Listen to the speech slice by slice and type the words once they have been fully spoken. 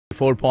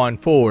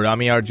94.4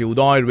 আমি আর জি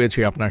উদয় রয়েছি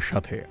আপনার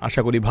সাথে।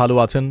 আশা করি ভালো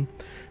আছেন,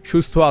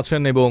 সুস্থ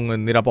আছেন এবং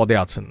নিরাপদে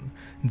আছেন।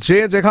 যে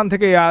যেখান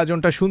থেকে এই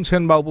আয়োজনটা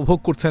শুনছেন বা উপভোগ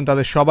করছেন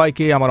তাদের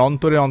সবাইকে আমার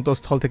অন্তরের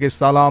অন্তঃস্থল থেকে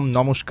সালাম,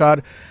 নমস্কার।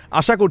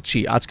 আশা করছি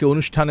আজকে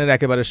অনুষ্ঠানের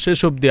একেবারে শেষ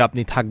অবধি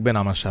আপনি থাকবেন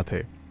আমার সাথে।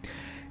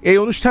 এই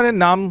অনুষ্ঠানের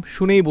নাম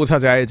শুনেই বোঝা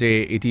যায় যে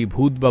এটি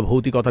ভূত বা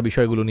ভৌতিকতা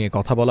বিষয়গুলো নিয়ে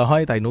কথা বলা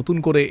হয়, তাই নতুন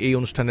করে এই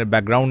অনুষ্ঠানের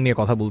ব্যাকগ্রাউন্ড নিয়ে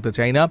কথা বলতে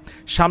চাই না,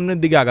 সামনের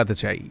দিকে আগাতে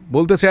চাই।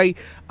 বলতে চাই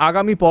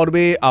আগামী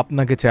পর্বে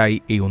আপনাকে চাই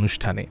এই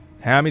অনুষ্ঠানে।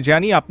 হ্যাঁ, আমি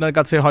জানি আপনার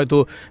কাছে হয়তো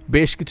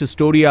বেশ কিছু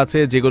স্টোরি আছে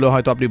যেগুলো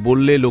হয়তো আপনি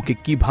বললে লোকে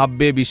কি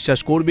ভাববে, বিশ্বাস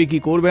করবে কি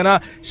করবে না,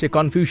 সে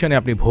কনফিউশনে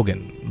আপনি ভোগেন।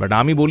 বাট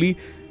আমি বলি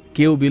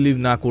কেউ বিলিভ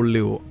না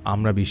করলেও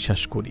আমরা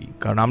বিশ্বাস করি,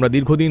 কারণ আমরা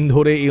দীর্ঘদিন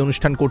ধরে এই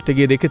অনুষ্ঠান করতে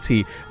গিয়ে দেখেছি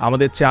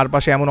আমাদের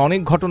চারপাশে এমন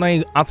অনেক ঘটনাই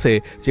আছে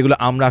যেগুলো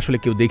আমরা আসলে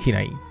কেউ দেখি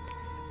নাই।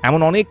 এমন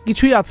অনেক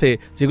কিছুই আছে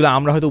যেগুলো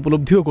আমরা হয়তো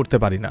উপলব্ধিও করতে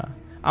পারি না,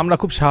 আমরা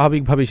খুব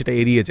স্বাভাবিকভাবে সেটা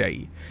এড়িয়ে যাই।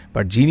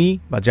 বাট যিনি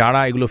বা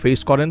যারা এগুলো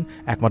ফেস করেন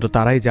একমাত্র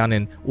তারাই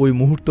জানেন ওই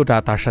মুহূর্তটা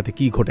তার সাথে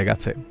কি ঘটে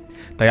গেছে।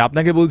 তাই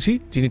আপনাকে বলছি,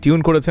 যিনি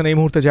টিউন করেছেন এই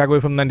মুহূর্তে জাগো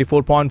এফএম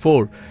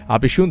 94.4,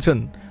 আপনি শুনছেন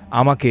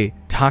আমাকে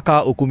ঢাকা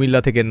ও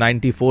কুমিল্লা থেকে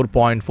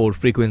 94.4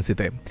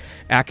 ফ্রিকোয়েন্সিতে।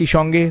 একই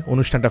সঙ্গে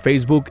অনুষ্ঠানটা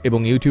ফেসবুক এবং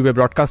ইউটিউবে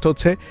ব্রডকাস্ট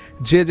হচ্ছে।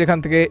 যে যেখান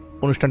থেকে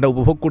অনুষ্ঠানটা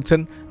উপভোগ করছেন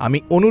আমি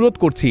অনুরোধ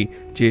করছি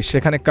যে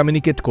সেখানে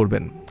কমিউনিকেট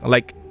করবেন।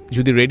 লাইক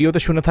যদি রেডিওতে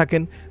শুনে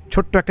থাকেন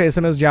ছোট্ট একটা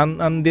SMS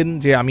জানান দিন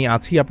যে আমি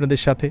আছি আপনাদের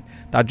সাথে।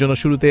 তার জন্য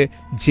শুরুতে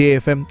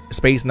JFM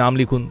স্পেস নাম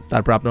লিখুন,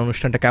 তারপর আপনার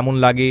অনুষ্ঠানটা কেমন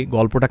লাগে,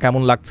 গল্পটা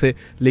কেমন লাগছে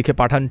লিখে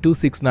পাঠান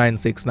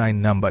 26969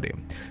 নাম্বারে।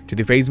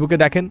 যদি ফেসবুকে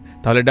দেখেন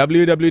তাহলে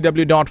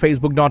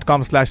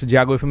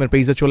www.facebook.com/jagofm এর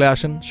পেজে চলে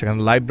আসেন, সেখানে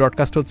লাইভ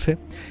ব্রডকাস্ট হচ্ছে।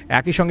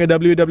 একই সঙ্গে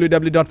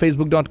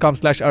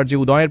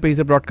www.facebook.com/rjuday এর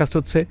পেজে ব্রডকাস্ট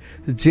হচ্ছে।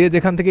 যে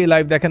যেখান থেকে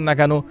লাইভ দেখেন না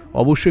কেন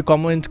অবশ্যই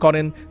কমেন্ট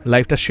করেন,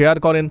 লাইভটা শেয়ার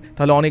করেন,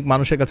 তাহলে অনেক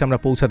মানুষের কাছে আমরা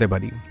পৌঁছাতে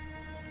পারি।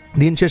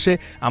 দিন শেষে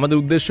আমাদের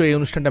উদ্দেশ্য এই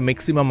অনুষ্ঠানটা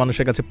ম্যাক্সিমাম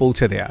মানুষের কাছে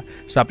পৌঁছে দেয়া।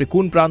 সো আপনি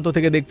কোন প্রান্ত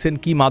থেকে দেখছেন,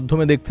 কি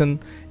মাধ্যমে দেখছেন,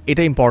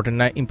 এটা ইম্পর্টেন্ট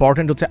না।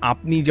 ইম্পর্টেন্ট হচ্ছে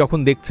আপনি যখন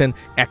দেখছেন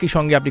একই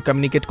সঙ্গে আপনি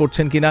কমিউনিকেট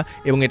করছেন কিনা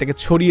এবং এটাকে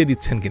ছড়িয়ে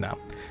দিচ্ছেন কিনা।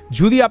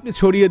 যদি আপনি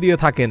ছড়িয়ে দিয়ে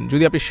থাকেন,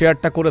 যদি আপনি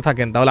শেয়ারটা করে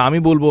থাকেন, তাহলে আমি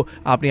বলবো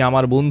আপনি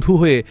আমার বন্ধু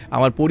হয়ে,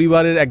 আমার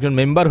পরিবারের একজন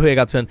মেম্বার হয়ে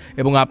গেছেন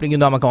এবং আপনি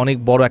কিন্তু আমাকে অনেক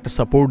বড় একটা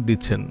সাপোর্ট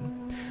দিচ্ছেন।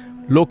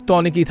 লোক তো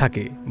অনেকেই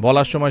থাকে,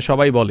 বলার সময়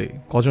সবাই বলে,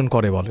 কজন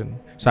করে বলেন।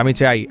 সো আমি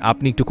চাই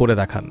আপনি একটু করে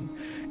দেখান।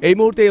 এই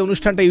মুহূর্তে এই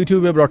অনুষ্ঠানটা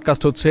ইউটিউবে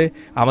ব্রডকাস্ট হচ্ছে।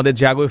 আমাদের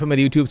জাগো এফএম এর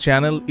ইউটিউব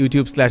চ্যানেল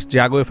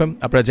youtube/jago fm।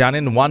 আপনারা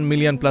জানেন 1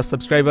 মিলিয়ন প্লাস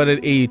সাবস্ক্রাইবারের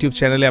এই ইউটিউব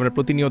চ্যানেলে আমরা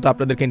প্রতিনিয়ত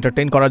আপনাদেরকে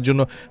এন্টারটেইন করার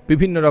জন্য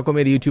বিভিন্ন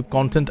রকমের ইউটিউব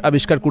কন্টেন্ট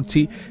আবিষ্কার করছি,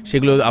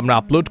 সেগুলো আমরা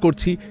আপলোড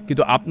করছি।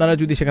 কিন্তু আপনারা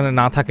যদি সেখানে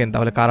না থাকেন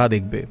তাহলে কারা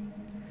দেখবে?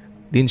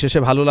 দিন শেষে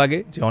ভালো লাগে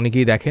যে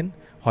অনেকেই দেখেন,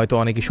 হয়তো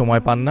অনেকেই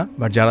সময় পান না,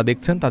 বাট যারা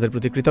দেখছেন তাদের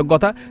প্রতি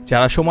কৃতজ্ঞতা।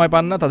 যারা সময়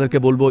পান না তাদেরকে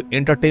বলবো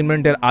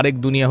এন্টারটেইনমেন্টের আরেক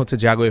দুনিয়া হচ্ছে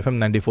জাগো এফএম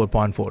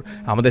 94.4।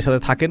 আমাদের সাথে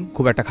থাকেন,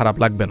 খুব একটা খারাপ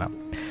লাগবে না।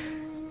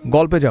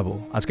 গল্পে যাব।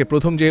 আজকে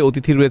প্রথম যে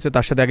অতিথি রয়েছে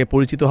তার সাথে আগে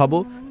পরিচিত হব।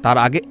 তার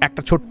আগে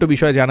একটা ছোট্ট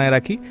বিষয় জানায়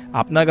রাখি,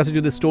 আপনার কাছে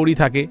যদি স্টোরি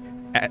থাকে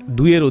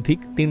 2-এর অধিক,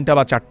 3টা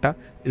বা 4টা,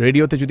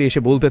 রেডিওতে যদি এসে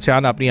বলতে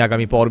চান আপনি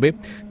আগামী পর্বে,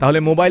 তাহলে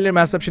মোবাইলের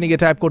মেসেজ অপশনে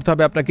গিয়ে টাইপ করতে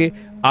হবে আপনাকে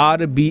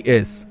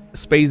RBS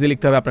স্পেস দিয়ে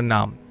লিখতে হবে আপনার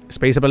নাম,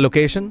 স্পেস আপনার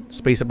লোকেশন,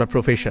 স্পেস আপনার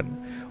প্রফেশন।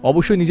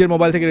 অবশ্যই নিজের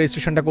মোবাইল থেকে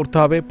রেজিস্ট্রেশনটা করতে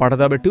হবে,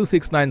 পাঠাতে হবে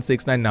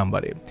 26969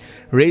 নাম্বারে।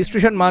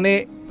 রেজিস্ট্রেশন মানে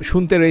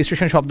শুনতে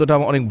রেজিস্ট্রেশন শব্দটা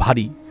অনেক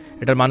ভারী,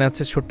 এটার মানে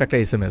হচ্ছে ছোট্ট একটা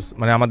SMS,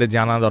 মানে আমাদের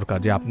জানা দরকার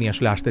যে আপনি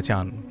আসলে আসতে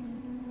চান।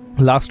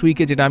 লাস্ট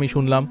উইকে যেটা আমি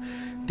শুনলাম,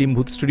 টিম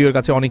ভূত স্টুডিওর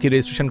কাছে অনেকে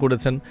রেজিস্ট্রেশন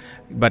করেছেন,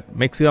 বাট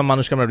ম্যাক্সিমাম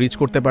মানুষকে আমরা রিচ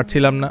করতে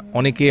পারছিলাম না।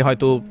 অনেকে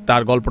হয়তো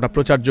তার গল্পটা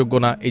প্রচারযোগ্য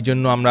না, এই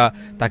জন্য আমরা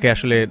তাকে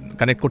আসলে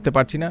কানেক্ট করতে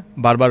পারছি না,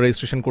 বারবার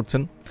রেজিস্ট্রেশন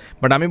করছেন।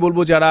 বাট আমি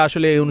বলবো যারা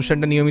আসলে এই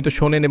অনুষ্ঠানটা নিয়মিত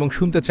শোনেন এবং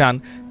শুনতে চান,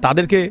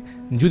 তাদেরকে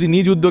যদি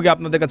নিজ উদ্যোগে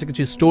আপনাদের কাছে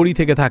কিছু স্টোরি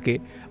থেকে থাকে,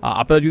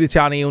 আপনারা যদি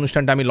চান এই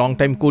অনুষ্ঠানটা আমি লং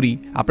টাইম করি,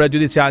 আপনারা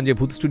যদি চান যে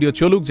ভূত স্টুডিও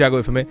চলুক জাগো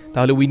এফএমে,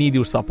 তাহলে উই নিড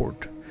ইউর সাপোর্ট।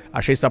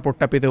 আর সেই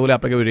সাপোর্টটা পেতে হলে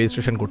আপনাকে ওই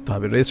রেজিস্ট্রেশন করতে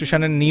হবে।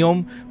 রেজিস্ট্রেশনের নিয়ম,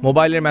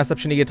 মোবাইলের মেসেজ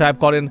অপশনে গিয়ে টাইপ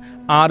করেন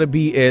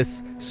RBS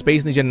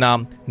স্পেস নিজের নাম,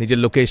 নিজের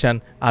লোকেশন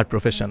আর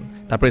প্রফেশন,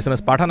 তারপর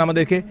SMS পাঠান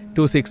আমাদেরকে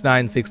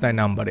 26969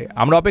 নাম্বারে।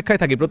 আমরা অপেক্ষায়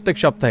থাকি প্রত্যেক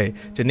সপ্তাহে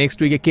যে নেক্সট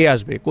উইকে কে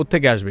আসবে,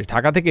 কোত্থেকে আসবে,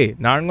 ঢাকা থেকে,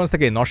 নারায়ণগঞ্জ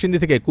থেকে, নরসিংদী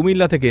থেকে,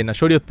 কুমিল্লা থেকে, না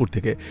শরীয়তপুর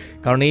থেকে,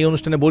 কারণ এই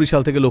অনুষ্ঠানে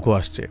বরিশাল থেকে লোকও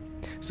আসছে।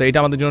 সো এটা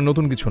আমাদের জন্য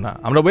নতুন কিছু না।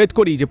 আমরা ওয়েট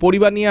করি যে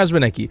পরিবার নিয়ে আসবে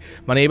নাকি,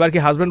 মানে এবার কি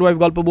হাজব্যান্ড ওয়াইফ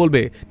গল্প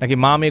বলবে, নাকি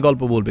মা মেয়ে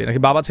গল্প বলবে, নাকি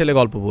বাবা ছেলে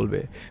গল্প বলবে,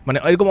 মানে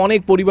এরকম অনেক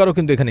পরিবারও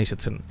কিন্তু এখানে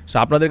এসেছেন। সো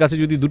আপনাদের কাছে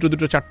যদি দুটো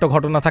 4টা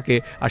ঘটনা থাকে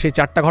আর সেই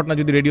 4টা ঘটনা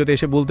যদি রেডিওতে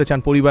এসে বলতে চান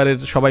পরিবারের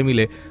সবাই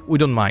মিলে, উই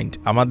ডোন্ট মাইন্ড,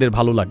 আমাদের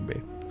ভালো লাগবে।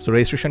 সো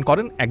রেজিস্ট্রেশন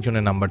করেন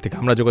একজনের নাম্বার থেকে,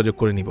 আমরা যোগাযোগ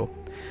করে নিব।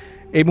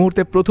 এই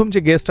মুহূর্তে প্রথম যে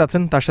গেস্ট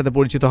আছেন তার সাথে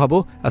পরিচিত হব।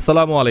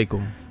 আসসালামু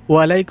আলাইকুম।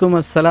 ওয়ালাইকুম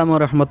আসসালাম ওয়া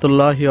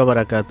রাহমাতুল্লাহি ওয়া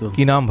বারাকাতুহু।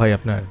 কি নাম ভাই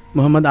আপনার?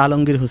 মোহাম্মদ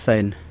আলমগীর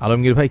হুসাইন।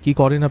 আলমগীর ভাই, কি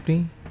করেন আপনি?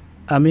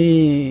 আমি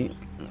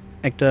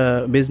একটা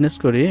বিজনেস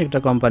করি, একটা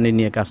কোম্পানি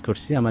নিয়ে কাজ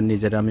করছি আমার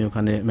নিজের। আমি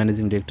ওখানে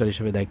ম্যানেজিং ডিরেক্টর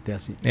হিসেবে দায়িত্বে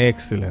আছি।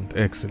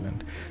 এক্সিলেন্ট।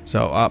 সো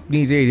আপনি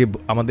যে এই যে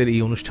আমাদের এই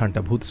অনুষ্ঠানটা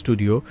ভূত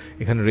স্টুডিও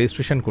এখানে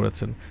রেজিস্ট্রেশন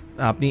করেছেন,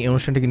 আপনি এই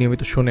অনুষ্ঠানটাকে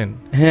নিয়মিত শোনেন?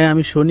 হ্যাঁ,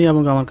 আমি শুনি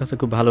এবং আমার কাছে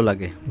খুব ভালো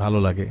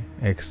লাগে।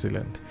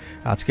 এক্সিলেন্ট।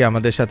 আজকে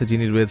আমাদের সাথে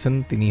যিনি রয়েছেন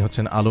তিনি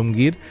হচ্ছেন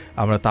আলমগীর।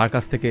 আমরা তার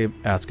কাছ থেকে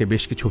আজকে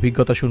বেশ কিছু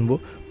অভিজ্ঞতা শুনবো।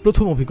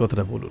 প্রথম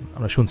অভিজ্ঞতাটা বলুন,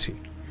 আমরা শুনছি।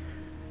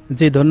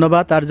 জি,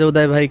 ধন্যবাদ আরজে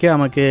উদয় ভাইকে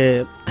আমাকে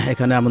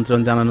এখানে আমন্ত্রণ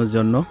জানানোর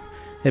জন্য।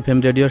 FM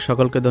রেডিওর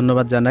সকলকে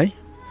ধন্যবাদ জানাই।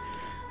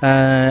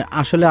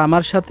 আসলে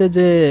আমার সাথে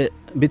যে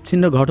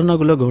বিচ্ছিন্ন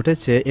ঘটনাগুলো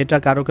ঘটেছে এটা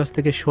কারো কাছ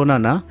থেকে শোনা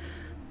না,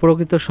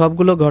 প্রকৃত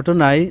সবগুলো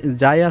ঘটনাই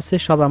যাই আছে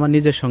সব আমার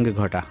নিজের সঙ্গে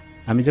ঘটা।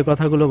 আমি যে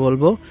কথাগুলো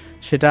বলবো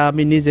সেটা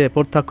আমি নিজে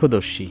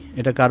প্রত্যক্ষদর্শী,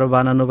 এটা কারো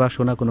বানানো বা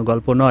শোনা কোনো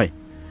গল্প নয়।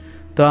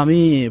 তো আমি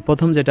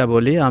প্রথম যেটা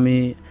বলি, আমি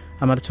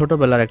আমার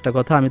ছোটোবেলার একটা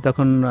কথা। আমি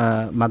তখন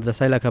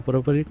মাদ্রাসায় লেখাপড়া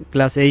করি,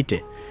 ক্লাস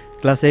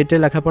এইটে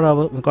লেখাপড়া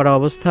করা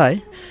অবস্থায়।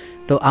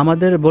 তো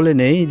আমাদের বলে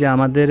নেই যে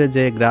আমাদের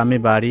যে গ্রামে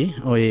বাড়ি,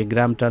 ওই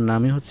গ্রামটার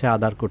নামই হচ্ছে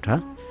আদারকোঠা,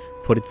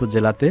 ফরিদপুর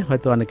জেলাতে,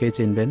 হয়তো অনেকেই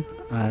চিনবেন,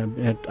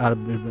 আর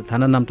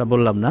থানার নামটা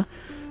বললাম না।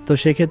 তো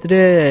সেক্ষেত্রে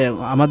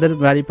আমাদের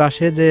বাড়ির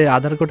পাশে যে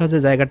আদারকোঠা যে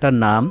জায়গাটার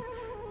নাম,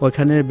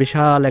 ওইখানে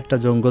বিশাল একটা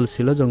জঙ্গল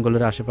ছিল,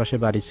 জঙ্গলের আশেপাশে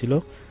বাড়ি ছিল।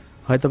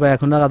 হয়তো বা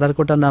এখন আর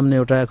আদারকোটার নাম নেই,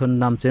 ওটা এখন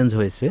নাম চেঞ্জ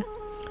হয়েছে।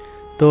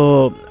 তো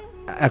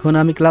এখন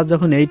আমি ক্লাস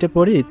যখন 8-এ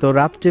পড়ি, তো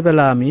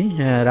রাত্রিবেলা আমি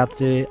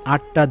রাত্রে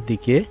 8টার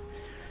দিকে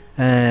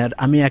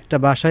আমি একটা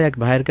বাসায় এক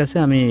ভাইয়ের কাছে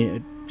আমি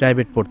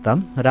প্রাইভেট পড়তাম।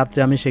 রাত্রে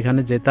আমি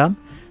সেখানে যেতাম,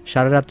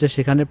 সারা রাত্রে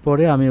সেখানে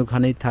পড়ে আমি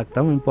ওখানেই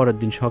থাকতাম, আমি পরের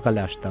দিন সকালে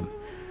আসতাম।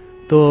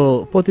 তো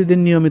প্রতিদিন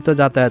নিয়মিত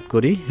যাতায়াত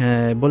করি।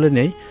 বলে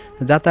নেই,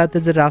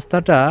 যাতায়াতের যে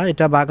রাস্তাটা,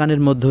 এটা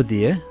বাগানের মধ্য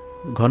দিয়ে,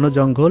 ঘন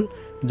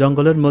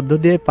জঙ্গলের মধ্য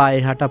দিয়ে পায়ে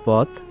হাঁটা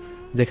পথ,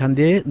 যেখান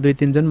দিয়ে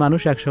 2-3 জন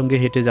মানুষ একসঙ্গে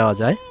হেঁটে যাওয়া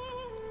যায়।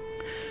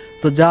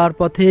 তো যাওয়ার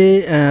পথে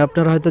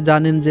আপনারা হয়তো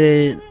জানেন যে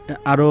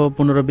আরও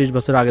 15-20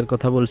 বছর আগের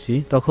কথা বলছি,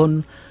 তখন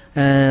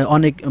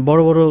অনেক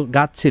বড় বড়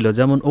গাছ ছিল।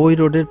 যেমন ওই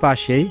রোডের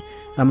পাশেই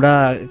আমরা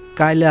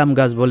কাইলে আম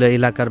গাছ বলে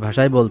এলাকার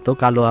ভাষায় বলতো,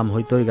 কালো আম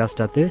হইতো ওই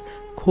গাছটাতে,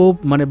 খুব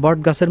মানে বট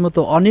গাছের মতো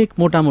অনেক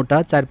মোটা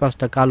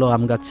 4-5টা কালো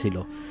আম গাছ ছিল।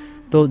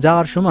 তো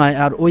যাওয়ার সময়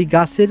আর ওই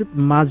গাছের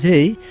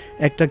মাঝেই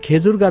একটা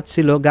খেজুর গাছ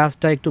ছিল,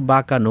 গাছটা একটু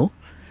বাঁকানো।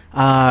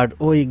 আর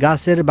ওই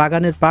গাছের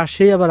বাগানের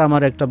পাশেই আবার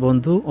আমার একটা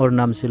বন্ধু, ওর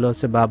নাম ছিল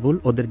হচ্ছে বাবুল,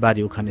 ওদের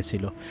বাড়ি ওখানে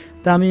ছিল।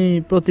 তা আমি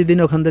প্রতিদিন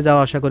ওখান থেকে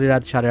যাওয়া আসা করি,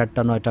 রাত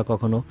 8:30-9টা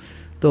কখনো।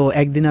 তো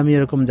একদিন আমি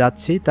এরকম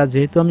যাচ্ছি, তা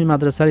যেহেতু আমি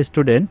মাদ্রাসার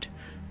স্টুডেন্ট,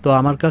 তো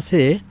আমার কাছে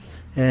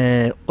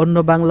অন্য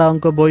বাংলা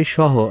অঙ্ক বই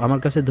সহ আমার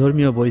কাছে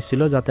ধর্মীয় বই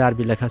ছিল, যাতে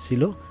আরবি লেখা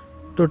ছিল।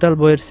 টোটাল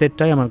বইয়ের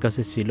সেটটাই আমার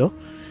কাছে ছিল।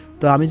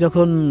 তো আমি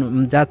যখন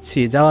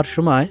যাওয়ার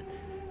সময়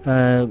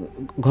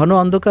ঘন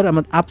অন্ধকার,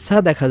 আমার আবছা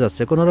দেখা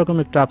যাচ্ছে, কোনো রকম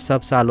একটু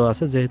আবছা আলো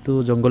আছে, যেহেতু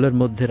জঙ্গলের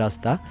মধ্যে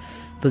রাস্তা।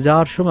 তো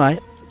যাওয়ার সময়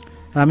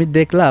আমি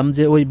দেখলাম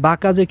যে ওই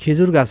বাঁকা যে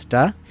খেজুর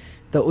গাছটা,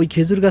 তা ওই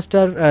খেজুর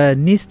গাছটার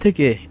নিচ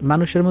থেকে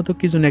মানুষের মতো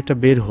কি যেন একটা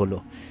বের হলো।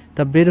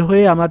 তা বের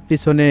হয়ে আমার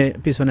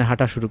পিছনে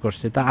হাঁটা শুরু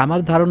করছে। তা আমার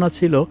ধারণা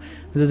ছিল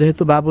যে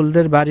যেহেতু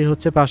বাবুলদের বাড়ি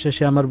হচ্ছে পাশে,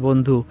 সে আমার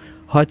বন্ধু,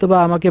 হয়তোবা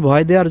আমাকে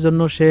ভয় দেওয়ার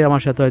জন্য সে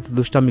আমার সাথে হয়তো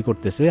দুষ্টামি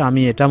করতেছে,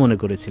 আমি এটা মনে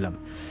করেছিলাম।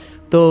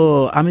 তো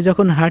আমি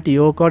যখন হাঁটি,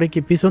 ও করে কি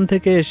পিছন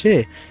থেকে এসে,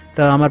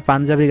 তা আমার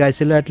পাঞ্জাবি গায়ে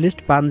ছিল, অ্যাটলিস্ট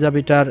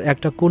পাঞ্জাবিটার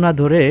একটা কোনা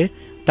ধরে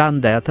টান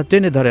দেয়, অর্থাৎ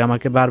টেনে ধরে,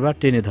 আমাকে বারবার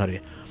টেনে ধরে।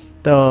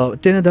 তো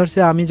টেনে ধরছে,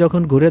 আমি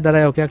যখন ঘুরে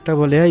দাঁড়াই ওকে একটা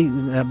বলে, এই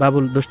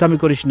বাবুল দুষ্টামি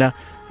করিস না,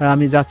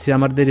 আমি যাচ্ছি,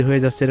 আমার দেরি হয়ে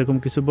যাচ্ছে, এরকম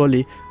কিছু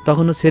বলি,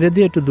 তখন ও ছেড়ে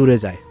দিয়ে একটু দূরে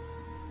যায়।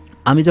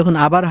 আমি যখন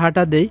আবার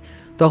হাঁটা দেই,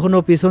 তখন ও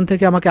পিছন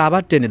থেকে আমাকে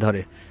আবার টেনে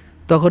ধরে।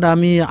 তখন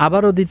আমি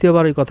আবারও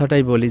দ্বিতীয়বার ওই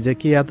কথাটাই বলি যে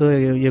কি এত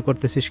ইয়ে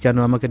করতেছিস কেন,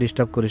 আমাকে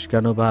ডিস্টার্ব করিস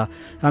কেন, বা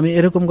আমি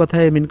এরকম কথা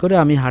এমিন করে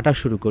আমি হাঁটা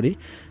শুরু করি।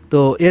 তো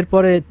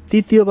এরপরে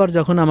তৃতীয়বার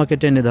যখন আমাকে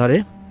টেনে ধরে,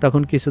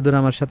 তখন কিছু দূর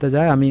আমার সাথে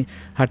যায়, আমি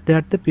হাঁটতে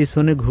হাঁটতে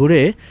পিছনে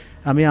ঘুরে,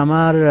 আমি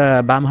আমার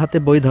বাম হাতে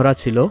বই ধরা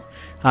ছিল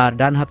আর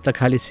ডান হাতটা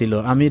খালি ছিল,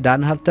 আমি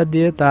ডান হাতটা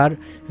দিয়ে তার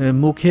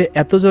মুখে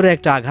এত জোরে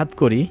একটা আঘাত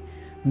করি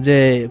যে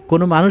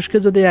কোনো মানুষকে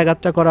যদি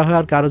আঘাতটা করা হয়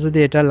আর কারো যদি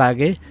এটা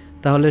লাগে,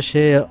 তাহলে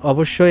সে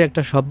অবশ্যই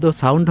একটা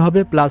সাউন্ড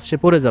হবে, প্লাস সে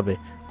পড়ে যাবে।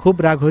 খুব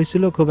রাগ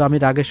হয়েছিল, খুব আমি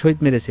রাগের সহিত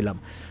মেরেছিলাম।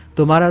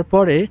 তো মারার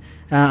পরে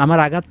আমার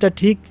আঘাতটা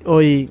ঠিক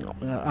ওই,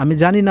 আমি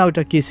জানি না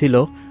ওটা কী ছিল,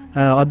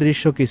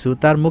 অদৃশ্য কিছু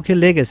তার মুখে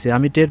লেগেছে।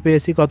 আমি টের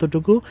পেয়েছি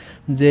কতটুকু,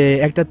 যে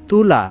একটা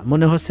তুলা,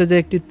 মনে হচ্ছে যে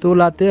একটি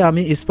তুলাতে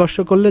আমি স্পর্শ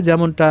করলে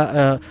যেমনটা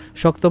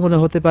শক্ত মনে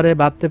হতে পারে,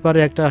 বাঁধতে পারে,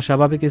 একটা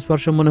স্বাভাবিক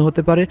স্পর্শ মনে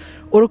হতে পারে,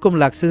 ওরকম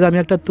লাগছে যে আমি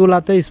একটা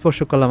তুলাতে স্পর্শ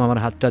করলাম আমার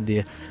হাতটা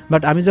দিয়ে।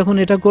 বাট আমি যখন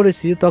এটা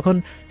করেছি তখন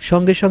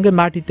সঙ্গে সঙ্গে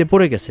মাটিতে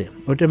পড়ে গেছে,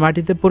 ওটা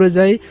মাটিতে পড়ে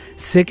যাই,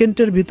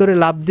 সেকেন্ডের ভিতরে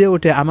লাফ দিয়ে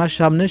ওঠে আমার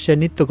সামনে, সে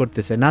নৃত্য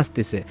করতেছে,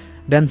 নাচতেছে,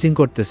 ড্যান্সিং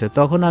করতেছে।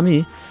 তখন আমি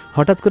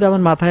হঠাৎ করে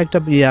আমার মাথায় একটা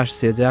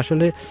আসছে যে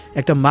আসলে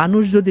একটা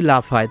মানুষ যদি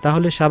লাফায়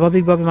তাহলে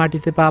স্বাভাবিকভাবে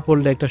মাটিতে পা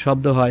পড়লে একটা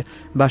শব্দ হয়,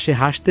 বা সে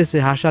হাসতেছে,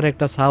 হাসার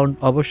একটা সাউন্ড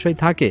অবশ্যই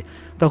থাকে।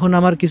 তখন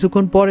আমার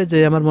কিছুক্ষণ পরে যে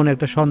আমার মনে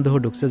একটা সন্দেহ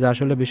ঢুকছে যে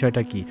আসলে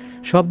বিষয়টা কি,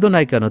 শব্দ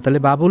নাই কেন, তাহলে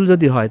বাবুল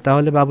যদি হয়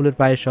তাহলে বাবুলের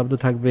পায়ের শব্দ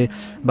থাকবে,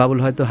 বাবুল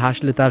হয়তো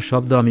হাসলে তার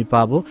শব্দ আমি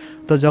পাবো।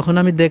 তো যখন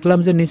আমি দেখলাম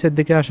যে নিচের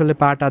দিকে আসলে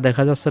পাটা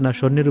দেখা যাচ্ছে না,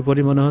 শূন্যের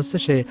উপরই মনে হচ্ছে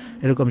সে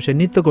এরকম সে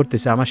নৃত্য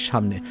করতেছে আমার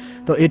সামনে,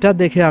 তো এটা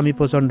দেখে আমি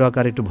প্রচণ্ড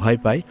আকার একটু ভয়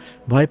পাই।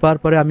 ভয় পাওয়ার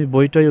পরে আমি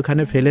বইটই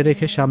ওখানে ফেলে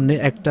রেখে সামনে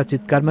একটা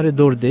চিৎকার মারে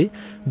দৌড় দিই।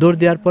 দৌড়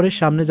দেওয়ার পরে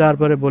সামনে যাওয়ার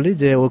পরে বলি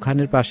যে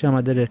ওখানের পাশে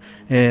আমাদের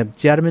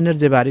চেয়ারম্যানের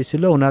যে বাড়ি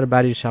ছিল ওনার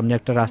বাড়ির সামনে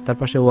একটা রাস্তার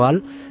পাশে ওয়াল,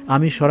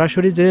 আমি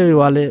সরাসরি যে ওই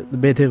ওয়ালে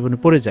বেঁধে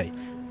পড়ে যাই।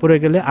 পড়ে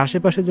গেলে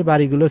আশেপাশে যে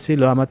বাড়িগুলো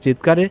ছিল আমার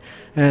চিৎকারে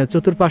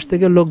চতুর্পাশ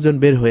থেকে লোকজন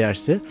বের হয়ে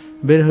আসছে,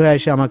 বের হয়ে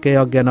এসে আমাকে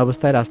অজ্ঞান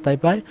অবস্থায় রাস্তায়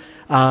পায়।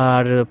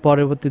 আর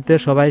পরবর্তীতে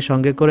সবাই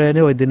সঙ্গে করে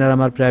এনে ওই দিন আর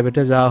আমার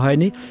প্রাইভেটে যাওয়া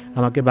হয়নি,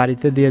 আমাকে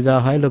বাড়িতে দিয়ে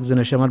যাওয়া হয়, লোকজন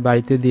এসে আমার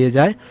বাড়িতে দিয়ে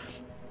যায়।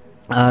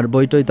 আর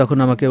বইটই তখন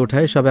আমাকে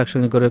উঠায় সব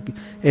একসঙ্গে করে।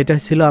 এটা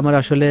ছিল আমার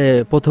আসলে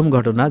প্রথম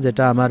ঘটনা,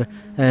 যেটা আমার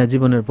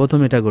জীবনের প্রথম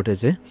এটা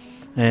ঘটেছে।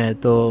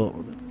 তো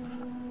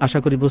আশা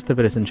করি বুঝতে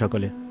পেরেছেন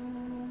সকলে।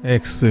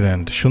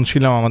 এক্সিলেন্ট।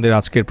 শুনছিলাম আমাদের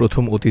আজকের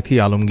প্রথম অতিথি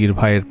আলমগীর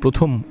ভাইয়ের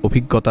প্রথম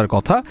অভিজ্ঞতার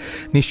কথা।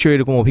 নিশ্চয়ই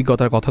এরকম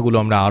অভিজ্ঞতার কথাগুলো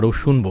আমরা আরও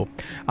শুনব।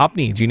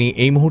 আপনি যিনি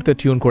এই মুহূর্তে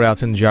টিউন করে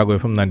আছেন জাগো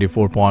FM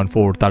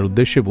 94.4, তার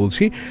উদ্দেশ্যে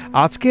বলছি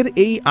আজকের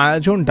এই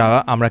আয়োজনটা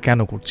আমরা কেন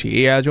করছি,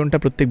 এই আয়োজনটা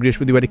প্রত্যেক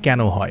বৃহস্পতিবারে কেন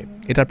হয়।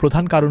 এটার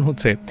প্রধান কারণ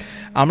হচ্ছে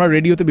আমরা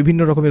রেডিওতে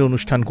বিভিন্ন রকমের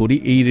অনুষ্ঠান করি।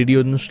 এই রেডিও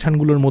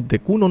অনুষ্ঠানগুলোর মধ্যে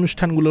কোন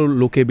অনুষ্ঠানগুলোর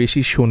লোকে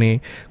বেশি শোনে,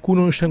 কোন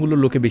অনুষ্ঠানগুলোর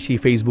লোকে বেশি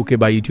ফেসবুকে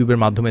বা ইউটিউবের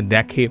মাধ্যমে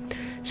দেখে,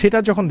 সেটা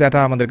যখন ডাটা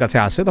আমাদের কাছে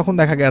আসে তখন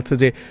দেখা গেছে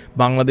যে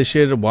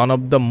বাংলাদেশের one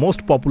of the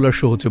most popular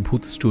show হচ্ছে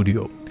ভূত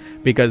স্টুডিও।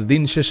 বিকজ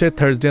দিন শেষে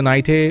থার্সডে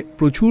নাইটে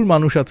প্রচুর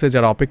মানুষ আছে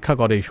যারা অপেক্ষা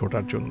করে এই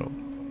শোটার জন্য।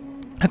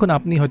 এখন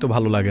আপনি হয়তো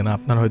ভালো লাগে না,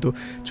 আপনার হয়তো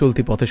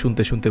চলতি পথে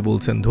শুনতে শুনতে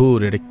বলছেন ধুর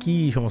এটা কী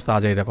সমস্ত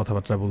আজাইরা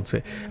কথাবার্তা বলছে,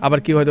 আবার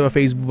কেউ হয়তো বা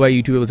ফেসবুক বা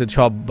ইউটিউবে বলছে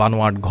সব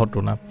বানোয়াট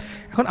ঘটনা।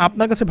 এখন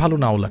আপনার কাছে ভালো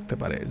নাও লাগতে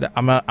পারে।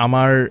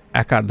 আমার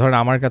একার ধরেন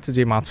আমার কাছে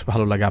যে মাছ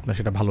ভালো লাগে আপনার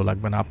সেটা ভালো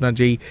লাগবে না, আপনার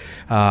যেই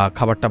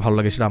খাবারটা ভালো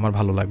লাগে সেটা আমার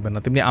ভালো লাগবে না,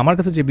 তেমনি আমার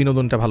কাছে যে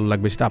বিনোদনটা ভালো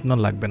লাগবে সেটা আপনার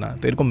লাগবে না।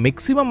 তো এরকম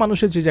ম্যাক্সিমাম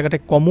মানুষের যে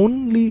জায়গাটায়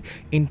কমনলি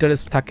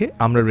ইন্টারেস্ট থাকে,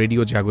 আমরা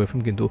রেডিও জাগো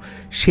এফএম কিন্তু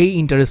সেই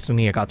ইন্টারেস্ট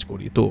নিয়ে কাজ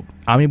করি। তো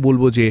আমি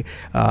বলবো যে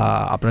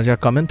আপনারা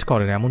যারা কমেন্ট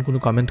করেন এমন কোনো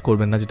কমেন্ট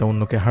করবেন না যেটা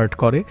অন্যকে হার্ট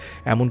করে,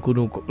 এমন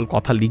কোনো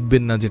কথা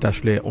লিখবেন না যেটা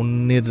আসলে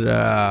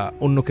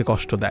অন্যকে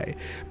কষ্ট দেয়।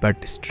 বাট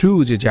ইটস ট্রু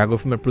যে জাগো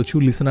এফএমের প্রচুর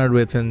লিসেনার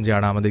রয়েছেন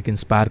যারা আমাদেরকে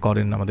ইন্সপায়ার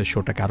করেন আমাদের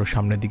শোটাকে আরও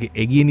সামনের দিকে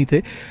এগিয়ে নিতে।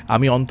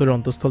 আমি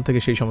অন্তঃস্থল থেকে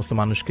সেই সমস্ত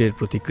মানুষকে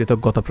প্রতি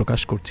কৃতজ্ঞতা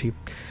প্রকাশ করছি।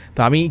 তো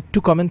আমি একটু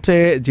কমেন্টে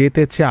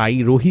যেতে চাই।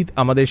 রোহিত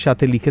আমাদের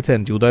সাথে লিখেছেন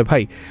যে উদয়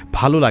ভাই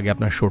ভালো লাগে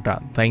আপনার শোটা,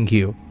 থ্যাংক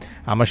ইউ।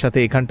 আমার সাথে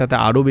এখানটাতে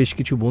আরও বেশ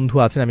কিছু বন্ধু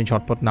আছেন, আমি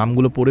ঝটপট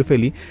নামগুলো পড়ে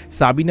ফেলি।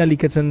 সাবিনা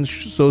লিখেছেন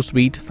so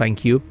sweet, thank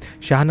you.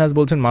 Shahnaz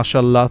বলছেন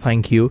মাশাআল্লাহ,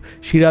 থ্যাংক ইউ।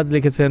 সিরাজ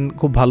লিখেছেন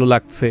খুব ভালো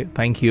লাগছে,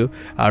 থ্যাংক ইউ।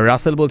 আর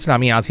রাসেল বলছেন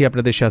আমি আছি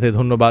আপনাদের সাথে,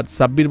 ধন্যবাদ।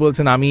 সাব্বির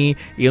বলছেন আমি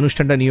এই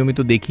অনুষ্ঠানটা নিয়মিত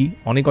দেখি,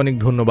 অনেক অনেক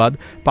ধন্যবাদ।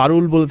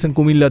 পারুল বলছেন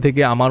কুমিল্লা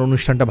থেকে আমার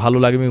অনুষ্ঠানটা ভালো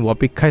লাগে, আমি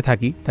অপেক্ষায়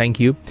থাকি, থ্যাংক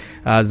ইউ।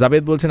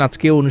 জাবেদ বলছেন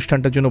আজকেও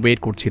অনুষ্ঠানটার জন্য ওয়েট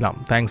করছিলাম,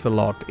 থ্যাংকস আ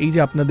লট। এই যে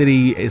আপনাদের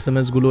এই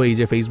SMS-গুলো, এই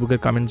যে ফেসবুকের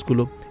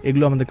কমেন্টসগুলো,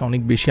 এগুলো আমাদেরকে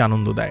অনেক বেশি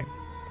আনন্দ দেয়।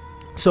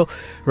 সো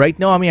রাইট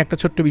নাও আমি একটা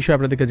ছোট্ট বিষয়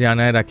আপনাদেরকে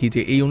জানায় রাখি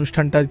যে এই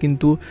অনুষ্ঠানটা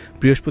কিন্তু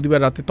বৃহস্পতিবার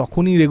রাতে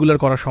তখনই রেগুলার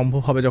করা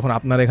সম্ভব হবে যখন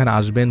আপনারা এখানে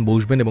আসবেন,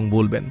 বসবেন এবং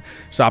বলবেন।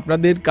 সো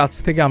আপনাদের কাছ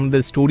থেকে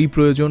আমাদের স্টোরি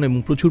প্রয়োজন এবং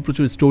প্রচুর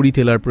স্টোরি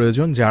টেলার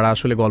প্রয়োজন যারা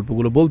আসলে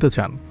গল্পগুলো বলতে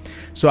চান।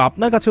 সো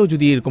আপনার কাছেও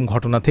যদি এরকম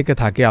ঘটনা থেকে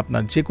থাকে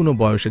আপনার যে কোনো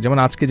বয়সে, যেমন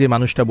আজকে যে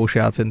মানুষটা বসে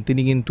আছেন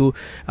তিনি কিন্তু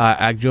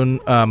একজন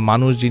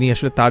মানুষ যিনি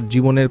আসলে তার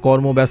জীবনের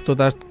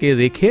কর্মব্যস্ততাকে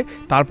রেখে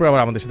তারপর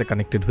আবার আমাদের সাথে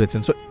কানেক্টেড হয়েছেন।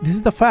 So this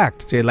is the fact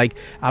যে লাইক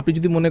আপনি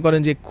যদি মনে করেন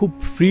যে খুব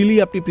ফ্রিলি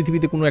আপনি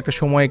পৃথিবীতে কোনো একটা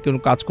সময়ে কোনো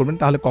কাজ করবেন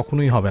তাহলে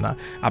কখনোই হবে না।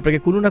 আপনাকে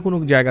কোনো না কোনো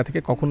জায়গা থেকে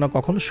কখনো না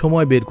কখনো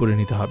সময় বের করে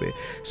নিতে হবে।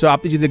 সো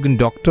আপনি যদি একজন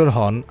ডক্টর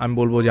হন, আমি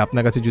বলবো যে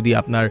আপনার কাছে যদি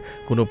আপনার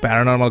কোনো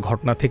প্যারানর্মাল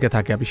ঘটনা থেকে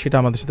থাকে আপনি সেটা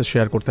আমাদের সাথে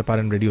শেয়ার করতে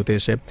পারেন রেডিওতে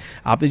এসে।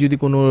 আপনি যদি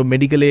কোনো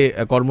মেডিকেলে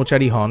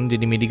কর্মচারী হন,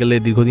 যিনি মেডিকেলে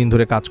দীর্ঘদিন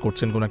ধরে কাজ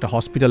করছেন, কোনো একটা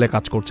হসপিটালে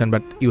কাজ করছেন,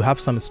 but you have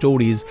some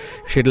stories,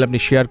 সেটা আপনি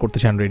শেয়ার করতে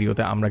চান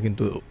রেডিওতে, আমরা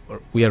কিন্তু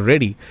উই আর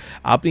রেডি।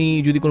 আপনি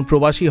যদি কোনো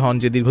প্রবাসী হন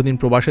যে দীর্ঘদিন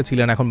প্রবাসে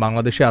ছিলেন, এখন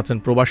বাংলাদেশে আছেন,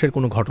 প্রবাসের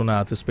কোনো ঘটনা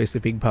আছে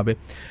স্পেসিফিকভাবে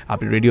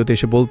আপনি রেডিওতে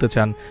এসে বলতে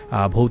চান,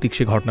 ভৌতিক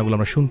সে ঘটনাগুলো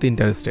আমরা শুনতে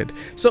ইন্টারেস্টেড।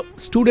 সো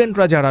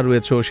স্টুডেন্টরা যারা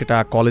রয়েছে, সেটা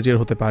কলেজের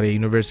হতে পারে,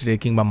 ইউনিভার্সিটির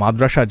কিংবা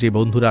মাদ্রাসার যে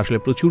বন্ধুরা আসলে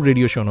প্রচুর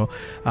রেডিও শোনো,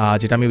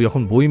 যেটা আমি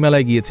যখন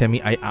বইমেলায় গিয়েছি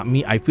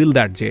আই ফিল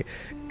দ্যাট যে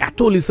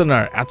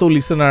এত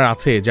লিসেনার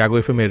আছে জাগো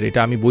এফএমের, এটা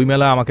আমি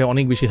বইমেলা আমাকে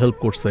অনেক বেশি হেল্প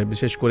করছে।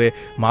 বিশেষ করে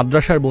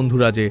মাদ্রাসার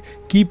বন্ধুরা যে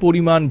কি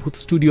পরিমাণ ভূত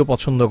স্টুডিও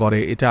পছন্দ করে,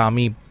 এটা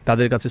আমি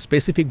তাদের কাছে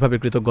স্পেসিফিকভাবে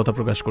কৃতজ্ঞতা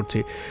প্রকাশ করছি।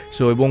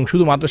 সো এবং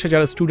শুধু মাদ্রাসায়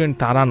যারা স্টুডেন্ট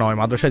তারা নয়,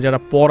 মাদ্রাসায় যারা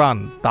পড়ান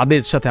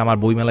তাদের সাথে আমার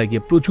বইমেলায়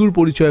গিয়ে প্রচুর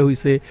পরিচয়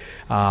হয়েছে,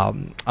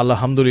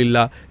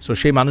 আলহামদুলিল্লাহ। সো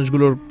সেই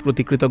মানুষগুলোর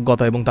প্রতি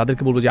কৃতজ্ঞতা, এবং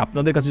তাদেরকে বলবো যে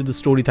আপনাদের কাছে যদি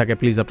স্টোরি থাকে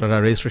প্লিজ আপনারা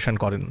রেজিস্ট্রেশন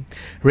করেন।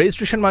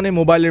 রেজিস্ট্রেশন মানে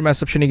মোবাইলের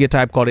রিসেপশনে গিয়ে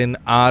টাইপ করেন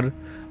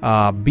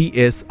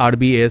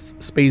RBS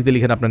স্পেস দিয়ে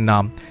লিখেন আপনার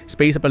নাম,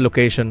 স্পেস আপনার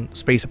লোকেশন,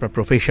 স্পেস আপনার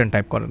প্রফেশন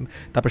টাইপ করেন,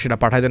 তারপর সেটা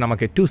পাঠায় দেন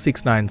আমাকে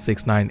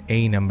 26969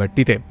 এই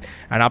নাম্বারটিতে।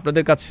 অ্যান্ড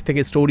আপনাদের কাছ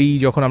থেকে স্টোরি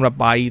যখন আমরা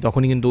পাই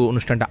তখনই কিন্তু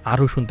অনুষ্ঠানটা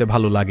আরও শুনতে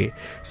ভালো লাগে।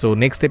 সো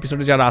নেক্সট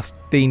এপিসোডে যারা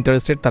আসতে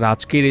ইন্টারেস্টেড তারা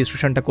আজকে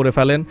রেজিস্ট্রেশনটা করে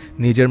ফেলেন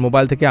নিজের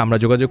মোবাইল থেকে, আমরা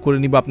যোগাযোগ করে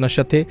নিব আপনার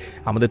সাথে।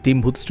 আমাদের টিম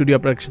ভূত স্টুডিও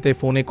আপনার সাথে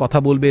ফোনে কথা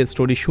বলবে,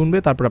 স্টোরি শুনবে,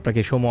 তারপর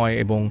আপনাকে সময়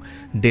এবং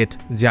ডেট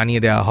জানিয়ে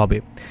দেওয়া হবে।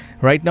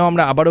 রাইট নাও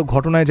আমরা আবারও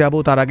ঘটনায় যাব,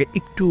 তার আগে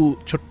একটু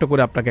ছোট্ট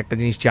করে আপনাকে একটা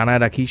জিনিস জানায়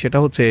রাখি, সেটা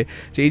হচ্ছে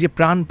যে এই যে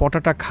প্রাণ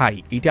পটাটা খাই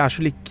এটা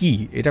আসলে কি।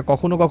 এটা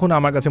কখনো কখনো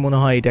আমার কাছে মনে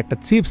হয় এটা একটা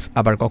চিপস,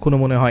 আবার কখনো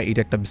মনে হয়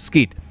এটা একটা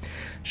বিস্কিট।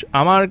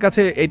 আমার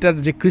কাছে এটার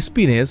যে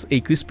ক্রিস্পিনেস,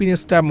 এই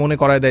ক্রিস্পিনেসটা মনে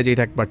করায় দেয় যে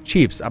এটা একবার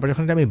চিপস, আবার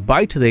যখন এটা আমি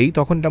বাইট দেই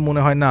তখন এটা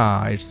মনে হয় না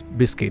ইটস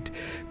বিস্কিট।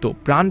 তো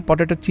প্রাণ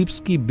পটাটা চিপস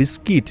কি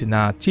বিস্কিট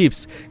না চিপস,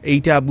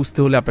 এইটা বুঝতে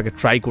হলে আপনাকে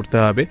ট্রাই করতে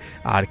হবে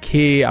আর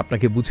খেয়ে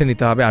আপনাকে বুঝে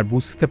নিতে হবে, আর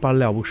বুঝতে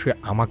পারলে অবশ্যই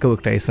আমাকেও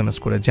একটা SMS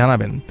করে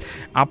জানাবেন।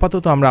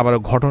 আপাতত আমরা আবার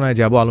ঘটনায়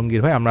যাব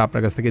আলমগীর ভাই, আমরা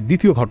আপনার কাছ থেকে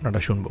দ্বিতীয় ঘটনাটা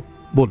শুনবো,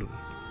 বলুন।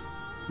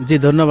 জি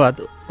ধন্যবাদ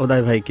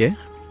উদয় ভাইকে।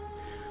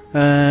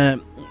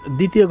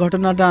 দ্বিতীয়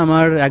ঘটনাটা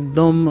আমার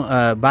একদম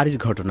বাড়ির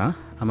ঘটনা,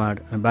 আমার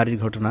বাড়ির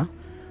ঘটনা।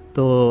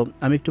 তো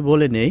আমি একটু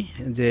বলে নেই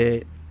যে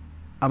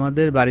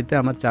আমাদের বাড়িতে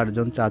আমার 4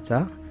 জন চাচা,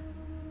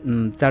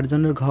 4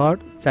 জনের ঘর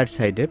 4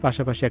 সাইডে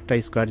পাশাপাশি একটা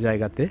স্কোয়ার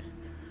জায়গাতে।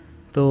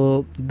 তো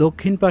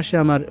দক্ষিণ পাশে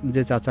আমার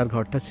যে চাচার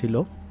ঘরটা ছিল,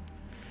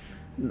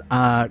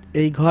 আর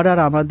এই ঘর আর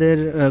আমাদের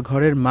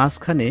ঘরের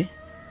মাঝখানে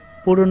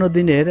পুরনো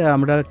দিনের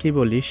আমরা কি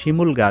বলি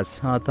শিমুল গাছ,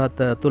 অর্থাৎ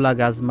তুলা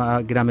গাছ,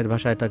 গ্রামের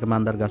ভাষায় এটাকে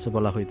মান্দার গাছও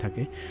বলা হয়ে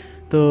থাকে।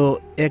 তো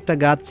একটা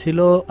গাছ ছিল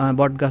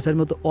বট গাছের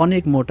মতো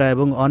অনেক মোটা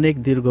এবং অনেক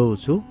দীর্ঘ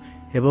উঁচু,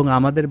 এবং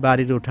আমাদের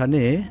বাড়ির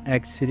উঠানে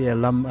এক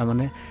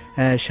মানে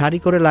সারি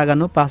করে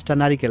লাগানো 5টা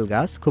নারিকেল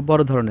গাছ, খুব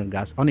বড় ধরনের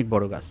গাছ, অনেক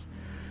বড় গাছ।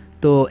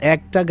 তো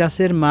একটা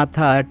গাছের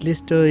মাথা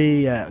অ্যাটলিস্ট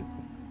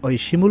ওই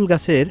শিমুল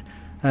গাছের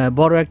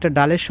বড় একটা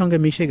ডালের সঙ্গে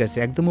মিশে গেছে,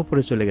 একদম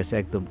উপরে চলে গেছে,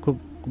 একদম খুব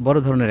বড়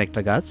ধরনের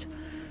একটা গাছ।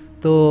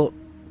 তো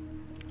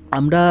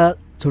আমরা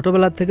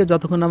ছোটোবেলা থেকে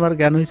যতক্ষণ আমার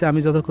জ্ঞান হয়েছে,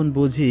 আমি যতক্ষণ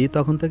বুঝি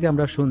তখন থেকে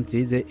আমরা শুনছি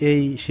যে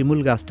এই শিমুল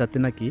গাছটাতে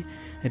নাকি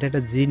এটা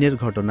একটা জিনের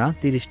ঘটনা,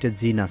 30টা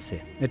জিন আছে।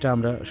 এটা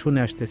আমরা শুনে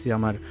আসতেছি,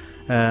 আমার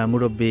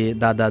মুরব্বী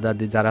দাদা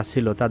দাদি যারা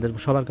ছিল তাদের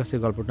সবার কাছে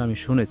গল্পটা আমি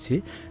শুনেছি,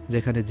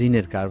 যেখানে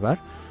জিনের কারবার।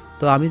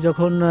 তো আমি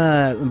যখন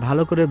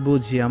ভালো করে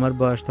বুঝি, আমার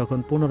বয়স তখন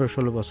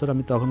 15-16 বছর,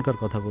 আমি তখনকার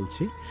কথা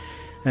বলছি।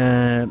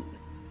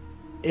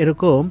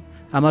 এরকম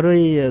আমার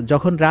ওই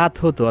যখন রাত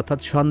হতো, অর্থাৎ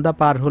সন্ধ্যা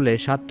পার হলে,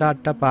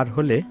 7টা-8টা পার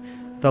হলে,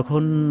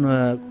 তখন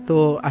তো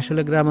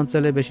আসলে গ্রাম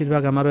অঞ্চলে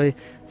বেশিরভাগ আমার ওই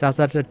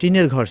চাচার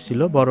টিনের ঘর ছিল,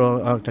 বড়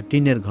একটা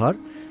টিনের ঘর।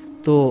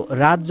 তো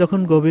রাত যখন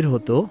গভীর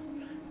হতো,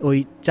 ওই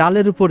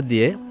চালের উপর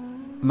দিয়ে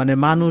মানে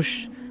মানুষ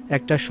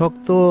একটা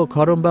শক্ত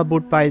খরম বা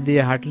বুট পায়ে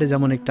দিয়ে হাঁটলে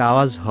যেমন একটা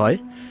আওয়াজ হয়,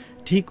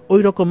 ঠিক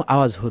ওই রকম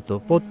আওয়াজ হতো।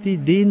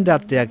 প্রতিদিন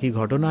রাত্রে একই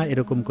ঘটনা,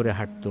 এরকম করে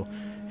হাঁটতো,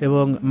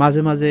 এবং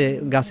মাঝে মাঝে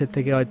গাছের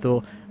থেকে হয়তো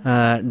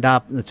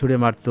ডাব ছুঁড়ে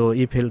মারতো,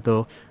 ফেলতো,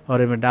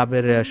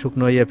 ডাবের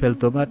শুকনো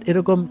ফেলতো। বাট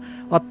এরকম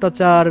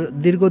অত্যাচার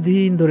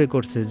দীর্ঘদিন ধরে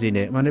করছে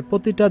জিনে, মানে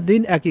প্রতিটা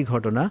দিন একই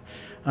ঘটনা।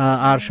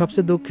 আর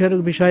সবচেয়ে দুঃখের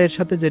বিষয়ের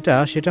সাথে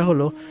সেটা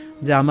হলো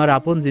যে আমার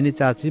আপন যিনি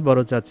চাচি,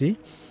 বড় চাচি,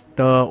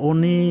 তো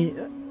উনি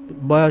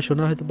বয়স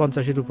ওনার হয়তো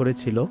 50-এর উপরে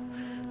ছিল।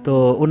 তো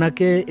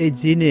ওনাকে এই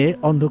জিনে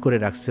অন্ধ করে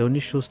রাখছে। উনি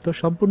সুস্থ,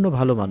 সম্পূর্ণ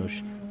ভালো মানুষ,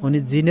 উনি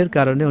জিনের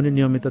কারণে উনি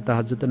নিয়মিত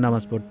তাহাজ্জুদের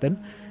নামাজ পড়তেন,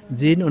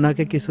 জিন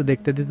ওনাকে কিছু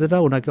দেখতে দিত না,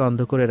 ওনাকে অন্ধ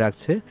করে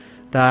রাখছে।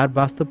 তার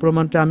বাস্তব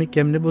প্রমাণটা আমি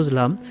কেমনে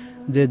বুঝলাম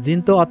যে জিন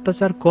তো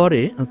অত্যাচার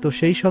করে। তো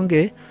সেই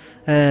সঙ্গে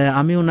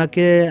আমি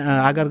ওনাকে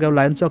আগারগাঁও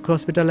লায়ন্স চক্ষু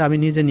হসপিটালে আমি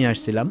নিজে নিয়ে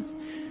আসছিলাম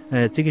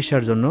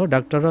চিকিৎসার জন্য।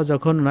 ডাক্তাররা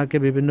যখন ওনাকে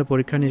বিভিন্ন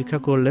পরীক্ষা নিরীক্ষা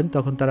করলেন,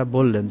 তখন তারা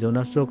বললেন যে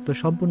ওনার চোখ তো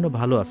সম্পূর্ণ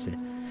ভালো আছে,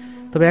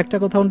 তবে একটা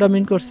কথা ওনারা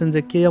মিন করছেন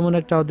যে কে এমন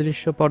একটা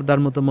অদৃশ্য পর্দার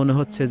মতো মনে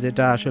হচ্ছে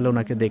যেটা আসলে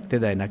ওনাকে দেখতে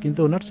দেয় না, কিন্তু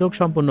ওনার চোখ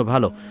সম্পূর্ণ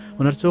ভালো,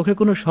 ওনার চোখে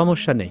কোনো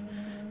সমস্যা নেই।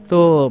 তো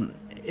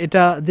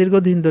এটা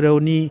দীর্ঘদিন ধরে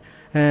উনি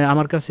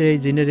আমার কাছে এই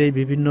জিনের এই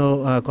বিভিন্ন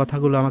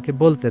কথাগুলো আমাকে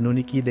বলতেন,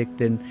 উনি কি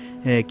দেখতেন,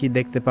 কি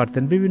দেখতে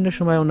পারতেন। বিভিন্ন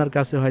সময় ওনার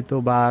কাছে হয়তো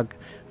বাঘ,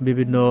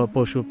 বিভিন্ন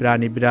পশু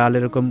প্রাণী, বিড়াল,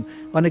 এরকম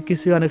অনেক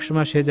কিছুই অনেক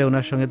সময় সে যায়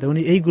ওনার সঙ্গে,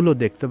 উনি এইগুলো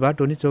দেখতে, বাট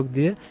উনি চোখ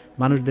দিয়ে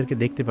মানুষদেরকে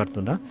দেখতে পারতো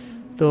না।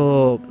 তো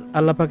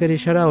আল্লাহ পাকের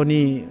ইশারা উনি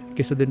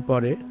কিছুদিন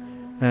পরে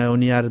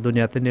উনি আর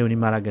দুনিয়াতে নেই, উনি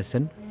মারা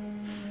গেছেন।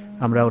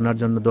 আমরা ওনার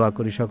জন্য দোয়া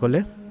করি সকলে।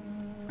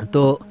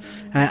 তো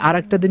আর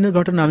একটা দিনের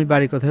ঘটনা আমি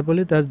বাড়ির কথা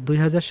বলি, তার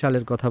 2000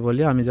 সালের কথা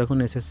বলি। আমি যখন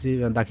SSC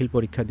দাখিল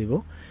পরীক্ষা দিব,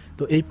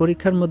 তো এই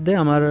পরীক্ষার মধ্যে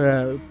আমার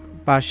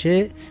পাশে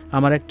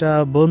আমার একটা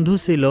বন্ধু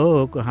ছিল,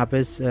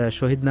 হাফেজ,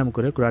 শহীদ নাম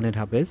করে, কোরআনের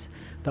হাফেজ।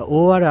 তা ও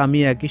আর আমি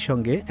একই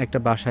সঙ্গে একটা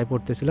বাসায়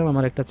পড়তেছিলাম।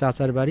 আমার একটা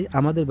চাচার বাড়ি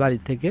আমাদের বাড়ি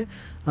থেকে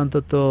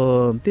অন্তত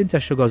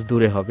 300-400 গজ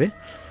দূরে হবে।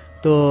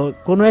 তো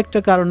কোনো একটা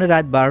কারণে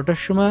রাত 12টার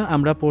সময়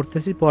আমরা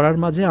পড়তেছি, পড়ার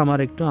মাঝে আমার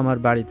একটু আমার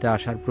বাড়িতে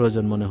আসার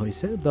প্রয়োজন মনে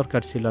হয়েছে,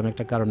 দরকার ছিল, আমি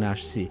একটা কারণে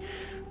আসছি।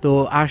 তো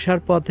আসার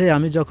পথে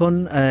আমি যখন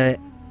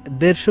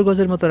 150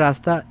 গজের মতো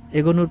রাস্তা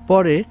এগোনোর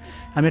পরে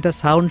আমি একটা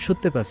সাউন্ড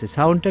শুনতে পাচ্ছি।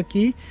 সাউন্ডটা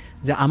কি,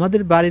 যে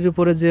আমাদের বাড়ির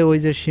উপরে যে ওই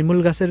যে শিমুল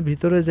গাছের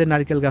ভিতরে যে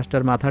নারকেল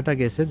গাছটার মাথাটা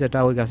গেছে, যেটা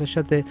ওই গাছের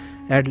সাথে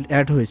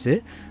অ্যাড হয়েছে,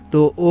 তো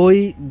ওই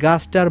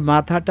গাছটার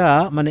মাথাটা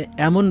মানে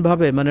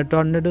এমনভাবে মানে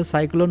টর্নেডো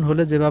সাইক্লোন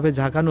হলে যেভাবে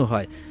ঝাঁকানো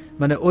হয়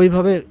মানে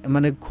ওইভাবে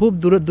মানে খুব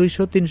দূরে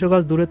 200-300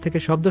 গজ দূরের থেকে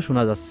শব্দ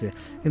শোনা যাচ্ছে,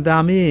 কিন্তু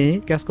আমি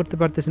ক্যাচ করতে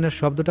পারতেছি না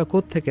শব্দটা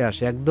কোত্থেকে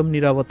আসে। একদম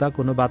নীরবতা,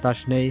 কোনো বাতাস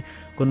নেই,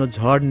 কোনো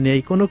ঝড় নেই,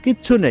 কোনো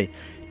কিচ্ছু নেই।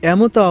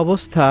 এমতো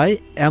অবস্থায়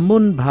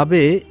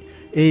এমনভাবে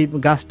এই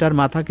গাছটার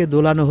মাথাকে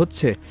দোলানো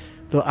হচ্ছে।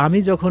 তো আমি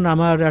যখন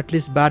আমার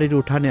অ্যাটলিস্ট বাড়ির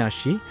উঠানে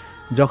আসি,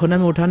 যখন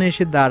আমি উঠানে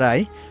এসে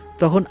দাঁড়াই,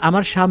 তখন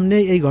আমার সামনে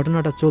এই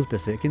ঘটনাটা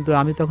চলতেছে, কিন্তু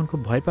আমি তখন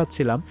খুব ভয়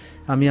পাচ্ছিলাম।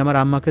 আমি আমার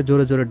আম্মাকে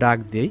জোরে জোরে ডাক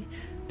দিই।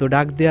 তো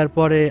ডাক দেওয়ার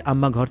পরে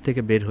আম্মা ঘর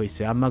থেকে বের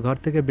হয়েছে। আম্মা ঘর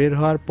থেকে বের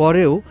হওয়ার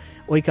পরেও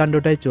ওই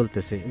কাণ্ডটাই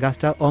চলতেছে।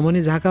 গাছটা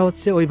অমনি ঝাঁকা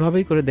হচ্ছে,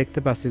 ওইভাবেই করে দেখতে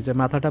পাচ্ছি যে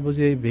মাথাটা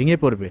বুঝি ভেঙে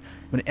পড়বে।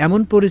 মানে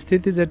এমন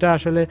পরিস্থিতি যেটা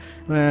আসলে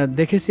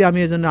দেখেছি আমি,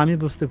 এজন্য আমি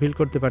ফিল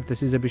করতে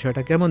পারতেছি যে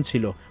বিষয়টা কেমন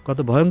ছিল, কত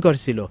ভয়ঙ্কর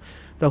ছিল।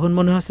 তখন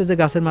মনে হচ্ছে যে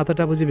গাছের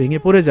মাথাটা বুঝি ভেঙে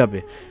পড়ে যাবে।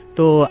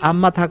 তো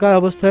আম্মা থাকা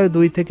অবস্থায়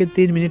 2 থেকে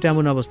 3 মিনিট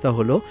এমন অবস্থা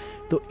হলো।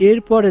 তো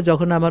এরপরে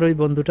যখন আমার ওই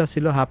বন্ধুটা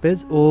ছিল হাফেজ,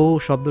 ও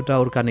শব্দটা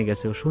ওর কানে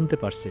গেছে, ও শুনতে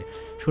পারছে।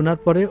 শোনার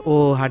পরে ও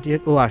হাঁটিয়ে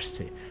ও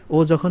আসছে। ও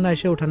যখন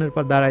এসে উঠানের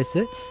পর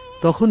দাঁড়াইছে,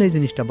 তখন এই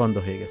জিনিসটা বন্ধ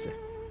হয়ে গেছে।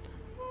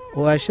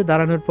 ও এসে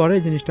দাঁড়ানোর পরে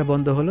এই জিনিসটা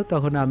বন্ধ হলো।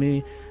 তখন আমি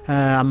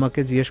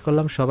আম্মাকে জিজ্ঞেস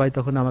করলাম, সবাই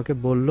তখন আমাকে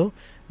বলল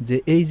যে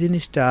এই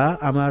জিনিসটা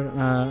আমি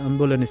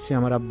বলে নিচ্ছি,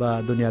 আমার আব্বা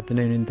দুনিয়াতে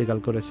নেই, ইন্তেকাল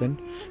করেছেন,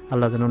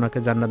 আল্লাহ যেন ওনাকে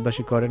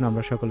জান্নাতবাসী করেন,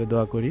 আমরা সকলে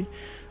দোয়া করি।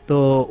 তো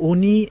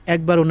উনি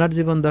একবার ওনার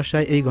জীবন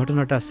দশায় এই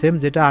ঘটনাটা সেম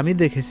যেটা আমি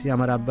দেখেছি,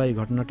 আমার আব্বা এই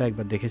ঘটনাটা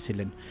একবার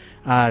দেখেছিলেন,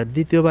 আর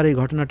দ্বিতীয়বার এই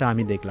ঘটনাটা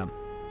আমি দেখলাম।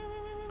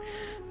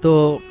 তো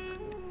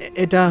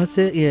এটা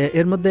হচ্ছে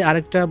এর মধ্যে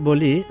আরেকটা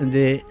বলি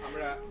যে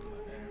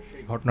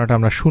ঘটনাটা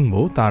আমরা শুনবো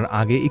তার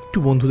আগে একটু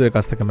বন্ধুদের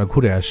কাছ থেকে আমরা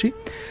ঘুরে আসি,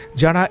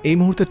 যারা এই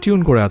মুহূর্তে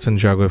টিউন করে আছেন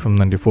জাগো FM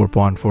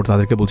 94.4।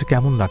 তাদেরকে বলছি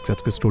কেমন লাগছে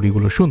আজকে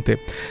স্টোরিগুলো শুনতে।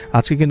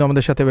 আজকে কিন্তু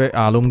আমাদের সাথে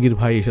আলমগীর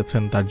ভাই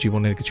এসেছেন তার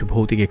জীবনের কিছু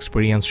ভৌতিক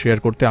এক্সপিরিয়েন্স শেয়ার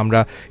করতে। আমরা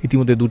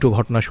ইতিমধ্যে 2টো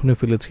ঘটনা শুনে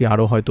ফেলেছি,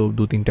 আরও হয়তো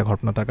 2-3টা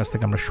ঘটনা তার কাছ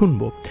থেকে আমরা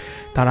শুনবো।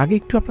 তার আগে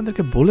একটু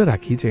আপনাদেরকে বলে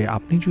রাখি যে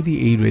আপনি যদি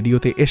এই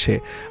রেডিওতে এসে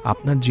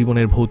আপনার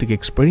জীবনের ভৌতিক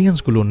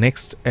এক্সপিরিয়েন্সগুলো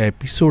নেক্সট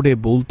এপিসোডে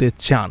বলতে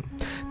চান,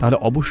 তাহলে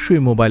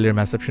অবশ্যই মোবাইলের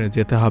ম্যাসেপশনে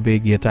যেতে হবে,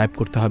 গিয়ে টাইপ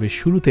করতে হবে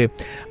শুরুতে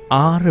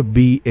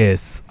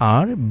RBS,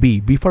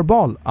 B for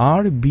ball,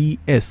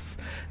 RBS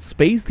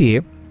space দিয়ে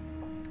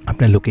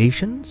আপনার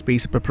লোকেশন,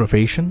 স্পেস আপনার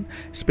প্রফেশন,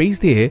 স্পেস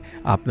দিয়ে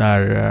আপনার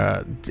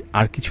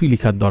আর কিছুই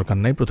লেখার দরকার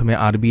নাই। প্রথমে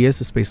RBS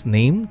স্পেস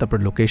নেম, তারপর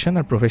লোকেশন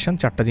আর প্রফেশন,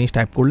 4টা জিনিস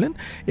টাইপ করলেন,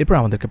 এরপর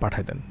আমাদেরকে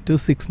পাঠিয়ে দেন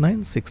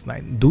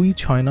 26969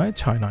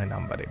 26969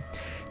 নাম্বারে।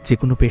 যে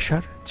কোনো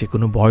পেশার, যে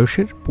কোনো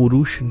বয়সের,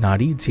 পুরুষ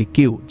নারী যে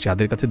কেউ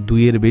যাদের কাছে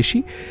 2-এর বেশি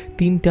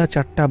 3টা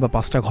 4টা বা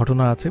 5টা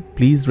ঘটনা আছে,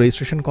 প্লিজ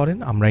রেজিস্ট্রেশন করেন।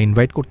 আমরা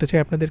ইনভাইট করতে চাই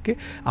আপনাদেরকে,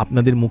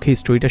 আপনাদের মুখে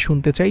স্টোরিটা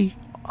শুনতে চাই।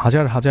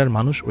 হাজার হাজার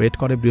মানুষ ওয়েট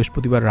করে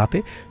বৃহস্পতিবার রাতে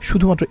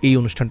শুধুমাত্র এই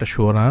অনুষ্ঠানটা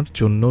শোনার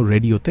জন্য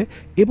রেডিওতে,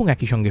 এবং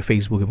একই সঙ্গে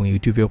ফেসবুক এবং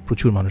ইউটিউবেও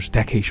প্রচুর মানুষ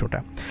দেখে এই শোটা।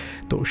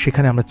 তো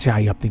সেখানে আমরা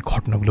চাই আপনি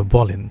ঘটনাগুলো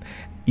বলেন।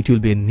 It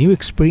will B a new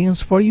experience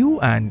for you,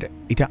 and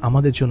এটা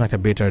আমাদের জন্য একটা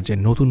বেটার যে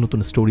নতুন নতুন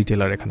স্টোরি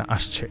টেলার এখানে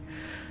আসছে।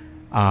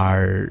 আর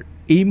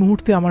এই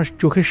মুহূর্তে আমার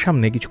চোখের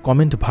সামনে কিছু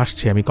কমেন্ট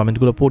ভাসছে, আমি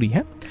কমেন্টগুলো পড়ি।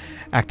 হ্যাঁ,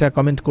 একটা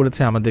কমেন্ট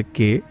করেছে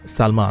আমাদেরকে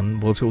সালমান,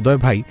 বলছে উদয়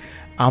ভাই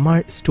আমার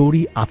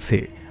স্টোরি আছে,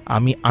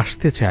 আমি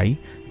আসতে চাই,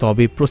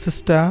 তবে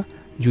প্রসেসটা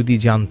যদি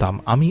জানতাম।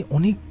 আমি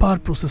অনেকবার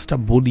প্রসেসটা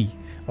বলি,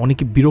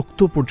 অনেকে বিরক্ত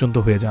পর্যন্ত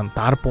হয়ে যান,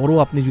 তারপরও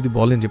আপনি যদি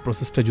বলেন যে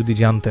প্রসেসটা যদি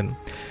জানতেন।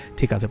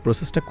 ঠিক আছে,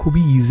 প্রসেসটা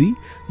খুবই ইজি।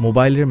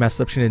 মোবাইলের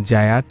ম্যাসেপশনে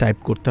যায়া টাইপ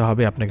করতে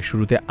হবে আপনাকে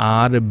শুরুতে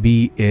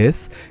RBS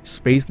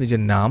স্পেস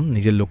নিজের নাম,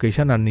 নিজের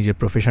লোকেশন আর নিজের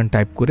প্রফেশন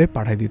টাইপ করে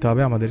পাঠিয়ে দিতে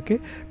হবে আমাদেরকে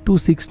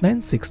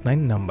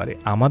 26969 নাম্বারে।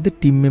 আমাদের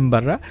টিম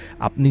মেম্বাররা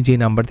আপনি যে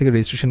নাম্বার থেকে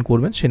রেজিস্ট্রেশন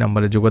করবেন সেই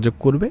নাম্বারে যোগাযোগ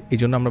করবে। এই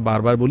জন্য আমরা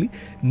বারবার বলি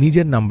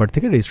নিজের নাম্বার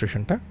থেকে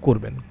রেজিস্ট্রেশনটা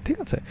করবেন। ঠিক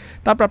আছে,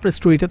 তারপর আপনার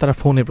স্টোরিটা তারা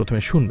ফোনে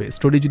প্রথমে শুনবে।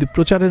 স্টোরি যদি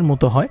প্রচারের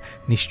মতো হয়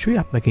নিশ্চয়ই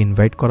আপনাকে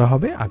ইনভাইট করা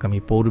হবে আগামী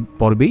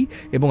পর্বেই,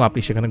 এবং আপনি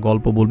সেখানে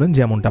গল্প বলবেন,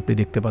 যেমনটা আপনি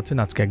দেখতে পাচ্ছেন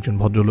আজকে একজন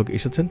ভদ্রলোক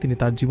এসেছেন, তিনি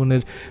তার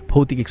জীবনের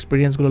ভৌতিক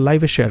এক্সপিরিয়েন্সগুলো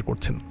লাইভে শেয়ার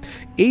করছেন।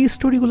 এই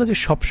স্টোরিগুলো যে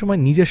সবসময়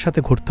নিজের সাথে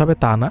ঘটতে হবে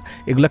তা না,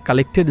 এগুলো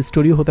কালেক্টেড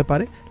স্টোরিও হতে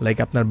পারে, লাইক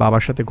আপনার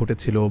বাবার সাথে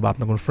ঘটেছিল বা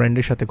আপনার কোনো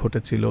ফ্রেন্ডের সাথে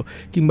ঘটেছিল,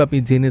 কিংবা আপনি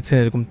জেনেছেন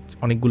এরকম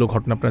অনেকগুলো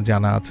ঘটনা আপনার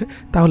জানা আছে,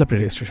 তাহলে আপনি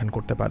রেজিস্ট্রেশন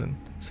করতে পারেন।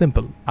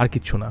 সিম্পল, আর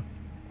কিচ্ছু না।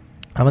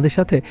 আমাদের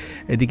সাথে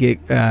এদিকে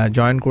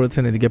জয়েন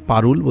করেছেন এদিকে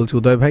পারুল, বলছে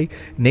উদয় ভাই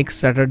নেক্সট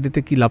স্যাটারডেতে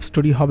কি লাভ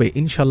স্টোরি হবে?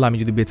 ইনশাল্লাহ আমি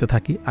যদি বেঁচে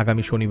থাকি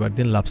আগামী শনিবার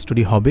দিন লাভ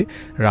স্টোরি হবে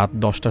রাত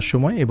 10টার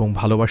সময়, এবং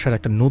ভালোবাসার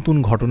একটা নতুন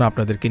ঘটনা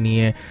আপনাদেরকে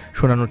নিয়ে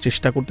শোনানোর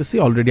চেষ্টা করতেছি।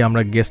 অলরেডি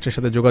আমরা গেস্টের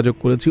সাথে যোগাযোগ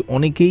করেছি,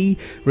 অনেকেই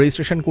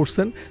রেজিস্ট্রেশন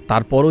করছেন।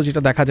 তারপরও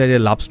যেটা দেখা যায় যে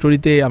লাভ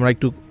স্টোরিতে আমরা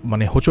একটু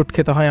হোঁচট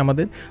খেতে হয়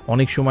আমাদের।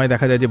 অনেক সময়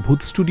দেখা যায় যে ভূত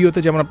স্টুডিওতে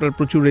যেমন আপনার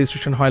প্রচুর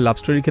রেজিস্ট্রেশন হয়, লাভ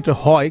স্টোরির ক্ষেত্রে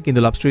হয়, কিন্তু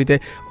লাভ স্টোরিতে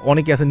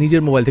অনেকে আছে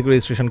নিজের মোবাইল থেকে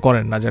রেজিস্ট্রেশন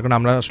করেন না, যার কারণে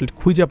আমরা আসলে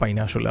খুঁজে পাই না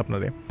আসলে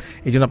আপনারে,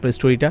 এই জন্য আপনার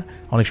স্টোরিটা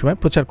অনেক সময়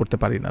প্রচার করতে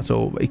পারি না। সো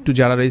একটু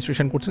যারা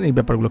রেজিস্ট্রেশন করছেন এই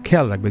ব্যাপারগুলো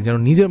খেয়াল রাখবেন যেন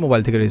নিজের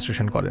মোবাইল থেকে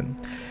রেজিস্ট্রেশন করেন।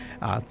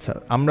 আচ্ছা,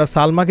 আমরা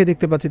সালমাকে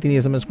দেখতে পাচ্ছি, তিনি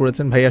SMS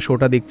করেছেন, ভাইয়া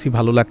শোটা দেখছি,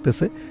 ভালো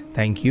লাগতেছে,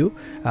 থ্যাংক ইউ।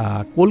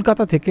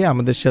 কলকাতা থেকে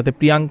আমাদের সাথে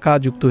প্রিয়াঙ্কা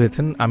যুক্ত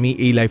হয়েছেন, আমি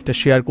এই লাইভটা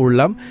শেয়ার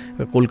করলাম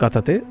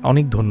কলকাতাতে,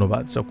 অনেক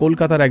ধন্যবাদ। সো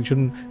কলকাতার একজন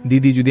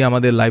দিদি যদি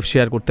আমাদের লাইভ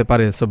শেয়ার করতে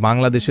পারে, সো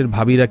বাংলাদেশের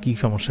ভাবিরা কী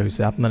সমস্যা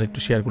হয়েছে আপনারা একটু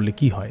শেয়ার করলে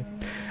কি হয়।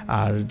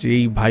 আর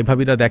যেই ভাই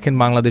ভাবিরা দেখেন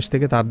বাংলাদেশ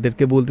থেকে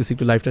তাদেরকে বলতেছি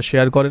একটু লাইভটা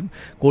শেয়ার করেন,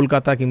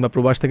 কলকাতা কিংবা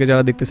প্রবাস থেকে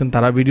যারা দেখতেছেন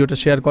তারা ভিডিওটা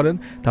শেয়ার করেন,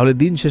 তাহলে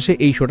দিন শেষে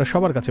এই শোটা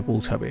সবার কাছে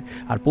পৌঁছাবে।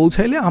 আর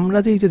পৌঁছাইলে আমরা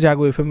যে এই যে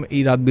জাগো FM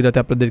এই রাত বিরাতে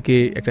আপনাদেরকে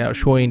একটা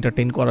শো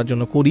এন্টারটেইন করার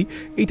জন্য করি,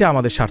 এটা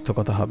আমাদের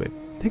সার্থকতা হবে।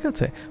 ঠিক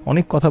আছে,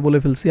 অনেক কথা বলে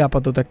ফেলছি,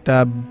 আপাতত একটা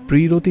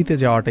বিরতিতে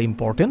যাওয়াটা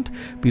ইম্পর্টেন্ট।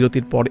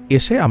 বিরতির পর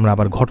এসে আমরা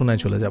আবার ঘটনায়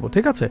চলে যাব।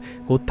 ঠিক আছে,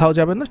 কোথাও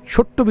যাবেন না,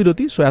 ছোট্ট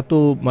বিরতি, সো এত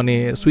মানে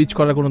সুইচ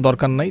করার কোনো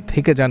দরকার নাই,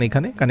 থেকে যান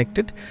এখানে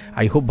কানেক্টেড,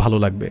 আই হোপ ভালো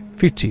লাগবে।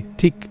 ফিরছি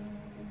ঠিক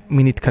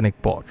মিনিট খানেক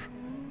পর।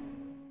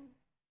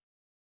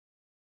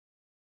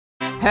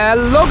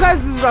 Hello guys,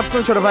 this is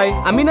Rafsan ছোট ভাই।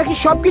 আমি নাকি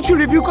সবকিছু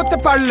রিভিউ করতে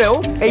পারলেও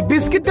এই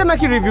বিস্কিটটা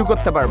নাকি রিভিউ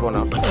করতে পারবো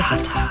না।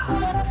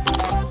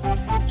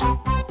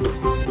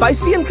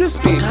 স্পাইসি এন্ড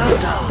ক্রিসপি,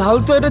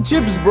 তাহলে তো এটা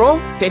চিপস ব্রো,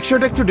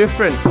 টেক্সচারটা একটু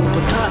ডিফারেন্ট।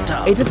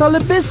 এটা তাহলে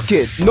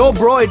বিস্কিট? নো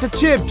ব্রো, এটা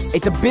চিপস।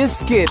 এটা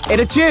বিস্কিট,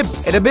 এটা চিপস,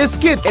 এটা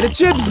বিস্কিট, এটা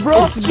চিপস ব্রো।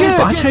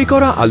 বাছাই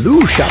করা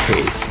আলুর সাথে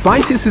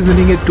স্পাইসি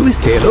সিজনিং এর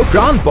টুইস্ট এলো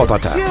প্রাণ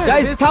পটাটা।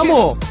 গাইস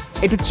থামো,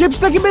 এটা চিপস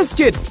নাকি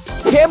বিস্কিট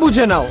কে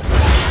বুঝে নাও।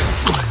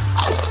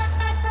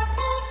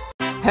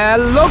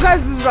 Hello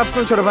guys, this is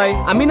Rafsan ছোট ভাই।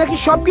 আমি নাকি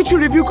সবকিছু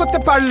রিভিউ করতে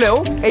পারলেও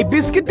এই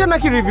বিস্কিটটা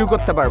নাকি রিভিউ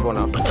করতে পারবো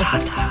না।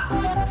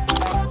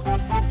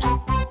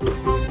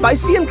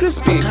 স্পাইসি এন্ড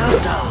ক্রিসপি,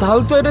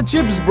 তাহলে তো এটা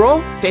চিপস ব্রো,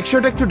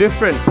 টেক্সচারটা একটু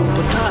ডিফারেন্ট।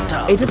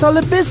 এটা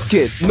তাহলে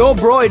বিস্কিট? নো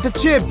ব্রো, এটা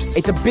চিপস।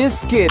 এটা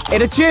বিস্কিট,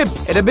 এটা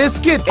চিপস, এটা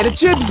বিস্কিট, এটা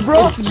চিপস ব্রো।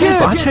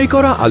 বাছাই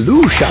করা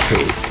আলুর সাথে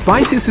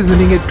স্পাইসি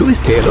সিজনিং এর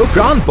টুইস্ট এলো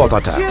প্রাণ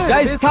পটাটা।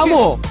 গাইস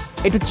থামো,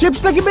 এটা চিপস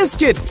নাকি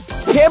বিস্কিট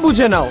কে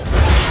বুঝে নাও।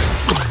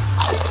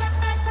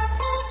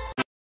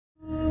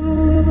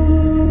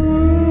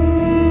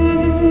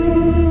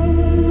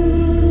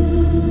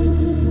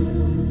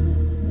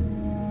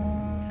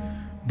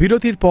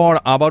 বিরতির পর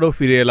আবারও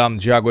ফিরে এলাম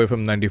জাগো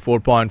FM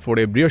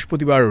 94.4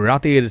 বৃহস্পতিবার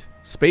রাতের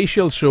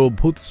স্পেশাল শো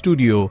ভূত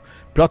স্টুডিও,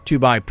 ব্রট টু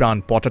বাই প্রাণ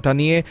পটাটা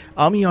নিয়ে।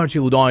 আমি আর যে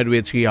উদয়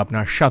রয়েছি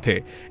আপনার সাথে।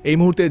 এই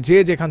মুহূর্তে যে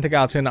যেখান থেকে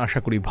আছেন আশা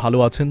করি ভালো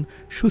আছেন,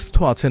 সুস্থ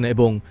আছেন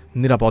এবং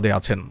নিরাপদে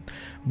আছেন।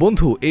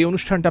 বন্ধু, এই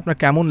অনুষ্ঠানটা আপনার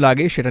কেমন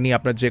লাগে সেটা নিয়ে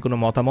আপনার যে কোনো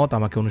মতামত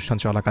আমাকে অনুষ্ঠান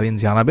চলাকালীন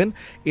জানাবেন,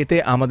 এতে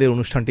আমাদের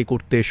অনুষ্ঠানটি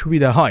করতে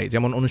সুবিধা হয়।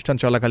 যেমন অনুষ্ঠান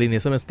চলাকালীন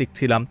SMS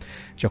দেখছিলাম,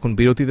 যখন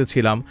বিরতিতে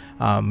ছিলাম,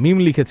 মিম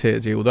লিখেছে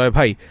যে উদয়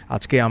ভাই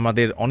আজকে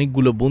আমাদের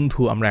অনেকগুলো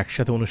বন্ধু আমরা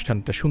একসাথে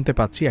অনুষ্ঠানটা শুনতে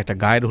পাচ্ছি একটা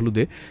গায়ের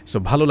হলুদে। সো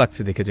ভালো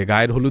লাগছে দেখে যে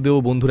গায়ের হলুদেও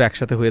বন্ধুরা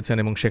একসাথে হয়েছেন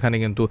এবং সেখানে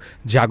কিন্তু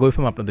জাগো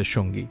FM আপনাদের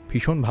সঙ্গী,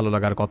 ভীষণ ভালো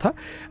লাগার কথা।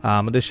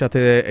 আমাদের সাথে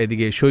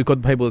এদিকে সৈকত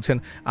ভাই বলছেন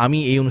আমি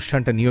এই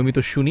অনুষ্ঠানটা নিয়মিত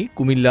শুনি,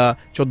 কুমিল্লা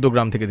 14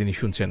 গ্রাম থেকে তিনি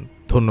শুনছেন,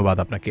 ধন্যবাদ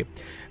আপনাকে।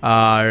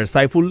 আর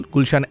সাইফুল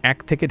গুলশান 1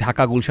 থেকে,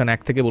 ঢাকা গুলশান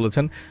 1 থেকে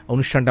বলেছেন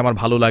অনুষ্ঠানটা আমার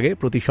ভালো লাগে,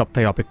 প্রতি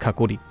সপ্তাহে অপেক্ষা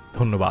করি,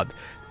 ধন্যবাদ।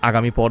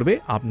 আগামী পর্বে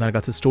আপনার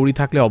কাছে স্টোরি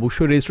থাকলে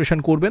অবশ্যই রেজিস্ট্রেশন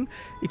করবেন,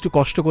 একটু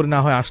কষ্ট করে না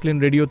হয় আসলেন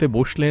রেডিওতে,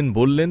 বসলেন,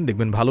 বললেন,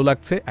 দেখবেন ভালো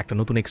লাগছে, একটা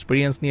নতুন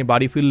এক্সপিরিয়েন্স নিয়ে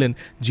বাড়ি ফিরলেন।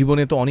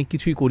 জীবনে তো অনেক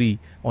কিছুই করি,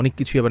 অনেক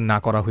কিছুই আবার না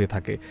করা হয়ে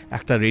থাকে,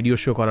 একটা রেডিও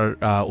শো করার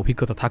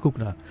অভিজ্ঞতা থাকুক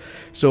না।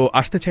 সো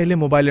আসতে চাইলে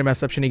মোবাইলের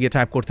ম্যাসঅপশনে গিয়ে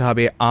টাইপ করতে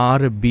হবে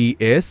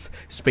RBS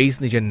স্পেস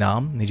নিজের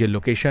নাম, নিজের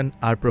লোকেশন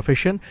আর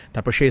প্রফেশন,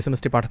 তারপর সেই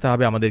SMS টি পাঠাতে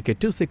হবে আমাদেরকে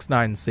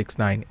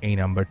 26969 এই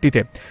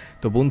নাম্বারটিতে।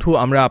 তো বন্ধু,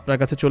 আমরা আপনার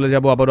কাছে চলে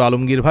যাব আবারও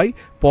আলমগীর ভাই,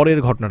 পরের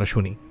ঘটনাটা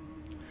শুনি।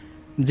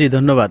 জি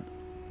ধন্যবাদ।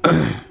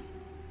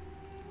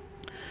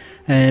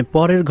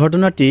 পরের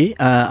ঘটনাটি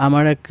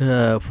আমার এক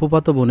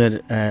ফুফাতো বোনের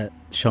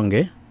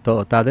সঙ্গে, তো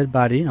তাদের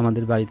বাড়ি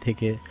আমাদের বাড়ি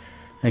থেকে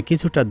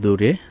কিছুটা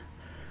দূরে।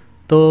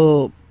 তো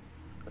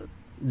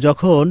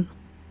যখন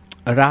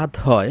রাত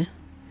হয়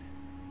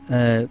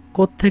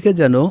কোত্থেকে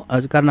যেন,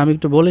 কারণ আমি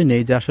একটু বলে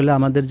নেই যে আসলে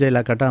আমাদের যে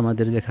এলাকাটা,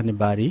 আমাদের যেখানে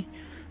বাড়ি,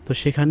 তো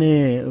সেখানে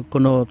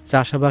কোনো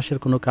চাষাবাসের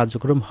কোনো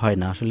কার্যক্রম হয়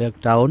না, আসলে এক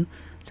টাউন,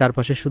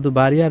 চারপাশে শুধু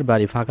বাড়ি আর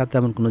বাড়ি, ফাঁকা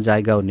তেমন কোনো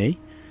জায়গাও নেই।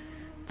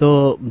 তো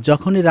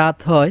যখনই রাত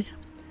হয়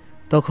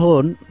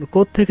তখন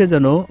কোত্থেকে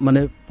যেন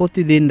মানে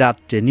প্রতিদিন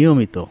রাত্রে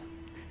নিয়মিত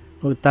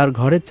তার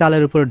ঘরের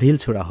চালের উপরে ঢিল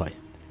ছোড়া হয়।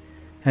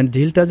 অ্যান্ড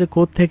ঢিলটা যে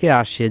কোত্থেকে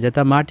আসে,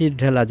 যেটা মাটির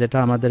ঢেলা, যেটা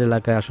আমাদের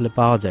এলাকায় আসলে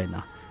পাওয়া যায়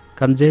না,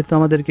 কারণ যেহেতু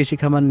আমাদের কৃষি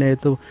খামার নেই,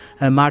 তো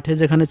মাঠে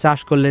যেখানে চাষ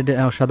করলে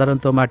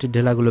সাধারণত মাটির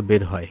ঢেলাগুলো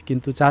বের হয়,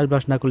 কিন্তু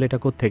চাষবাস না করলে এটা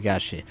কোত্থেকে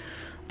আসে।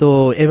 তো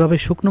এভাবে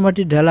শুকনো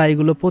মাটির ঢেলা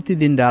এগুলো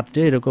প্রতিদিন রাত্রে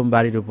এরকম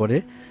বাড়ির উপরে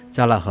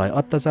চালা হয়,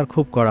 অত্যাচার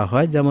খুব করা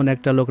হয়। যেমন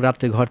একটা লোক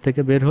রাত্রে ঘর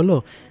থেকে বের হলো,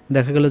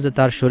 দেখা গেল যে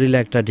তার শরীরে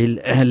একটা ঢিল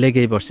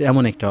লেগেই পড়ছে,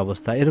 এমন একটা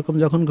অবস্থা। এরকম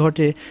যখন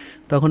ঘটে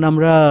তখন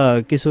আমরা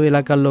কিছু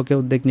এলাকার লোকে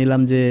উদ্যোগ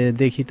নিলাম যে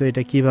দেখি তো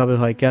এটা কিভাবে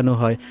হয়, কেন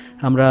হয়।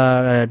 আমরা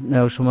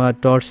সময়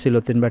টর্চ ছিল,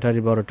 3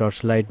 ব্যাটারি বড় টর্চ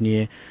লাইট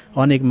নিয়ে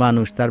অনেক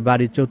মানুষ তার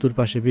বাড়ির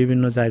চতুর্পাশে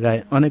বিভিন্ন জায়গায়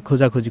অনেক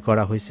খোঁজাখুঁজি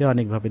করা হয়েছে,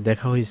 অনেকভাবে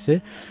দেখা হয়েছে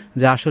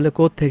যে আসলে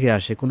কোত্থেকে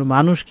আসে, কোনো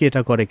মানুষ কি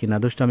এটা করে কিনা,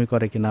 দুষ্ট দুষ্টামি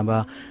করে কিনা বা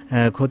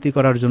ক্ষতি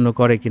করার জন্য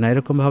করে কিনা,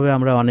 এরকমভাবে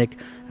আমরা অনেক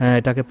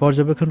এটাকে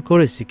পর্যবেক্ষণ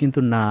করেছি, কিন্তু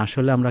না,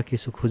 আসলে আমরা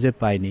কিছু খুঁজে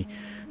পাইনি।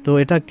 তো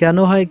এটা কেন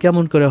হয়,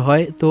 কেমন করে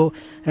হয়? তো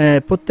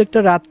প্রত্যেকটা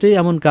রাত্রেই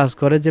এমন কাজ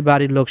করে যে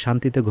বাড়ির লোক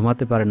শান্তিতে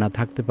ঘুমাতে পারে না,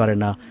 থাকতে পারে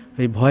না,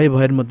 এই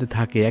ভয়ের মধ্যে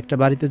থাকে। একটা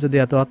বাড়িতে যদি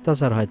এত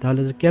অত্যাচার হয়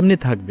তাহলে কেমনি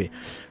থাকবে?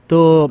 তো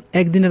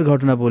একদিনের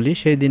ঘটনা বলি।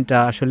 সেই দিনটা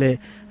আসলে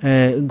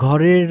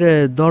ঘরের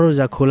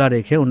দরজা খোলা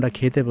রেখে ওনারা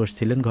খেতে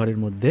বসছিলেন ঘরের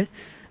মধ্যে।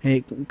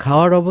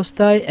 খাওয়ার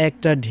অবস্থায়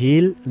একটা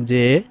ঢিল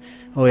যে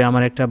ওই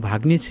আমার একটা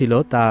ভাগ্নি ছিল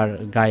তার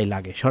গায়ে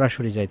লাগে,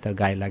 সরাসরি যায় তার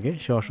গায়ে লাগে,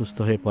 সে অসুস্থ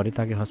হয়ে পড়ে,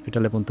 তাকে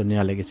হসপিটালে পর্যন্ত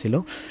নেওয়া লেগেছিল।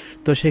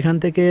 তো সেখান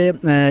থেকে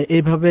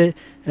এইভাবে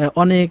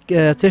অনেক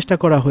চেষ্টা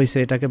করা হয়েছে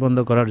এটাকে বন্ধ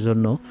করার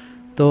জন্য।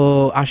 তো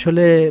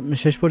আসলে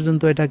শেষ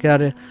পর্যন্ত এটাকে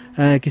আর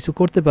কিছু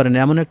করতে পারেনি।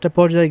 এমন একটা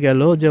পর্যায়ে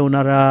গেল যে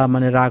ওনারা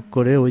মানে রাগ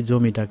করে ওই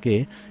জমিটাকে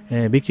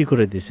বিক্রি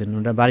করে দিয়েছেন,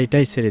 ওনারা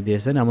বাড়িটাই ছেড়ে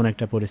দিয়েছেন, এমন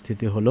একটা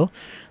পরিস্থিতি হলো।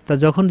 তা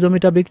যখন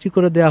জমিটা বিক্রি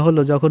করে দেওয়া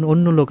হলো, যখন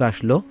অন্য লোক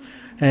আসলো,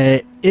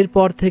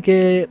 এরপর থেকে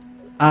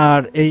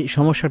আর এই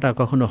সমস্যাটা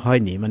কখনো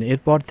হয়নি। মানে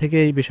এরপর থেকে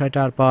এই বিষয়টা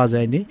আর পাওয়া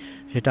যায়নি।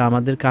 সেটা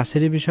আমাদের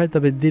কাছেরই বিষয়।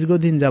 তবে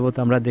দীর্ঘদিন যাবত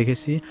আমরা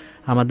দেখেছি,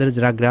 আমাদের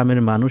যারা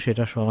গ্রামের মানুষ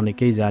এটা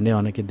অনেকেই জানে,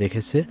 অনেকে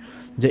দেখেছে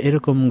যে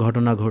এরকম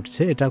ঘটনা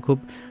ঘটছে। এটা খুব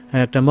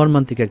একটা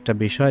মর্মান্তিক একটা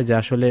বিষয় যে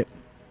আসলে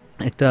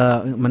একটা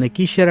মানে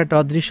কিসের একটা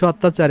অদৃশ্য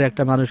অত্যাচারে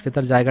একটা মানুষকে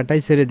তার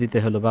জায়গাটাই ছেড়ে দিতে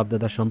হলো,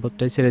 বাপদাদার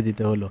সম্পদটাই ছেড়ে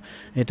দিতে হলো।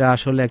 এটা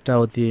আসলে একটা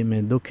অতি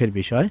দুঃখের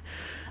বিষয়।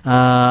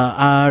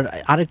 আর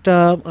আরেকটা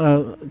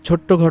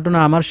ছোট্ট ঘটনা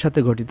আমার সাথে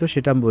ঘটিত,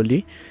 সেটা বলি।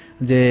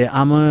 যে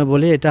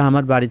বলি এটা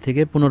আমার বাড়ি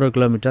থেকে 15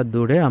 কিলোমিটার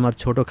দূরে আমার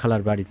ছোট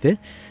খালার বাড়িতে।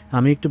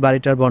 আমি একটু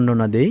বাড়িটার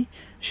বর্ণনা দেই।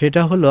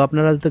 সেটা হলো,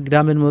 আপনারা তো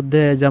গ্রামের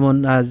মধ্যে যেমন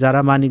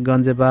যারা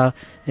মানিকগঞ্জে বা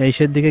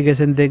এইসের দিকে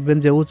গেছেন দেখবেন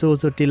যে উঁচু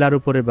উঁচু টিলার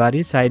উপরে বাড়ি,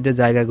 সাইডে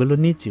জায়গাগুলো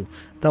নিচু।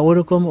 তা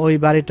ওরকম ওই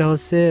বাড়িটা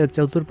হচ্ছে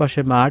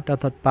চতুর্পাশে মাঠ,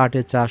 অর্থাৎ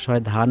পাটে চাষ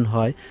হয়, ধান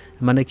হয়,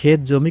 মানে ক্ষেত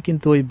জমি।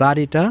 কিন্তু ওই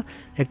বাড়িটা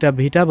একটা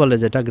ভিটা বলে,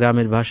 যেটা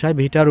গ্রামের ভাষায়,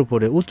 ভিটার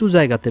উপরে উঁচু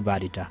জায়গাতে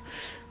বাড়িটা।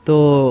 তো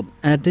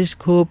অ্যাটলিস্ট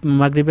খুব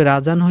মাগরিবের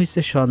আজান হয়েছে,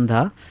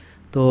 সন্ধ্যা।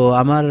 তো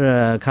আমার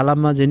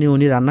খালাম্মা যিনি,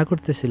 উনি রান্না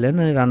করতেছিলেন,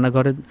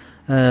 রান্নাঘরের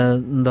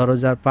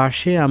দরজার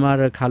পাশে আমার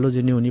খালু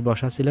যিনি, উনি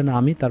বসা ছিলেন,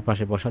 আমি তার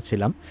পাশে বসা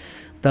ছিলাম।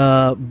 তা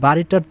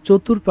বাড়িটার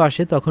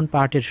চতুর্পাশে তখন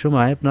পাটের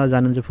সময়, আপনারা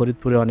জানেন যে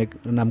ফরিদপুরে অনেক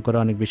নাম করা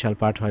অনেক বিশাল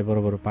পাট হয়, বড়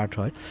বড় পাট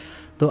হয়।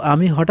 তো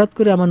আমি হঠাৎ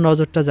করে আমার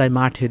নজরটা যায়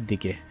মাঠের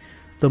দিকে।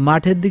 তো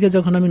মাঠের দিকে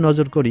যখন আমি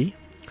নজর করি,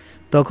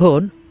 তখন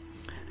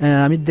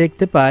আমি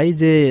দেখতে পাই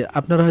যে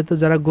আপনারা হয়তো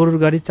যারা গরুর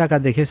গাড়ির চাকা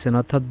দেখেছেন,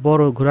 অর্থাৎ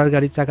বড় ঘোড়ার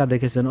গাড়ির চাকা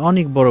দেখেছেন,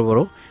 অনেক বড়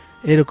বড়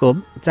এরকম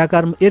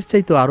চাকার, এর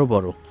চাইতে আরও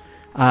বড়।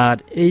 আর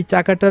এই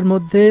চাকাটার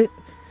মধ্যে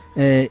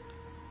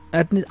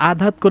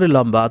আধাত করে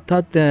লম্বা,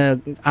 অর্থাৎ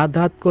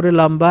আধাত করে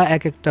লম্বা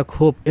এক একটা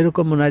খোপ,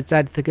 এরকম মনে হয়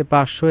 4 থেকে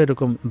 500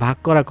 এরকম ভাগ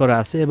করা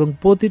আছে, এবং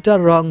প্রতিটার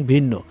রং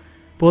ভিন্ন,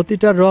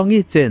 প্রতিটার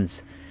রঙই চেঞ্জ।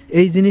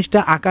 এই জিনিসটা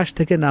আকাশ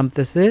থেকে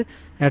নামতেছে,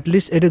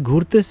 অ্যাটলিস্ট এটা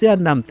ঘুরতেছে আর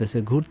নামতেছে,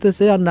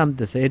 ঘুরতেছে আর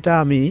নামতেছে। এটা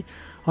আমি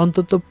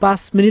অন্তত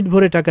 5 মিনিট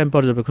ভরে এটাকে আমি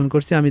পর্যবেক্ষণ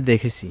করছি, আমি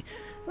দেখেছি।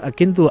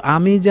 কিন্তু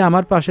আমি যে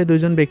আমার পাশে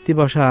 2জন ব্যক্তি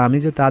বসা, আমি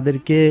যে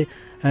তাদেরকে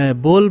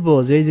বলবো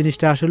যে এই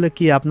জিনিসটা আসলে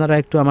কি, আপনারা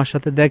একটু আমার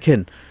সাথে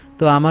দেখেন।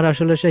 তো আমার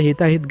আসলে সে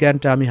হিতাহিত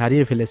জ্ঞানটা আমি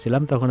হারিয়ে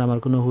ফেলেছিলাম, তখন আমার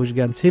কোনো হুঁশ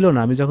জ্ঞান ছিল না।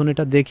 আমি যখন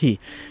এটা দেখি,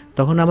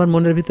 তখন আমার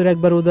মনের ভিতরে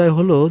একবার উদয়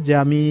হলো যে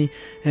আমি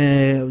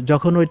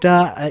যখন ওইটা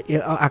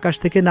আকাশ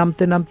থেকে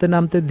নামতে নামতে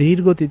নামতে ধীর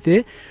গতিতে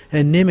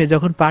নেমে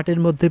যখন পাটের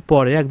মধ্যে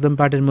পড়ে, একদম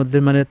পাটের মধ্যে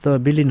মানে তো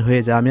বিলীন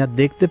হয়ে যায়, আমি আর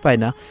দেখতে পাই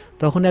না,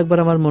 তখন একবার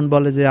আমার মন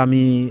বলে যে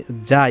আমি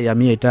যাই,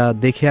 আমি এটা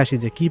দেখে আসি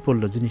যে কি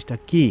পড়লো, জিনিসটা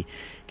কি।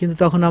 কিন্তু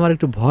তখন আমার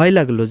একটু ভয়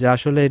লাগলো যে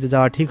আসলে এটা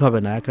যাওয়া ঠিক হবে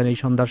না, এখন এই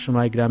সন্ধ্যার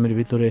সময় গ্রামের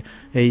ভিতরে,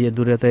 এই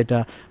দূরে তো এটা।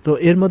 তো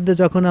এর মধ্যে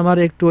যখন আমার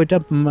একটু ওইটা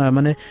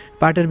মানে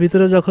পাটের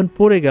ভিতরে যখন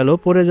পড়ে গেল,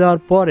 পড়ে যাওয়ার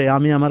পরে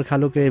আমি আমার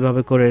খালুকে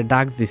এইভাবে করে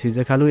ডাক দিছি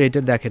যে খালু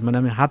এটা দেখেন, মানে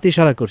আমি হাত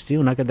ইশারা করছি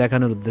ওনাকে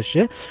দেখানোর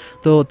উদ্দেশ্যে।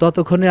 তো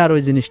ততক্ষণে আর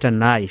ওই জিনিসটা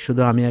নাই,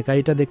 শুধু আমি একা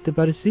এটা দেখতে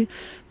পারছি।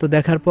 তো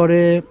দেখার পরে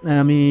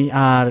আমি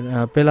আর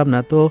পেলাম না।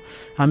 তো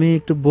আমি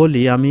একটু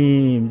বলি, আমি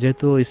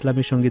যেহেতু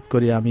ইসলামিক সঙ্গীত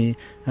করি, আমি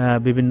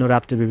বিভিন্ন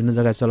রাত্রে বিভিন্ন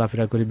জায়গায়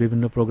চলাফেরা করি,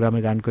 বিভিন্ন প্রোগ্রামে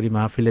গান করি,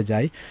 মাহফিলে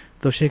যাই।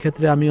 তো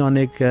সেক্ষেত্রে আমি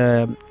অনেক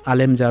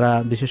আলেম যারা,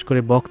 বিশেষ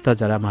করে বক্তা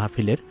যারা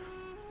মাহফিলের,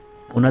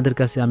 ওনাদের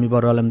কাছে আমি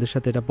বড় আলেমদের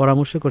সাথে এটা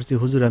পরামর্শ করছি,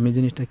 হুজুর আমি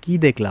জিনিসটা কি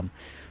দেখলাম।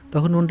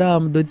 তখন ওনারা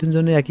 2-3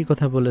 জনের একই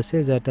কথা বলেছে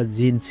যে একটা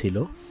জিন ছিল,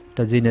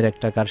 একটা জিনের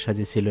একটা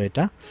কারসাজি ছিল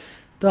এটা।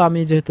 তো আমি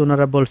যেহেতু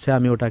ওনারা বলছে,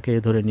 আমি ওটাকে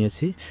ধরে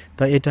নিয়েছি।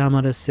 তো এটা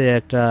আমার হচ্ছে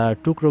একটা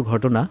টুকরো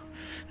ঘটনা।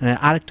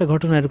 আরেকটা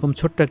ঘটনা, এরকম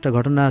ছোট্ট একটা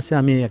ঘটনা আছে,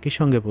 আমি একই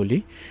সঙ্গে বলি।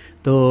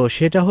 তো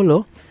সেটা হলো,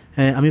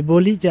 আমি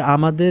বলি যে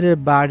আমাদের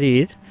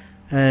বাড়ির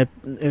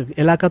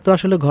এলাকা তো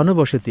আসলে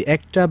ঘনবসতি,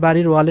 একটা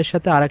বাড়ির ওয়ালের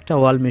সাথে আরেকটা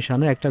ওয়াল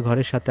মেশানো, একটা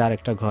ঘরের সাথে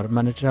আরেকটা ঘর,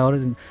 মানে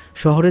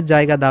শহরের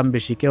জায়গা দাম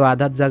বেশি, কেউ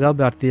আধার জায়গাও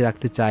বাড়তি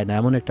রাখতে চায় না,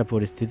 এমন একটা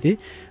পরিস্থিতি।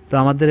 তো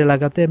আমাদের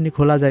এলাকাতে এমনি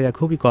খোলা জায়গা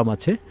খুবই কম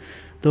আছে।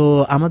 তো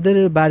আমাদের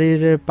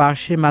বাড়ির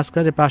পাশে,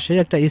 মাঝখানের পাশে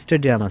একটা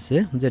স্টেডিয়াম আছে,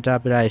 যেটা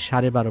প্রায়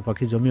 12.5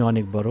 পাখি জমি,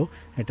 অনেক বড়,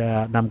 এটা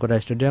নামকরা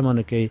স্টেডিয়াম,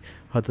 অনেকেই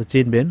হয়তো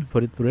চিনবেন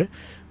ফরিদপুরে।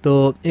 তো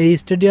এই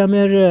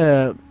স্টেডিয়ামের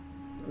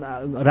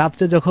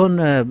রাত্রে যখন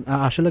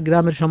আসলে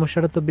গ্রামের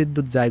সমস্যাটা তো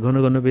বিদ্যুৎ যায়, ঘন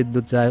ঘন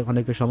বিদ্যুৎ যায়,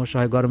 অনেকের সমস্যা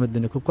হয়, গরমের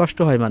দিনে খুব কষ্ট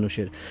হয়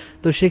মানুষের।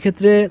 তো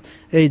সেক্ষেত্রে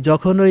এই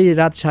যখন ওই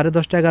রাত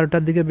 10:30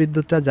 11টার দিকে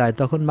বিদ্যুৎটা যায়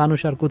তখন মানুষ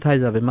আর কোথায়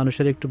যাবে,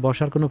 মানুষের একটু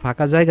বসার কোনো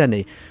ফাঁকা জায়গা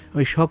নেই।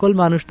 ওই সকল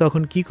মানুষ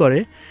তখন কি করে,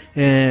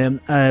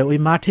 ওই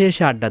মাঠে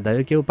এসে আড্ডা দেয়।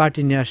 কেউ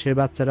পার্টি নিয়ে আসে,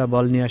 বাচ্চারা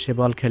বল নিয়ে আসে,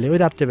 বল খেলে ওই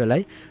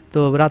রাত্রেবেলায়। তো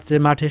রাত্রে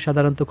মাঠে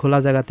সাধারণত খোলা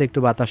জায়গাতে একটু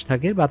বাতাস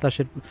থাকে,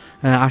 বাতাসের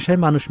আশায়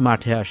মানুষ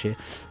মাঠে আসে।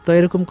 তো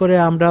এরকম করে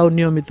আমরাও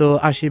নিয়মিত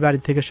আসি, বাড়ি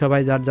থেকে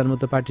সবাই যার যার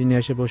মতো পার্টি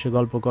নিয়ে এসে বসে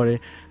গল্প করে,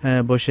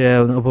 বসে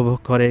উপভোগ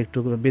করে, একটু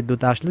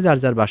বিদ্যুৎ আসলে যার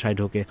যার বাসায়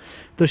ঢোকে।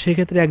 তো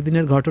সেক্ষেত্রে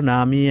একদিনের ঘটনা,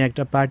 আমি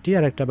একটা পার্টি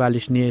আর একটা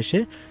বালিশ নিয়ে এসে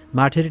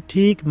মাঠের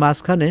ঠিক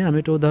মাঝখানে, আমি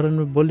একটা উদাহরণ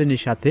বলিনি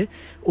সাথে,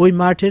 ওই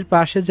মাঠের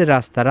পাশে যে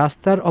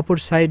রাস্তার অপর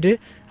সাইডে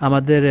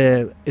আমাদের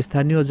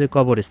স্থানীয় যে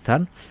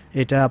কবরস্থান,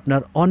 এটা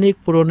আপনার অনেক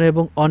পুরনো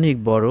এবং অনেক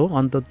বড়,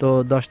 অন্তত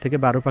 10 থেকে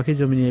 12 পাখি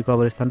জমি নিয়ে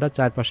কবরস্থানটা,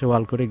 চারপাশে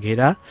ওয়াল করে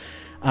ঘেরা।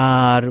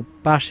 আর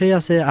পাশেই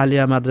আছে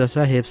আলিয়া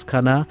মাদ্রাসা,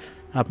 হেফসখানা,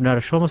 আপনার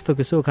সমস্ত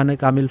কিছু, ওখানে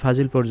কামিল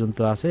ফাজিল পর্যন্ত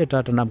আছে, এটা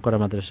একটা নামকরা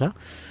মাদ্রাসা।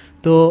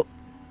 তো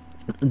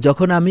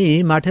যখন আমি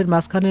মাঠের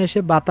মাঝখানে এসে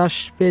বাতাস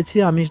পেয়েছি,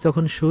 আমি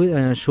তখন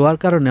শোয়ার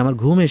কারণে আমার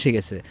ঘুম এসে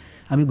গেছে,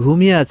 আমি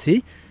ঘুমিয়ে আছি।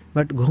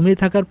 বাট ঘুমিয়ে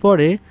থাকার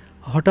পরে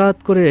হঠাৎ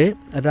করে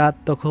রাত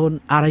তখন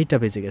 2:30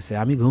 বেজে গেছে,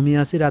 আমি ঘুমিয়ে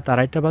আছি, রাত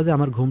 2:30 বাজে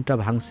আমার ঘুমটা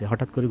ভাঙছে,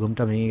 হঠাৎ করে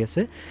ঘুমটা ভেঙে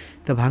গেছে।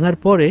 তো ভাঙার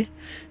পরে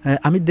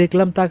আমি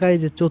দেখলাম তাকাই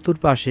যে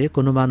চতুর্পাশে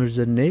কোনো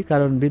মানুষজন নেই,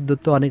 কারণ বিদ্যুৎ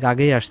তো অনেক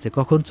আগেই আসছে,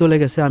 কখন চলে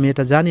গেছে আমি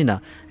এটা জানি না।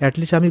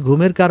 অ্যাটলিস্ট আমি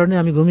ঘুমের কারণে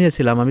আমি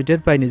ঘুমিয়েছিলাম, আমি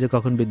টের পাইনি যে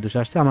কখন বিদ্যুৎ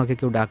আসছে, আমাকে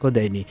কেউ ডাকও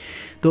দেয়নি।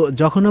 তো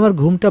যখন আমার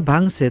ঘুমটা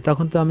ভাঙছে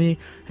তখন তো আমি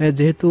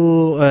যেহেতু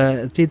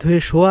চিত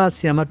হয়ে শোয়া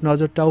আছি, আমার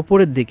নজরটা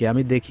উপরের দিকে,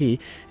 আমি দেখি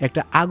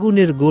একটা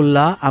আগুনের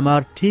গোলা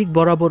আমার ঠিক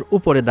বরাবর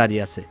উপরে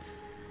দাঁড়িয়ে আছে।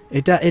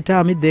 এটা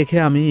আমি দেখে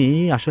আমি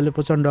আসলে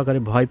প্রচণ্ড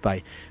আকারে ভয় পাই।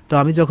 তো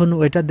আমি যখন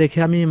ওইটা দেখে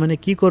আমি মানে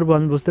কি করব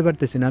আমি বুঝতে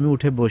পারতেছি না, আমি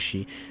উঠে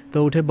বসি। তো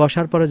উঠে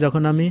বসার পরে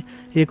যখন আমি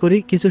করি,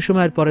 কিছু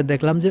সময়ের পরে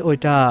দেখলাম যে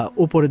ওইটা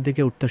উপরের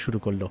দিকে উঠতে শুরু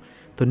করলো।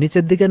 তো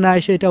নিচের দিকে না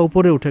এসে এটা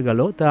উপরে উঠে গেল।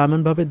 তো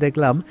এমনভাবে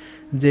দেখলাম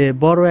যে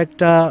বড়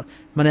একটা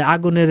মানে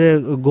আগুনের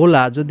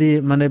গোলা যদি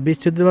মানে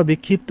বিচ্ছিদ্র বা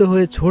বিক্ষিপ্ত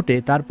হয়ে ছোটে,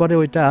 তারপরে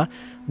ওইটা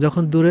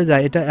যখন দূরে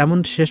যায়, এটা এমন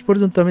শেষ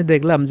পর্যন্ত আমি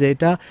দেখলাম যে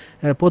এটা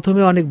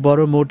প্রথমে অনেক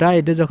বড় মোটা,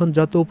 এটা যখন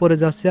যত উপরে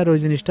যাচ্ছে আর ওই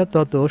জিনিসটা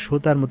তত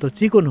সুতার মতো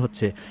চিকন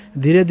হচ্ছে,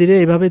 ধীরে ধীরে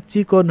এভাবে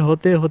চিকন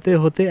হতে হতে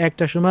হতে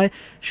একটা সময়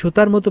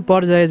সুতার মতো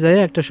পর্যায়ে যায়,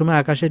 একটা সময়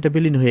আকাশে এটা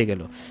বিলীন হয়ে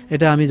গেল।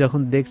 এটা আমি যখন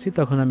দেখছি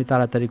তখন আমি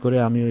তাড়াতাড়ি করে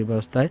আমি ওই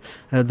ব্যবস্থায়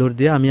দৌড়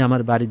দিয়ে আমি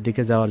আমার বাড়ির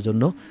দিকে যাওয়ার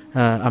জন্য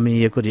আমি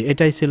করি।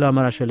 এটাই ছিল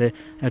আমার আসলে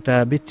একটা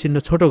বিচ্ছিন্ন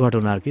ছোট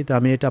ঘটনা আর কি। তো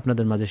আমি এটা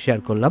আপনাদের মাঝে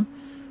শেয়ার করলাম।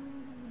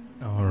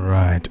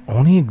 রাইট,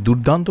 অনেক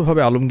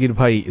দুর্দান্তভাবে আলমগীর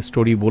ভাই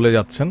স্টোরি বলে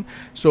যাচ্ছেন,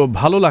 সো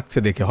ভালো লাগছে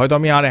দেখে। হয়তো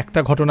আমি আর একটা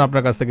ঘটনা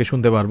আপনার কাছ থেকে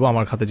শুনতে পারবো,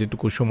 আমার হাতে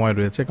যেটুকু সময়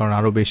রয়েছে, কারণ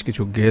আরও বেশ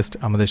কিছু গেস্ট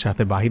আমাদের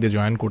সাথে বাহিরে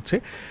জয়েন করছে।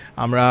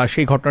 আমরা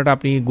সেই ঘটনাটা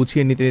আপনি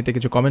গুছিয়ে নিতে নিতে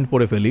কিছু কমেন্ট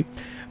পড়ে ফেলি।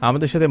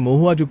 আমাদের সাথে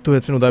মহুয়া যুক্ত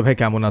হয়েছেন। উদয় ভাই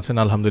কেমন আছেন?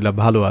 আলহামদুলিল্লাহ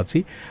ভালো আছি।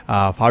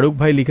 ফারুক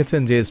ভাই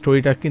লিখেছেন যে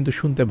স্টোরিটা কিন্তু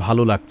শুনতে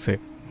ভালো লাগছে,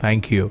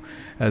 থ্যাংক ইউ।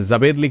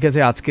 জাবেদ লিখেছে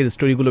আজকের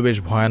স্টোরিগুলো বেশ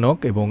ভয়ানক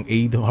এবং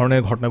এই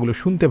ধরনের ঘটনাগুলো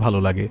শুনতে ভালো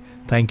লাগে,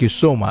 থ্যাংক ইউ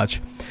সো মাচ।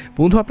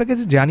 বন্ধু, আপনাকে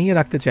যে জানিয়ে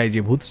রাখতে চাই যে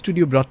ভূত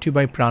স্টুডিও ব্রট টু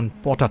বাই প্রাণ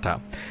পটাটা।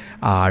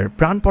 আর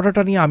প্রাণ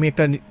পটাটা নিয়ে আমি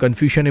একটা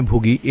কনফিউশনে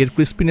ভুগি। এর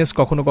ক্রিস্পিনেস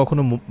কখনো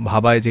কখনো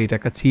ভাবায় যে এটা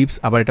একটা চিপস,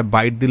 আবার এটা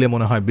বাইট দিলে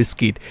মনে হয়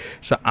বিস্কিট।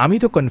 সো আমি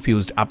তো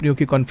কনফিউজড, আপনিও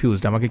কি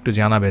কনফিউজড? আমাকে একটু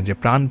জানাবেন যে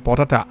প্রাণ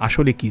পটাটা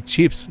আসলে কি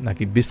চিপস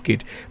নাকি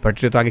বিস্কিট। বাট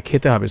এটা তো আগে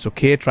খেতে হবে, সো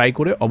খেয়ে ট্রাই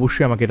করে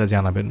অবশ্যই আমাকে এটা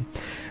জানাবেন।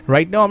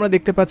 রাইট নাও আমরা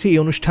দেখতে পাচ্ছি এই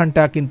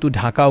অনুষ্ঠানটা কিন্তু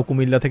ঢাকা ও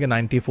কুমিল্লা থেকে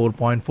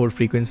 94.4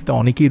 ফ্রিকোয়েন্সিতে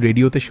অনেকেই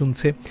রেডিওতে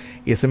শুনছে,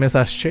 SMS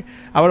আসছে,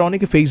 আবার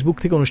অনেকে ফেসবুক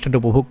থেকে অনুষ্ঠানটা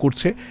উপভোগ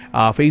করছে।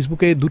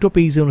 ফেসবুকে দুটো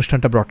পেজে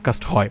অনুষ্ঠানটা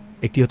ব্রডকাস্ট হয়,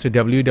 একটি হচ্ছে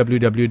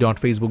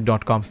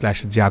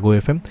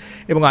www.facebook.com/jagofm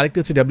এবং আরেকটি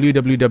হচ্ছে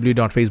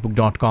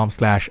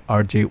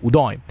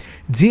www.facebook.com/rjuday।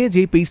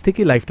 যে পেজ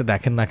থেকে লাইভটা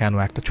দেখেন না কেন,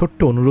 একটা ছোট্ট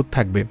অনুরোধ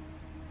থাকবে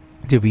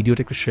যে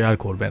ভিডিওটা একটু শেয়ার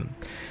করবেন।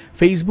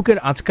 ফেসবুকের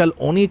আজকাল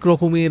অনেক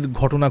রকমের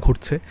ঘটনা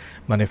ঘটছে,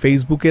 মানে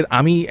ফেসবুকের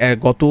আমি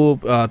গত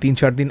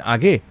 3-4 দিন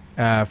আগে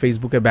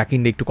ফেসবুকের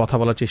ব্যাকএন্ডে একটু কথা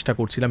বলার চেষ্টা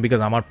করছিলাম, বিকজ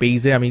আমার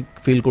পেজে আমি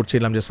ফিল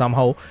করছিলাম যে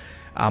সামহাও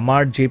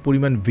আমার যে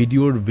পরিমাণ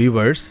ভিডিওর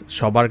ভিউয়ার্স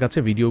সবার কাছে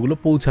ভিডিওগুলো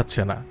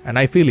পৌঁছাচ্ছে না। And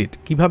I feel it.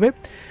 কীভাবে?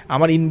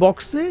 আমার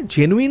ইনবক্সে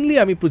জেনুইনলি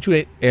আমি প্রচুর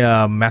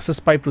মেসেজ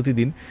পাই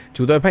প্রতিদিন,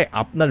 উদয় ভাই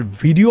আপনার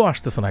ভিডিও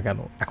আসতেছে না কেন?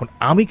 এখন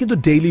আমি কিন্তু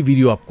ডেইলি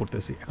ভিডিও আপ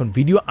করতেছি, এখন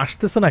ভিডিও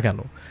আসতেছে না কেন?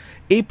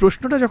 এই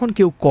প্রশ্নটা যখন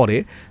কেউ করে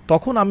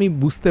তখন আমি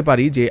বুঝতে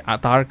পারি যে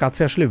তার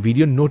কাছে আসলে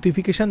ভিডিও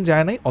নোটিফিকেশান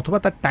যায় নাই, অথবা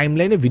তার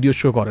টাইমলাইনে ভিডিও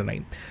শো করে নাই।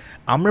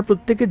 আমরা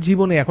প্রত্যেকের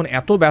জীবনে এখন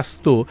এত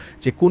ব্যস্ত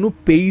যে কোনো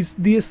পেজ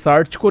দিয়ে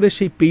সার্চ করে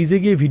সেই পেজে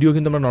গিয়ে ভিডিও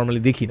কিন্তু আমরা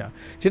নর্মালি দেখি না।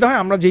 যেটা হয়,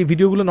 আমরা যেই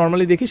ভিডিওগুলো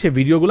নর্মালি দেখি সেই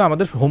ভিডিওগুলো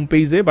আমাদের হোম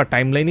পেজে বা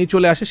টাইমলাইনেই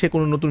চলে আসে, সে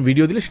কোনো নতুন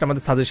ভিডিও দিলে সেটা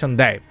আমাদের সাজেশন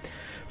দেয়।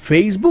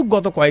 ফেসবুক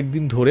গত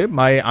কয়েকদিন ধরে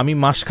আমি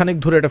মাসখানেক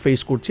ধরে এটা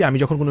ফেস করছি, আমি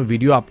যখন কোনো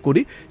ভিডিও আপ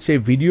করি সেই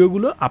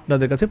ভিডিওগুলো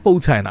আপনাদের কাছে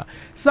পৌঁছায় না।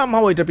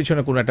 সামহাও এটার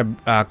পিছনে কোনো একটা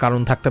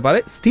কারণ থাকতে পারে,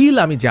 স্টিল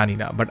আমি জানি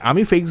না। বাট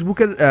আমি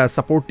ফেসবুকের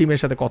সাপোর্ট টিমের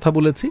সাথে কথা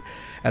বলেছি,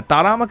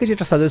 তারা আমাকে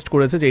যেটা সাজেস্ট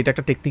করেছে যে এটা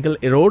একটা টেকনিক্যাল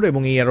এরর,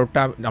 এবং এই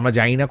এররটা আমরা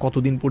জানি না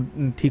কতদিন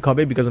ঠিক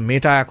হবে, বিকজ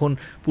মেটা এখন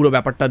পুরো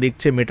ব্যাপারটা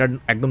দেখছে, মেটা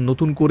একদম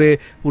নতুন করে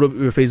পুরো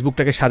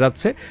ফেসবুকটাকে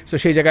সাজাচ্ছে। সো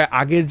সেই জায়গায়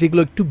আগের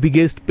যেগুলো একটু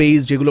বিগেস্ট পেজ,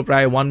 যেগুলো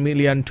প্রায় 1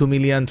 মিলিয়ন 2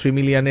 মিলিয়ন 3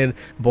 মিলিয়নের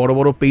বড়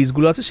বড়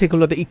পেজগুলো আছে,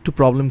 সেগুলোতে একটু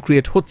প্রবলেম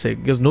ক্রিয়েট হচ্ছে,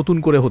 বিকজ নতুন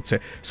করে হচ্ছে।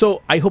 So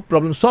I hope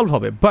problem solve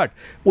হবে, বাট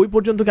ওই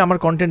পর্যন্ত কি আমার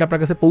কন্টেন্ট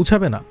আপনার কাছে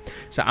পৌঁছাবে না?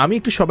 সো আমি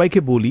একটু সবাইকে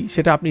বলি,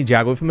 সেটা আপনি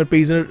জাগো এফএমের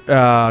পেজের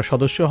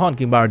সদস্য হন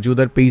কিংবা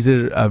আরজুদার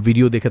পেজের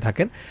ভিডিও দেখে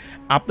থাকেন,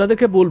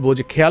 আপনাদেরকে বলবো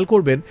যে খেয়াল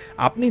করবেন,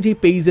 আপনি যেই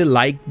পেজে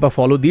লাইক বা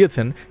ফলো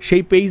দিয়েছেন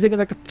সেই পেজে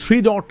কিন্তু একটা 3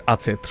 ডট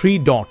আছে, 3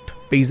 ডট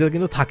পেজে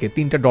কিন্তু থাকে,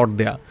 3টা ডট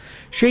দেয়া।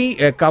 সেই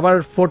কভার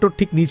ফটোর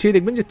ঠিক নিচেই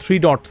দেখবেন যে 3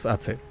 ডটস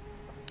আছে।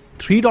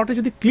 3 ডটে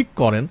যদি ক্লিক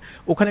করেন,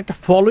 ওখানে একটা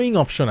ফলোয়িং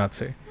অপশন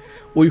আছে।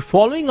 ওই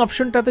ফলোয়িং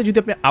অপশনটাতে যদি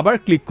আপনি আবার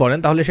ক্লিক করেন,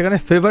 তাহলে সেখানে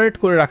ফেভারিট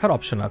করে রাখার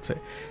অপশন আছে।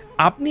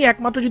 আপনি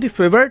একমাত্র যদি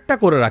ফেভারিটটা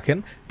করে রাখেন,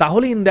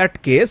 তাহলে ইন দ্যাট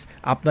কেস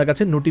আপনার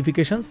কাছে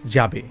নোটিফিকেশানস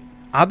যাবে।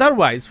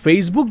 আদারওয়াইজ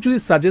ফেসবুক যদি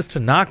সাজেস্ট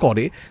না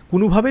করে,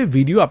 কোনোভাবে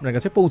ভিডিও আপনার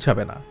কাছে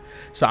পৌঁছাবে না।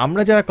 সো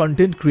আমরা যারা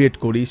কন্টেন্ট ক্রিয়েট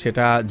করি,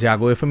 সেটা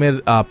জাগো এফএমের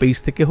পেজ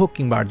থেকে হোক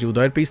কিংবা আরজি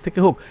উদয়ের পেজ থেকে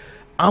হোক,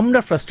 আমরা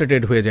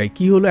ফ্রাস্ট্রেটেড হয়ে যাই।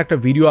 কি হলো, একটা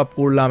ভিডিও আপ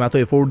করলাম, এত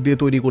এফোর্ট দিয়ে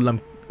তৈরি করলাম,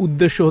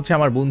 উদ্দেশ্য হচ্ছে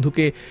আমার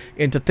বন্ধুকে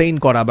এন্টারটেইন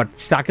করা, বাট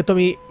তাকে তো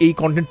আমি এই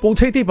কন্টেন্ট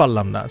পৌঁছাইতেই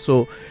পারলাম না। সো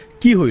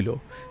কি হইলো?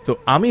 তো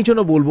আমি এই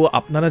জন্য বলবো,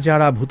 আপনারা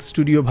যারা ভূত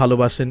স্টুডিও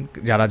ভালোবাসেন,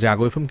 যারা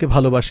জাগো এফএমকে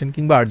ভালোবাসেন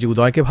কিংবা আরজি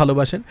উদয়কে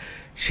ভালোবাসেন,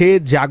 সে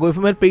জাগো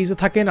এফএমের পেজে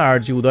থাকেন আর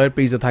আরজি উদয়ের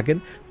পেজে থাকেন,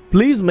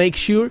 প্লিজ মেক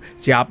শিওর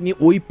যে আপনি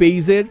ওই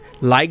পেজের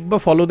লাইক বা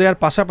ফলো দেওয়ার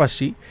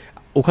পাশাপাশি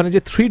ওখানে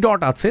যে 3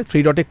 ডট আছে,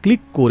 3 ডটে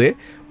ক্লিক করে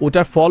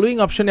ওটার ফলোয়িং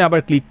অপশনে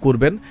আবার ক্লিক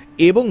করবেন,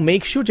 এবং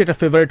মেক শিওর যেটা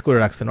ফেভারিট করে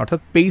রাখছেন।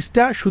 অর্থাৎ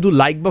পেজটা শুধু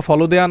লাইক বা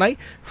ফলো দেওয়া নাই,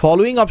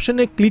 ফলোয়িং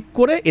অপশনে ক্লিক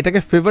করে এটাকে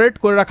ফেভারিট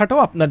করে রাখাটাও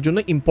আপনার জন্য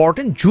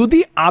ইম্পর্টেন্ট, যদি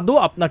আদৌ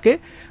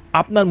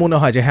আপনার মনে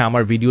হয় যে হ্যাঁ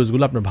আমার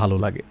ভিডিওসগুলো আপনার ভালো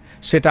লাগে,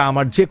 সেটা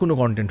আমার যে কোনো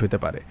কন্টেন্ট হতে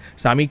পারে।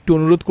 সো আমি একটু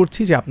অনুরোধ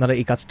করছি যে আপনারা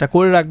এই কাজটা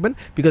করে রাখবেন,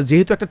 বিকজ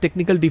যেহেতু একটা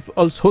টেকনিক্যাল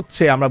ডিফল্টস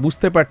হচ্ছে, আমরা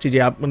বুঝতে পারছি যে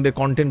আপনাদের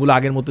কন্টেন্টগুলো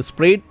আগের মতো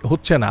স্প্রেড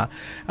হচ্ছে না,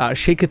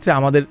 সেই ক্ষেত্রে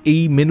আমাদের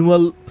এই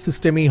ম্যানুয়াল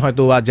সিস্টেমেই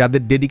হয়তো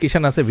যাদের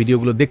ডেডিকেশন আছে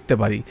ভিডিওগুলো দেখতে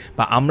পারি,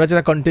 বা আমরা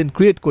যারা কন্টেন্ট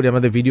ক্রিয়েট করি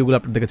আমাদের ভিডিওগুলো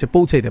আপনাদের কাছে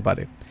পৌঁছাইতে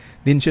পারে।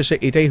 দিন শেষে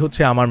এটাই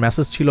হচ্ছে আমার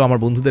মেসেজ ছিল আমার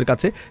বন্ধুদের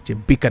কাছে, যে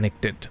বি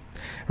কানেক্টেড।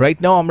 রাইট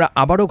নাও আমরা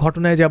আবারও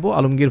ঘটনায় যাব।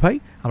 আলমগীর ভাই,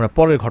 আমরা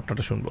পরের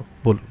ঘটনাটা শুনবো,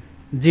 বলুন।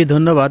 জি,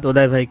 ধন্যবাদ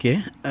উদয় ভাইকে।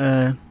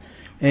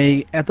 এই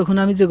এতক্ষণ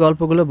আমি যে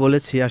গল্পগুলো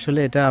বলেছি, আসলে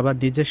এটা আবার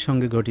নিজের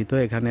সঙ্গে ঘটিত,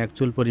 এখানে এক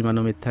চুল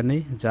পরিমাণও মিথ্যা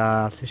নেই, যা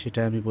আছে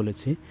সেটাই আমি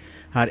বলেছি।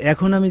 আর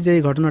এখন আমি যে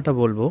ঘটনাটা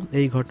বলবো,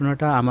 এই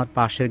ঘটনাটা আমার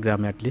পাশের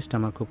গ্রামে, অ্যাটলিস্ট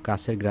আমার খুব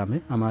কাছের গ্রামে,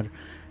 আমার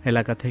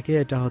এলাকা থেকে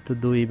এটা হয়তো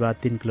 2 বা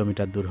 3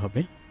 কিলোমিটার দূর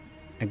হবে,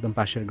 একদম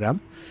পাশের গ্রাম।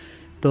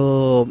 তো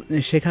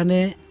সেখানে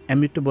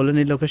আমি একটু বলে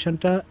নিই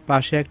লোকেশনটা।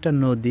 পাশে একটা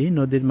নদী,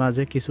 নদীর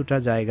মাঝে কিছুটা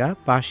জায়গা,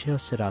 পাশে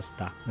হচ্ছে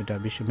রাস্তা, এটা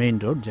বিশ্ব মেইন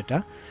রোড যেটা।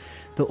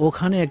 তো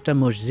ওখানে একটা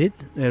মসজিদ,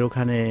 এর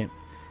ওখানে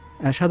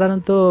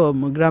সাধারণত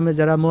গ্রামে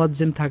যারা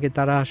মুয়াজ্জিন থাকে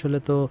তারা আসলে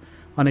তো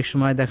অনেক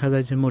সময় দেখা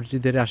যায় যে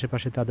মসজিদের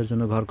আশেপাশে তাদের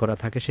জন্য ঘর করা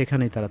থাকে,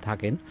 সেখানেই তারা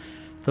থাকেন।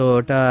 তো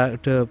এটা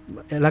একটা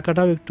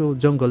এলাকাটাও একটু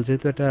জঙ্গল,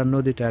 যেহেতু এটা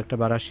নদীটা একটা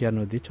বারাসিয়া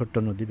নদী, ছোট্ট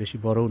নদী, বেশি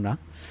বড়ও না।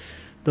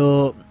 তো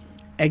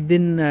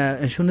একদিন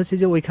শুনেছি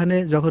যে ওইখানে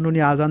যখন উনি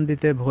আজান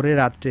দিতে ভোরে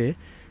রাত্রে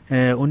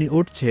উনি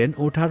উঠছেন,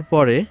 ওঠার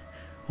পরে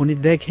উনি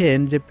দেখেন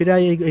যে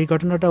প্রায় এই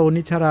ঘটনাটা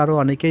উনি ছাড়া আরও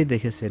অনেকেই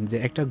দেখেছেন, যে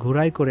একটা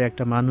ঘোড়ায় করে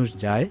একটা মানুষ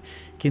যায়,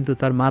 কিন্তু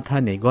তার মাথা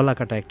নেই, গলা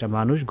কাটা একটা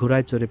মানুষ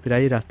ঘোড়ায় চড়ে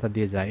প্রায় রাস্তা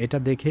দিয়ে যায়। এটা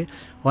দেখে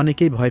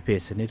অনেকেই ভয়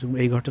পেয়েছেন।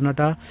 এই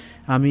ঘটনাটা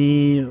আমি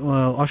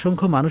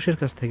অসংখ্য মানুষের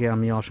কাছ থেকে,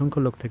 আমি অসংখ্য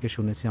লোক থেকে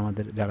শুনেছি,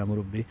 আমাদের যারা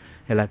মুরব্বী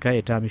এলাকায়,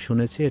 এটা আমি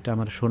শুনেছি, এটা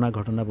আমার শোনা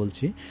ঘটনা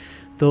বলছি।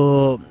 তো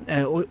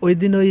ওই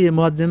দিন ওই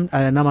মুয়াজ্জিন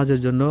নামাজের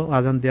জন্য,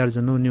 আজান দেওয়ার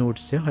জন্য উনি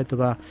উঠছে,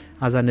 হয়তোবা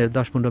আজানের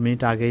 10-15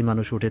 মিনিট আগেই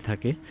মানুষ উঠে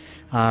থাকে।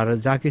 আর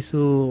যা কিছু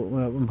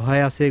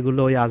ভয় আছে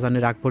এগুলো ওই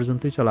আজানের আগ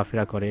পর্যন্তই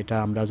চলাফেরা করে, এটা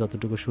আমরা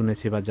যতটুকু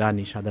শুনেছি বা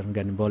জানি, সাধারণ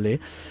জ্ঞানী বলে।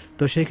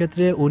 তো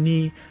সেক্ষেত্রে উনি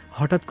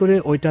হঠাৎ করে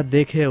ওইটা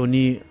দেখে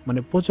উনি মানে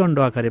প্রচণ্ড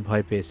আকারে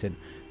ভয় পেয়েছেন,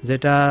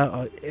 যেটা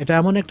এটা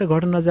এমন একটা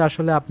ঘটনা যে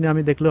আসলে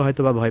আমি দেখলেও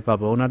হয়তো বা ভয়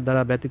পাবো, ওনার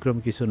দ্বারা ব্যতিক্রম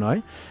কিছু নয়।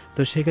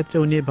 তো সেক্ষেত্রে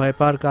উনি ভয়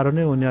পাওয়ার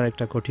কারণে উনার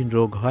একটা কঠিন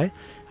রোগ হয়।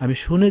 আমি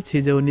শুনেছি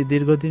যে উনি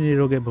দীর্ঘদিন এই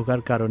রোগে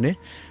ভোগার কারণে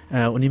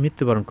উনি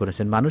মৃত্যুবরণ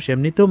করেছেন। মানুষ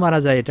এমনিতেও মারা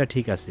যায়, এটা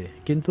ঠিক আছে,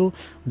 কিন্তু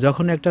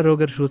যখন একটা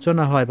রোগের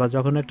সূচনা হয় বা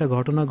যখন একটা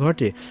ঘটনা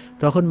ঘটে,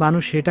 তখন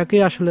মানুষ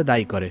সেটাকেই আসলে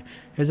দায়ী করে।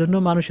 এজন্য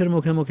মানুষের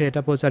মুখে মুখে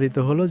এটা প্রচারিত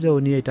হলো যে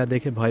উনি এটা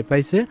দেখে ভয়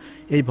পাইছে,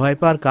 এই ভয়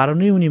পাওয়ার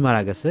কারণেই উনি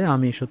মারা গেছে।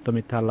 আমি সত্য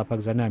মিথ্যা আল্লাহ পাক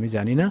জানে, আমি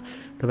জানি না,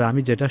 তবে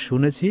আমি যেটা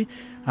শুনেছি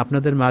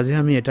আপনাদের মাঝে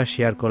আমি এটা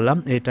শেয়ার করলাম।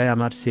 এটাই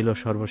আমার ছিল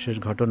সর্বশেষ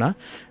ঘটনা।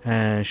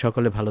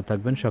 সকলে ভালো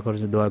থাকবেন,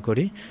 সকলে দোয়া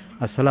করি।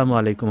 আসসালামু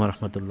আলাইকুম ওয়া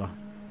রাহমাতুল্লাহ।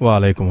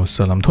 ওয়ালাইকুম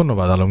আসসালাম।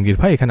 ধন্যবাদ আলমগীর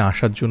ভাই এখানে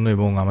আসার জন্য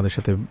এবং আমাদের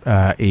সাথে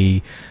এই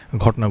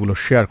ঘটনাগুলো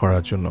শেয়ার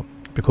করার জন্য।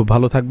 খুব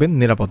ভালো থাকবেন,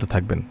 নিরাপদে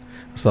থাকবেন।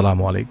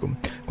 আসসালামু আলাইকুম।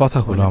 কথা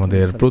হলো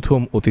আমাদের প্রথম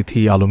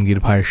অতিথি আলমগীর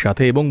ভাইয়ের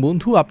সাথে। এবং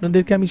বন্ধু,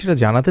 আপনাদেরকে আমি যেটা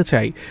জানাতে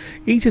চাই,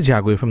 এই যে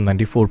জাগো FM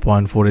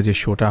 94.4 যে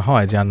শোটা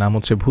হয়, যার নাম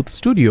হচ্ছে ভূত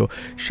স্টুডিও,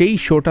 সেই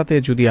শোটাতে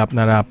যদি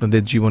আপনারা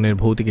আপনাদের জীবনের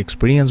ভৌতিক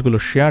এক্সপিরিয়েন্সগুলো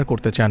শেয়ার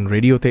করতে চান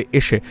রেডিওতে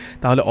এসে,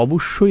 তাহলে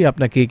অবশ্যই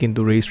আপনাকে কিন্তু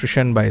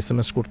রেজিস্ট্রেশন বা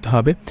SMS করতে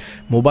হবে।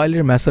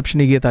 মোবাইলের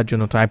ম্যাসেপশনে গিয়ে তার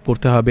জন্য টাইপ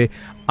করতে হবে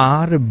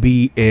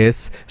RBS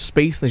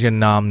স্পেস নিজের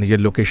নাম, নিজের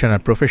লোকেশন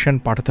আর প্রফেশন,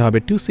 পাঠাতে হবে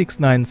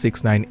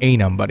 26969 এই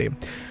নাম্বারে।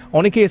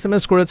 অনেকে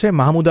SMS করেছে।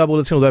 মাহমুদা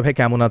বলেছেন, উদয় ভাই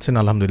কেমন আছেন?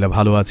 আলহামদুলিল্লাহ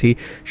ভালো আছি।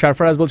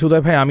 শারফরাজ বলছে,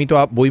 উদয় ভাই আমি তো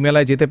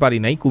বইমেলায় যেতে পারি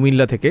নাই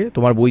কুমিল্লা থেকে,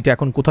 তোমার বইটা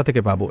এখন কোথা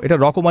থেকে পাবো? এটা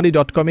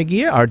রকমারি.com-এ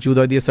গিয়ে RG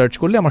উদয় দিয়ে সার্চ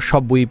করলে আমার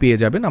সব বই পেয়ে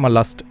যাবেন। আমার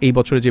লাস্ট এই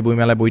বছরে যে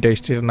বইমেলায় বইটা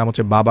এসেছে এটার নাম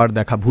হচ্ছে বাবার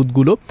দেখা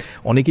ভূতগুলো।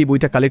 অনেকেই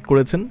বইটা কালেক্ট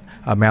করেছেন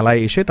মেলায়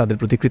এসে, তাদের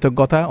প্রতি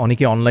কৃতজ্ঞতা।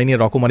 অনেকে অনলাইনে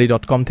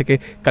রকমারি.com থেকে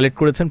কালেক্ট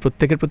করেছেন,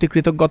 প্রত্যেকের প্রতি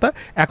কৃতজ্ঞতা।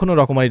 এখনও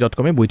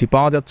রকমারি.com-এ বইটি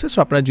পাওয়া যাচ্ছে। সো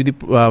আপনারা যদি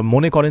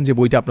মনে করেন যে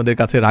বইটা আপনাদের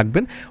কাছে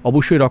রাখবেন,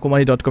 অবশ্যই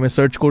রকমারি.com-এ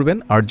সার্চ করবেন,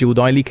 RG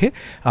উদয় লিখে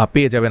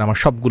পেয়ে যাবেন আমার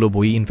সবগুলো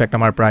বই। ইনফ্যাক্ট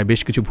আমার প্রায়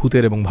বেশ কিছু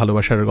ভূতের এবং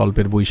ভালোবাসার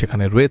গল্পের বই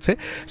সেখানে রয়েছে।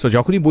 সো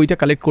যখনই বইটা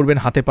কালেক্ট করবেন,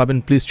 হাতে পাবেন,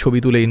 প্লিজ ছবি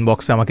তুলে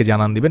ইনবক্সে আমাকে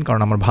জানান দিবেন,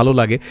 কারণ আমার ভালো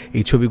লাগে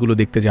এই ছবিগুলো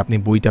দেখতে যে আপনি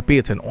বইটা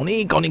পেয়েছেন।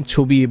 অনেক অনেক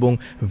ছবি এবং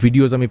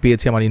ভিডিওজ আমি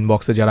পেয়েছি আমার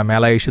ইনবক্সে, যারা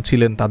মেলায়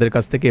এসেছিলেন তাদের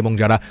কাছ থেকে এবং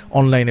যারা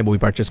অনলাইনে বই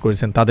পারচেস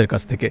করেছেন তাদের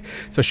কাছ থেকে।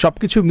 সো সব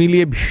কিছু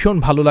মিলিয়ে ভীষণ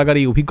ভালো লাগার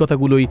এই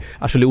অভিজ্ঞতাগুলোই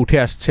আসলে উঠে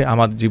আসছে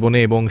আমার জীবনে,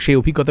 এবং সেই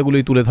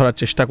অভিজ্ঞতাগুলোই তুলে ধরার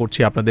চেষ্টা করছি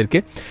আপনাদেরকে।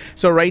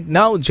 সো রাইট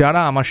নাও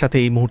যারা আমার সাথে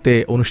এই মুহূর্তে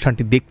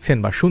অনুষ্ঠানটি দেখছেন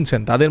বা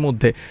শুনছেন, তাদের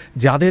মধ্যে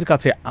যাদের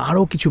কাছে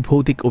আরও কিছু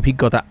ভৌতিক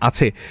অভিজ্ঞতা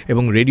আছে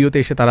এবং রেডিওতে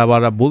এসে তারা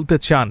আবার বলতে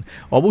চান,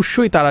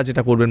 অবশ্যই তারা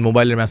যেটা করবেন,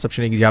 মোবাইলের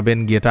ম্যাসেপশনে যাবেন,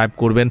 গিয়ে টাইপ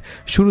করবেন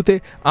শুরুতে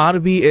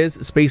RBS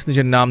স্পেস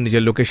নিজের নাম,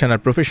 নিজের লোকেশন আর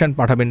প্রফেশন,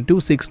 পাঠাবেন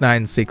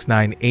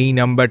 26969 এই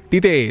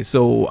নাম্বারটিতে।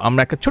 সো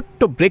আমরা একটা ছোট্ট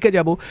ব্রেকে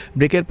যাব।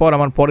 ব্রেকের পর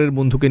আমার পরের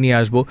বন্ধুকে নিয়ে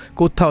আসবো।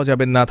 কোথাও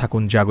যাবেন না,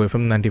 থাকুন জাগো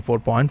FM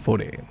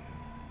 94.4-এ।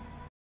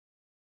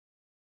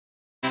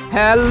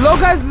 Hello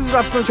guys, this is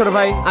Rafsan ছোট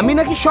ভাই। আমি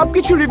নাকি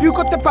সবকিছু রিভিউ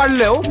করতে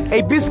পারলেও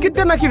এই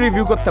বিস্কিটটা নাকি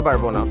রিভিউ করতে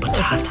পারবো না।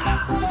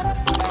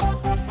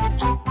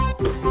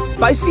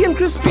 স্পাইসি এন্ড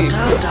ক্রিসপি,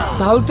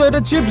 তাহলে তো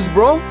এটা চিপস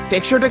ব্রো,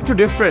 টেক্সচারটা একটু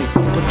ডিফারেন্ট।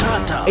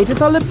 এটা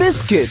তাহলে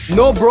বিস্কিট?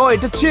 নো ব্রো,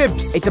 এটা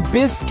চিপস। এটা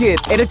বিস্কিট,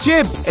 এটা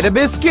চিপস, এটা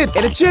বিস্কিট,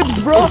 এটা চিপস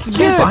ব্রো।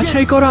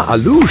 বাছাই করা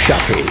আলুর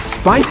সাথে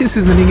স্পাইসি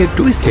সিজনিং এর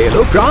টুইস্ট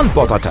এলো প্রাণ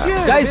পতাটা।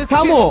 গাইস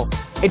থামো,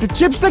 এটা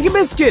চিপস নাকি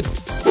বিস্কিট?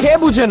 কে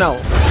বুঝে নাও।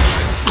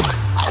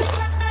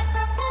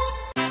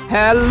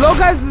 Hello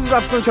guys, this is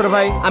Rafsan ছোট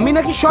ভাই। আমি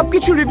নাকি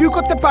সবকিছু রিভিউ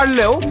করতে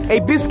পারলেও এই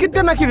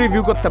বিস্কিটটা নাকি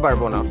রিভিউ করতে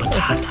পারবো না।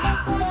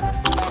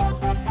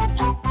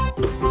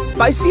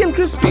 স্পাইসি এন্ড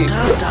ক্রিসপি,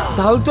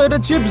 তাহলে তো এটা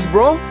চিপস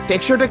ব্রো,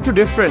 টেক্সচারটা একটু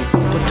ডিফারেন্ট।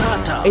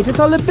 এটা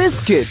তাহলে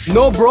বিস্কিট?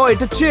 নো ব্রো,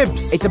 এটা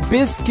চিপস। এটা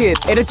বিস্কিট,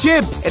 এটা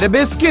চিপস, এটা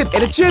বিস্কিট,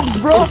 এটা চিপস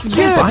ব্রো।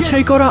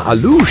 বাছাই করা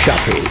আলুর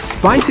সাথে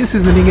স্পাইসি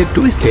সিজনিং এর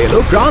টুইস্ট এলো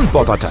প্রাণ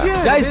পতাটা।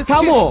 গাইস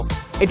থামো,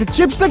 এটা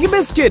চিপস নাকি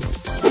বিস্কিট?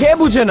 কে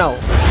বুঝে নাও।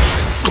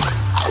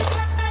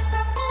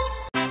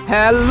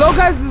 Hello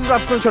guys, this is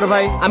Rafsan ছোট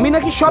ভাই। আমি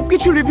নাকি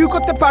সবকিছু রিভিউ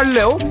করতে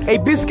পারলেও এই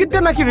বিস্কিটটা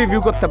নাকি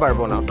রিভিউ করতে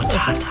পারবো না।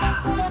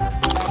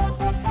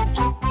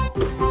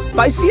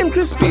 স্পাইসি এন্ড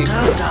ক্রিসপি,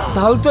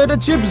 তাহলে তো এটা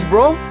চিপস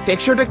ব্রো,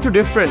 টেক্সচারটা একটু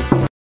different.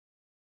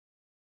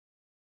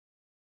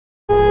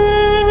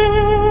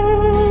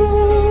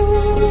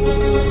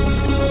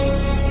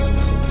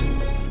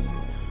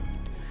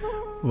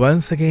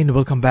 Once again,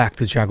 welcome back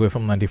to JAGO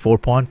FM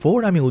 94.4.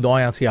 আমি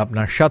উদয় আছি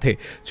আপনার সাথে।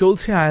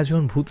 চলছে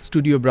আয়োজন ভূত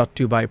স্টুডিও, ব্রট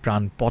টু বাই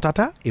প্রাণ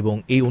পটাটা। এবং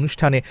এই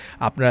অনুষ্ঠানে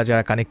আপনারা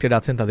যারা কানেক্টেড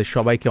আছেন তাদের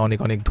সবাইকে অনেক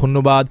অনেক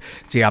ধন্যবাদ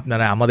যে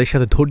আপনারা আমাদের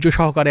সাথে ধৈর্য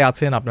সহকারে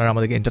আছেন, আপনারা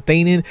আমাদেরকে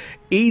এন্টারটেইনের,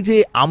 এই যে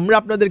আমরা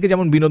আপনাদেরকে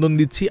যেমন বিনোদন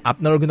দিচ্ছি,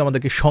 আপনারাও কিন্তু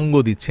আমাদেরকে সঙ্গ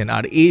দিচ্ছেন।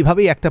 আর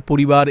এইভাবেই একটা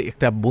পরিবার,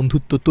 একটা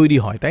বন্ধুত্ব তৈরি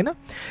হয়, তাই না?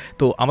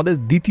 তো আমাদের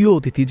দ্বিতীয়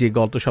অতিথি যে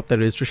গত সপ্তাহে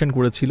রেজিস্ট্রেশন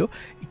করেছিল,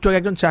 একটু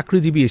একজন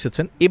চাকরিজীবী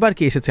এসেছেন। এবার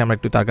কে এসেছে আমরা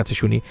একটু তার কাছে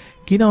শুনি।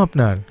 কি নাম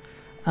আপনার?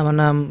 আমার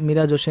নাম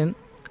মিরাজ হোসেন।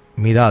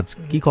 মিরাজ,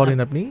 কি করেন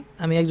আপনি?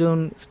 আমি একজন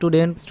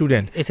স্টুডেন্ট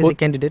এসএসসি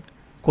ক্যান্ডিডেট।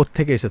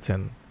 কোত্থেকে এসেছেন?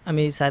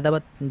 আমি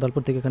সায়দাবাদ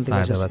দলপুর থেকে এখান থেকে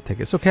সায়দাবাদ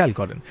থেকে। সো খেয়াল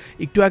করেন,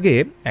 একটু আগে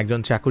একজন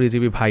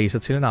চাকরিজীবী ভাই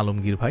এসেছিলেন,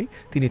 আলমগীর ভাই,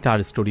 তিনি তার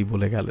স্টোরি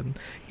বলে গেলেন।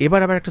 এবার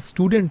আবার একটা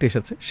স্টুডেন্ট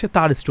এসেছে, সে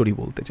তার স্টোরি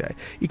বলতে চায়।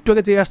 একটু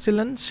আগে যে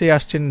আসছিলেন সে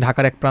আসছেন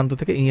ঢাকার এক প্রান্ত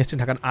থেকে, ইনি আসছেন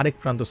ঢাকার আরেক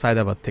প্রান্ত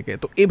সায়দাবাদ থেকে।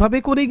 তো এভাবে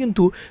করেই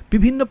কিন্তু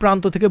বিভিন্ন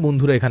প্রান্ত থেকে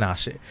বন্ধুরা এখানে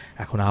আসে।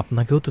 এখন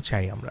আপনাকেও তো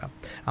চাই,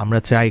 আমরা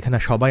চাই এখানে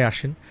সবাই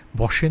আসেন,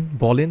 বসেন,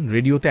 বলেন,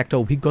 রেডিওতে একটা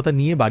অভিজ্ঞতা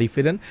নিয়ে বাড়ি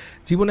ফেরেন।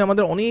 জীবনে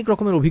আমাদের অনেক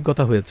রকমের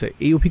অভিজ্ঞতা হয়েছে,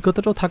 এই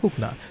অভিজ্ঞতাটাও থাকুক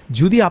না।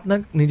 যদি আপনার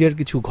নিজের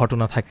কিছু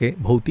ঘটনা থাকে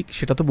ভৌতিক,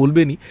 সেটা তো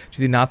বলবেনই।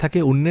 যদি না থাকে,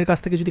 অন্যের কাছ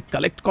থেকে যদি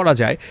কালেক্ট করা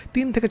যায়,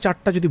 3 থেকে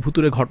 4টা যদি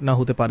ভুতুরের ঘটনা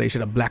হতে পারে,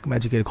 সেটা ব্ল্যাক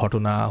ম্যাজিকের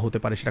ঘটনা হতে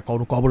পারে, সেটা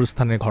কোনো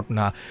কবরস্থানের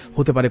ঘটনা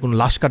হতে পারে, কোনো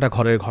লাশ কাটা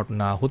ঘরের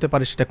ঘটনা হতে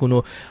পারে, সেটা কোনো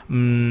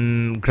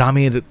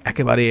গ্রামের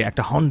একেবারে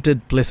একটা হন্টেড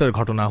প্লেসের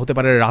ঘটনা হতে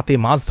পারে, রাতে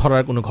মাছ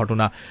ধরার কোনো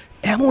ঘটনা,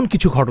 এমন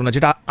কিছু ঘটনা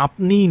যেটা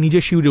আপনি নিজে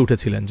শিউরে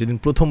উঠেছিলেন যেদিন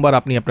প্রথম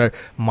প্রথমবার আপনি আপনার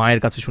মায়ের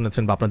কাছে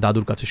শুনেছেন বা আপনার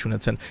দাদুর কাছে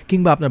শুনেছেন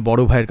কিংবা আপনার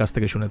বড় ভাইয়ের কাছ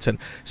থেকে শুনেছেন,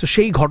 সো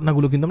সেই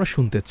ঘটনাগুলো কিন্তু আমরা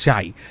শুনতে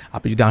চাই।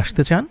 আপনি যদি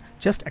আসতে চান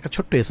জাস্ট একটা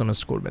ছোট্ট SMS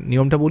করবেন।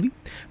 নিয়মটা বলি,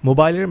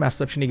 মোবাইলের মেসেজ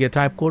অপশনে গিয়ে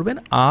টাইপ করবেন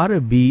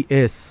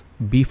RBS,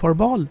 B for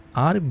ball,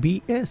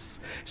 RBS,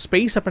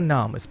 space আপনার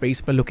নাম, স্পেস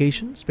আপনার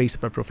লোকেশন, স্পেস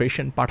আপনার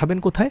প্রফেশন, পাঠাবেন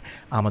কোথায়?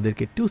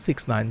 আমাদেরকে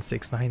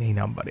 26969 এই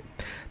নাম্বারে।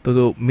 তো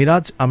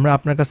মিরাজ, আমরা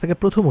আপনার কাছ থেকে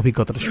প্রথম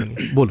অভিজ্ঞতাটা শুনি,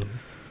 বলুন।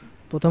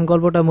 প্রথম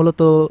গল্পটা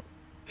মূলত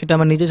এটা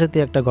আমার নিজের সাথে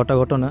একটা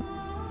ঘটনা।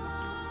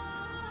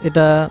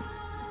 এটা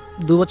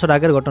 2 বছর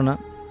আগের ঘটনা।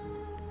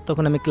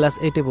 তখন আমি ক্লাস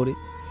 8-এ পড়ি।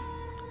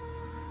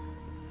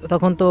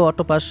 তখন তো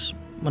অটো পাস,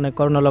 মানে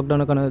করোনা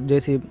লকডাউনের কারণে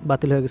জেএসসি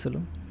বাতিল হয়ে গেছিলো।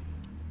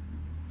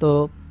 তো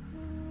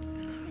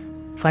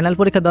ফাইনাল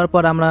পরীক্ষা দেওয়ার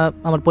পর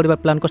আমার পরিবার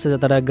প্ল্যান করছে যে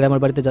তারা গ্রামের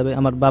বাড়িতে যাবে,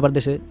 আমার বাবার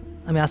দেশে।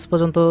 আমি আজ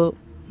পর্যন্ত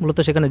মূলত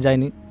সেখানে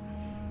যাইনি,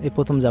 এই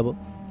প্রথম যাব।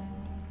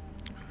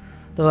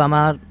 তো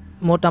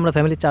আমরা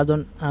ফ্যামিলি 4 জন,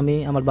 আমি,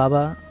 আমার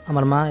বাবা,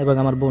 আমার মা এবং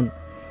আমার বোন।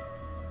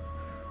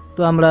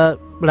 তো আমরা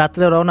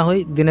রাত্রে রওনা হই,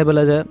 দিনের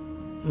বেলা যায়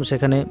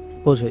সেখানে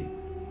পৌঁছই।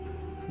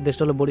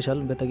 দেশটা হলো বরিশাল,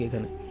 বেতাগী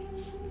এখানে।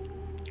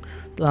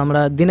 তো আমরা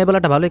দিনের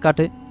বেলাটা ভালোই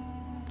কাটে,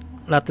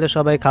 রাত্রে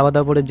সবাই খাওয়া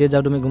দাওয়া করে যে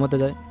যার রুমে ঘুমাতে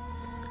যায়।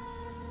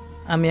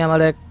 আমি আমার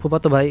এক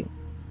ফুফাতো ভাই,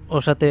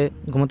 ওর সাথে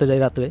ঘুমোতে যাই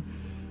রাত্রে।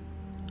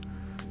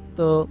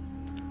 তো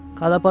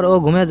খাওয়া দাওয়ার পর ও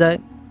ঘুমিয়ে যায়,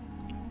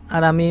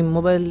 আর আমি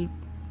মোবাইল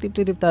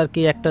টিপতে আর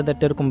কি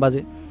 1-1:30 এরকম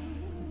বাজে।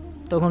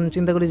 তখন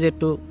চিন্তা করি যে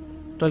একটু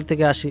টয়লেট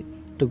থেকে আসি,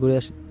 একটু ঘুরে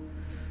আসি।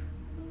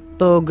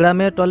 তো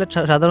গ্রামের টয়লেট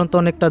সাধারণত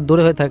অনেকটা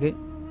দূরে হয়ে থাকে,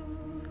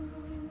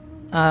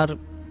 আর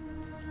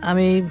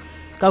আমি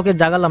কাউকে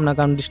জাগালাম না,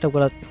 কারণ ডিস্টার্ব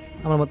করা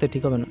আমার মতে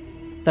ঠিক হবে না।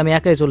 তো আমি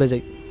একাই চলে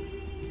যাই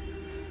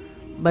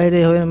বাইরে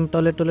হয়ে।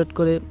 টয়লেট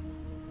করে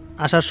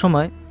আসার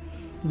সময়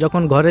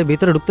যখন ঘরের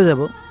ভিতরে ঢুকতে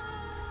যাব,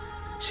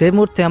 সেই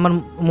মুহূর্তে আমার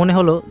মনে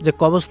হলো যে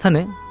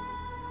কবরস্থানে,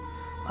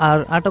 আর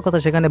আরেকটা কথা,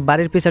 সেখানে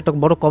বাড়ির পিছে একটা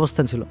বড়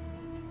কবরস্থান ছিল।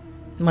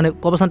 মানে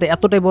কবরস্থানটা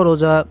এতটাই বড়,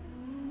 যা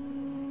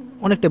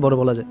অনেকটাই বড়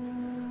বলা যায়।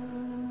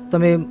 তো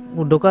আমি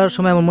ঢোকার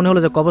সময় আমার মনে হলো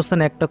যে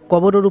কবরস্থানে একটা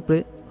কবরের উপরে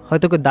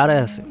হয়তো কেউ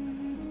দাঁড়ায় আছে।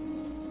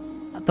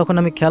 তখন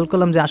আমি খেয়াল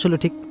করলাম যে আসলে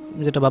ঠিক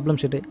যেটা ভাবলাম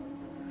সেটাই।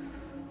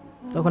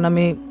 তখন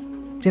আমি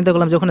চিন্তা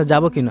করলাম যে ওখানে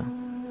যাবো কি না,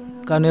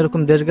 কারণ এরকম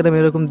দেশগ্রামে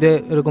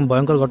এরকম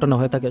ভয়ঙ্কর ঘটনা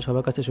হয়ে থাকে,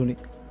 সবার কাছে শুনি।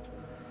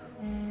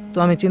 তো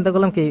আমি চিন্তা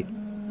করলাম কি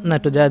না,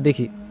 একটু যা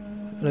দেখি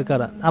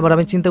কারা। আবার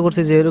আমি চিন্তা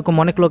করছি যে এরকম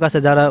অনেক লোক আছে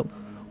যারা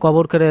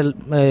কবর করে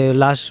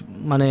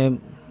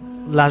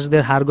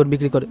লাশদের হাড়গোড়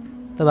বিক্রি করে।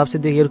 তা ভাবছি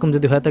দেখি এরকম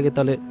যদি হয়ে থাকে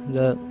তাহলে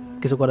যা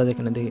কিছু করা যায়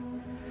কিনা দেখি।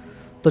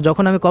 তো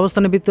যখন আমি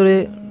কবরস্থানের ভিতরে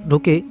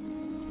ঢুকি,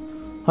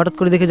 হঠাৎ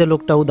করে দেখি যে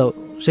লোকটা উদাও,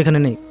 সেখানে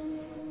নেই।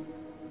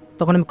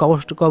 তখন আমি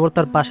কবর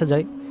তার পাশে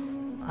যাই,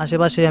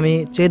 আশেপাশে আমি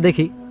চেয়ে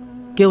দেখি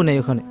কেউ নেই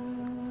ওখানে।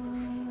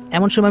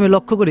 এমন সময় আমি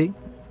লক্ষ্য করি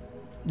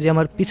যে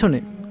আমার পিছনে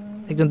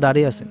একজন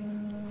দাঁড়িয়ে আছে।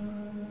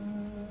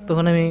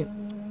 তখন আমি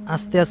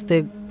আস্তে আস্তে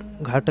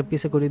ঘাড়টা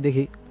পিছে করি,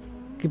 দেখি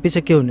কি পিছে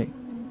কেউ নেই,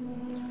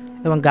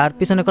 এবং ঘাড়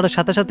পিছনে করার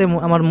সাথে সাথে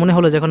আমার মনে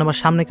হলো যে এখন আমার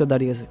সামনে কেউ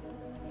দাঁড়িয়ে আছে।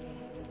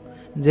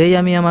 যেই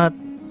আমি আমার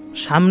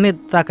সামনে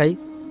তাকাই,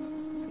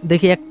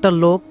 দেখি একটা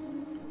লোক,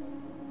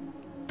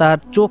 তার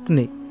চোখ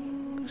নেই,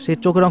 সেই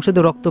চোখের অংশ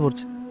দিয়ে রক্ত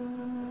পড়ছে,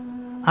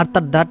 আর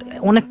তার দাঁত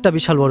অনেকটা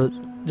বিশাল বড়,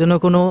 যেন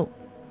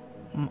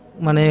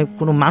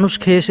কোনো মানুষ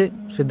খেয়ে এসে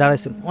সে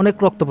দাঁড়াইছে। অনেক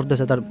রক্ত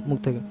পড়তেছে তার মুখ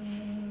থেকে।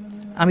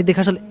 আমি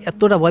দেখে আসলে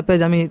এতটা ভয় পাই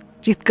যে আমি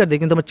চিৎকার দিই,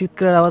 কিন্তু আমার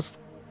চিৎকারের আওয়াজ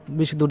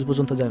বেশি দূর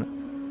পর্যন্ত যায় না।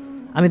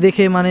 আমি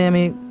দেখে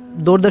আমি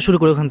দৌড় দেওয়া শুরু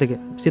করি ওখান থেকে,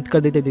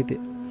 চিৎকার দিতে দিতে।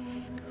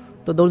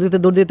 তো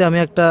দৌড় দিতে আমি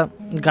একটা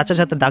গাছের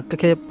সাথে ধাক্কা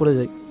খেয়ে পড়ে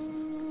যাই।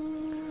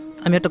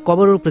 আমি একটা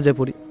কবরের উপরে যাই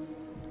পড়ি।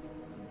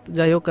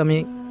 যাই হোক, আমি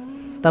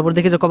তারপর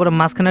দেখি যে কবরের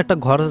মাঝখানে একটা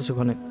ঘর আছে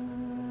ওখানে।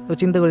 তো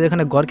চিন্তা করি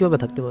এখানে ঘর কীভাবে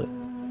থাকতে পারে।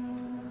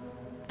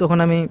 তখন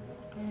আমি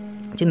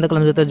চিন্তা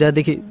করলাম যে যা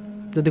দেখি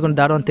যদি কোনো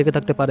দারোয়ান থেকে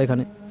থাকতে পারে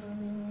এখানে।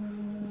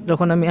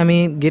 যখন আমি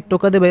গেট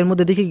টোকা দেবো, এর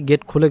মধ্যে দেখি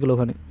গেট খুলে গেলো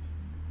ওখানে।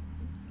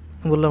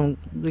 বললাম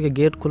দেখি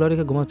গেট খোলা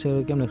রেখে ঘুমাচ্ছে,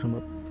 কেমন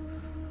সম্ভব।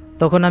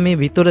 তখন আমি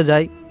ভিতরে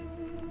যাই,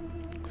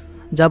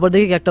 যারপর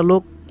দেখি একটা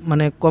লোক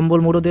কম্বল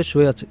মুড়ো দিয়ে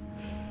শুয়ে আছে।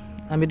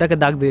 আমি তাকে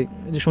ডাক দিই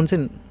যে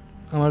শুনছেন,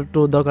 আমার একটু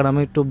দরকার, আমি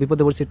একটু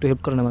বিপদে পড়ছি, একটু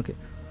হেল্প করেন আমাকে।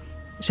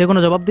 সে কোনো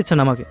জবাব দিচ্ছে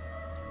না আমাকে।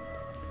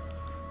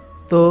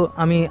 তো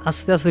আমি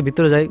আস্তে আস্তে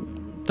ভিতরে যাই,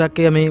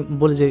 তাকে আমি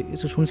বলি যে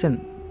কিছু শুনছেন,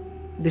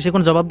 সে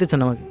কোনো জবাব দিচ্ছে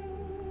না আমাকে।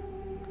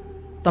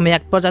 তো আমি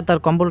এক পর্যায়ে তার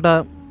কম্বলটা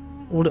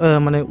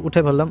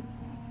উঠে ফেললাম,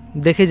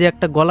 দেখি যে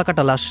একটা গলা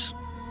কাটা লাশ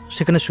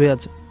সেখানে শুয়ে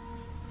আছে।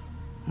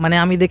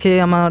 আমি দেখে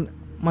আমার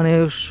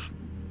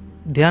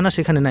ধ্যান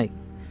সেখানে নাই।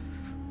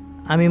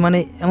 আমি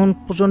এমন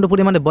প্রচণ্ড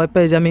পরিমাণে ভয়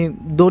পাই যে আমি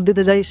দৌড়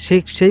দিতে যাই,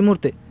 সেই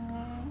মুহূর্তে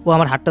ও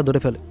আমার হাতটা ধরে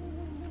ফেলে।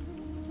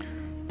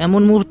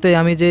 এমন মুহূর্তে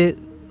আমি যে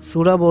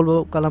সূরা বলবো,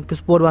 কালাম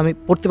কিছু পড়বো, আমি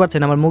পড়তে পারছি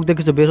না, আমার মুখ দিয়ে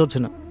কিছু বের হচ্ছে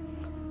না।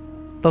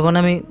 তখন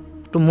আমি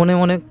একটু মনে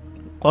মনে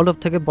কলব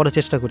থেকে পড়ার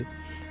চেষ্টা করি।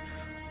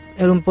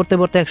 এরকম পড়তে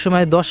পড়তে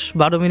একসময়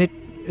 10-12 মিনিট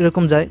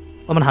এরকম যায়,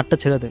 আমার হাতটা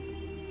ছেড়ে দেয়।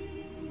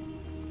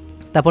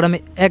 তারপর আমি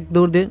এক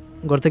দৌড় দিয়ে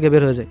ঘর থেকে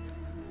বের হয়ে যাই।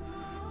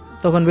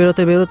 তখন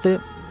বেরোতে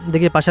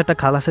দেখি পাশে একটা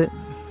খাল আছে,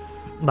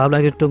 ভাবলাম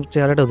একটু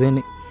চেহারাটা ধুয়ে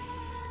নিই।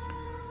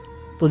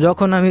 তো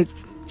যখন আমি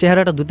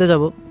চেহারাটা ধুতে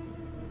যাব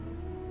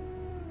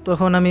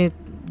তখন আমি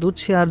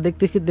ধুচ্ছি আর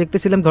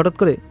দেখতেছিলাম হঠাৎ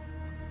করে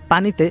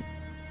পানিতে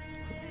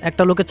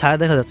একটা লোকের ছায়া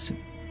দেখা যাচ্ছে।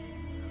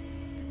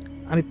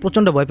 আমি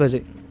প্রচণ্ড ভয় পেয়ে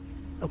যাই।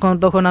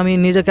 তখন আমি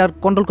নিজেকে আর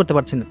কন্ট্রোল করতে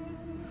পারছি না।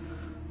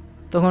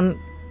 তখন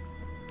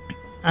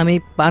আমি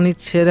পানি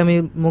ছেড়ে আমি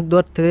মুখ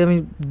ধোয়ার থেকে আমি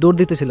দৌড়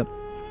দিতেছিলাম।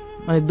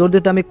 মানে দৌড়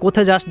দিতে আমি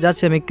কোথায়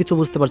যাচ্ছি আমি কিছু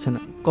বুঝতে পারছি না।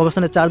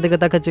 কবরস্থানের চারদিকে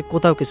তাকাচ্ছি,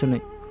 কোথাও কিছু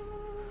নেই।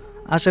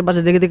 আশেপাশে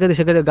দেখে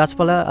সেখানে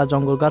গাছপালা আর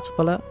জঙ্গল,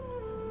 গাছপালা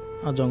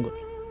আর জঙ্গল।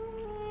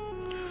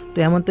 তো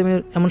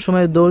এমন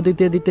সময় দৌড়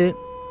দিতে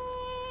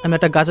আমি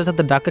একটা গাছের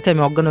সাথে ধাক্কা খেয়ে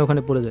আমি অজ্ঞান হয়ে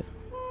ওখানে পড়ে যাই।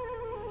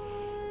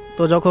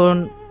 তো যখন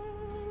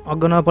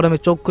অজ্ঞান হওয়ার পর আমি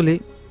চোখ খুলি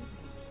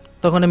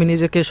তখন আমি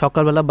নিজেকে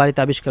সকালবেলা বাড়িতে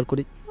আবিষ্কার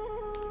করি।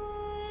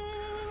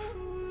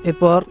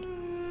 এরপর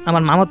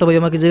আমার মামাতো ভাই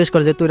আমাকে জিজ্ঞেস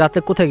করে যে তুই রাতে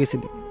কোথায়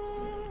গেছিলি।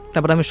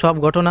 তারপর আমি সব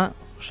ঘটনা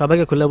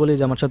সবাইকে খুলে বলি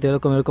যে আমার সাথে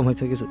এরকম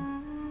হয়েছে কিছু।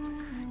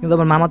 কিন্তু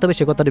আমার মামাতো ভাই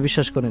সে কথাটা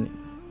বিশ্বাস করেনি।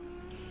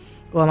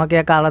 ও আমাকে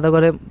একা আলাদা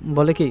করে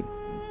বলে কি,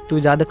 তুই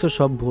যা দেখছো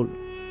সব ভুল,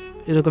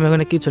 এরকম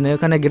এখানে কিছু নেই,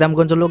 এখানে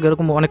গ্রামগঞ্জের লোক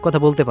এরকম অনেক কথা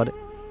বলতে পারে,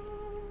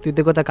 তুই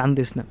তো কথা কান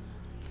দিস না,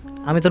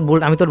 আমি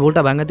তোর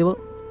ভুলটা ভাঙে দেবো,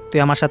 তুই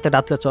আমার সাথে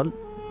রাত্রে চল,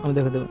 আমি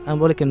দেখে দেবো। আমি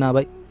বলি কি, না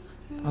ভাই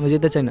আমি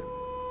যেতে চাই না,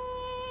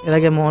 এর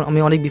আগে আমি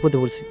অনেক বিপদে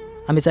পড়ছি,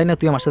 আমি চাই না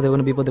তুই আমার সাথে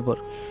কোনো বিপদে পড়।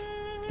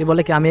 তুই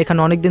বলে কি, আমি এখানে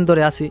অনেক দিন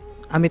ধরে আসি,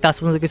 আমি তার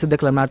পর্যন্ত কিছু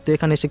দেখলাম না, আর তুই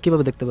এখানে এসে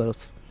কীভাবে দেখতে পারস।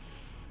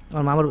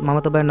 আমার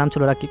মামাতো ভাইয়ের নাম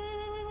ছিল রাকিব।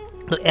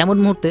 তো এমন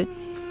মুহূর্তে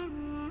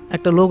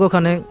একটা লোক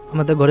ওখানে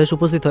আমাদের ঘরে এসে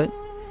উপস্থিত হয়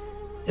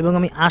এবং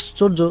আমি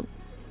আশ্চর্য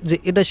যে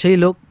এটা সেই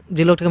লোক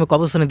যে লোকটাকে আমি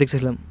কবরস্থানে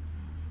দেখছিলাম,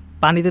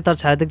 পানিতে তার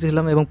ছায়া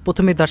দেখতেছিলাম এবং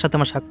প্রথমেই তার সাথে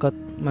আমার সাক্ষাৎ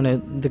মানে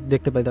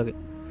দেখতে পাই তাকে।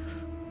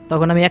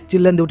 তখন আমি এক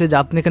চিল্লান দিয়ে উঠে যে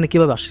আপনি এখানে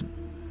কীভাবে আসেন,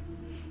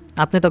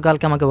 আপনি তো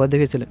কালকে আমাকে ভয়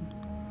দেখেছিলেন।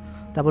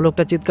 তারপর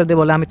লোকটা চিৎকার দিয়ে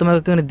বলে, আমি তোমাকে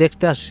এখানে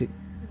দেখতে আসছি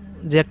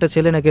যে একটা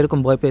ছেলে নাকি এরকম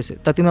ভয় পেয়েছে,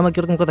 তা তুমি আমাকে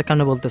এরকম কথা কেন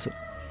বলতেছো।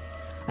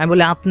 আমি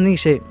বলি, আপনি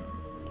সে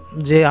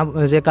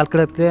যে কালকে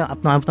রাত্রে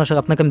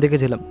আপনাকে আমি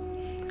দেখেছিলাম।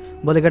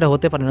 বলে এটা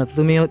হতে পারে না,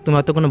 তুমি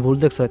হয়তো কোনো ভুল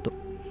দেখছো হয়তো।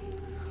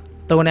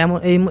 তখন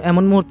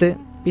এমন মুহূর্তে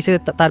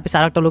তার পিছিয়ে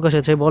আর একটা লোক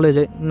এসেছে, বলে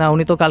যে না,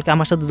 উনি তো কালকে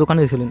আমার সাথে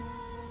দোকানে ছিলেন,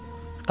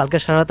 কালকে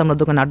সারা রাত আমরা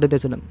দোকানে আড্ডা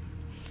দিয়েছিলাম।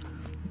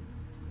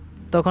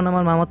 তখন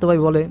আমার মামাতো ভাই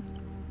বলে,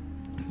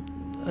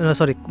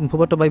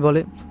 ফুফাতো ভাই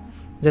বলে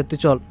যে তুই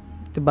চল,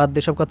 তুই বাদ দে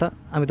সব কথা,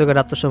 আমি তোকে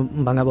রাত্র সব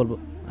ভাঙা বলবো।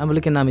 আমি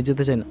বলি কি, না আমি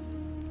যেতে চাই না।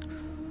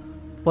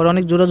 পরে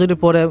অনেক জোরাজুরি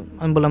পরে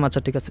আমি বললাম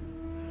আচ্ছা ঠিক আছে,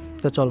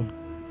 তো চল।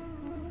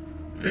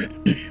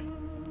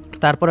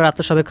 তারপরে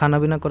রাত্রে সবাই খানা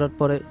বিনা করার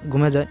পরে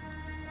ঘুমে যায়।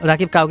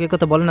 রাকিব কাউকে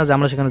কথা বলে না যে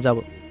আমরা সেখানে যাব।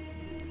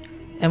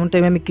 এমন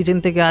টাইমে আমি কিচেন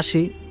থেকে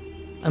আসি,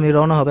 আমি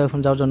রওনা হবে এখন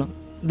যাওয়ার জন্য,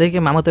 দেখি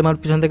মামাতে আমার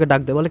পিছন থেকে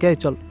ডাক দেয়, বলে কি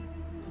চল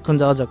এখন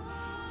যাওয়া যাক।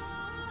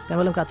 তাই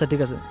বললাম আচ্ছা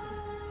ঠিক আছে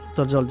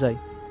তোর চল যাই।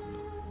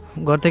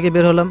 ঘর থেকে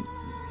বের হলাম,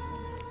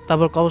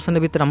 তারপর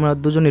কবরস্থানের ভিতরে আমরা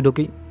দুজনেই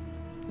ঢুকি।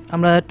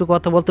 আমরা একটু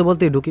কথা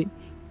বলতেই ঢুকি,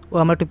 ও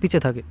আমার একটু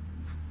পিছিয়ে থাকে।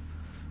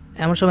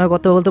 এমন সময়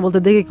কথা বলতে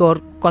দেখি ওর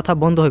কথা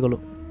বন্ধ হয়ে গেলো।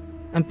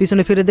 আমি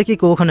পিছনে ফিরে দেখি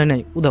কেউ ওখানে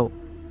নেই, উধাও।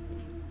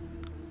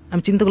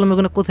 আমি চিন্তা করলাম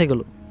ওখানে কোথায়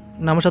গেলো,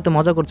 না আমার সাথে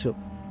মজা করছো।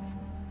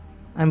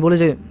 আমি বলি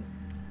যে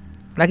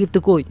রাকিব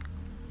তুই কই,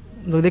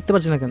 দেখতে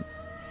পাচ্ছি না কেন,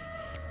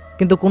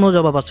 কিন্তু কোনো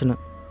জবাব আসছে না।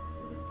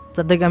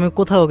 তার থেকে আমি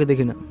কোথাও ওকে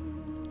দেখি না।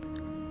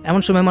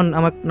 এমন সময়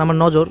আমার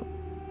নজর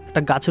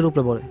একটা গাছের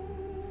উপরে পড়ে।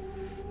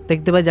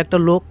 দেখতে পাই যে একটা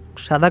লোক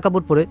সাদা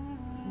কাপড় পরে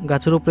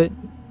গাছের উপরে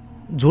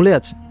ঝুলে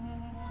আছে।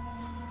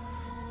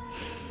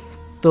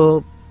 তো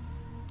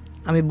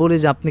আমি বলি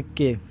যে আপনি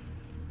কে,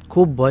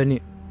 খুব ভয়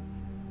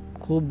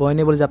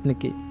নিয়ে বলি যে আপনি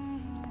কে,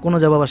 কোনো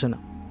জবাব আসে না।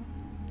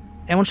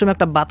 এমন সময়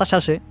একটা বাতাস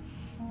আসে,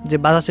 যে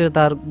বাতাসে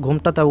তার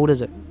ঘুমটা তা উড়ে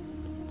যায়।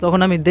 তখন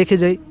আমি দেখে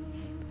যাই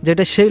যে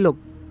এটা সেই লোক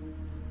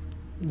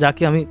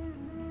যাকে আমি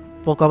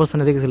পোকা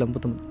অবস্থানে দেখেছিলাম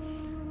প্রথমে।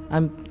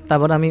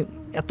 তারপর আমি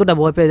এতটা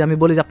ভয় পেয়ে আমি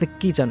বলি যে আপনি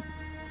কী চান।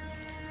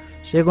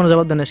 সে কোনো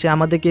জবাব দেয় না, সে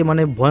আমাদেরকে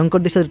মানে ভয়ঙ্কর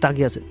দিশে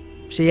তাকিয়ে আছে,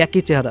 সেই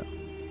একই চেহারা।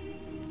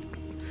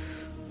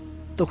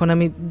 তখন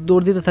আমি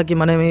দৌড় দিতে থাকি,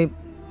 মানে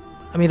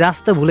আমি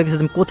রাস্তা ভুলে গেছি,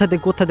 আমি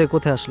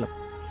কোথায় আসলাম।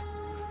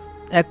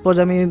 এক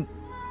পর্যায়ে আমি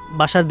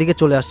বাসার দিকে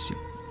চলে আসছি,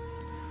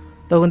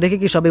 তখন দেখি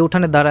কি সবাই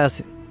উঠানে দাঁড়ায়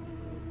আছে।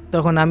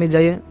 তখন আমি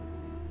যাই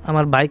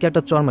আমার ভাইকে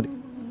একটা চড় মারি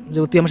যে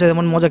তুই আমার সাথে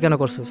এমন মজা কেন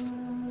করছিস,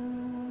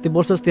 তুই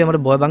বলছিস তুই আমার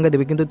ভয় ভাঙে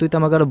দিবি, কিন্তু তুই তো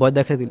আমাকে আরও ভয়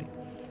দেখাই দিলি।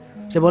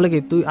 সে বলে কি,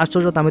 তুই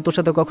আশ্চর্য, আমি তোর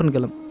সাথে কখন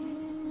গেলাম।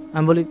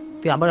 আমি বলি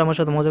তুই আবার আমার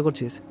সাথে মজা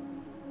করছিস,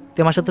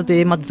 তুই আমার সাথে তুই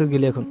এই মাত্র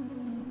গেলি এখন।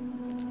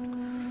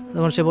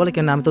 তখন সে বলে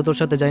কেন, আমি তো তোর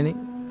সাথে যাইনি।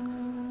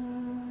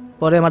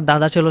 পরে আমার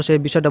দাদা ছিল, সেই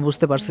বিষয়টা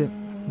বুঝতে পারছে,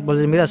 বলে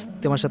যে মিরাজ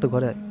তুই আমার সাথে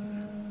ঘরে আয়।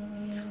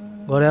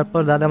 ঘরে আসার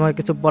পর দাদা আমার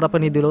কিছু পড়া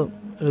পানি দিল,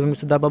 এরকম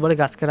কিছু দাবা বলে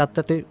আজকে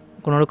রাতটা তুই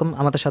কোনোরকম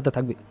আমাদের সাথে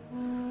থাকবি,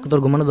 তোর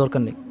ঘুমানোর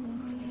দরকার নেই।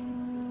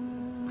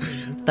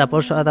 তারপর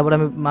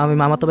আমি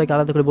মামাতো ভাইকে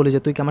আলাদা করে বলি যে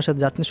তুই কি আমার সাথে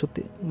যাচ্ছিস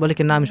সত্যি। বলে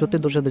কি, না আমি সত্যি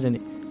তোর সাথে জানি।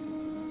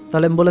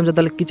 তাহলে আমি বললাম যে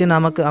তাহলে কিচেনে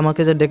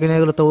আমাকে যে ডেকে নিয়ে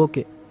গেলো তো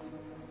ওকে,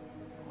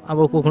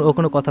 আবার ও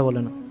কোনো কথা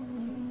বলে না।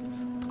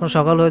 তখন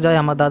সকাল হয়ে যায়,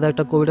 আমার দাদা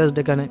একটা কবিরাজ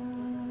ডেকে আনে,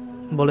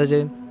 বলে যে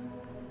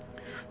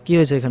কী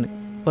হয়েছে এখানে।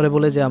 পরে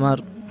বলে যে আমার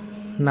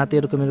নাতি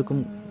এরকম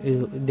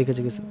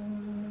দেখেছে কিছু।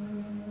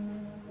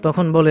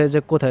 তখন বলে যে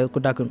কোথায়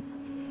ডাকুন।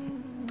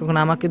 তখন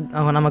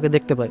আমাকে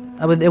দেখতে পায়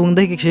এবং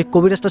দেখি সেই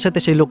কবিরাজটার সাথে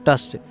সেই লোকটা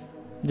আসছে,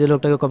 যে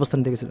লোকটাকে কবরস্থান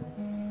দেখেছিল।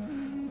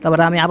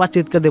 তারপরে আমি আবার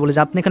চিৎকার দিয়ে বলি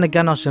যে আপনি এখানে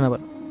কেন আসছেন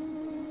আবার।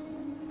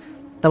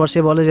 তারপর সে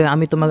বলে যে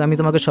আমি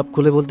তোমাকে সব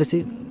খুলে বলতেছি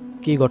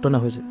কী ঘটনা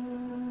হয়েছে।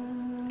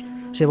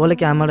 সে বলে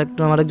কি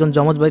আমার একজন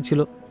যমজ ভাই ছিল,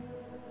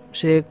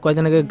 সে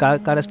কয়েকদিন আগে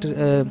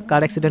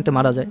কার অ্যাক্সিডেন্টে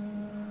মারা যায়।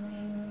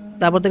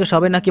 তারপর থেকে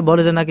সবাই নাকি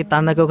বলে যে নাকি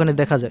তার নাকি ওখানে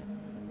দেখা যায়।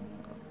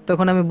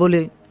 তখন আমি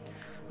বলি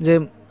যে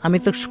আমি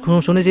তো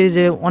শুনেছি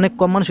যে অনেক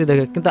কম মানুষই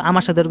দেখে, কিন্তু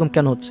আমার সাথে এরকম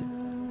কেন হচ্ছে।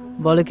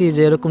 বলে কি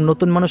যে এরকম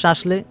নতুন মানুষ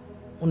আসলে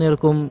উনি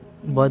এরকম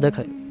ভয়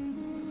দেখায়।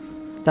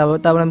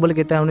 তারপর আমি বলি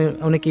কি তা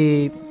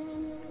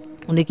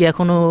উনি কি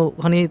এখনও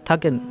ওখানে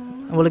থাকেন?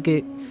 বলে কি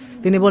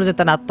তিনি বলে যে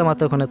তার আত্মা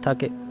ওখানে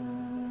থাকে,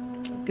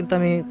 কিন্তু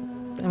আমি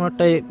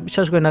এমনটাই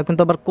বিশ্বাস করি না,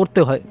 কিন্তু আবার করতে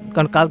হয়,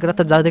 কারণ কালকে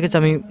রাতে যা দেখেছি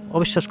আমি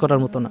অবিশ্বাস করার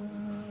মতো না।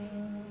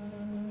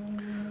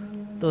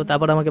 তো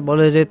তারপর আমাকে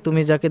বলে যে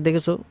তুমি যাকে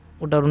দেখেছো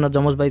ওটা ওনার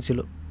যমজ ভাই ছিল,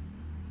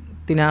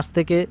 তিনি আজ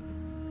থেকে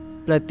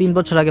প্রায় 3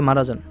 বছর আগে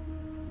মারা যান।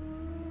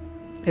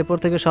 এরপর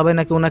থেকে সবাই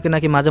নাকি ওনাকে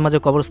নাকি মাঝে মাঝে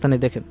কবরস্থানে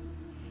দেখেন।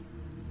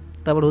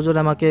 তারপর হুজুর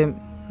আমাকে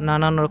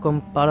নানান রকম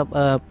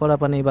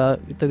পড়াপানি বা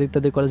ইত্যাদি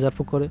ইত্যাদি করে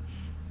জাফু করে।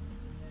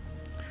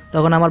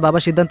 তখন আমার বাবা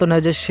সিদ্ধান্ত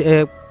নেয় যে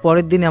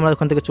পরের দিনই আমরা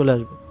ওখান থেকে চলে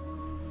আসবো।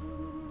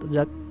 তো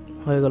যাক,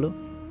 হয়ে গেল।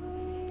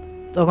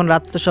 তখন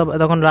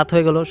রাত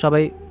হয়ে গেল,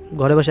 সবাই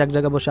ঘরে বসে এক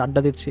জায়গায় বসে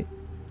আড্ডা দিচ্ছি।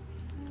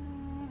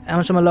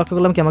 এমন সময় লক্ষ্য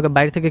করলাম কি আমাকে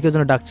বাইরে থেকে কেউ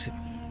যেন ডাকছে,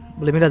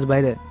 বলে মিরাজ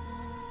বাইরে।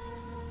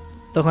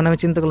 তখন আমি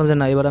চিন্তা করলাম যে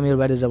না, এবার আমি এর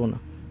বাইরে যাব না।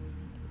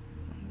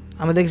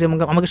 আমি দেখছি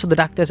আমাকে শুধু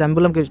ডাকতে আছে। আমি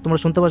বললাম কি তোমরা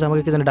শুনতে পাচ্ছ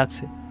আমাকে কে যেন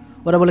ডাকছে?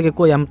 ওরা বলে কি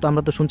কই,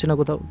 আমরা তো শুনছি না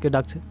কোথাও কে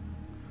ডাকছে।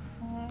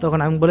 তখন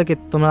আমি বলে কি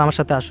তোমরা আমার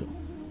সাথে আসো।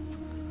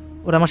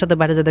 ওরা আমার সাথে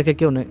বাইরে যা দেখে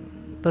কেউ নেই।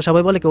 তো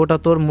সবাই বলে কি ওটা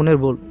তোর মনের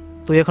ভুল,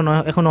 তুই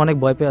এখনো অনেক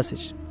ভয় পেয়ে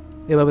আসিস,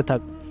 এভাবে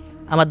থাক।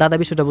 আমার দাদা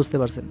বিষয়টা বুঝতে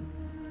পারছেন।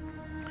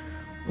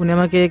 উনি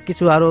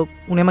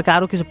আমাকে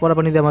আরও কিছু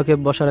পড়াপানি দিয়ে আমাকে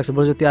বসা রাখছে,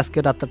 বলে যে তুই আজকে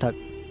রাতটা থাক।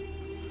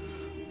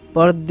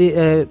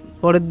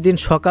 পরের দিন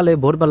সকালে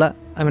ভোরবেলা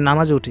আমি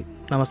নামাজে উঠি,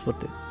 নামাজ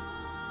পড়তে।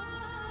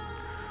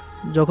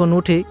 যখন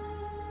উঠি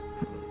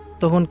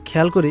তখন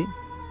খেয়াল করি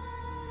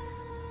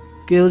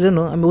কেউ যেন,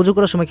 আমি উজু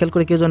করার সময় খেয়াল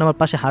করি কেউ যেন আমার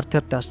পাশে হাঁটতে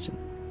হাঁটতে আসছে।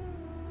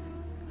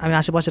 আমি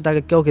আশেপাশেটা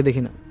আগে কাউকে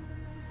দেখি না।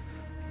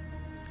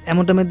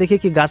 এমনটা আমি দেখি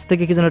কি গাছ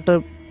থেকে কি যেন একটা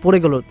পড়ে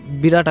গেল,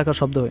 বিরাট আকার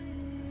শব্দ হয়ে।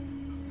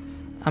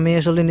 আমি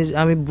আসলে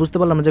আমি বুঝতে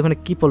পারলাম না যে ওখানে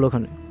কী পড়লো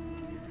ওখানে।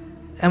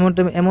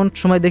 এমন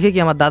সময় দেখে কি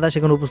আমার দাদা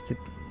সেখানে উপস্থিত।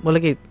 বলে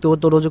কি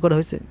তোর রোজু করা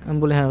হয়েছে? আমি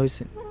বলি হ্যাঁ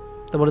হয়েছে।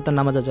 তো বলে তার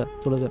নামাজে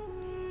চলে যা।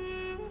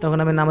 তখন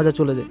আমি নামাজে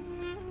চলে যাই।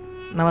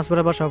 নামাজ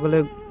পড়ার পর সকালে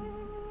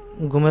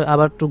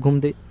আবার একটু ঘুম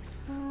দিই।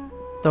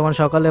 তখন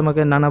সকালে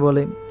আমাকে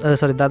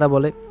দাদা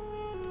বলে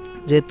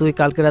যে তুই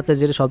কালকে রাতে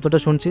যে শব্দটা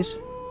শুনছিস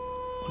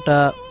ওটা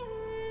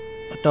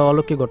একটা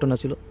অলৌকিক ঘটনা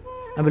ছিল।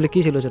 আমি বলি কী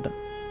ছিল সেটা?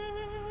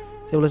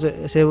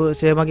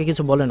 সে আমাকে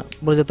কিছু বলে না,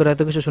 বলে যে তোর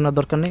এত কিছু শোনার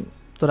দরকার নেই,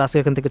 তোর আজকে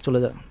এখান থেকে চলে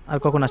যা, আর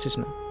কখন আসিস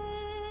না।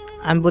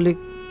 আমি বলি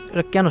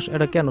এটা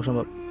কেন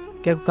সম্ভব,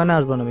 কেন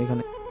আসবো না আমি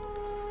এখানে?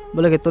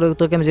 বলে কি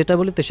তোকে আমি যেটা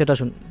বলি তুই সেটা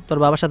শুন, তোর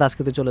বাবার সাথে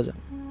আজকে তুই চলে যা।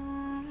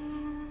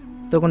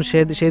 তখন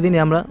সেদিনই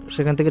আমরা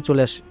সেখান থেকে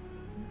চলে আসি।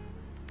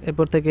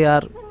 এরপর থেকে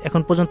আর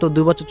এখন পর্যন্ত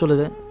 2 বছর চলে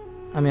যায়,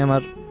 আমি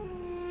আমার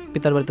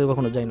পিতার বাড়িতে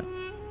কখনো যাই না।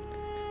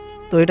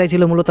 তো এটাই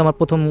ছিল মূলত আমার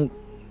প্রথম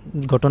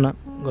ঘটনা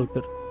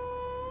গল্পের।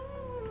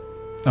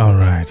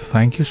 Alright,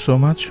 thank you so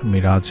much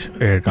Miraj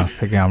এর কাছ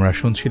থেকে আমরা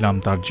শুনছিলাম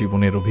তার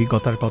জীবনের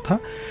অভিজ্ঞতার কথা।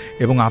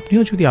 এবং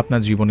আপনিও যদি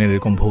আপনার জীবনের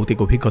এরকম ভৌতিক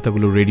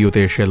অভিজ্ঞতাগুলো রেডিওতে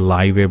এসে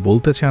লাইভে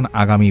বলতে চান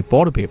আগামী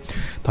পর্বে,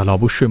 তাহলে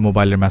অবশ্যই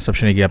মোবাইলের মেসেজ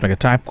অপশনে গিয়ে আপনাকে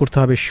টাইপ করতে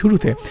হবে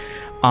শুরুতে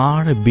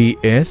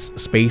RBS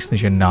স্পেস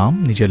নিজের নাম,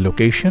 নিজের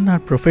লোকেশন আর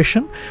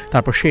প্রফেশন,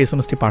 তারপর সেই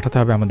এসএমএসটি পাঠাতে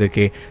হবে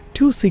আমাদেরকে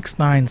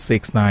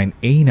 26969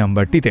 এই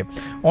নাম্বারটিতে।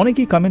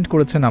 অনেকেই কমেন্ট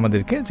করেছেন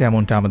আমাদেরকে,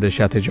 যেমনটা আমাদের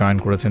সাথে জয়েন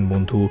করেছেন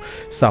বন্ধু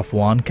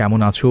সাফওয়ান, কেমন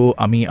আছো?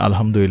 আমি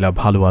আলহামদুলিল্লাহ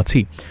ভালো আছি।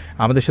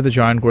 আমাদের সাথে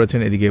জয়েন করেছেন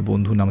এদিকে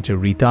বন্ধু নাম হচ্ছে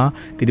রীতা,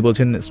 তিনি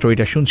বলছেন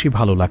স্টোরিটা শুনছি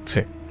ভালো লাগছে,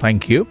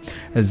 থ্যাংক ইউ।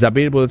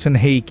 জাবির বলেছেন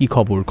হেই কি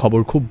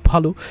খবর খুব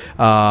ভালো।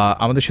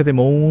 আমাদের সাথে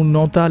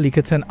মৌনতা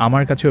লিখেছেন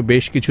আমার কাছেও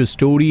বেশ কিছু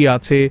স্টোরি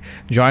আছে।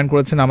 জয়েন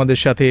করেছেন আমাদের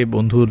সাথে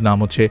বন্ধুর নাম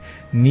হচ্ছে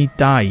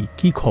নিতাই,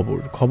 কি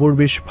খবর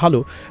বেশ ভালো।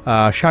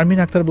 শারমিন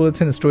আক্তার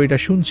বলেছেন স্টোরিটা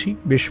শুনছি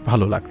বেশ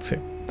ভালো লাগছে,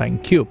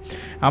 থ্যাংক ইউ।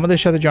 আমাদের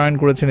সাথে জয়েন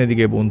করেছেন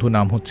এদিকে বন্ধু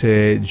নাম হচ্ছে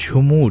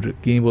ঝুমুর,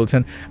 তিনি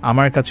বলছেন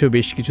আমার কাছেও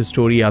বেশ কিছু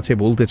স্টোরি আছে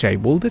বলতে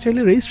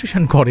চাইলে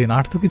রেজিস্ট্রেশন করেন,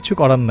 আর তো কিছু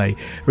করার নাই।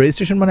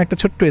 রেজিস্ট্রেশন মানে একটা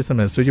ছোট্ট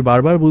এসএমএস, ওই যে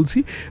বারবার বলছি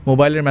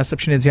মোবাইলের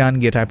মেসেপশনে যান,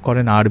 গিয়ে টাইপ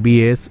করেন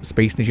RBS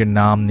স্পেস নিজের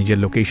নাম, নিজের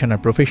লোকেশন আর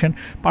প্রফেশন,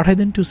 পাঠাই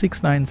দেন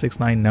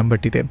 26969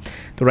 নাম্বারটিতে।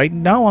 তো রাইট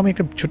নাও আমি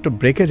একটা ছোট্ট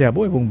ব্রেকে যাব,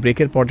 এবং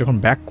ব্রেকের পর যখন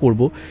ব্যাক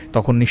করব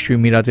তখন নিশ্চয়ই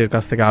মিরাজের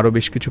কাছ থেকে আরও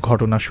বেশ কিছু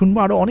ঘটনা শুনবো।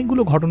 আরও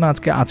অনেকগুলো ঘটনা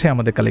আজকে আছে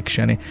আমাদের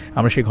কালেকশানে,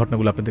 আমরা সেই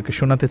ঘটনাগুলো আপনাদেরকে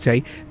শোনাতে চাই।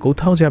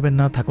 কোথাও যাবেন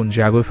না, থাকুন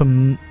জাগো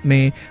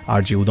এফএমে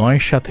আর জি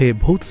উদয়ের সাথে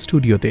ভূত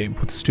স্টুডিওতে।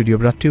 ভূত স্টুডিও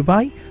ব্রট টু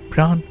বাই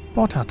প্রাণ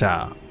পটাটা।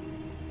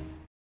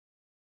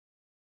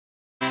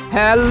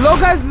 Hello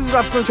guys, this is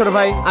Rafsan ছোট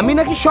ভাই। আমি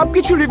নাকি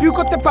সবকিছু রিভিউ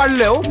করতে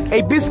পারলেও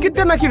এই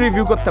বিস্কিটটা নাকি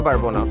রিভিউ করতে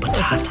পারবো না।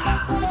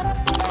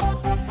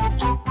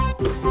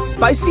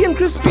 স্পাইসি এন্ড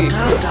ক্রিস্পি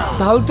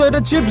তাহলে তো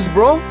এটা চিপস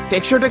ব্রো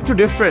টেক্সচারটা একটু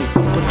ডিফারেন্ট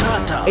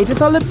এটা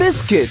তাহলে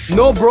বিস্কিট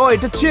নো ব্রো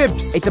এটা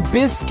চিপস এটা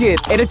বিস্কিট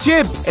এটা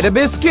চিপস এটা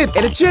বিস্কিট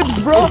এটা চিপস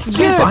ব্রো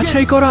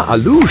বাছাই করা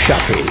আলুর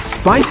সাথে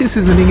স্পাইসি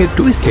সিজনিং এর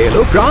টুইস্টে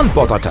এলো প্রাণ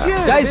পতাটা।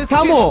 গাইস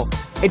থামো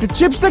এটা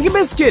চিপস নাকি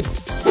বিস্কিট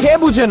কে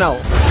বুঝে নাও।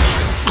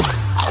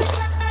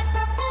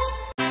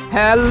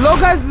 Hello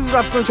guys this is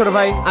Rafsan ছোট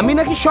ভাই আমি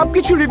নাকি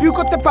সবকিছু রিভিউ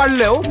করতে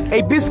পারলেও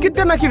এই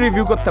বিস্কিটটা নাকি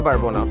রিভিউ করতে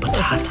পারবো না।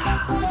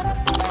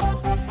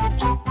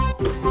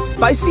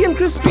 স্পাইসি এন্ড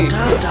ক্রিস্পি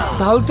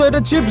তাহলে তো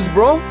এটা চিপস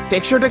ব্রো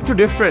টেক্সচারটা একটু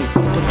ডিফারেন্ট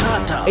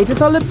এটা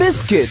তাহলে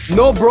বিস্কিট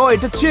নো ব্রো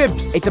এটা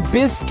চিপস এটা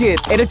বিস্কিট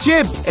এটা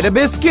চিপস এটা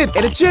বিস্কিট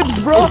এটা চিপস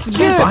ব্রো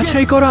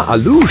বাছাই করা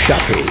আলুর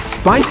সাথে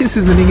স্পাইসি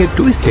সিজনিং এর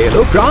টুইস্টে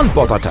এলো প্রাণ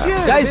পতাটা।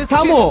 গাইস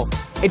থামো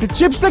এটা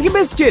চিপস নাকি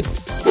বিস্কিট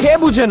কে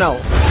বুঝে নাও।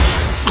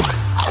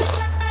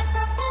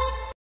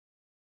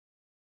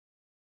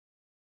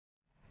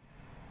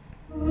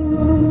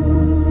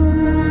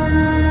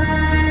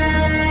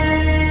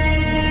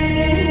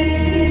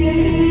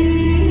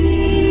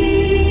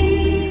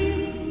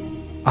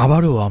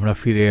 আবারও আমরা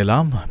ফিরে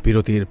এলাম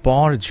বিরতির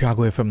পর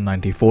জাগো FM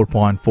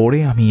 94.4-এ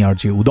আমি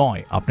আরজে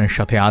উদয় আপনার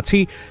সাথে আছি।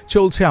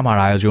 চলছে আমার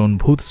আয়োজন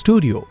ভূত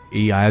স্টুডিও।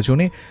 এই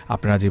আয়োজনে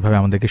আপনারা যেভাবে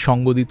আমাদেরকে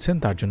সঙ্গ দিচ্ছেন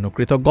তার জন্য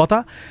কৃতজ্ঞতা।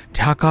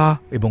 ঢাকা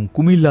এবং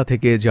কুমিল্লা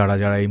থেকে যারা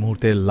যারা এই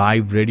মুহূর্তে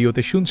লাইভ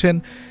রেডিওতে শুনছেন,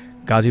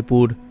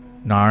 গাজীপুর,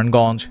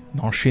 নারায়ণগঞ্জ,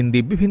 নরসিংদী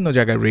বিভিন্ন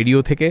জায়গায় রেডিও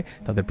থেকে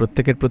তাদের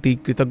প্রত্যেকের প্রতি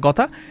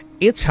কৃতজ্ঞতা।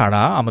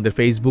 এছাড়া আমাদের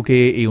ফেসবুকে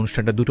এই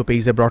অনুষ্ঠানটা দুটো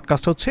পেজে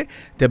ব্রডকাস্ট হচ্ছে,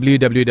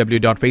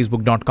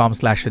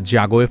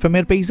 www.facebook.com/jagofm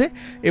এর পেজে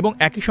এবং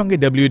একই সঙ্গে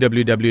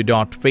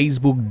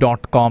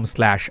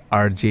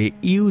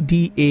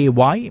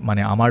www.facebook.com/rjuday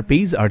মানে আমার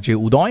পেজ আরজে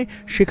উদয়,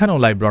 সেখানেও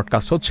লাইভ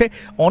ব্রডকাস্ট হচ্ছে।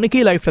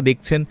 অনেকেই লাইভটা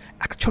দেখছেন,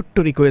 এক ছোট্ট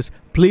request,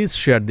 please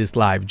share this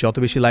live. যত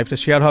বেশি লাইভটা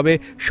শেয়ার হবে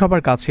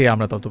সবার কাছে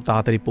আমরা তত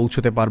তাড়াতাড়ি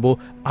পৌঁছতে পারবো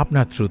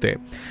আপনার থ্রুতে।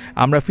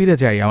 আমরা ফিরে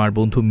যাই, আমার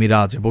বন্ধু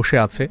মিরাজ বসে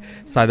আছে,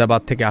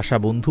 সায়দাবাদ থেকে আসা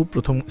বন্ধু।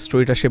 প্রথম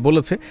স্টোরিটা সে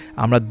বলেছে,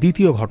 আমরা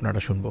দ্বিতীয়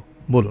ঘটনাটা শুনবো।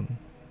 বলুন।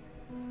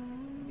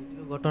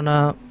 দ্বিতীয় ঘটনা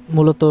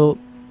মূলত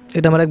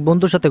এটা আমার এক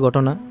বন্ধুর সাথে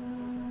ঘটনা।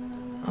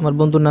 আমার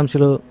বন্ধুর নাম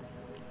ছিল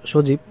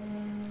সজীব।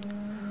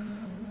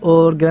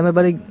 ওর গ্রামের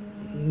বাড়ি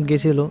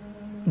গেছিল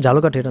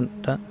ঝালকাঠি এটা।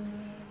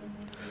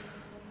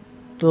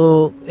 তো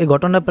এই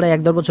ঘটনা প্রায়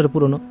 1-1.5 বছরের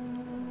পুরনো।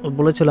 ও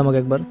বলেছিল আমাকে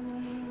একবার,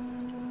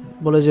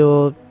 বলে যে ও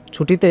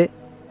ছুটিতে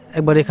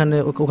একবার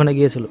ওখানে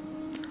গিয়েছিল।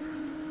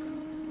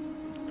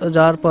 তো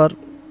যাওয়ার পর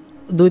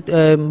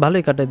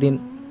ভালোই কাটে দিন,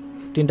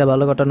 3টা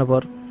ভালো কাটানোর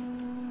পর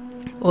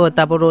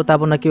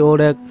তারপর নাকি ওর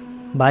এক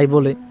ভাই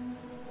বলে,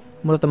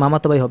 মূলত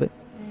মামাতো ভাই হবে,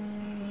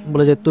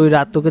 বলে যে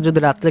তোকে যদি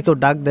রাত্রে কেউ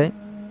ডাক দেয়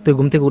তুই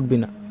ঘুম থেকে উঠবি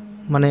না,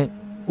 মানে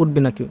উঠবি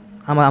না কেউ,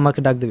 আমাকে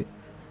ডাক দিবি।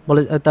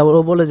 বলে তারপর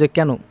ও বলে যে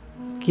কেন,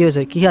 কী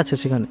হয়েছে, কী আছে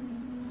সেখানে?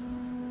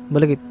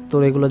 বলে কি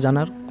তোর এগুলো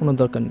জানার কোনো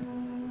দরকার নেই,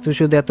 তুই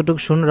শুধু এতটুকু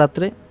শোন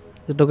রাত্রে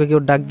যে তোকে কেউ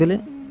ডাক দিলে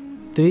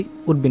তুই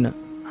উঠবি না,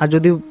 আর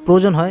যদি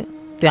প্রয়োজন হয়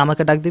তুই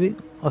আমাকে ডাক দিবি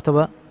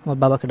অথবা আমার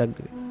বাবাকে ডাক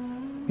দিবি,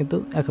 কিন্তু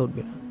একা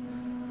উঠবি না।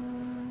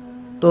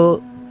 তো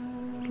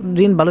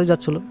দিন ভালোই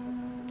যাচ্ছিলো।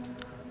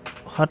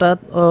 হঠাৎ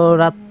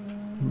রাত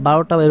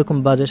 12টা এরকম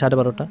বাজে,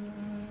 12:30।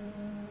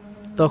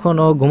 তখন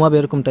ও ঘুমাবে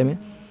এরকম টাইমে,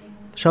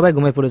 সবাই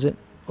ঘুমিয়ে পড়েছে,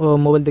 ও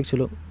মোবাইল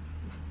দেখছিল।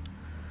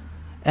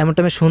 এমন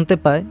টাইমে শুনতে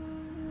পায়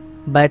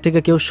বাইরে থেকে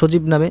কেউ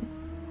সজীব নামে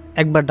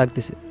একবার ডাক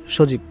দিছে,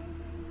 সজীব।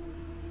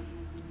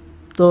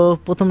 তো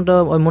প্রথমটা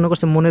ওই মনে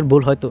করছে মনের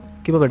ভুল, হয়তো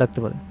কীভাবে ডাকতে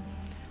পারে।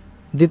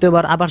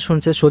 দ্বিতীয়বার আবার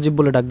শুনছে সজীব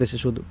বলে ডাক দিছে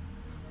শুধু।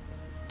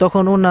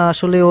 তখন ও না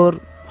আসলে ওর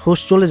হুঁশ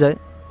চলে যায়,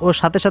 ওর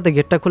সাথে সাথে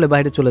গেটটা খুলে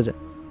বাইরে চলে যায়।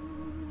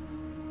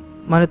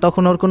 মানে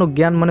তখন ওর কোনো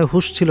জ্ঞান, মানে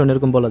হুঁশ ছিল না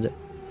এরকম বলা যায়।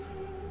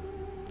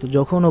 তো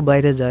যখন ও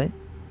বাইরে যায়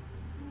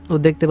ও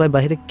দেখতে পায়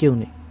বাইরে কেউ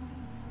নেই।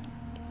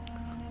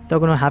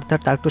 তখন ও হাঁটতে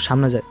হাঁটতে একটু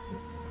সামনে যায়,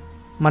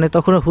 মানে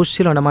তখন ওর হুঁশ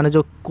ছিল না, মানে যে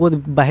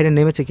বাইরে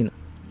নেমেছে কিনা।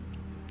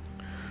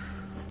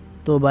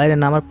 তো বাইরে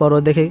নামার পর ও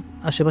দেখে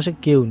আশেপাশে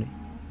কেউ নেই।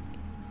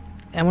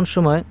 এমন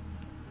সময়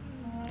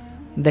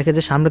দেখে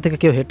যে সামনে থেকে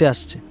কেউ হেঁটে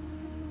আসছে।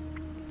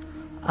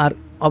 আর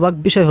অবাক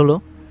বিষয় হলো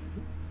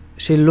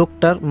সেই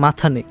লোকটার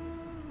মাথা নেই,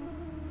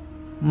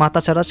 মাথা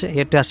ছাড়া সে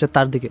হেঁটে আসছে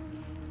তার দিকে,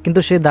 কিন্তু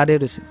সে দাঁড়িয়ে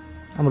রয়েছে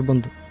আমার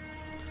বন্ধু।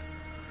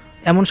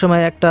 এমন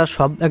সময়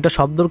একটা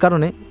শব্দর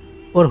কারণে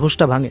ওর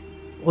হুঁশটা ভাঙে।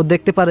 ও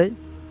দেখতে পারে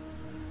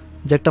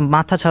যে একটা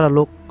মাথা ছাড়া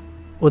লোক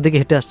ওদিকে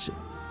হেঁটে আসছে।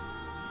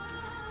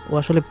 ও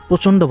আসলে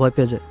প্রচণ্ড ভয়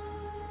পেয়ে যায়।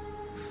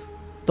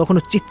 তখন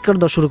ও চিৎকার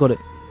দেওয়া শুরু করে,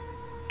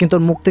 কিন্তু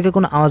ওর মুখ থেকে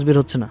কোনো আওয়াজ বের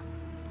হচ্ছে না।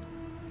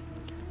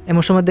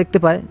 এমন সময় দেখতে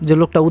পায় যে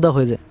লোকটা উদা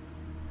হয়ে যায়।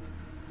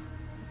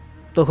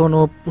 তখন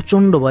ও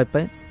প্রচণ্ড ভয়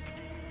পায়,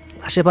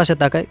 আশেপাশে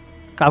তাকায়,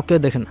 কাউকে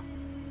দেখে না।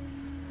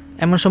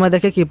 এমন সময়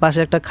দেখে কি পাশে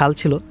একটা খাল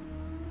ছিল,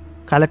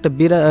 খালে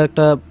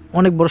একটা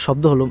অনেক বড়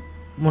শব্দ হলো,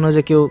 মনে হয়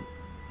যে কেউ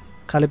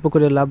খালে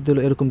পুকুরে লাফ দিল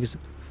এরকম কিছু।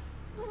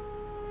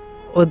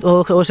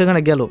 ও সেখানে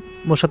গেল,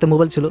 ওর সাথে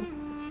মোবাইল ছিল,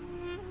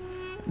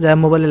 যা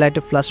মোবাইলে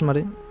লাইটে ফ্ল্যাশ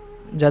মারে,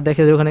 যা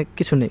দেখে যে ওখানে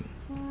কিছু নেই।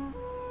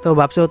 তো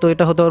ভাবছে হয়তো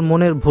এটা হতো ওর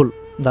মনের ভুল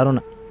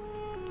ধারণা।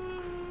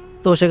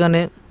 তো সেখানে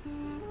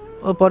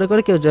ও পরে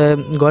করে কেউ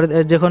ঘরে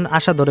যখন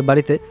আসা ধরে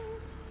বাড়িতে,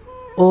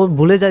 ও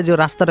ভুলে যায় যে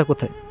রাস্তাটা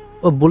কোথায়,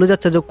 ও ভুলে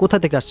যাচ্ছে যে কোথা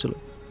থেকে আসছিল,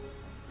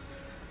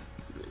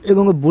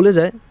 এবং ও ভুলে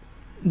যায়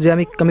যে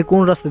আমি কোন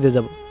রাস্তা দিয়ে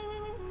যাব।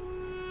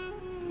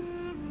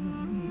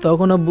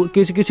 তখন ও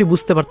কিছু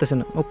বুঝতে পারতেছে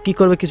না, ও কী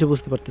করবে কিছু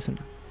বুঝতে পারতেছে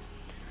না।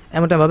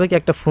 এমনটা ভাবে কি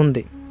একটা ফোন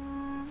দেয়,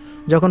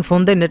 যখন ফোন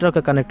দেয়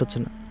নেটওয়ার্কে কানেক্ট হচ্ছে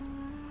না।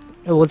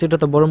 ও বলছে এটা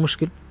তো বড়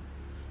মুশকিল,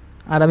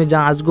 আর আমি যা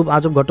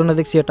আজব ঘটনা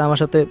দেখছি এটা আমার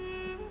সাথে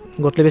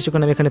ঘটলে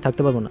বেশিক্ষণ আমি এখানে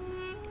থাকতে পারবো না।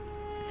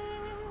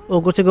 ও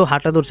করছে কেউ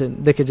হাঁটা ধরছে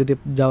দেখে যদি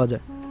যাওয়া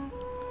যায়।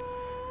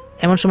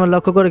 এমন সময়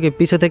লক্ষ্য করে কি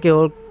পিছে থেকে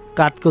ওর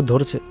কাঠ কেউ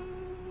ধরছে,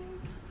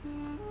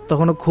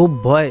 তখন ও খুব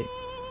ভয়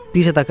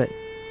পিছে তাকায়,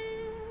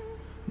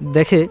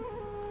 দেখে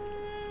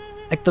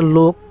একটা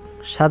লোক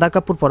সাদা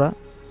কাপড় পরা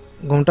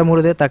ঘোমটা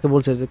মুড়ে দিয়ে তাকে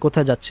বলছে যে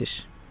কোথায় যাচ্ছিস।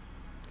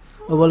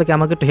 ও বলে কি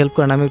আমাকে একটু হেল্প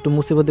করেন, আমি একটু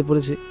মুসিবতে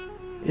পড়েছি,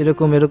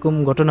 এরকম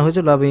ঘটনা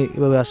হয়েছিল, আমি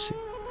এভাবে আসছি।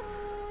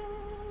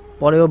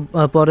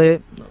 পরে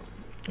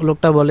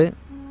লোকটা বলে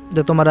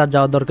যে তোমার আর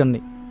যাওয়ার দরকার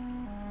নেই।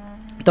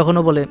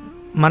 তখনও বলে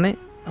মানে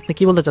আপনি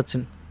কি বলতে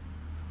চাচ্ছেন।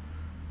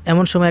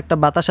 এমন সময় একটা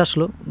বাতাস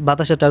আসলো,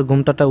 বাতাসে তার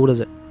ঘুমটাটা উড়ে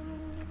যায়।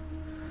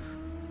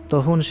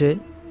 তখন সে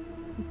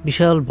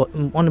বিশাল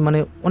মানে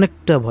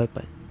অনেকটা ভয়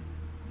পায়।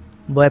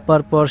 ভয়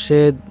পাওয়ার পর সে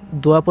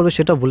দোয়া পড়বে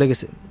সেটা ভুলে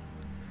গেছে।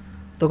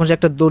 তখন সে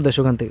একটা দৌড় দেয়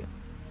ওখান থেকে,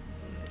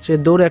 সে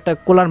দৌড়ে একটা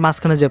কোলার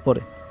মাঝখানে যেয়ে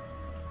পড়ে।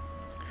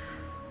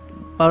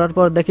 পড়ার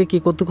পর দেখে কি,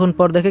 কতক্ষণ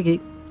পর দেখে কি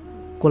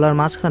কোলার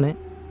মাঝখানে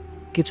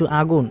কিছু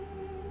আগুন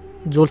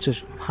জ্বলছে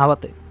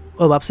হাওয়াতে।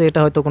 ও ভাবছে এটা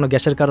হয়তো কোনো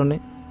গ্যাসের কারণে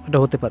এটা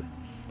হতে পারে।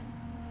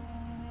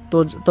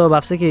 তো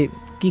ভাবছে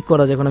কি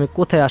করা যায়, এখন আমি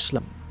কোথায়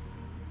আসলাম।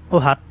 ও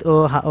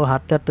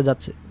হাঁটতে হাঁটতে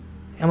যাচ্ছে।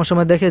 এমন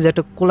সময় দেখে যে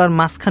একটা কোলার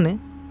মাঝখানে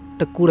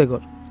একটা কুঁড়ে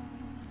ঘর।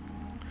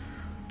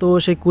 তো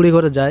সেই কুঁড়ে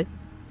ঘরে যায়,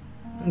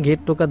 গেট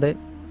টোকা দেয়,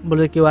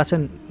 বলে কেউ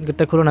আছেন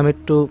গেটটা খুলুন, আমি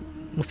একটু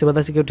মুসিবত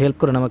আছি, কেউ হেল্প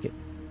করেন আমাকে।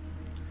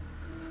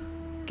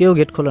 কেউ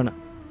গেট খোলে না।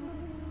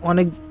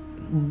 অনেক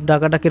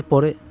ডাকাডাকির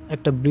পরে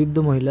একটা বৃদ্ধ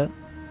মহিলা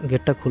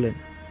গেটটা খুলেন,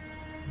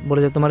 বলে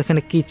যে তোমার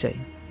এখানে কী চাই।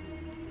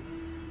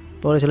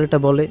 পরে ছেলেটা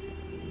বলে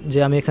যে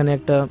আমি এখানে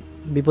একটা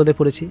বিপদে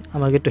পড়েছি,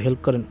 আমাকে একটু হেল্প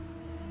করেন।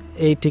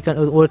 এই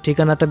ওর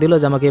ঠিকানাটা দিল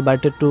যে আমাকে এই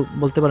বাড়িটা একটু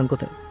বলতে পারেন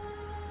কোথায়।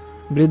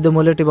 বৃদ্ধ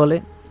মহিলাটি বলে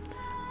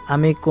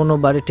আমি কোনো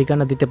বাড়ির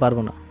ঠিকানা দিতে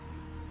পারবো না।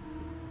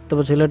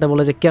 তারপর ছেলেটা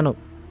বলে যে কেন,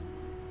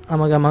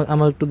 আমাকে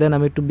একটু দেন,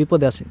 আমি একটু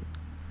বিপদে আছি।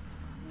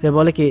 সে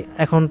বলে কি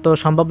এখন তো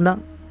সম্ভব না,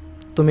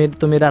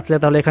 তুমি রাত্রে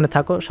তাহলে এখানে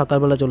থাকো,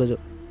 সকালবেলা চলে যাও।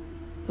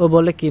 ও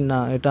বলে কি না,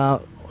 এটা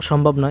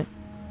সম্ভব নয়,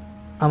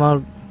 আমার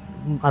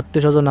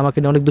আত্মীয় স্বজন আমাকে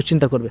নিয়ে অনেক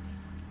দুশ্চিন্তা করবে।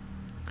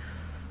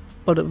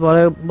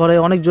 পরে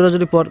অনেক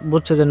জোরাজোরি পর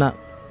বুঝছে যে না,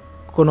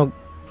 কোনো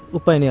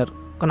উপায় নেই আর,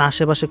 কারণ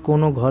আশেপাশে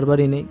কোনো ঘর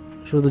বাড়ি নেই,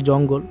 শুধু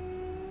জঙ্গল।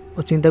 ও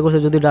চিন্তা করছে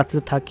যদি রাত্রে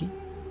থাকি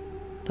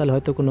তাহলে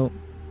হয়তো কোনো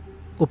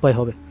উপায়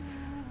হবে।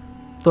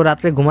 তো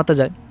রাত্রে ঘুমাতে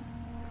যায়,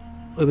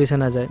 ওই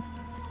বিছানায় যায়।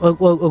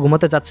 ও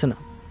ঘুমাতে চাচ্ছে না,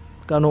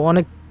 কারণ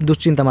অনেক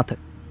দুশ্চিন্তা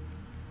মাথায়।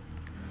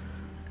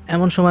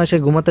 এমন সময় সে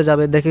ঘুমাতে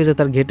যাবে, দেখে যে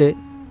তার গেটে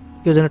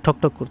কেউ যেন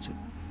ঠকঠক করছে।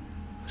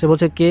 সে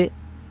বলছে কে,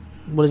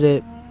 বলে যে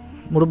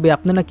মুরব্বী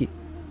আপনি নাকি।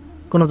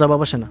 কোনো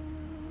জবাব আসে না।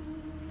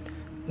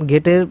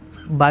 গেটের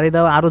বাড়ি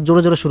দেওয়া আরও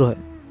জোরে জোরে শুরু হয়,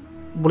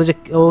 বলে যে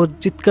ও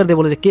চিৎকার দিয়ে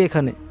বলে যে কে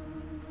এখানে,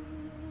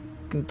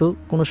 কিন্তু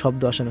কোনো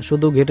শব্দ আসে না,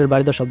 শুধু গেটের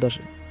বাড়ি দেওয়ার শব্দ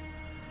আসে।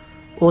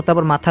 ও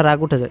তারপর মাথা রাগ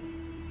উঠে যায়,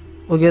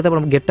 ও গিয়ে তারপর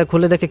গেটটা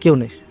খুলে দেখে কেউ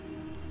নেই।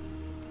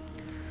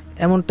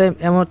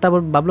 তারপর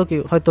ভাবলো কি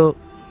হয়তো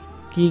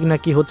কি না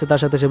কি হচ্ছে তার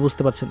সাথে, সে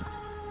বুঝতে পারছে না।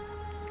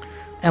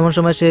 এমন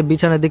সময় সে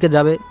বিছানার দিকে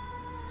যাবে,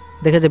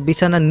 দেখে যে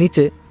বিছানার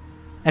নিচে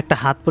একটা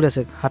হাত পড়ে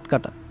আছে, হাত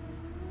কাটা।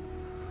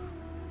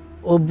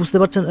 ও বুঝতে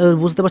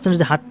পারছেন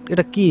যে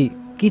এটা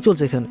কি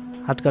চলছে এখানে,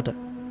 হাত কাটা।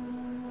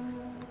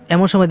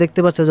 এমন সময় দেখতে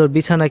পাচ্ছে যে ওর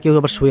বিছানায় কেউ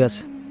আবার শুয়ে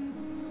আছে।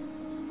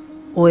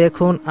 ও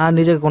এখন আর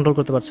নিজেকে কন্ট্রোল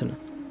করতে পারছে না।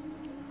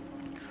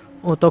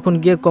 ও তখন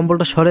গিয়ে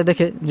কম্বলটা সরে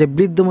দেখে যে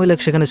বৃদ্ধ মহিলা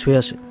সেখানে শুয়ে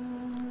আসে।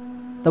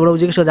 তারপর ও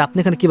জিজ্ঞেস করে যে আপনি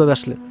এখানে কীভাবে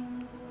আসলেন।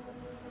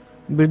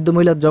 বৃদ্ধ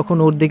মহিলা যখন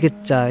ওর দিকে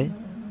চায়,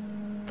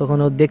 তখন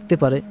ও দেখতে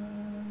পারে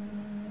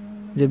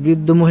যে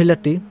বৃদ্ধ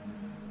মহিলাটি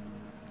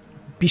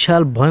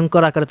বিশাল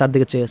ভয়ঙ্কর আকারে তার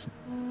দিকে চেয়ে আছে,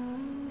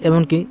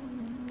 এমনকি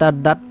তার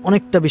দাঁত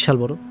অনেকটা বিশাল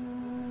বড়,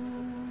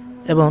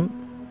 এবং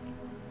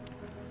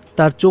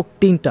তার চোখ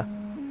তিনটা।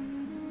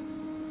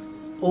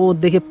 ও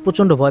দেখে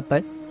প্রচণ্ড ভয়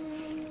পায়।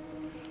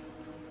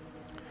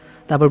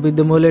 তারপর বৃদ্ধ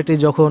মহিলাটি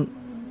যখন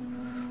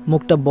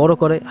মুখটা বড়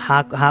করে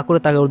হা করে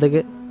তাকে ওর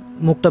দেখে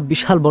মুখটা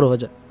বিশাল বড়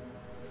হয়ে যায়।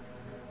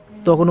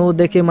 তখন ও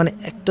দেখে মানে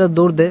একটা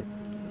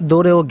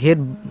দৌড়ে ও গেট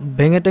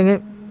ভেঙে টেঙে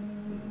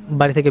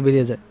বাড়ি থেকে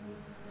বেরিয়ে যায়।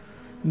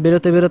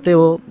 বেরোতে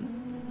ও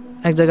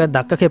এক জায়গায়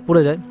ধাক্কা খেয়ে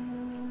পড়ে যায়।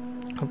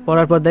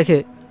 পড়ার পর দেখে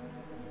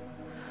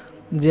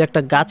যে একটা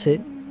গাছে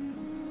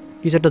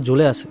কিছু একটা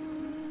ঝুলে আছে।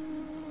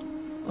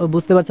 ও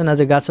বুঝতে পারছে না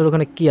যে গাছের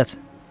ওখানে কি আছে।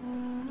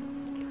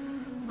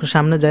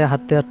 সামনে যায়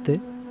হাঁটতে হাঁটতে,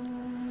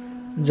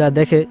 যা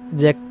দেখে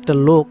যে একটা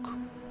লোক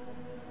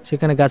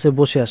সেখানে গাছে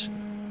বসে আসে।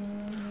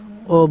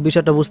 ও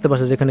বিষয়টা বুঝতে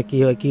পারছে যেখানে কী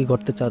হয়, কী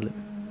ঘটতে চালে।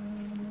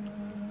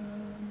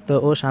 তো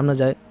ও সামনে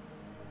যায়,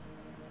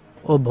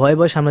 ও ভয়ে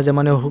সামনে যায়,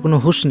 মানে ওর কোনো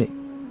হুঁশ নেই।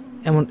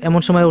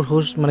 এমন সময় ওর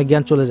হুঁশ মানে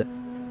জ্ঞান চলে যায়।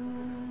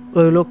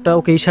 ওই লোকটা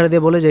ওকে ইশারা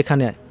দিয়ে বলে যে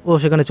এখানে আয়, ও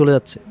সেখানে চলে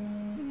যাচ্ছে।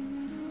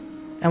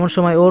 এমন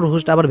সময় ওর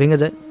হুঁশটা আবার ভেঙে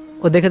যায়,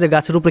 ও দেখে যে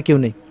গাছের উপরে কেউ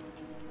নেই।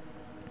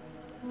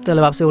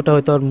 তাহলে ভাবছে ওটা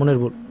হয়তো ওর মনের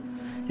ভুল।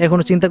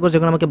 এখনও চিন্তা করছে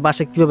এখন আমাকে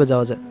বাসে কীভাবে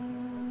যাওয়া যায়।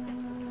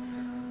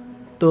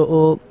 তো ও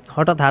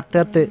হঠাৎ হাঁটতে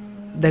হাঁটতে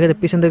দেখে যে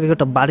পিছন থেকে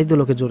একটা বাড়ি দিল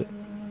লোকে জোরে।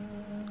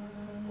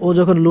 ও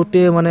যখন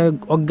লুটে মানে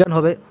অজ্ঞান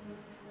হবে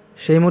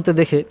সেই মুহূর্তে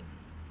দেখে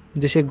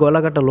যে সে গলা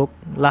কাটা লোক,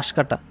 লাশ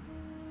কাটা,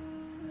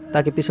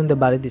 তাকে পিছন দিয়ে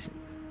বাড়ি দিছে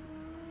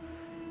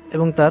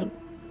এবং তার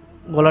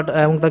গলাটা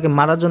এবং তাকে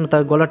মারার জন্য,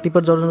 তার গলা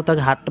টিপার জন্য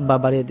তাকে হাত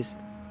বাড়িয়ে দিছে।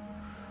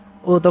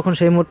 ও তখন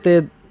সেই মুহূর্তে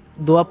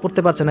দোয়া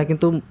পড়তে পারছে না,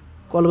 কিন্তু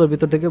কলবের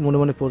ভিতর থেকে মনে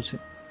মনে পড়ছে।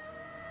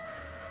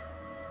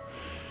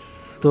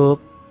 তো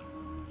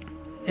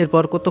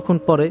এরপর কতক্ষণ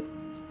পরে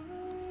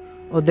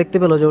ও দেখতে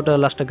পেল যে ওটা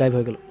লাশটা গায়েব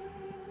হয়ে গেল।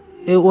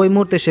 ওই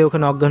মুহূর্তে সে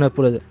ওখানে অজ্ঞান হয়ে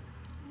পড়ে যায়।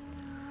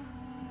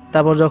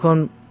 তারপর যখন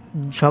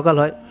সকাল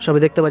হয় সবাই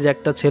দেখতে পায় যে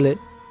একটা ছেলে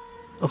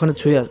ওখানে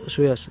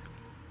শুয়ে আসে।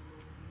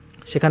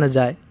 সেখানে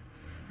যায়,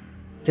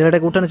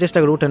 ছেলেটাকে উঠানোর চেষ্টা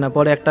করে, উঠে না।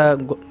 পরে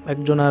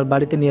একজন আর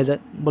বাড়িতে নিয়ে যায়,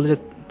 বলে যে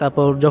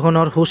তারপর যখন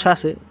ওর হুঁশ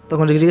আসে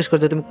তখন জিজ্ঞেস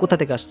করছে তুমি কোথা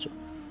থেকে আসছো।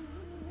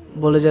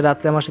 বলে যে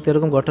রাত্রে আমার সাথে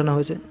এরকম ঘটনা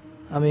হয়েছে,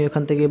 আমি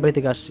ওখান থেকে এই বাড়ি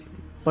থেকে আসছি।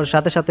 পরে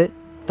সাথে সাথে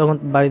তখন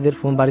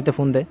বাড়িতে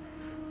ফোন দেয়,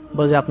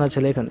 বলে যে আপনার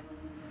ছেলে এখানে।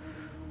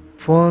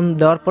 ফোন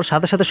দেওয়ার পর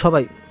সাথে সাথে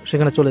সবাই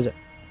সেখানে চলে যায়,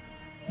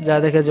 যা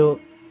দেখে যে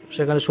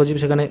সেখানে সজীব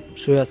সেখানে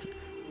শুয়ে আছে।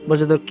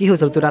 বলছে তোর কী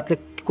হয়েছিল, তুই রাত্রে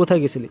কোথায়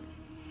গেছিলি?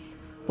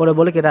 পরে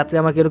বলে কি রাত্রে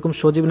আমাকে এরকম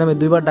সজীব নামে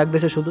 2বার ডাক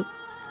দিয়েছে, শুধু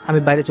আমি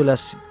বাইরে চলে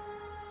আসছি।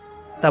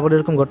 তারপরে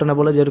এরকম ঘটনা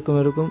বলে যে এরকম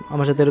এরকম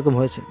আমার সাথে এরকম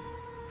হয়েছে।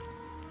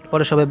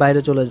 পরে সবাই বাইরে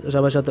চলে যায়,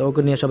 সবার সাথে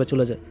ওকে নিয়ে সবাই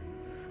চলে যায়।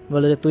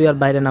 বলে যে তুই আর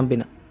বাইরে নামবি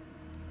না,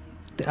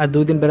 আর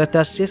 2 দিন বেড়াতে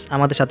আসছিস,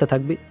 আমাদের সাথে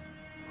থাকবি,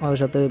 আমাদের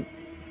সাথে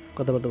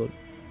কথাবার্তা বলবি।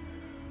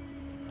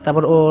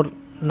 তারপর ওর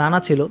নানা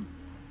ছিল,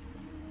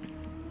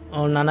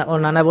 ওর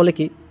নানা বলে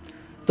কি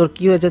তোর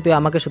কি হয়েছে তুই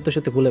আমাকে সত্যি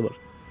সত্যি খুলে বল।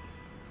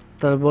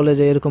 তারপর বলে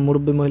যে এরকম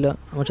মুরব্বী মহিলা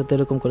আমার সাথে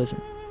এরকম করেছে।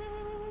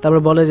 তারপর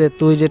বলে যে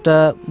তুই যেটা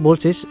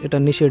বলছিস এটা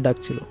নিশির ডাক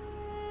ছিল,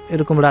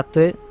 এরকম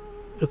রাত্রে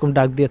এরকম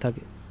ডাক দিয়ে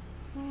থাকে।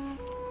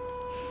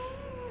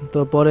 তো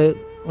পরে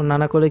ওর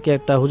নানা করে কি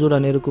একটা হুজুর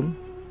আনে, এরকম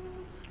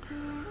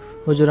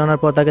হুজুর আনার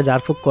পর তাকে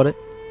ঝাড়ফুঁক করে।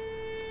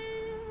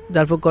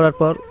 ঝাড়ফুঁক করার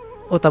পর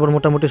ও তারপর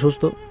মোটামুটি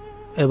সুস্থ,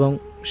 এবং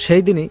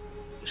সেই দিনই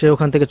সে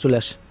ওখান থেকে চলে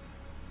আসে।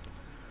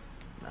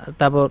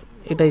 তারপর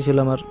এটাই ছিল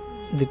আমার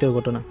দ্বিতীয়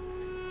ঘটনা।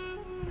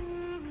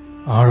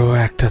 আরও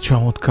একটা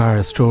চমৎকার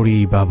স্টোরি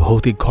বা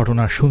ভৌতিক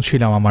ঘটনা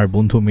শুনছিলাম আমার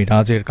বন্ধু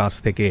মিরাজের কাছ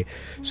থেকে।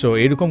 সো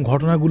এরকম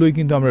ঘটনাগুলোই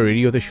কিন্তু আমরা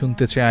রেডিওতে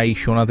শুনতে চাই,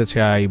 শোনাতে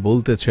চাই,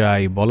 বলতে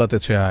চাই, বলাতে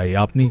চাই।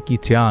 আপনি কি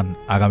চান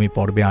আগামী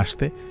পর্বে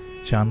আসতে?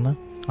 চান না?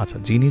 আচ্ছা,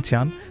 যিনি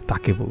চান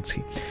তাকে বলছি,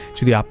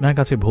 যদি আপনার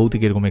কাছে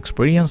ভৌতিক এরকম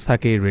এক্সপিরিয়েন্স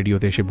থাকে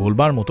রেডিওতে এসে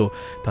বলবার মতো,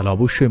 তাহলে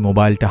অবশ্যই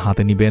মোবাইলটা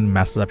হাতে নেবেন,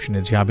 মেসেজ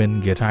অপশনে যাবেন,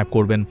 গিয়ে টাইপ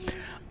করবেন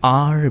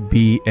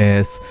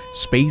RBS,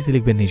 স্পেস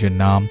লিখবেন নিজের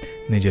নাম,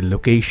 নিজের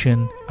লোকেশন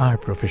আর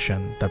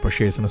প্রফেশন, তারপর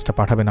সেই এসএমএসটা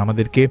পাঠাবেন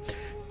আমাদেরকে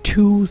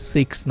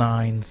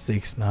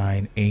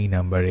 26969 এই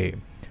নাম্বারে।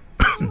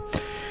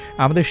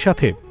 আমাদের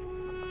সাথে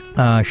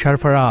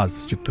সরফরাজ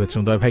যুক্ত হয়েছেন।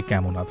 উদয় ভাই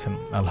কেমন আছেন?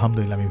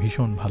 আলহামদুলিল্লাহ আমি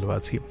ভীষণ ভালো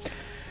আছি।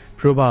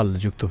 প্রবাল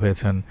যুক্ত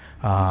হয়েছেন,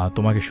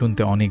 তোমাকে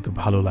শুনতে অনেক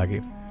ভালো লাগে,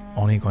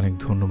 অনেক অনেক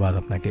ধন্যবাদ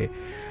আপনাকে।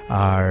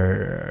 আর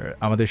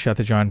আমাদের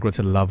সাথে জয়েন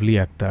করেছে লাভলি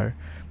আক্তার,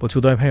 বলছে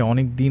উদয় ভাই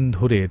অনেক দিন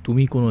ধরে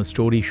তুমি কোনো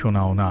স্টোরি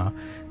শোনাও না,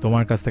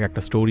 তোমার কাছ থেকে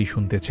একটা স্টোরি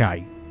শুনতে চাই।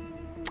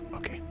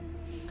 ওকে,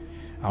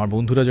 আমার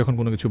বন্ধুরা যখন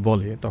কোনো কিছু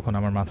বলে তখন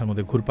আমার মাথার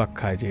মধ্যে ঘুরপাক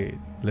খায় যে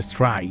লেটস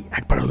ট্রাই,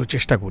 একবার হলো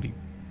চেষ্টা করি।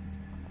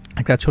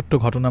 একটা ছোট্ট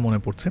ঘটনা মনে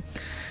পড়ছে।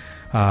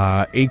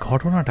 এই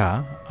ঘটনাটা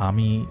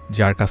আমি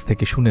যার কাছ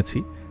থেকে শুনেছি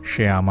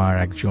সে আমার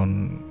একজন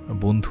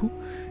বন্ধু,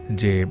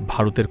 যে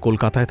ভারতের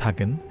কলকাতায়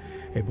থাকেন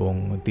এবং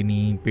তিনি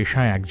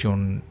পেশায় একজন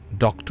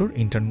ডক্টর,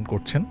 ইন্টার্ন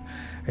করছেন,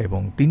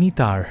 এবং তিনি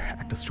তার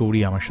একটা স্টোরি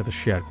আমার সাথে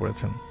শেয়ার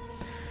করেছেন।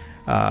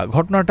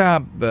 ঘটনাটা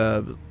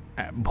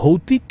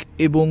ভৌতিক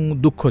এবং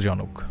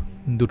দুঃখজনক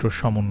দুটোর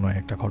সমন্বয়ে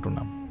একটা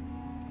ঘটনা।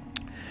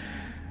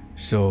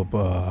 সো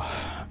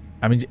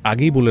আমি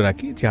আগেই বলে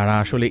রাখি, যারা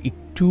আসলে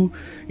একটু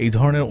এই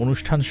ধরনের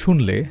অনুষ্ঠান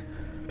শুনলে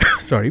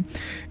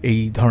এই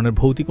ধরনের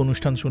ভৌতিক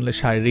অনুষ্ঠান শুনলে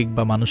শারীরিক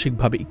বা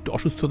মানসিকভাবে একটু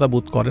অসুস্থতা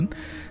বোধ করেন,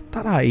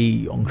 তারা এই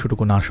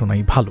অংশটুকু না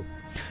শোনাই ভালো।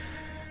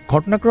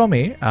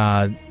 ঘটনাক্রমে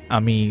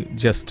আমি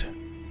জাস্ট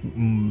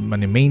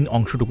মানে মেইন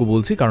অংশটুকু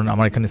বলছি, কারণ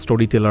আমার এখানে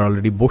স্টোরি টেলার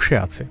অলরেডি বসে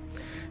আছে।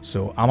 সো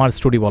আমার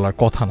স্টোরি বলার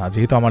কথা না,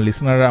 যেহেতু আমার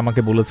লিসনাররা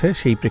আমাকে বলেছে,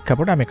 সেই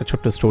প্রেক্ষাপটে আমি একটা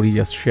ছোট্ট স্টোরি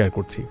জাস্ট শেয়ার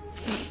করছি।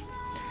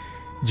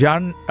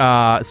 যার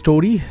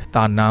স্টোরি,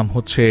 তার নাম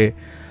হচ্ছে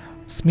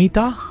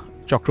স্মিতা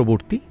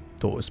চক্রবর্তী।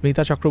 তো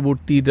স্মিতা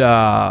চক্রবর্তীর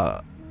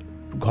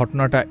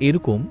ঘটনাটা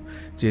এরকম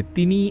যে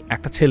তিনি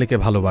একটা ছেলেকে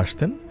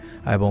ভালোবাসতেন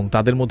এবং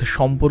তাদের মধ্যে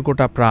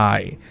সম্পর্কটা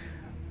প্রায়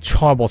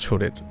 6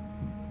 বছরের,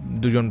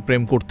 দুজন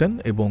প্রেম করতেন,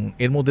 এবং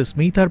এর মধ্যে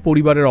স্মিতার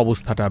পরিবারের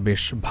অবস্থাটা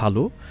বেশ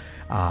ভালো।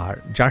 আর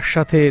যার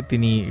সাথে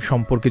তিনি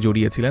সম্পর্কে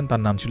জড়িয়েছিলেন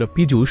তার নাম ছিল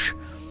পীযূষ।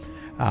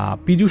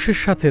 পীযূষের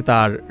সাথে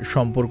তার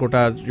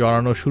সম্পর্কটা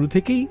জড়ানোর শুরু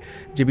থেকেই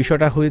যে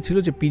বিষয়টা হয়েছিল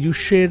যে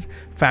পীযূষের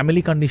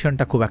ফ্যামিলি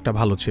কন্ডিশনটা খুব একটা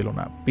ভালো ছিল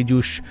না।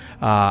 পীযূষ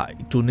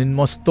একটু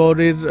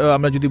নিম্নস্তরের,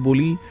 আমরা যদি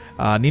বলি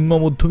নিম্ন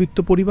মধ্যবিত্ত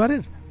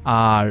পরিবারের,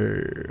 আর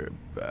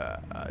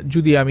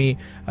যদি আমি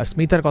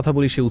স্মিতার কথা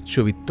বলি সে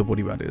উচ্চবিত্ত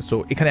পরিবারের। সো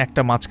এখানে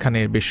একটা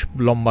মাঝখানে বেশ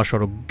লম্বা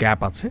সড়ক গ্যাপ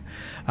আছে।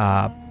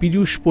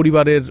 পীযূষ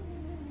পরিবারের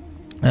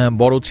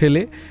বড়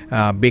ছেলে,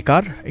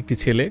 বেকার একটি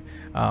ছেলে,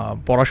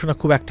 পড়াশোনা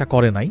খুব একটা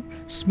করে নাই।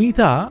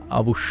 স্মিতা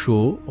অবশ্য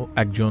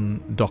একজন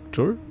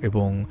ডক্টর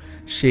এবং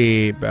সে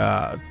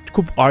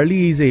খুব আর্লি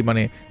এজেই,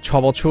 মানে 6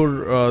 বছর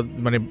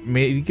মানে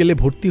মেডিকেলে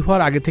ভর্তি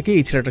হওয়ার আগে থেকে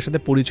এই ছেলেটার সাথে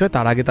পরিচয়,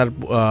 তার আগে তার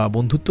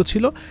বন্ধুত্ব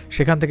ছিল,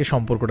 সেখান থেকে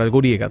সম্পর্কটা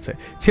গড়িয়ে গেছে।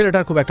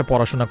 ছেলেটার খুব একটা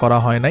পড়াশোনা করা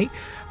হয় নাই,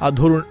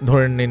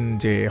 ধরে নিন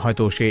যে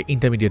হয়তো সে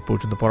ইন্টারমিডিয়েট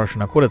পর্যন্ত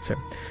পড়াশোনা করেছে।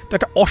 তো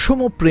একটা অসম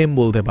প্রেম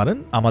বলতে পারেন।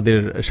 আমাদের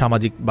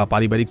সামাজিক বা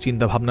পারিবারিক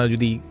চিন্তাভাবনা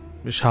যদি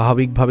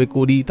স্বাভাবিকভাবে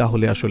করি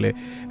তাহলে আসলে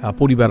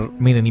পরিবার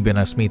মেনে নিবে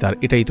না স্মিতার,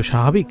 এটাই তো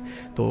স্বাভাবিক।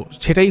 তো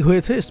সেটাই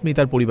হয়েছে,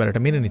 স্মিতার পরিবার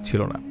এটা মেনে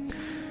নিচ্ছিল না।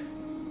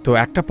 তো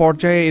একটা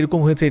পর্যায়ে এরকম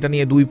হয়েছে, এটা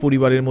নিয়ে দুই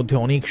পরিবারের মধ্যে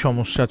অনেক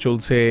সমস্যা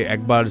চলছে।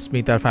 একবার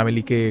স্মিতার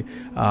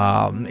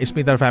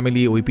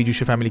ফ্যামিলি ওই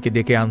পীযূষের ফ্যামিলিকে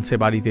ডেকে আনছে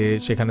বাড়িতে,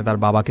 সেখানে তার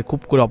বাবাকে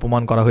খুব করে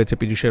অপমান করা হয়েছে,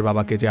 পীযূষের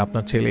বাবাকে, যে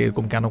আপনার ছেলে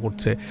এরকম কেন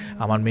করছে,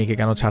 আমার মেয়েকে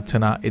কেন ছাড়ছে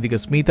না। এদিকে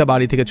স্মিতা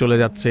বাড়ি থেকে চলে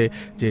যাচ্ছে,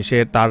 যে সে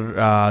তার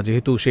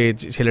যেহেতু সে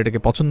ছেলেটাকে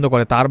পছন্দ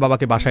করে, তার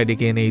বাবাকে বাসায়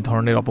ডেকে এনে এই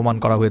ধরনের অপমান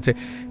করা হয়েছে।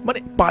 মানে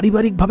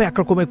পারিবারিকভাবে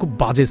একরকমের খুব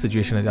বাজে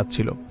সিচুয়েশনে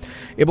যাচ্ছিল।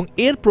 এবং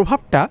এর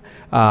প্রভাবটা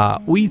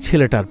ওই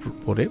ছেলেটার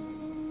উপরে,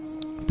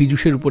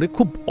 পীযূষের উপরে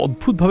খুব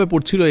অদ্ভুতভাবে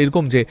পড়ছিল।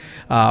 এরকম যে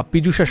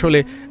পীযূষ আসলে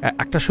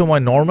একটা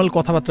সময় নর্মাল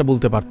কথাবার্তা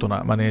বলতে পারতো না।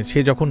 মানে সে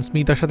যখন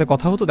স্মিতার সাথে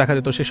কথা হতো দেখা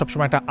যেত সে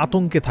সবসময় একটা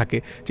আতঙ্কে থাকে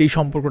যে এই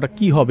সম্পর্কটা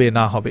কি হবে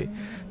না হবে।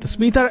 তো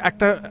স্মিতার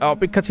একটা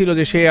অপেক্ষা ছিল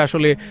যে সে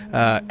আসলে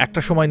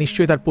একটা সময়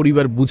নিশ্চয়ই তার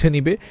পরিবার বুঝে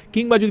নিবে,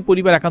 কিংবা যদি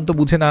পরিবার একান্ত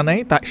বুঝে না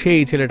নেয় তা সে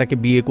এই ছেলেটাকে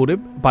বিয়ে করে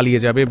পালিয়ে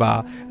যাবে বা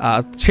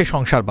সে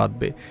সংসার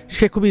বাঁধবে।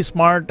 সে খুবই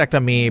স্মার্ট একটা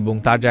মেয়ে এবং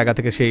তার জায়গা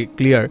থেকে সে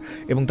ক্লিয়ার,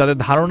 এবং তাদের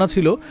ধারণা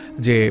ছিল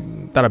যে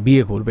তারা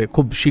বিয়ে করবে,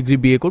 খুব শীঘ্রই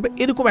বিয়ে করবে।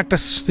 এরকম একটা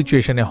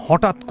সিচুয়েশনে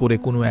হঠাৎ করে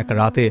কোনো এক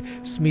রাতে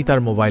স্মিতার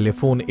মোবাইলে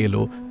ফোন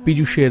এলো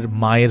পীযূষের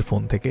মায়ের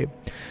ফোন থেকে।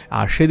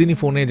 আর সেদিনই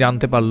ফোনে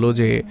জানতে পারলো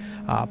যে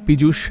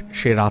পীযূষ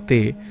সে রাতে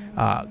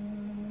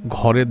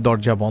ঘরের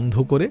দরজা বন্ধ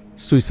করে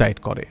সুইসাইড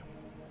করে।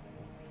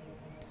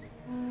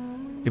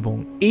 এবং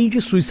এই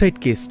যে সুইসাইড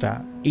কেসটা,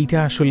 এইটা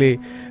আসলে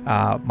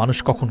মানুষ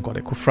কখন করে?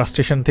 খুব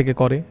ফ্রাস্ট্রেশন থেকে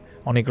করে,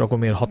 অনেক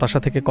রকমের হতাশা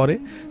থেকে করে।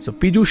 সো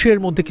পীযূষের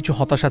মধ্যে কিছু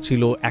হতাশা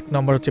ছিল। এক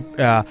নম্বর হচ্ছে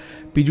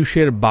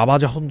পীযূষের বাবা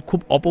যখন খুব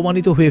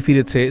অপমানিত হয়ে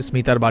ফিরেছে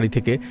স্মিতার বাড়ি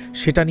থেকে,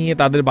 সেটা নিয়ে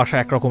তাদের বাসায়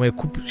এক রকমের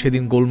খুব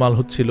সেদিন গোলমাল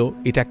হচ্ছিল,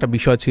 এটা একটা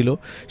বিষয় ছিল।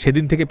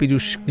 সেদিন থেকে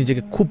পীযূষ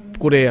নিজেকে খুব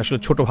করে আসলে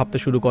ছোট ভাবতে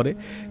শুরু করে।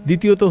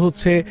 দ্বিতীয়ত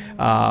হচ্ছে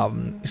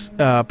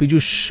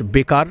পীযূষ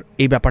বেকার,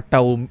 এই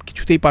ব্যাপারটাও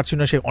কিছুতেই পারছিল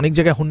না। সে অনেক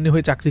জায়গায় হন্যে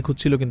হয়ে চাকরি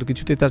খুঁজছিল কিন্তু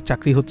কিছুতেই তার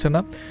চাকরি হচ্ছে না।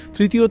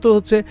 তৃতীয়ত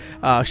হচ্ছে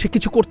সে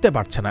কিছু করতে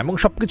পারছে না, এবং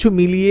সব কিছু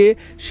মিলিয়ে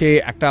সে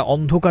একটা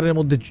অন্ধকারের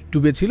মধ্যে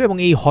ডুবেছিল, এবং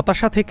এই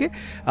হতাশা থেকে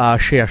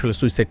সে আসলে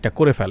সুইসাইডটা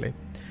করে ফেলে।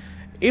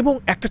 এবং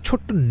একটা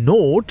ছোট্ট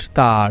নোট,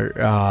 তার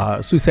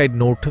সুইসাইড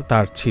নোট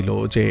তার ছিল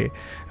যে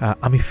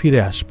আমি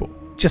ফিরে আসবো।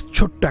 জাস্ট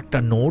ছোট্ট একটা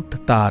নোট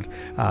তার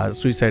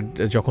সুইসাইড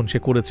যখন সে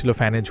করেছিল,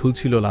 ফ্যানে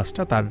ঝুলছিল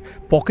লাশটা, তার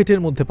পকেটের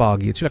মধ্যে পাওয়া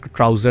গিয়েছিল। একটা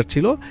ট্রাউজার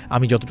ছিল,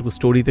 আমি যতটুকু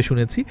স্টোরিতে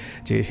শুনেছি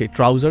যে সেই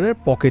ট্রাউজারের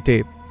পকেটে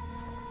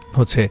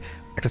হচ্ছে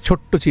একটা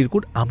ছোট্ট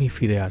চিরকুট, আমি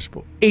ফিরে আসবো।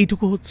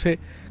 এইটুকু হচ্ছে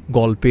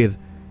গল্পের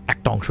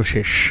একটা অংশ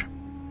শেষ।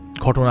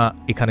 ঘটনা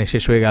এখানে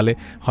শেষ হয়ে গেলে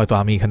হয়তো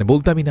আমি এখানে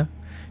বলতামই না,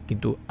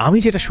 কিন্তু আমি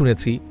যেটা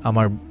শুনেছি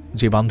আমার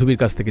যে বান্ধবীর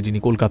কাছ থেকে, যিনি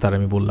কলকাতার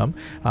আমি বললাম,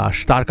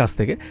 তার কাছ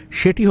থেকে,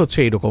 সেটি হচ্ছে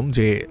এরকম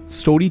যে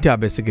স্টোরিটা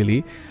বেসিক্যালি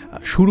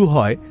শুরু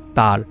হয়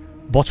তার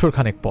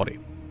বছরখানেক পরে।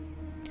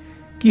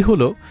 কি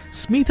হলো,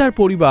 স্মিতার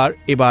পরিবার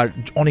এবার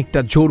অনেকটা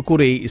জোর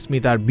করেই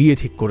স্মিতার বিয়ে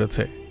ঠিক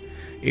করেছে,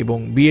 এবং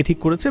বিয়ে ঠিক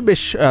করেছে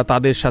বেশ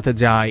তাদের সাথে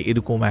যায়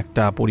এরকম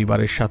একটা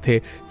পরিবারের সাথে।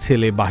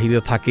 ছেলে বাহিরে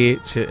থাকে,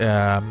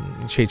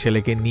 সেই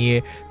ছেলেকে নিয়ে,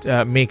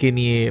 মেয়েকে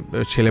নিয়ে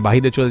ছেলে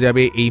বাহিরে চলে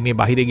যাবে, এই মেয়ে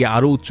বাহিরে গিয়ে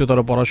আরও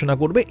উচ্চতর পড়াশোনা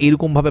করবে,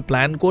 এরকমভাবে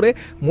প্ল্যান করে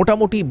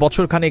মোটামুটি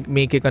বছরখানেক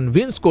মেয়েকে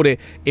কনভিন্স করে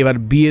এবার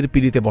বিয়ের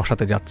পিঁড়িতে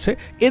বসাতে যাচ্ছে।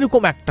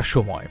 এরকম একটা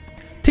সময়,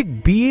 ঠিক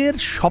বিয়ের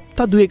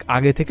সপ্তাহ দুয়েক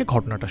আগে থেকে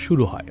ঘটনাটা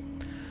শুরু হয়।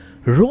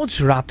 রোজ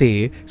রাতে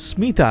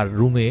স্মিতার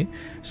রুমে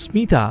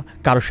স্মিতা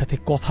কারোর সাথে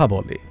কথা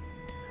বলে,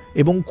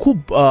 এবং খুব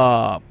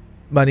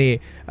মানে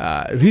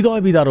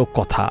হৃদয় বিদারক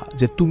কথা,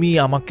 যে তুমি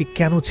আমাকে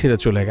কেন ছেড়ে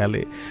চলে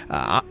গেলে,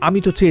 আমি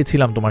তো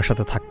চেয়েছিলাম তোমার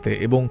সাথে থাকতে।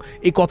 এবং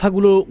এই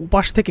কথাগুলো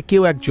উপাস থেকে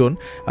কেউ একজন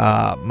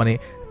মানে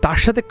তার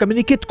সাথে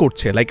কমিউনিকেট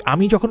করছে, লাইক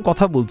আমি যখন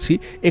কথা বলছি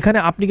এখানে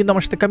আপনি কিন্তু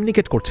আমার সাথে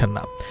কমিউনিকেট করছেন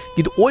না,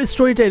 কিন্তু ওই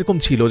স্টোরিটা এরকম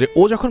ছিল যে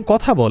ও যখন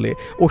কথা বলে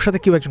ওর সাথে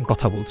কেউ একজন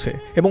কথা বলছে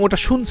এবং ওটা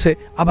শুনছে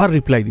আবার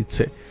রিপ্লাই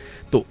দিচ্ছে।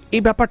 তো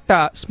এই ব্যাপারটা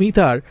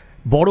স্মিতার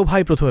বড়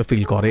ভাই প্রথমে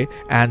ফিল করে,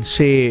 অ্যান্ড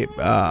সে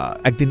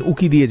একদিন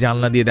উকি দিয়ে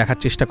জানলা দিয়ে দেখার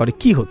চেষ্টা করে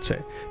কি হচ্ছে।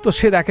 তো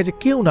সে দেখে যে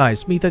কেউ নয়,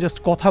 স্মিতা জাস্ট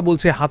কথা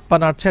বলছে, হাত পা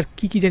নাড়ছে আর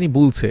কি জানি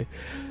বলছে।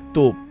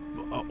 তো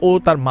ও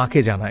তার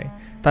মাকে জানায়।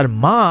 তার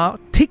মা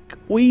ঠিক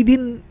ওই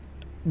দিন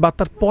বা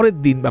তার পরের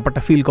দিন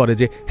ব্যাপারটা ফিল করে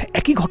যে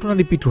একই ঘটনা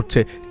রিপিট হচ্ছে,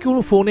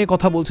 কোনো ফোনে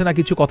কথা বলছে না,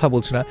 কিছু কথা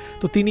বলছে না।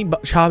 তো তিনি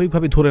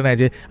স্বাভাবিকভাবে ধরে নেয়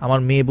যে আমার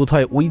মেয়ে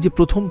বোধহয় ওই যে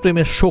প্রথম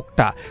প্রেমের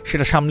শোকটা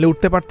সেটা সামলে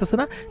উঠতে পারতেছে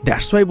না,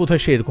 দ্যাটস ওয়াই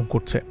বোধহয় সে এরকম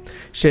করছে।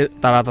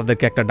 তারা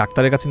তাদেরকে একটা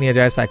ডাক্তারের কাছে নিয়ে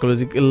যায়,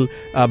 সাইকোলজিক্যাল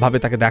ভাবে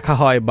তাকে দেখা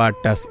হয়, বাট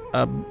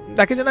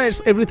দেখে যে না,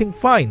 ইটস এভরিথিং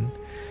ফাইন।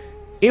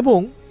 এবং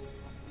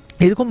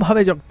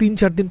এরকমভাবে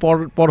 3-4 দিন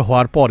পর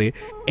হওয়ার পরে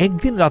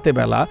একদিন রাতে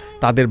বেলা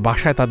তাদের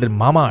বাসায় তাদের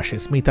মামা আসে,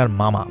 স্মিতার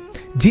মামা,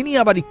 যিনি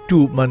আবার একটু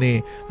মানে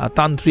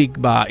তান্ত্রিক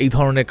বা এই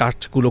ধরনের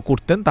কাজগুলো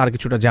করতেন, তার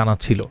কিছুটা জানা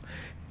ছিল।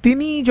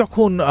 তিনি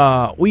যখন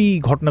ওই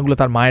ঘটনাগুলো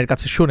তার মায়ের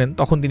কাছে শোনেন,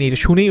 তখন তিনি এটা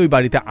শুনেই ওই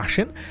বাড়িতে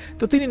আসেন।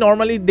 তো তিনি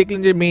নর্মালি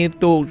দেখলেন যে মেয়ের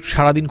তো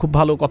সারাদিন খুব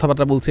ভালো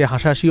কথাবার্তা বলছে,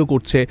 হাসাহাসিও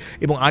করছে,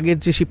 এবং আগের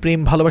যে সে প্রেম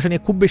ভালোবাসা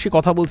নিয়ে খুব বেশি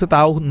কথা বলছে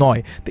তাও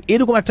নয়। তো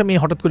এরকম একটা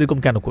মেয়ে হঠাৎ করে এরকম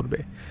কেন করবে?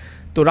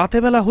 তো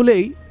রাতেবেলা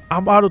হলেই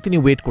আবারও তিনি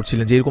ওয়েট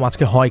করছিলেন যে এরকম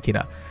আজকে হয়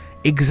কিনা।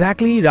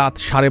 এক্স্যাক্টলি রাত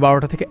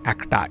 12:30 থেকে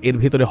 1টা এর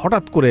ভেতরে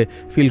হঠাৎ করে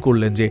ফিল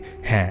করলেন যে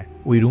হ্যাঁ,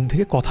 ওই রুম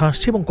থেকে কথা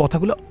আসছে, এবং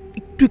কথাগুলো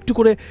একটু একটু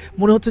করে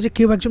মনে হচ্ছে যে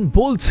কেউ একজন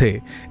বলছে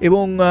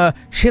এবং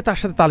সে তার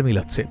সাথে তাল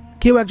মিলাচ্ছে।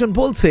 কেউ একজন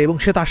বলছে এবং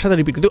সে তার সাথে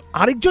রিপিট, কিন্তু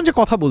আরেকজন যে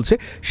কথা বলছে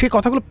সেই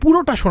কথাগুলো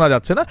পুরোটা শোনা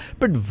যাচ্ছে না,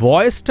 বাট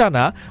ভয়েসটা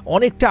না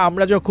অনেকটা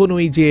আমরা যখন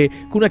ওই যে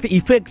কোনো একটা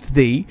ইফেক্ট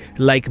দেই,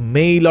 লাইক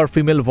মেল আর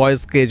ফিমেল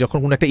ভয়েসকে যখন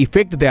কোনো একটা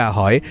ইফেক্ট দেওয়া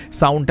হয়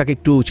সাউন্ডটাকে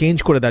একটু চেঞ্জ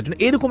করে দেওয়ার জন্য,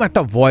 এরকম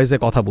একটা ভয়েসে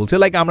কথা বলছে।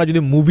 লাইক আমরা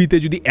যদি মুভিতে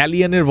যদি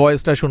অ্যালিয়েনের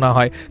ভয়েসটা শোনা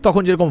হয়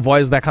তখন যেরকম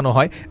ভয়েস দেখানো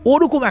হয়,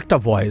 ওরকম একটা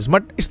voice,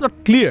 but it's not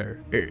clear.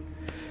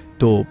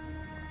 তো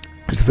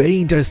ইটস ভেরি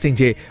ইন্টারেস্টিং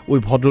যে ওই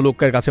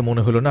ভদ্রলোকের কাছে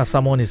মনে হলো না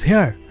সামওয়ান ইজ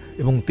হেয়ার,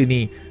 এবং তিনি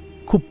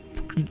খুব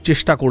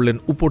চেষ্টা করলেন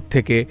উপর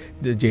থেকে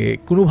যে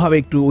কোনোভাবে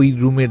একটু ওই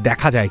রুমের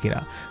দেখা যায় কিনা।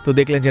 তো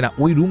দেখলেন যে না,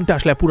 ওই রুমটা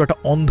আসলে পুরোটা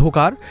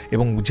অন্ধকার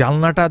এবং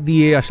জানলাটা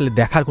দিয়ে আসলে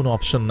দেখার কোনো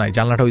অপশন নাই,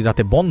 জানলাটা ওই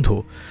রাতে বন্ধ।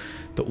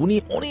 তো উনি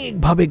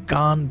অনেকভাবে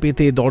কান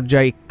পেতে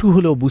দরজায় একটু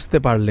হলেও বুঝতে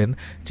পারলেন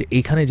যে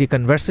এইখানে যে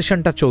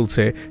কনভারসেশনটা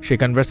চলছে সেই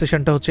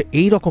কনভারসেশনটা হচ্ছে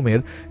এই রকমের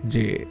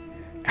যে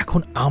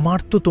এখন আমার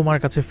তো তোমার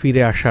কাছে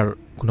ফিরে আসার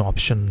কোনো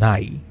অপশন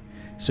নাই,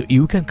 so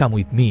you can come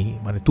with me,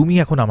 মানে তুমি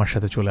এখন আমার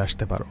সাথে চলে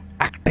আসতে পারো।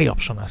 একটাই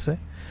অপশন আছে,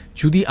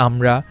 যদি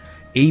আমরা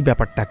এই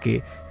ব্যাপারটাকে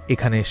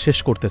এখানে শেষ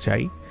করতে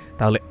চাই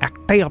তাহলে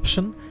একটাই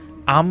অপশন,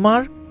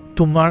 আমার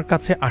তোমার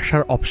কাছে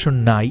আসার অপশন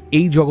নাই,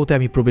 এই জগতে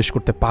আমি প্রবেশ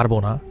করতে পারবো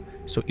না,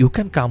 so you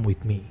can come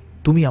with me,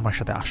 তুমি আমার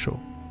সাথে আসো।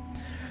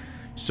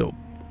 সো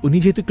উনি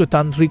যেহেতু একটু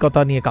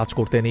তান্ত্রিকতা নিয়ে কাজ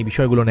করতেন, এই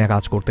বিষয়গুলো নিয়ে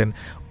কাজ করতেন,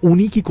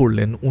 উনি কি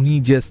করলেন, উনি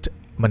জাস্ট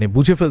মানে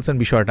বুঝে ফেলছেন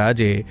বিষয়টা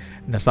যে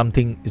না,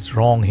 something is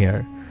wrong hair,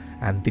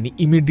 and তিনি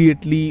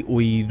ইমিডিয়েটলি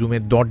ওই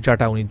রুমের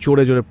দরজাটা উনি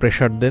জোরে জোরে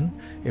প্রেশার দেন,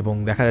 এবং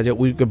দেখা যায় যে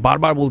ওইকে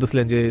বারবার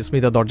বলতেছিলেন যে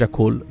স্মিতা দরজা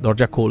খোল,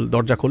 দরজা খোল,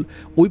 দরজা খোল।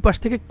 ওই পাশ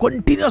থেকে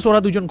কন্টিনিউয়াস ওরা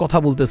দুজন কথা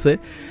বলতেছে,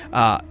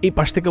 এই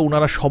পাশ থেকে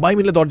ওনারা সবাই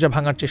মিলে দরজা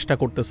ভাঙার চেষ্টা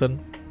করতেছেন,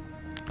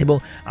 এবং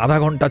আধা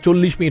ঘন্টা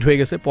 40 মিনিট হয়ে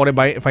গেছে। পরে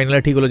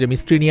ফাইনালি ঠিক হলো যে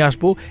মিস্ত্রি নিয়ে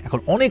আসবো। এখন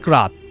অনেক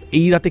রাত,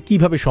 এই রাতে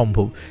কিভাবে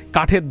সম্ভব?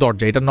 কাঠের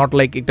দরজা, এটা নট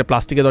লাইক একটা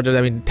প্লাস্টিকের দরজা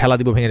আমি ঠেলা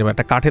দিব ভেঙে যাবে,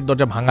 একটা কাঠের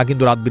দরজা ভাঙা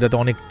কিন্তু রাত বিরাতে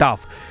অনেক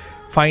টাফ।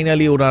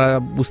 ফাইনালি ওনারা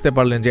বুঝতে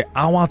পারলেন যে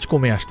আওয়াজ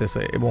কমে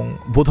আসতেছে, এবং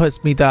বোধহয়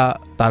স্মিতা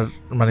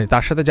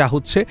তার সাথে যা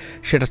হচ্ছে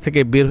সেটার থেকে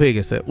বের হয়ে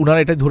গেছে, ওনারা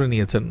এটাই ধরে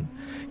নিয়েছেন।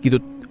 কিন্তু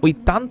ওই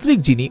তান্ত্রিক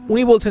যিনি,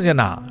 উনি বলছেন যে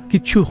না,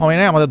 কিচ্ছু হয়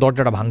না, আমাদের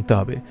দরজাটা ভাঙতে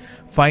হবে।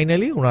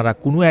 ফাইনালি ওনারা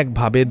কোনো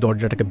একভাবে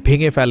দরজাটাকে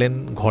ভেঙে ফেলেন,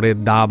 ঘরের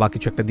দা বা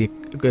কিছু একটা দিয়ে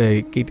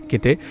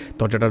কেটে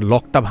দরজাটার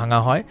লকটা ভাঙা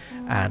হয়।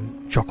 অ্যান্ড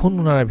যখন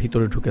ওনারা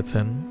ভিতরে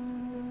ঢুকেছেন,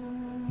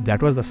 that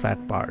was the sad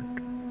part,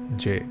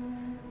 যে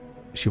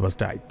শি ওয়াজ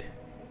ডাইড,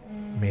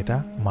 মেয়েটা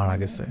মারা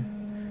গেছে।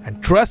 And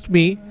trust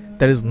me,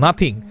 there is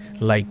nothing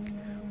like,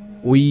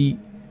 ওই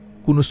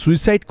কোনো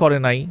সুইসাইড করে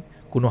নাই,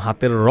 কোনো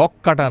হাতের রক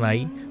কাটা নাই,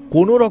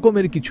 কোনো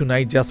রকমের কিছু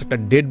নাই, জাস্ট একটা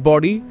ডেড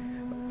বডি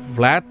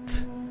ফ্ল্যাট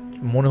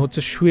মনে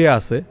হচ্ছে শুয়ে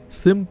আছে,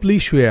 সিম্পলি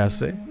শুয়ে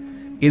আছে,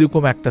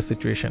 এরকম একটা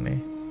সিচুয়েশনে।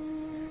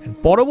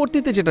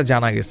 পরবর্তীতে যেটা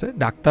জানা গেছে,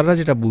 ডাক্তাররা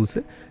যেটা বলছে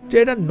যে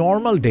এটা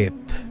normal death,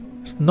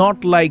 it's not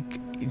like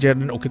যে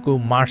ওকে কেউ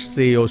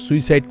মারছে, ও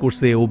সুইসাইড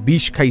করছে, ও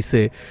বিষ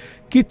খাইছে,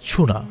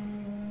 কিচ্ছু না।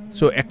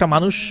 সো একটা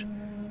মানুষ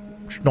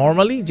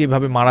নর্মালি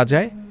যেভাবে মারা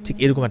যায় ঠিক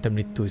এরকম একটা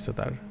মৃত্যু হয়েছে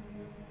তার।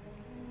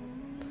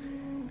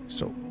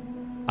 সো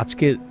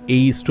আজকে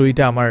এই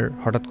স্টোরিটা আমার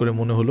হঠাৎ করে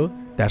মনে হলো,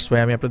 দ্যাটস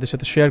ওয়াই আমি আপনাদের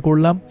সাথে শেয়ার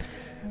করলাম।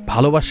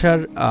 ভালোবাসার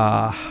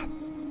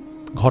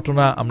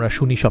ঘটনা আমরা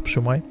শুনি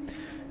সবসময়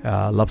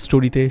লাভ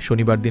স্টোরিতে।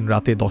 শনিবার দিন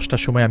রাতে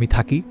 10টার সময় আমি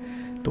থাকি।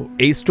 তো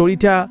এই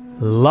স্টোরিটা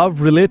লাভ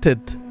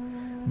রিলেটেড,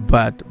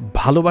 বাট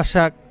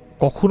ভালোবাসা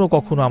কখনো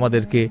কখনো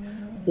আমাদেরকে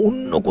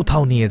অন্য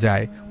কোথাও নিয়ে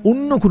যায়,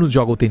 অন্য কোনো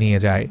জগতে নিয়ে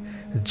যায়,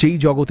 যেই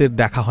জগতের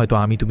দেখা হয়তো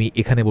আমি তুমি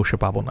এখানে বসে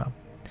পাবো না।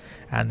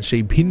 অ্যান্ড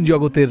সেই ভিন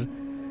জগতের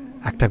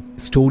একটা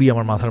স্টোরি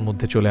আমার মাথার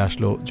মধ্যে চলে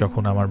আসলো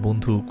যখন আমার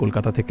বন্ধু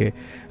কলকাতা থেকে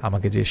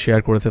আমাকে যে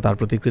শেয়ার করেছে, তার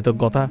প্রতি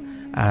কৃতজ্ঞতা।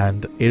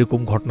 অ্যান্ড এরকম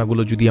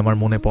ঘটনাগুলো যদি আমার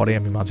মনে পড়ে,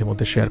 আমি মাঝে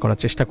মধ্যে শেয়ার করার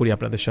চেষ্টা করি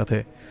আপনাদের সাথে।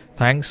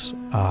 থ্যাঙ্কস।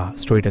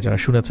 স্টোরিটা যারা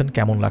শুনেছেন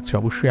কেমন লাগছে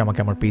অবশ্যই আমাকে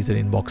আমার পেজের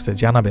ইনবক্সে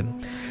জানাবেন,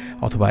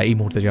 অথবা এই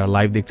মুহূর্তে যারা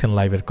লাইভ দেখছেন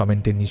লাইভের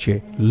কমেন্টের নিচে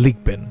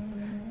লিখবেন।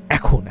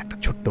 এখন একটা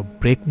ছোট্ট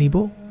ব্রেক নিব,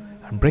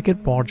 আর ব্রেকের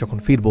পর যখন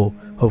ফিরবো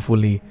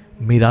হোপফুলি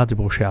মিরাজ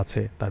বসে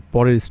আছে তার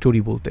পরের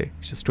স্টোরি বলতে।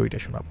 সে স্টোরিটা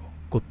শোনাবো।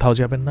 কোথাও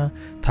যাবেন না,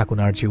 থাকুন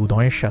আর জি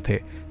উদয়ের সাথে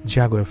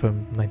জাগো FM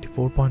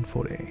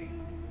 94.4 A.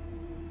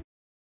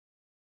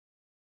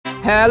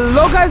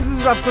 Hello guys, this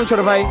is Rafsan ছোট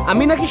ভাই।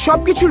 আমি নাকি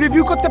সবকিছু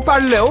রিভিউ করতে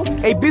পারলেও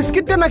এই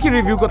বিস্কিটটা নাকি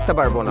রিভিউ করতে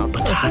পারবো না।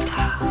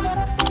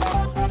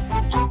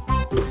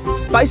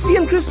 Spicy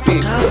and crispy.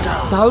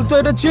 তাহলে তো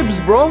এটা চিপস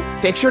ব্রো,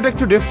 টেক্সচারটা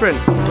একটু ডিফারেন্ট।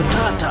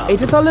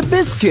 এটা তাহলে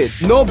বিস্কিট?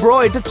 নো ব্রো,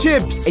 এটা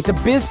চিপস। এটা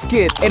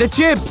বিস্কিট, এটা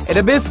চিপস,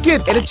 এটা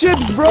বিস্কিট, এটা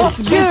চিপস ব্রো।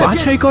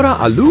 বাছাই করা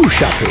আলুর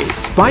সাথে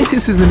স্পাইসি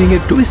সিজনিং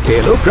এর টুইস্টে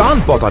এলো প্রাণ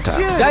পতাটা।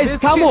 গাইস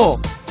থামো,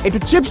 এটা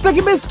চিপস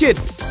নাকি বিস্কিট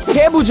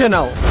কে বুঝে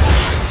নাও।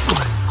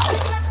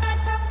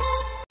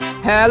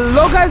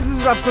 Hello guys, this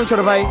is Rafsan ছোট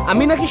ভাই।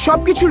 আমি নাকি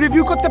সবকিছু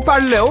রিভিউ করতে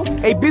পারলেও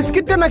এই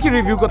বিস্কিটটা নাকি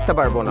রিভিউ করতে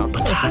পারবো না।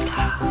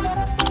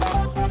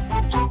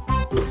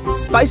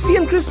 Spicy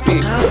and crispy.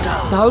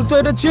 তাহলে তো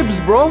এটা চিপস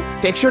ব্রো,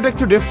 টেক্সচারটা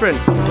একটু ডিফারেন্ট।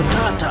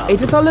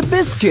 এটা তাহলে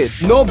বিস্কিট?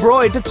 নো ব্রো,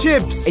 এটা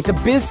চিপস। এটা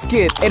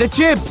বিস্কিট, এটা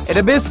চিপস,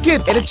 এটা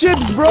বিস্কিট, এটা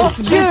চিপস ব্রো।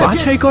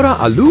 বাছাই করা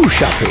আলুর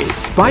সাথে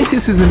স্পাইসি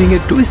সিজনিং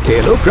এর টুইস্টে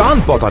এলো প্রাণ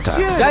পতাটা।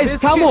 গাইস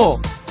থামো,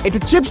 এটা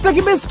চিপস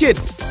নাকি বিস্কিট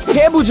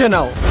কে বুঝে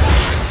নাও।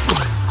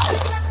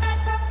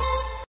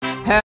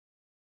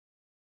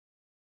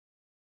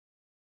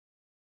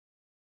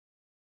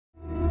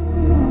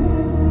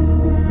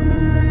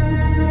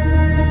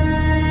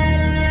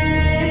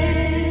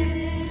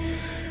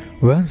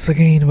 Once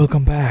again,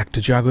 welcome back to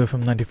JAGO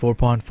FM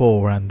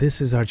 94.4 and this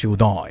is our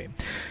Uday.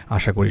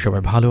 আশা করি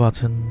সবাই ভালো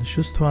আছেন,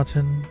 সুস্থ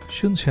আছেন,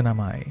 শুনছেন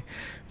আমায়।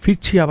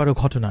 ফিরছি আবারও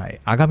ঘটনায়।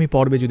 আগামী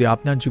পর্বে যদি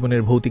আপনার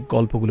জীবনের ভৌতিক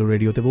গল্পগুলো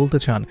রেডিওতে বলতে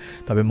চান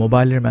তবে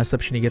মোবাইলের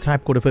মেসেপশনে গিয়ে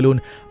টাইপ করে ফেলুন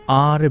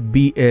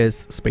RBS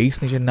স্পেস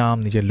নিজের নাম,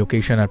 নিজের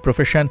লোকেশন আর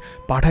প্রফেশন,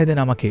 পাঠায় দেন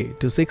আমাকে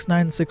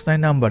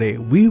 26969 নাম্বারে।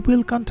 We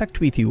will contact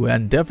with you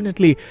and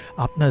definitely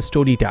আপনার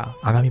স্টোরিটা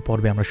আগামী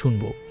পর্বে আমরা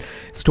শুনবো।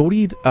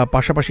 স্টোরির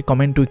পাশাপাশি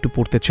কমেন্টও একটু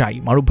পড়তে চাই।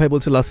 মারুফ ভাই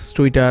বলছে লাস্ট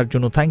স্টোরিটার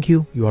জন্য thank you,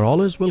 you are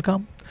always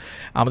welcome.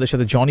 আমাদের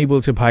সাথে জনি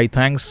বলছে ভাই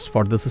thanks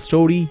for this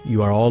story, you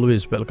are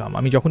always welcome.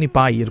 আমি যখনই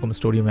পাই এরকম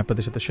স্টোরি আমি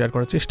আপনাদের সাথে শেয়ার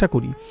করার চেষ্টা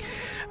করি।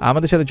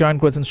 আমাদের সাথে জয়েন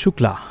করেছেন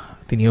শুক্লা,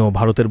 তিনিও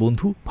ভারতের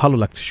বন্ধু, ভালো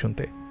লাগছে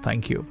শুনতে,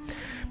 থ্যাংক ইউ।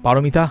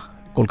 পারমিতা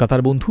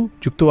কলকাতার বন্ধু,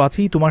 যুক্ত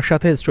আছি তোমার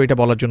সাথে, স্টোরিটা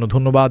বলার জন্য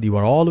ধন্যবাদ, you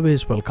are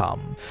always welcome.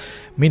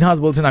 Minhaj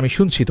বলছেন আমি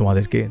শুনছি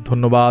তোমাদেরকে,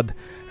 ধন্যবাদ।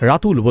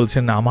 রাতুল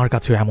বলছেন আমার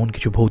কাছেও এমন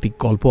কিছু ভৌতিক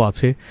গল্প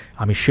আছে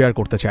আমি শেয়ার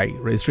করতে চাই।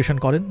 রেজিস্ট্রেশন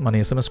করেন মানে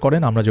SMS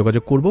করেন, আমরা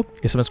যোগাযোগ করব।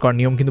 SMS করার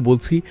নিয়ম কিন্তু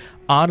বলছি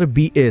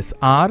RBS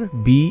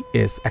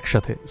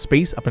একসাথে,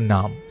 স্পেস আপনার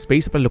নাম,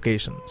 স্পেস আপনার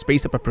লোকেশন,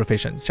 স্পেস আপনার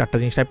প্রফেশন, 4টা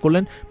জিনিস টাইপ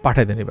করলেন,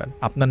 পাঠিয়ে দেন এবার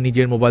আপনার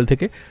নিজের মোবাইল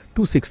থেকে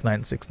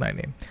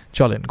 26969-এ।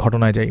 চলেন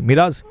ঘটনায় যাই।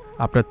 মিরাজ,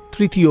 আপনার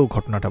তৃতীয়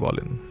ঘটনাটা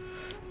বলেন।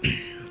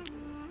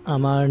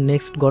 আমার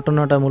নেক্সট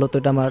ঘটনাটা মূলত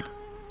এটা আমার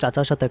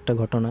চাচার সাথে একটা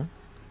ঘটনা।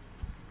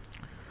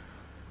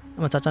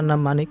 আমার চাচার নাম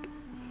মানিক,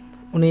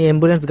 উনি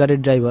অ্যাম্বুলেন্স গাড়ির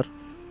ড্রাইভার।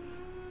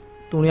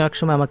 তো উনি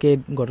একসময় আমাকে এই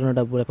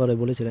ঘটনাটা ব্যাপারে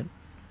বলেছিলেন।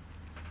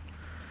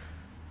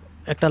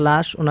 একটা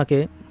লাশ ওনাকে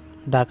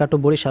ঢাকা টু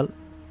বরিশাল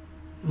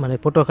মানে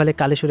পটুয়াখালী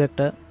কালীশুরে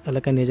একটা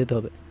এলাকায় নিয়ে যেতে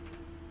হবে।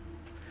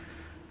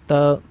 তা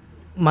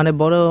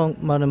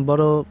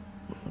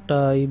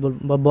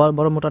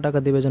বড় মোটা টাকা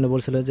দিবে জন্য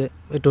বলছিল যে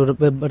একটু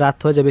রাত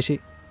হয়ে যায় বেশি।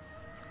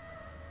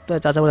 তো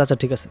চাচা বলে আচ্ছা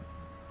ঠিক আছে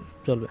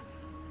চলবে।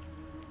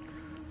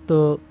 তো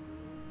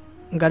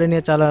গাড়ি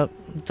নিয়ে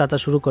চাচা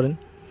শুরু করেন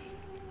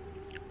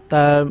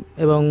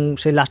এবং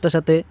সেই লাশটার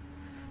সাথে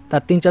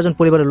তার 3-4 জন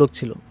পরিবারের লোক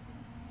ছিল,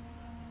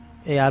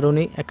 এই আর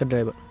উনি একটা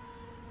ড্রাইভার।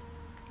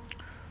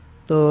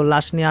 তো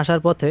লাশ নিয়ে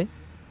আসার পথে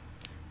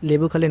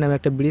লেবুখালী নামে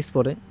একটা ব্রিজ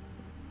পড়ে।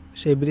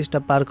 সেই ব্রিজটা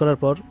পার করার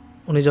পর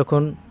উনি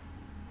যখন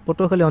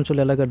পটুয়াখালী অঞ্চল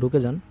এলাকায় ঢুকে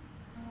যান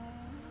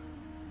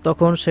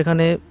তখন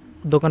সেখানে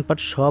দোকানপাট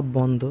সব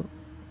বন্ধ,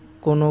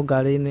 কোনো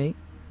গাড়ি নেই,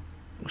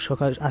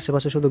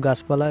 আশেপাশে শুধু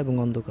গাছপালা এবং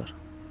অন্ধকার।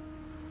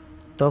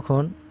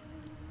 তখন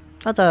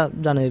চাচা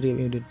জানে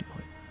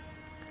হয়।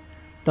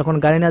 তখন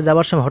গাড়ি নিয়ে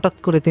যাওয়ার সময় হঠাৎ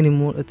করে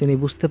তিনি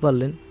বুঝতে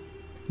পারলেন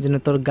যে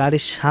তোর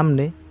গাড়ির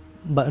সামনে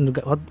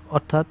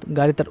অর্থাৎ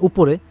গাড়ি তার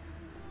উপরে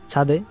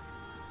ছাদে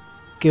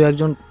কেউ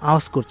একজন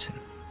আওয়াজ করছেন।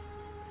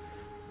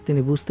 তিনি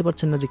বুঝতে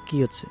পারছেন না যে কী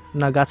হচ্ছে,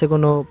 না গাছে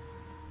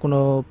কোনো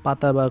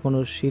পাতা বা কোনো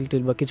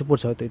শিলটিল বা কিছু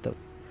পড়ছে হয়তো।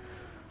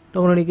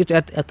 তখন উনি কিছু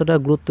এতটা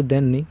গুরুত্ব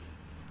দেননি,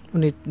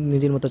 উনি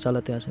নিজের মতো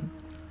চালাতে আসেন।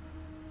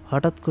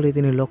 হঠাৎ করে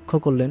তিনি লক্ষ্য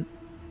করলেন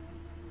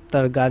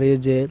তার গাড়ির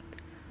যে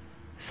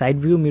সাইড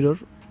ভিউ মিরর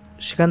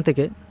সেখান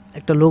থেকে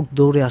একটা লোক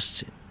দৌড়ে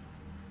আসছে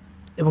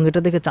এবং এটা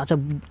দেখে চাচা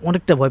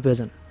অনেকটা ভয় পেয়ে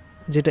যান,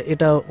 যেটা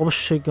এটা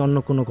অবশ্যই কি অন্য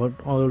কোনো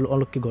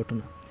অলৌকিক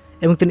ঘটনা।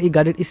 এবং তিনি এই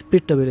গাড়ির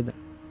স্পিডটা বেড়ে দেন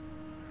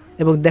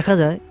এবং দেখা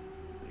যায়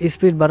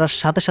স্পিড বাড়ার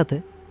সাথে সাথে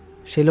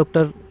সেই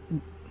লোকটার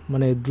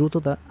মানে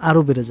দ্রুততা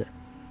আরও বেড়ে যায়।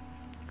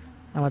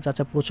 আমার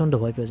চাচা প্রচণ্ড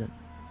ভয় পেয়ে যান।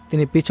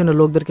 তিনি পিছনে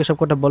লোকদেরকে সব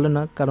কথা বলেন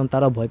না, কারণ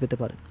তারাও ভয় পেতে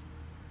পারে।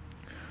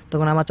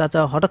 তখন আমার চাচা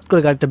হঠাৎ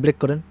করে গাড়িটা ব্রেক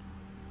করেন,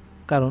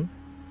 কারণ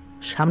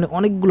সামনে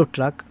অনেকগুলো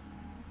ট্রাক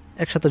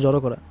একসাথে জড়ো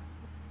করা।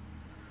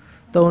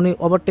 তো উনি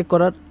ওভারটেক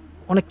করার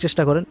অনেক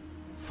চেষ্টা করেন,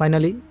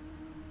 ফাইনালি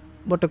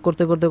ওভারটেক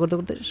করতে করতে করতে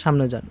করতে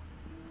সামনে যান।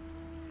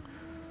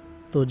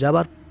 তো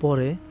যাবার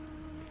পরে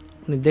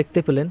উনি দেখতে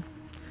পেলেন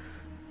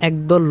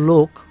একদল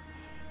লোক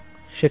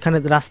সেখানে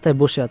রাস্তায়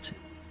বসে আছে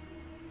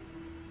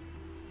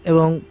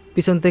এবং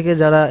পিছন থেকে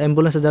যারা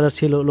অ্যাম্বুলেন্সে যারা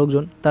ছিল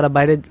লোকজন তারা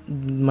বাইরে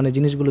মানে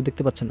জিনিসগুলো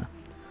দেখতে পাচ্ছে না।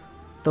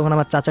 তখন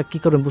আমার চাচা কী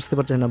করবেন বুঝতে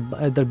পারছেন না,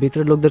 এদের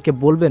ভিতরের লোকদেরকে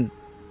বলবেন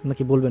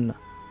নাকি বলবেন না।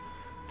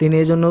 তিনি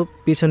এই জন্য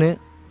পিছনে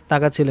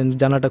তাকাচ্ছিলেন,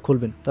 জানালাটা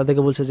খুলবেন,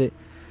 তাদেরকে বলছে যে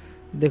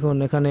দেখুন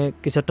এখানে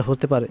কিছু একটা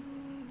হতে পারে।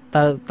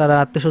 তারা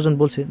আত্মীয় স্বজন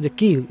বলছে যে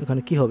কি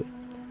এখানে কি হবে।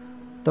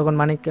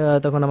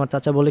 তখন আমার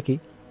চাচা বলে কি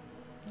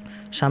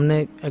সামনে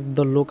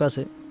একদল লোক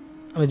আছে,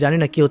 আমি জানি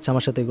না কি হচ্ছে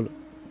আমার সাথে এগুলো।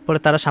 পরে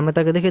তারা সামনে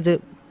তাকে দেখে যে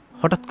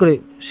হঠাৎ করে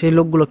সেই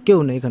লোকগুলো কেউ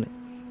নেই, এখানে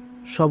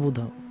সব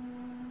উধাও।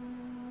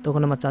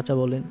 তখন আমার চাচা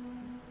বলেন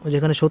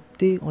যেখানে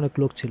সত্যি অনেক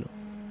লোক ছিল,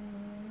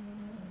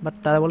 বাট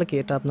তারা বলে কি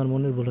এটা আপনার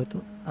মনের ভুল, হয়তো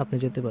আপনি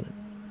যেতে পারেন।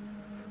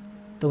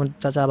 তখন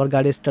চাচা আবার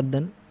গাড়ি স্টার্ট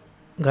দেন,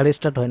 গাড়ি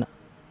স্টার্ট হয় না।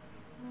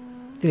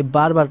 তিনি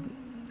বারবার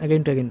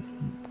অ্যাগেন টু অ্যাগেন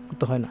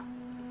তো হয় না।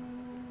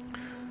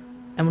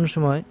 এমন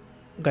সময়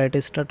গাড়িটা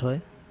স্টার্ট হয়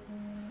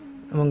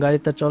এবং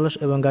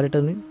গাড়িটা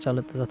উনি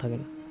চালাতে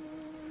থাকেন।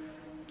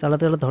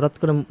 চালাতে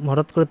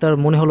হঠাৎ করে তার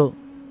মনে হলো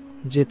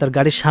যে তার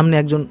গাড়ির সামনে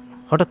একজন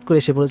হঠাৎ করে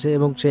এসে পড়েছে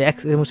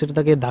এবং সেটা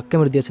তাকে ধাক্কা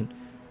মেরে দিয়েছেন।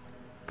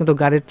 কিন্তু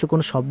গাড়ির তো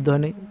কোনো শব্দ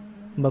হয়নি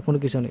বা কোনো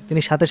কিছু নেই।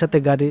 তিনি সাথে সাথে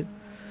গাড়ির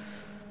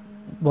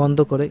বন্ধ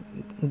করে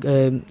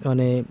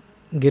মানে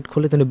গেট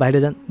খুলে তিনি বাইরে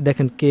যান,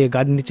 দেখেন কে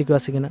গাড়ির নিচে কেউ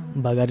আছে কিনা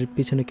বা গাড়ির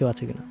পিছনে কেউ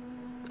আছে কিনা।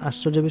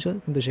 আশ্চর্য বিষয়,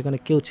 কিন্তু সেখানে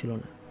কেউ ছিল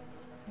না।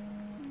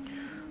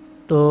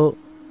 তো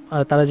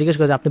তারা জিজ্ঞেস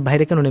করে যে আপনি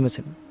বাইরে কেন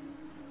নেমেছেন।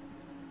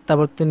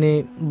 তারপর তিনি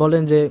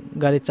বলেন যে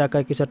গাড়ির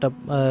চাকায় কিছু একটা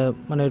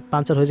মানে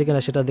পাংচার হয়েছে কিনা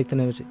সেটা দেখতে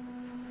নেমেছি।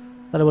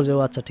 তারা বলছে ও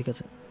আচ্ছা ঠিক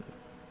আছে।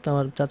 তো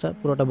আমার চাচা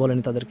পুরোটা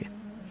বলেনি তাদেরকে।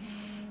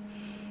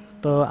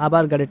 তো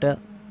আবার গাড়িটা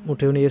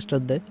উঠে উনি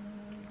স্টার্ট দেয়।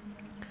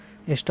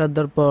 স্টার্ট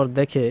দেওয়ার পর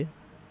দেখে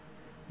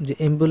যে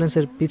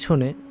অ্যাম্বুলেন্সের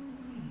পিছনে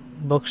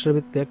বক্সের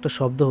ভিতরে একটা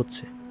শব্দ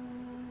হচ্ছে।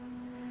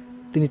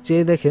 তিনি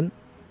চেয়ে দেখেন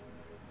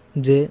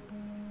যে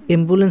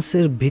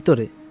অ্যাম্বুলেন্সের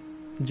ভিতরে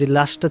যে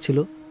লাশটা ছিল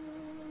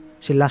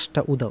সেই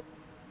লাশটা উধাও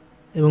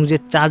এবং যে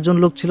 4 জন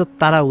লোক ছিল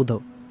তারা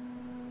উধাও।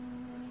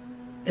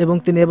 এবং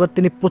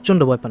তিনি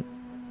প্রচণ্ড ভয় পান।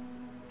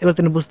 এবার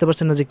তিনি বুঝতে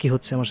পারছেন না যে কী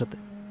হচ্ছে আমার সাথে।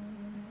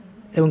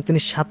 এবং তিনি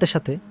সাথে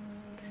সাথে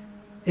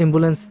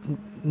অ্যাম্বুলেন্স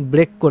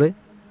ব্রেক করে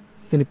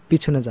তিনি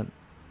পিছনে যান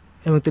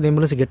এবং তিনি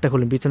অ্যাম্বুলেন্সের গেটটা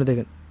খোলেন, পিছনে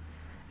দেখেন।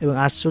 এবং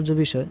আশ্চর্য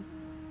বিষয়,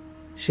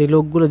 সেই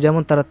লোকগুলো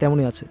যেমন তারা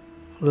তেমনই আছে,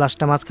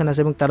 লাশটা মাঝখানে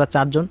আছে এবং তারা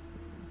 4 জন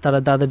তারা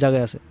তাদের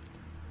জায়গায় আছে।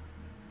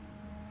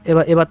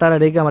 এবার তারা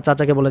রেগে আমার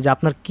চাচাকে বলে যে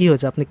আপনার কি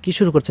হয়েছে, আপনি কি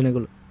শুরু করছেন,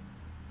 এগুলো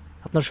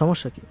আপনার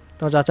সমস্যা কি।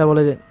 তোমার চাচা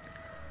বলে যে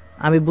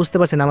আমি বুঝতে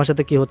পারছি না আমার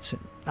সাথে কি হচ্ছে,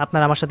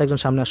 আপনার আমার সাথে একজন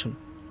সামনে আসুন।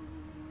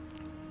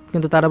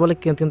 কিন্তু তারা বলে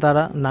কিন্তু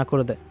তারা না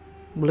করে দেয়,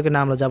 বলে কি না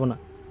আমরা যাব না,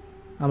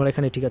 আমরা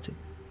এখানে ঠিক আছে।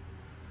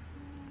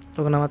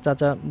 তখন আমার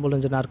চাচা বলেন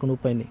যে না আর কোনো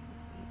উপায় নেই।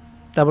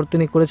 তারপর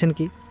তিনি করেছেন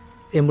কি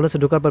অ্যাম্বুলেন্সে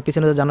ঢোকার পর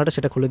পিছনে যে জানালাটা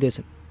সেটা খুলে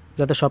দিয়েছেন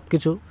যাতে সব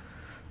কিছু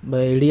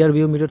রিয়ার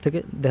ভিউ মিরর থেকে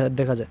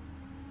দেখা যায়।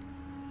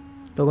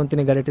 তখন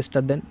তিনি গাড়িটি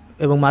স্টার্ট দেন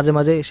এবং মাঝে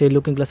মাঝে সেই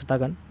লুকিং গ্লাসে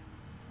তাকান,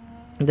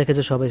 দেখে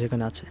যে সবাই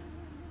সেখানে আছে।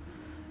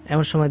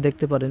 এমন সময়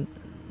দেখতে পারেন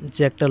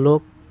যে একটা লোক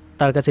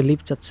তার কাছে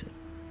লিফট চাচ্ছে,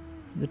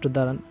 একটু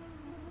দাঁড়ান,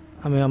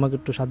 আমাকে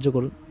একটু সাহায্য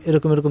করুন,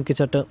 এরকম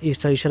কিছু একটা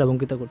ইশারা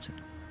ভঙ্গিতা করছে।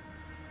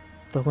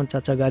 তখন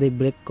চাচা গাড়ি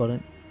ব্রেক করেন।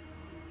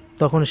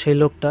 তখন সেই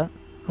লোকটা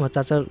আমার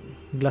চাচার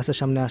গ্লাসের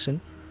সামনে আসেন,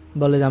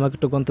 বলে যে আমাকে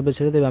একটু গন্তব্যে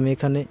ছেড়ে দেবে, আমি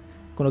এখানে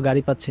কোনো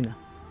গাড়ি পাচ্ছি না।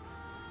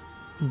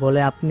 বলে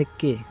আপনি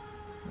কে?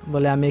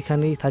 বলে আমি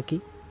এখানেই থাকি,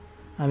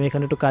 আমি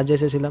এখানে একটু কাজে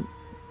এসেছিলাম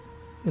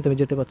কিন্তু আমি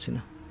যেতে পারছি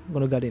না,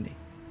 কোনো গাড়ি নেই।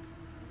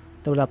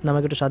 তারপরে আপনি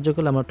আমাকে একটু সাহায্য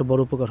করলে আমার একটু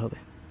বড় উপকার হবে।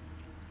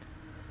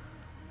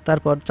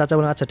 তারপর চাচা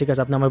বলেন আচ্ছা ঠিক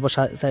আছে, আপনি আমার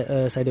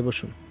সাইডে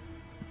বসুন।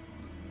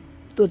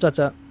 তো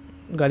চাচা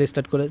গাড়ি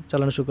স্টার্ট করে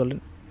চালানো শুরু করলেন।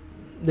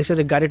 দেখছে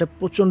যে গাড়িটা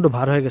প্রচণ্ড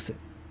ভার হয়ে গেছে,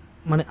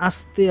 মানে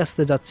আস্তে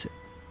আস্তে যাচ্ছে।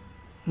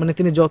 মানে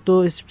তিনি যত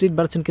স্পিড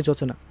বাড়ছেন কিছু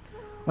হচ্ছে না,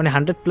 মানে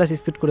 100+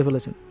 স্পিড করে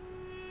ফেলেছেন,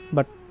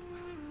 বাট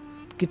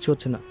কিচ্ছু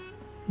হচ্ছে না।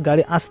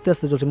 গাড়ি আস্তে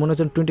আস্তে চলছে, মনে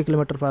হচ্ছে 20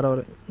 কিলোমিটার/আওয়ার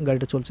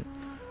গাড়িটা চলছে।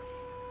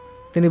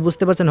 তিনি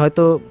বুঝতে পারছেন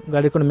হয়তো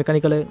গাড়ির কোনো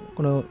মেকানিক্যালে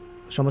কোনো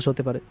সমস্যা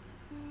হতে পারে,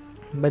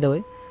 বাই দ্য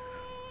ওয়ে।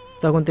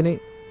 তখন তিনি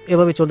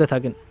এভাবেই চলতে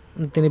থাকেন।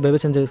 তিনি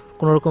ভেবেছেন যে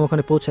কোনোরকম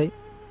ওখানে পৌঁছাই,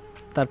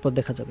 তারপর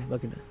দেখা যাবে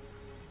বাকিটা।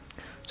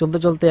 চলতে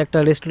চলতে একটা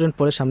রেস্টুরেন্ট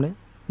পড়ে সামনে,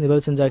 তিনি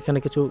ভেবেছেন যে এখানে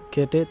কিছু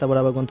খেটে তারপর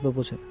আবার গন্তব্যে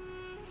পৌঁছে।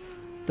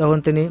 তখন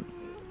তিনি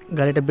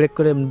গাড়িটা ব্রেক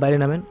করে বাইরে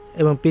নামেন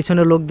এবং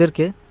পিছনের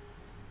লোকদেরকে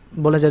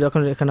বলে যে যখন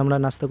এখানে আমরা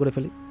নাস্তা করে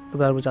ফেলি। তো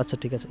তারপর আচ্ছা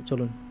ঠিক আছে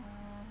চলুন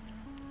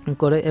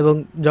করে। এবং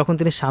যখন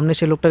তিনি সামনে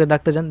সেই লোকটাকে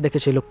ডাকতে যান, দেখে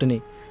সেই লোকটা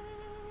নেই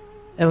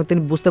এবং তিনি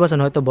বুঝতে পারছেন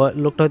হয়তো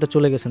লোকটা হয়তো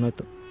চলে গেছেন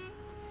হয়তো।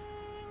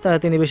 তাই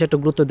তিনি বেশি একটু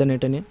গুরুত্ব দেন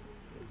এটা নিয়ে,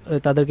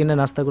 তাদেরকে নিয়ে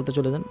নাস্তা করতে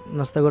চলে যান।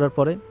 নাস্তা করার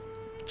পরে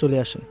চলে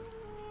আসেন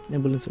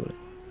অ্যাম্বুলেন্সে করে।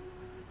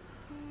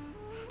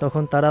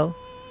 তখন তারাও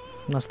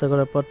নাস্তা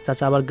করার পর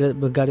চাচা আবার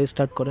গাড়ি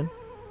স্টার্ট করেন।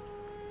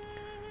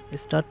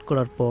 স্টার্ট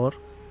করার পর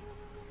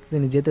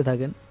তিনি যেতে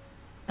থাকেন।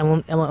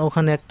 এমন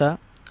ওখানে একটা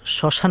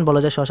শ্মশান বলা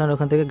যায়, শ্মশান,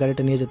 ওখান থেকে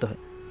গাড়িটা নিয়ে যেতে হয়।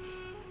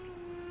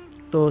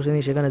 তো তিনি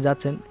সেখানে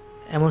যাচ্ছেন,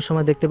 এমন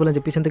সময় দেখতে পেলেন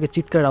যে পিছন থেকে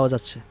চিৎকারের আওয়াজ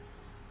আসছে।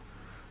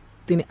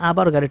 তিনি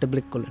আবার গাড়িটা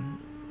ব্রেক করলেন।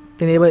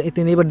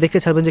 তিনি এবার দেখে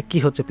ছাড়বেন যে কী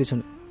হচ্ছে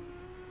পিছনে।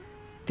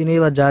 তিনি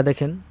এবার যা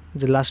দেখেন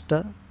যে লাশটা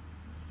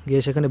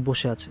গিয়ে সেখানে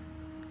বসে আছে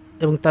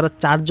এবং তারা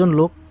 4 জন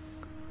লোক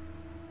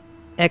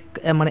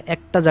মানে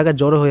একটা জায়গায়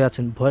জড়ো হয়ে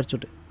আছেন ভয়ের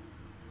চোটে,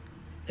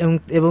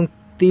 এবং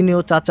তিনিও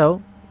চাচাও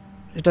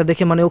এটা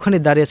দেখে মানে ওখানে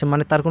দাঁড়িয়ে আছে,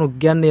 মানে তার কোনো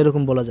জ্ঞান নেই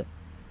এরকম বলা যায়।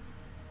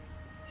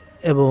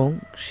 এবং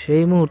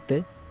সেই মুহূর্তে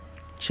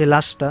সে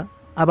লাশটা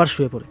আবার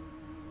শুয়ে পড়ে।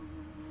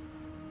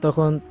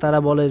 তখন তারা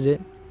বলে যে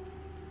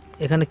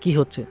এখানে কি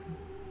হচ্ছে,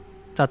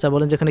 চাচা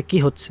বলেন যে এখানে কি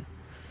হচ্ছে।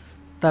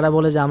 তারা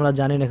বলে যে আমরা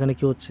জানি না এখানে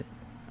কী হচ্ছে।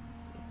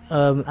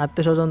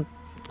 আত্মীয় স্বজন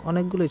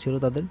অনেকগুলোই ছিল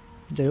তাদের,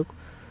 যাই হোক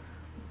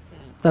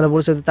তারা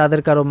বলেছে তাদের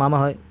কারো মামা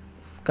হয়,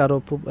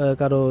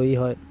 কারো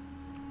হয়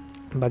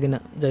বাগিনা,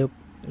 যাই হোক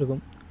এরকম।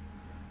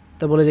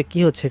 তা বলে যে কী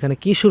হচ্ছে এখানে,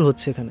 কী শুরু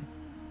হচ্ছে এখানে।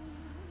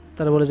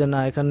 তারা বলে যে না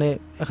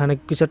এখানে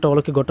কিছু একটা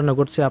অলৌকিক ঘটনা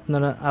ঘটছে,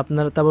 আপনারা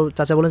তারপর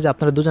চাচা বলেন যে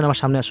আপনারা দুজন আমার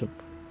সামনে আসুন।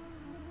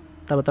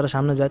 তারপর তারা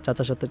সামনে যায়,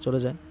 চাচার সাথে চলে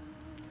যায়।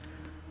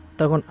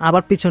 তখন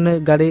আবার পিছনে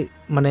গাড়ি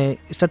মানে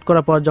স্টার্ট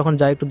করার পর যখন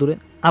যায় একটু দূরে,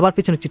 আবার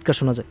পিছনে চিৎকার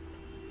শোনা যায়।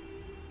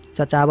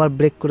 চাচা আবার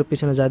ব্রেক করে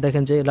পিছনে যায়,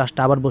 দেখেন যে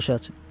লাশটা আবার বসে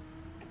আছে।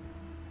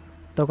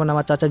 তখন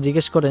আমার চাচা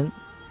জিজ্ঞেস করেন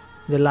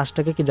যে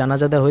লাশটাকে কি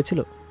জানাজা দেওয়া হয়েছিল?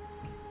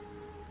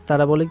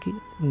 তারা বলে কি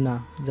না,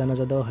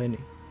 জানাজা দেওয়া হয়নি।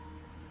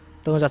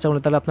 তখন চাচা বলে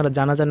তাহলে আপনারা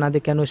জানাজা না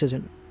দিয়ে কেন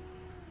এসেছেন?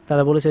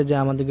 তারা বলেছে যে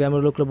আমাদের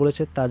গ্রামের লোকরা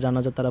বলেছে তার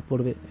জানাজা তারা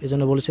পড়বে, এই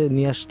জন্য বলেছে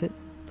নিয়ে আসতে,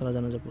 তারা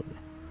জানাজা পড়বে।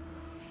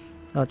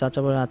 চাচা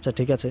বলে আচ্ছা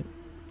ঠিক আছে,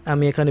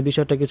 আমি এখানে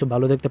বিষয়টা কিছু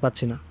ভালো দেখতে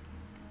পাচ্ছি না,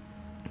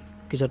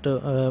 কিছু একটা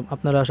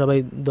আপনারা সবাই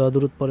দোয়া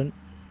দুরুদ পড়েন,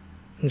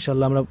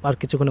 ইনশাল্লাহ আমরা আর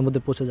কিছুক্ষণের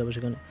মধ্যে পৌঁছে যাবো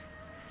সেখানে।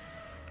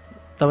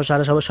 তারপর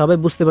সবাই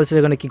বুঝতে পারছে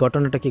এখানে কি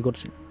ঘটনাটা কী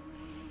ঘটছে।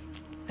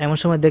 এমন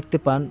সময় দেখতে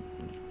পান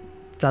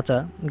চাচা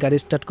গাড়ি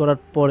স্টার্ট করার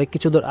পরে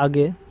কিছু দূর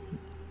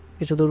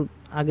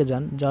আগে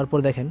যাওয়ার পর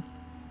দেখেন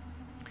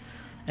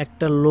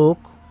একটা লোক,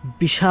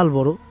 বিশাল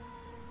বড়,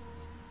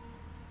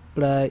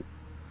 প্রায়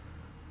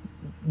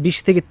 20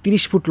 থেকে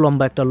 30 ফুট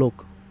লম্বা একটা লোক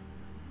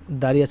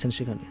দাঁড়িয়ে আছেন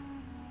সেখানে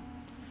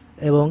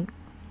এবং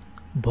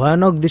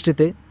ভয়ানক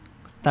দৃষ্টিতে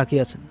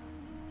তাকিয়ে আছেন।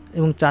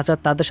 এবং চাচা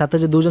তাদের সাথে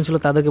যে 2 জন ছিল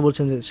তাদেরকে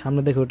বলছেন যে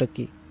সামনে দেখে ওটা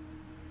কি।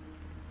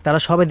 তারা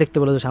সবাই দেখতে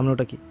পেল যে সামনে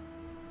ওটা কি,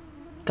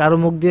 কারো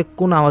মুখ দিয়ে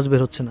কোনো আওয়াজ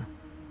বের হচ্ছে না।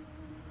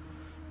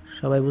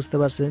 সবাই বুঝতে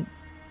পারছেন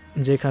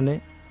যে এখানে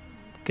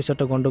কিছু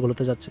একটা গন্ডগোল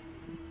হতে যাচ্ছে।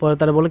 পরে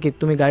তারা বলে কি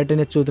তুমি গাড়িটা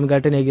নিয়ে তুমি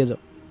গাড়িটা নিয়ে এগিয়ে যাও।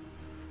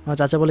 আমার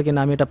চাচা বলে কি না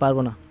আমি এটা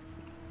পারবো না।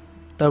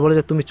 তারা বলে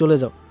যে তুমি চলে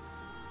যাও।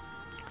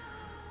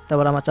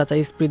 তারপর আমার চাচা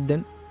স্পিড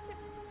দেন।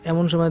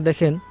 এমন সময়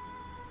দেখেন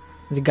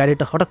যে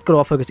গাড়িটা হঠাৎ করে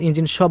অফ হয়ে গেছে,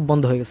 ইঞ্জিন সব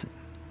বন্ধ হয়ে গেছে।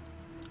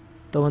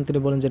 তখন তিনি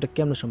বলেন যে এটা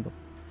কেমন সম্ভব।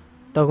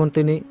 তখন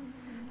তিনি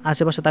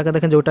আশেপাশে তাকে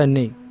দেখেন যে ওটা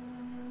নেই।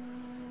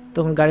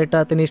 তখন গাড়িটা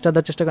তিনি স্টার্ট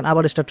দেওয়ার চেষ্টা করেন,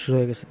 আবার স্টার্ট শুরু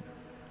হয়ে গেছে,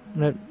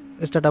 মানে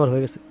স্টার্ট আবার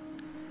হয়ে গেছে।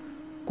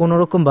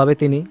 কোনোরকমভাবে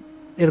তিনি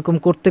এরকম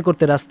করতে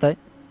করতে রাস্তায়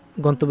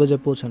গন্তব্যে যে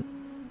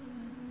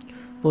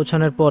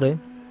পৌঁছানোর পরে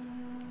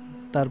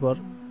তারপর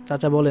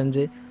চাচা বলেন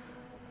যে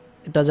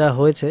এটা যা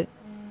হয়েছে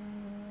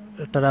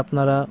এটার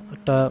আপনারা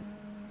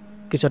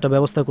কিছু একটা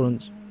ব্যবস্থা করুন,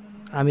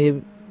 আমি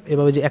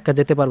এভাবে যে একা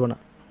যেতে পারবো না,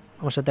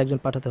 আমার সাথে একজন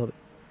পাঠাতে হবে।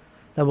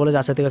 তা বলে যে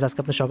আচ্ছা ঠিক আছে, আজকে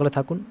আপনি সকালে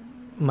থাকুন,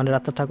 মানে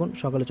রাতটা থাকুন,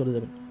 সকালে চলে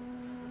যাবেন।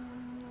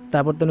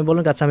 তারপর তিনি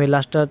বললেন আচ্ছা আমি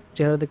লাশটার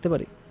চেহারা দেখতে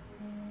পারি।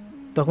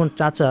 তখন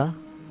চাচা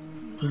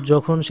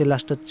যখন সেই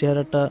লাশটার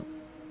চেহারাটা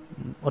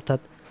অর্থাৎ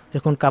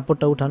যখন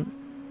কাপড়টা উঠান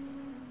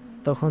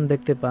তখন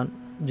দেখতে পান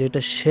যে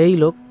এটা সেই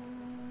লোক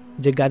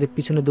যে গাড়ির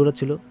পিছনে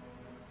দৌড়াচ্ছিল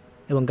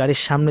এবং গাড়ির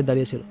সামনে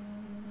দাঁড়িয়েছিল।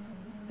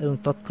 এবং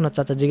তৎক্ষণাৎ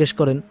চাচা জিজ্ঞেস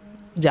করেন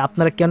যে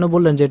আপনারা কেন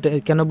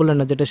বললেন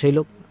না যেটা সেই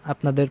লোক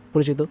আপনাদের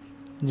পরিচিত,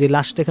 যে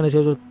লাশটা এখানে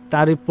ছিল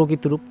তারই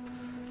প্রকৃত রূপ।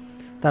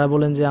 তারা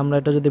বলেন যে আমরা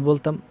এটা যদি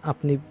বলতাম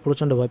আপনি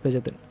প্রচণ্ড ভয় পেয়ে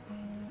যেতেন।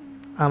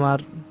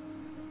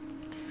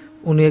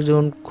 উনি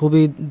একজন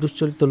খুবই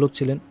দুশ্চরিত্র লোক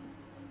ছিলেন,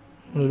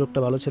 উনি লোকটা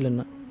ভালো ছিলেন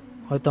না,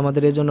 হয়তো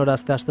আমাদের এই জন্য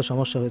রাস্তায় আসতে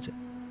সমস্যা হয়েছে।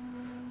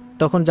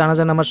 তখন জানা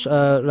যান আমার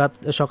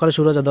সকালে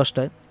শুরু হয়ে যায়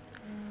 10টায়।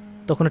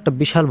 তখন একটা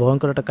বিশাল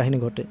ভয়ঙ্কর একটা কাহিনী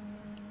ঘটে।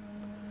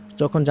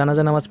 যখন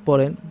জানাজা নামাজ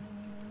পড়েন,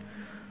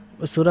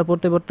 সূরা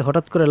পড়তে পড়তে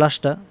হঠাৎ করে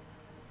লাশটা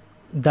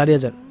দাঁড়িয়ে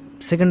যায়,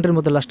 সেকেন্ডের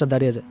মধ্যে লাশটা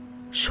দাঁড়িয়ে যায়।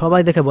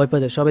 সবাই দেখে ভয়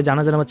পেয়ে যায়, সবাই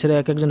জানাজা নামাজ ছেড়ে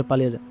এক একজনে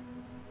পালিয়ে যায়,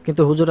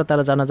 কিন্তু হুজুরা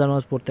তারা জানাজা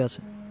নামাজ পড়তে আছে।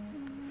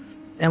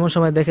 এমন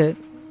সময় দেখে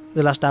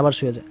যে লাশটা আবার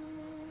শুয়ে যায়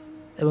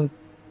এবং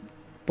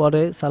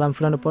পরে সালাম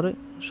ফিরানোর পরে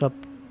সব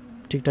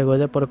ঠিকঠাক হয়ে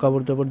যায়। পরে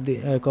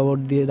কবর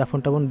দিয়ে দাফন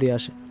টাফন দিয়ে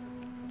আসে।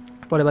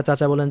 পরে বা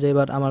চাচা বলেন যে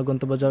এবার আমার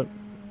গন্তব্য যাওয়ার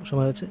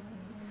সময় হয়েছে,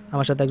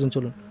 আমার সাথে একজন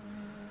চলুন।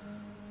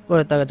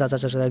 পরে তাকে চাচার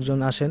সাথে একজন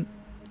আসেন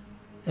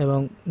এবং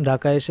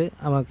ঢাকায় এসে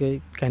আমাকে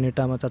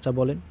কাহিনিটা আমার চাচা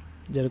বলেন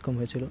যেরকম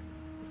হয়েছিল।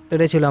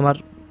 এটাই ছিল আমার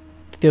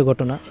তৃতীয়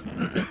ঘটনা।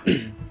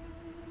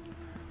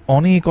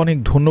 অনেক অনেক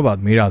ধন্যবাদ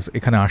মিরাজ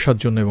এখানে আসার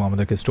জন্য এবং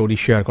আমাদেরকে স্টোরি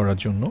শেয়ার করার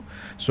জন্য।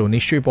 সো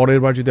নিশ্চয়ই পরের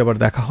বার যদি আবার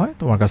দেখা হয়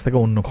তোমার কাছ থেকে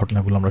অন্য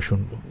ঘটনাগুলো আমরা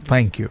শুনবো।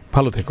 থ্যাংক ইউ,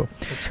 ভালো থেকো।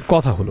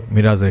 কথা হলো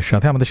মিরাজের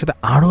সাথে, আমাদের সাথে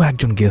আরও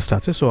একজন গেস্ট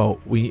আছে। সো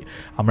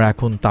আমরা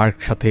এখন তার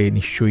সাথে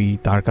নিশ্চয়ই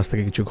তার কাছ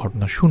থেকে কিছু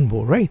ঘটনা শুনবো,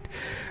 রাইট?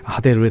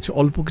 হাতে রয়েছে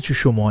অল্প কিছু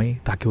সময়,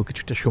 তাকেও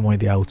কিছুটা সময়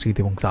দেওয়া উচিত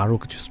এবং তারও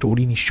কিছু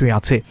স্টোরি নিশ্চয়ই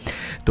আছে।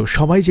 তো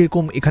সবাই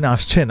যেরকম এখানে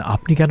আসছেন,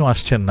 আপনি কেন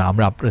আসছেন না?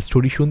 আমরা আপনার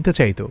স্টোরি শুনতে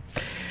চাই। তো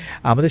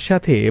আমাদের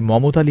সাথে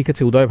মমতা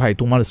লিখেছে, উদয় ভাই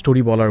তোমার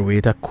স্টোরি বলার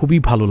ওয়েটা খুবই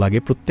ভালো লাগে,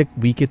 প্রত্যেক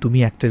উইকে তুমি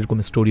একটা এরকম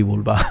স্টোরি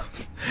বলবা।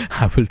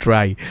 আই উইল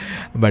ট্রাই,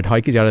 বাট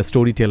হয় কি যারা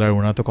স্টোরি টেলার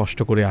ওনারা তো কষ্ট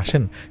করে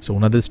আসেন, সো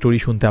ওনাদের স্টোরি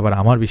শুনতে আবার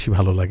আমার বেশি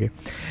ভালো লাগে।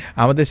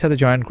 আমাদের সাথে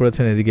জয়েন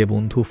করেছেন এদিকে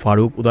বন্ধু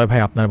ফারুক, উদয় ভাই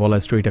আপনার বলা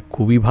স্টোরিটা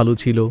খুবই ভালো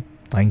ছিল,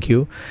 থ্যাংক ইউ।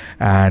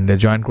 অ্যান্ড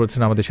জয়েন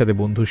করেছেন আমাদের সাথে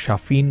বন্ধু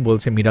শাফিন,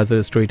 বলছে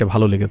মিরাজের স্টোরিটা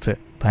ভালো লেগেছে,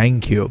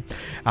 থ্যাংক ইউ।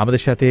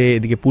 আমাদের সাথে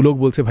এদিকে পুলক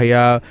বলছে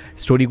ভাইয়া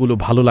স্টোরিগুলো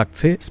ভালো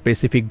লাগছে,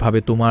 স্পেসিফিকভাবে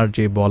তোমার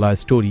যে বলা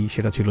স্টোরি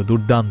সেটা ছিল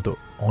দুর্দান্ত,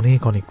 অনেক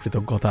অনেক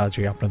কৃতজ্ঞতা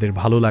আছে, আপনাদের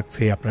ভালো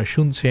লাগছে, আপনারা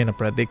শুনছেন,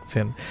 আপনারা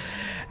দেখছেন।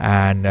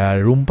 অ্যান্ড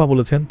রুম্পা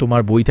বলেছেন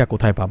তোমার বইটা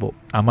কোথায় পাবো?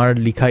 আমার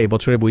লেখা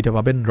এবছরের বইটা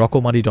পাবেন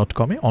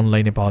রকমারি.com-এ,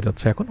 অনলাইনে পাওয়া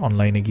যাচ্ছে এখন।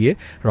 অনলাইনে গিয়ে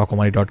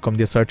রকমারি.com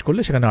দিয়ে সার্চ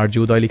করলে সেখানে আর জি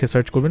উদয় লিখে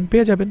সার্চ করবেন,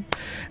 পেয়ে যাবেন।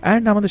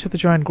 অ্যান্ড আমাদের সাথে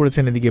জয়েন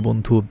করেছেন এদিকে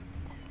বন্ধু,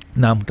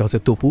 নামটা হচ্ছে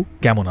তপু,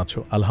 কেমন আছো?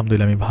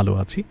 আলহামদুলিল্লাহ আমি ভালো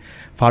আছি।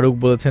 ফারুক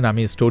বলেছেন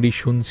আমি স্টোরি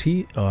শুনছি,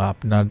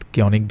 আপনাকে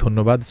অনেক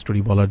ধন্যবাদ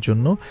স্টোরি বলার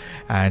জন্য।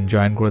 অ্যান্ড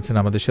জয়েন করেছেন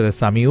আমাদের সাথে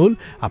সামিউল,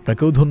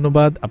 আপনাকেও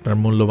ধন্যবাদ আপনার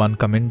মূল্যবান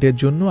কমেন্টের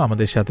জন্য।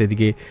 আমাদের সাথে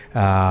এদিকে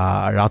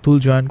রাতুল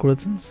জয়েন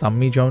করেছেন,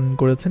 সাম্মি জয়েন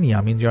করেছেন,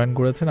 ইয়ামিন জয়েন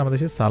করেছেন আমাদের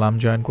সাথে, সালাম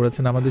জয়েন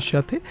করেছেন আমাদের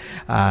সাথে,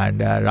 অ্যান্ড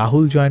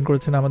রাহুল জয়েন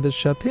করেছেন আমাদের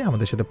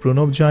সাথে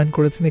প্রণব জয়েন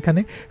করেছেন,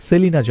 এখানে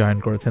সেলিনা জয়েন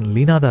করেছেন,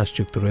 লীনা দাস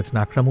যুক্ত রয়েছেন,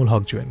 আকরামুল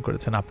হক জয়েন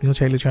করেছেন। আপনিও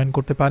চাইলে জয়েন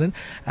করতে পারেন।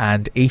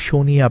 অ্যান্ড এই শো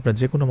নিয়ে আপনার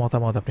যে কোনো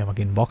মতামত আপনি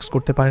আমাকে ইনবক্স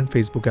করতে পারেন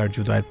ফেসবুকে আর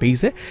জুদয়ের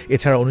পেজে।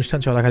 এছাড়া অনুষ্ঠান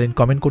চলাকালীন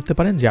কমেন্ট করতে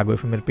পারেন জাগো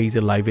এফএমের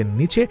পেজের লাইভের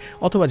নিচে,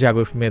 অথবা জাগো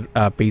এফএমের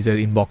পেজের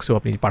ইনবক্সেও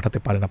আপনি পাঠাতে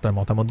পারেন আপনার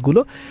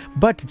মতামতগুলো।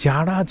 বাট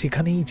যারা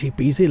যেখানেই যে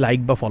পেজে লাইক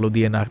বা ফলো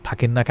দিয়ে না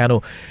থাকেন না কেন,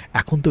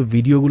 এখন তো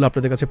ভিডিওগুলো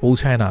আপনাদের কাছে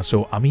পৌঁছায় না। সো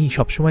আমি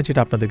সবসময়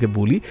যেটা আপনাদেরকে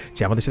বলি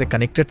যে আমাদের সাথে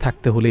কানেক্টেড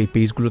থাকতে হলে এই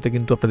পেজগুলোতে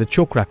কিন্তু আপনাদের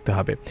চোখ রাখতে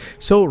হবে।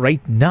 সো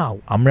রাইট নাও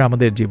আমরা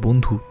আমাদের যে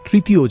বন্ধু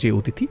তৃতীয় যে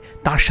অতিথি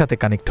তার সাথে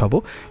কানেক্ট হব।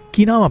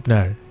 কী নাম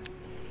আপনার?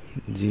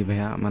 জি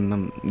ভাইয়া, আমার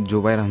নাম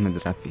জোবাইর আহমেদ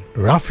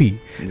রাফি।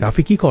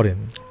 রাফি কি করেন?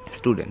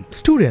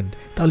 স্টুডেন্ট।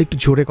 তাহলে একটু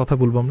জোরে কথা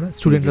বলবো আমরা,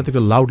 স্টুডেন্টরা তো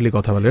একটু লাউডলি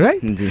কথা বলে,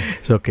 রাইট? জি।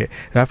 ওকে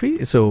রাফি,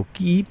 সো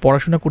কি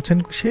পড়াশোনা করছেন?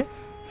 সে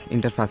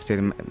ইন্টার ফার্স্ট ইয়ার,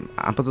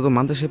 আপাতত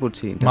মাদ্রাসায়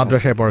পড়ছি।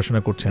 মাদ্রাসায়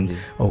পড়াশোনা করছেন,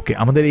 ওকে।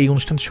 আমাদের এই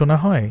অনুষ্ঠান শোনা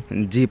হয়?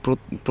 জি,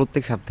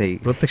 প্রত্যেক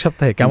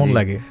সপ্তাহে। কেমন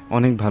লাগে?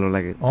 অনেক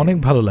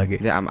ভালো লাগে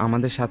যে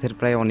আমাদের সাথে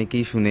প্রায়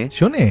অনেকেই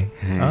শুনে।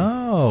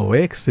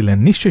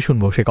 এক্সিলেন্ট, নিশ্চয়ই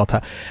শুনবো সে কথা।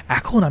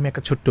 এখন আমি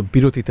একটা ছোট্ট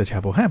বিরতিতে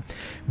যাব। হ্যাঁ,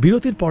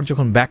 বিরতির পর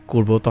যখন ব্যাক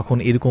করব তখন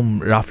এরকম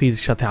রাফির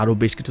সাথে আরও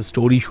বেশ কিছু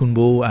স্টোরি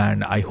শুনবো। অ্যান্ড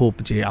আই হোপ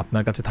যে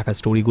আপনার কাছে থাকা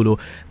স্টোরিগুলো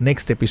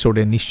নেক্সট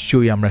এপিসোডে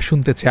নিশ্চয়ই আমরা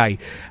শুনতে চাই।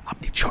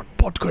 আপনি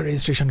ঝটপট করে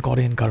রেজিস্ট্রেশন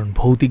করেন, কারণ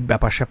ভৌতিক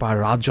ব্যাপার স্যাপার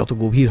রাত যত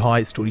গভীর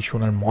হয় স্টোরি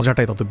শোনার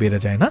মজাটাই তত বেড়ে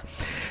যায় না?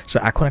 সো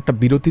এখন একটা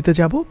বিরতিতে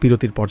যাব,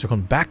 বিরতির পর যখন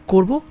ব্যাক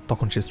করব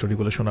তখন সে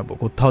স্টোরিগুলো শোনাবো।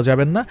 কোথাও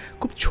যাবেন না,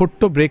 খুব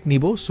ছোট্ট ব্রেক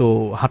নিব। সো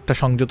হাতটা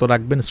সংযত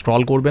রাখবেন,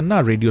 স্ক্রল করবেন না,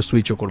 রেডিও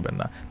সুইচও করবেন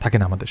না,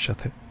 থাকেন আমাদের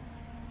সাথে।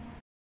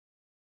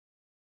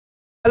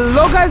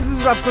 Hello guys, this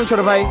is Rafsan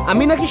ছোট ভাই।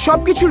 আমি নাকি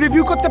সবকিছু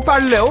রিভিউ করতে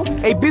পারলেও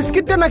এই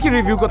বিস্কিটটা নাকি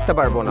রিভিউ করতে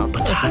পারবো না।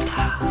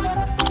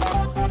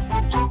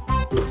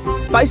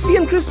 স্পাইসি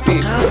এন্ড ক্রিস্পি,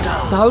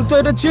 তাহলে তো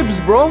এটা চিপস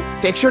ব্রো,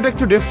 টেক্সচারটা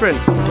একটু ডিফারেন্ট।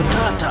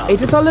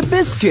 এটা তাহলে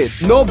বিস্কিট?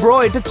 নো ব্রো,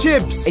 এটা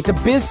চিপস, এটা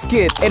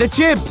বিস্কিট, এটা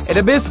চিপস,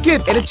 এটা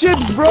বিস্কিট, এটা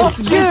চিপস ব্রো।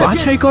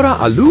 বাছাই করা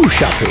আলুর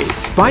সাথে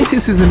স্পাইসি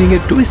সিজনিং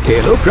এর টুইস্ট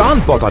এলো প্রাণ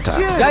পটাটা।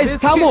 গাইস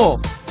থামো,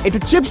 এটা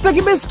চিপস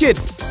নাকি বিস্কিট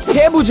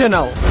কে বুঝে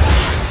নাও।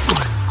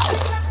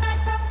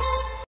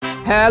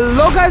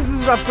 Hello guys, this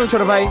is Rafsan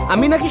ছোট ভাই।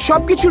 আমি নাকি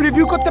সবকিছু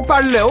রিভিউ করতে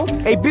পারলেও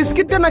এই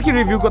বিস্কিটটা নাকি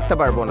রিভিউ করতে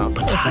পারবো না।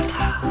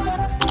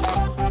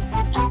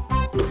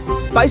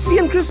 স্পাইসি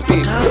এন্ড ক্রিস্পি,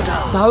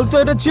 তাহলে তো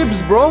এটা চিপস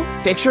ব্রো,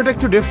 টেক্সচারটা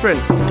একটু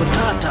ডিফারেন্ট।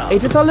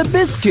 এটা তাহলে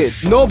বিস্কিট?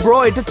 নো ব্রো,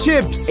 এটা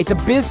চিপস, এটা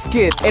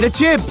বিস্কিট, এটা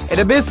চিপস,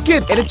 এটা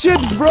বিস্কিট, এটা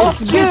চিপস ব্রো।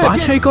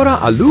 বাছাই করা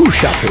আলুর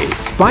সাথে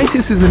স্পাইসি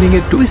সিজনিং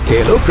এর টুইস্ট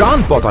এলো প্রাণ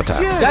পটাটা।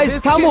 গাইস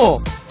থামো,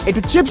 এটা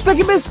চিপস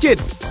নাকি বিস্কিট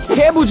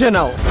কে বুঝে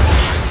নাও।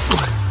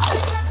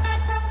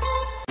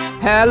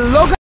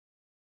 হ্যালো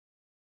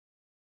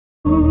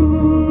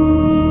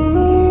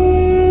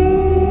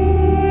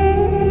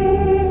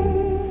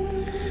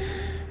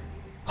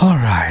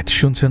অলরাইট,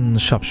 শুনছেন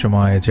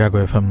সবসময় জাগো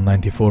এফএম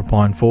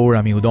 94.4।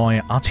 আমি উদয়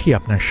আছি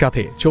আপনার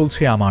সাথে।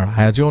 চলছে আমার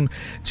আয়োজন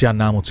যার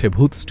নাম হচ্ছে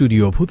ভূত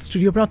স্টুডিও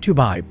ব্রট ইউ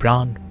বাই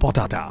প্রাণ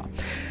পটাটা।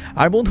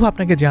 আর বন্ধু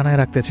আপনাকে জানায়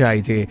রাখতে চাই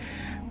যে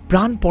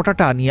প্রাণ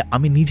পটাটা নিয়ে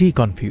আমি নিজেই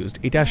কনফিউজড।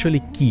 এটা আসলে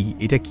কি?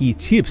 এটা কি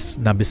চিপস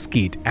না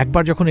বিস্কিট?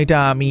 একবার যখন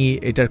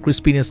এটার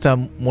ক্রিস্পিনেসটা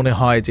মনে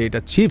হয় যে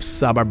এটা চিপস,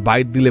 আবার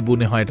বাইট দিলে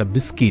মনে হয় এটা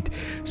বিস্কিট।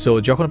 সো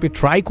যখন আপনি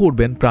ট্রাই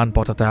করবেন প্রাণ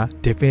পটাটা,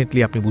 ডেফিনেটলি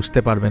আপনি বুঝতে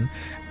পারবেন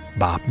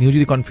বা আপনিও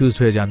যদি কনফিউজড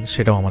হয়ে যান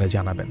সেটাও আমাদের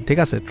জানাবেন, ঠিক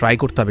আছে? ট্রাই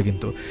করতে হবে,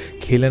 কিন্তু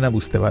খেলে না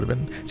বুঝতে পারবেন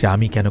যে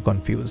আমি কেন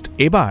কনফিউজড।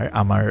 এবার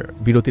আমার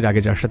বিরতির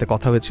আগে যার সাথে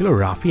কথা হয়েছিল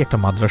রাফি, একটা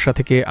মাদ্রাসা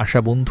থেকে আসা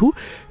বন্ধু,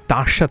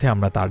 তার সাথে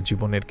আমরা তার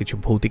জীবনের কিছু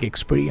ভৌতিক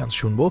এক্সপিরিয়েন্স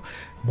শুনবো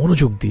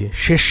মনোযোগ দিয়ে।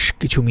 শেষ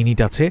কিছু মিনিট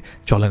আছে,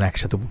 চলেন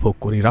একসাথে উপভোগ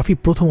করি। রাফি,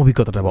 প্রথম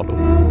অভিজ্ঞতাটা বলো।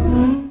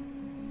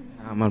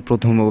 আমার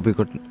প্রথম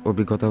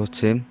অভিজ্ঞতা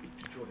হচ্ছে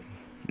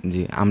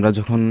যে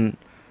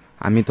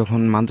আমি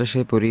তখন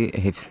মাদ্রাসায় পড়ি,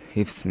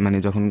 হিফস মানে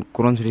যখন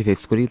কোরআন শরীফ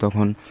হিফস করি,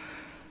 তখন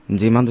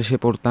যে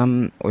মাদ্রাসায় পড়তাম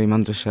ওই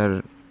মাদ্রাসার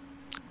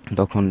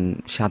তখন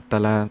 7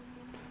 তলা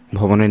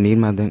ভবনের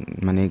নির্মাণ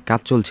মানে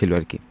কাজ চলছিল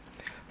আর কি,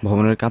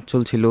 ভবনের কাজ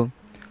চলছিল।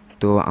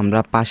 তো আমরা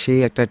পাশেই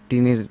একটা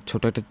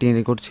ছোট একটা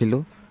টিনের ঘর ছিল,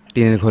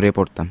 টিনের ঘরে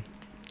পড়তাম।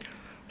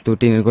 তো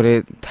টিনের ঘরে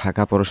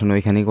থাকা পড়াশোনা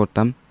ওইখানেই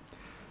করতাম।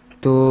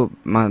 তো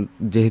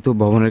যেহেতু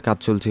ভবনের কাজ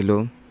চলছিল,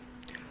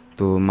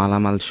 তো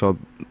মালামাল সব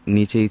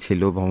নিচেই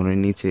ছিল, ভবনের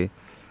নিচে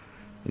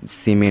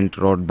সিমেন্ট,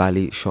 রড,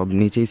 বালি সব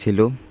নিচেই ছিল।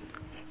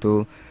 তো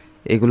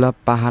এগুলা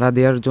পাহারা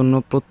দেওয়ার জন্য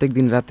প্রত্যেক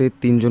দিন রাতে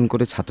 3 জন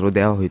করে ছাত্র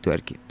দেওয়া হইতো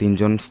আর কি, 3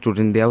 জন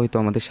স্টুডেন্ট দেওয়া হইতো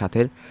আমাদের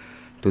সাথে।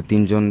 তো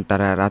 3 জন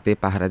তারা রাতে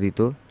পাহারা দিত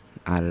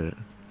আর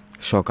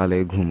সকালে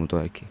ঘুমতো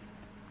আর কি।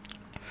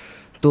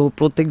 তো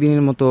প্রত্যেক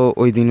দিনের মতো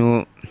ওই দিনও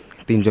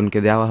 3 জনকে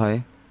দেওয়া হয়।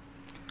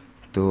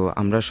 তো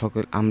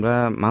আমরা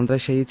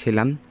মাদ্রাসায়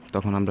ছিলাম,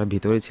 তখন আমরা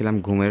ভিতরে ছিলাম,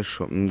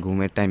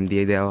 ঘুমের টাইম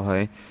দিয়ে দেওয়া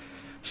হয়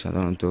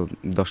সাধারণত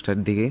 10টার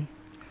দিকে।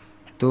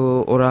 তো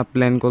ওরা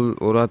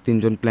 3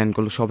 জন প্ল্যান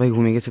করলো, সবাই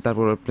ঘুমিয়ে গেছে।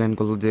 তারপর ওরা প্ল্যান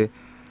করলো যে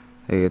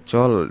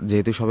চল,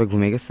 যেহেতু সবাই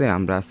ঘুমিয়ে গেছে,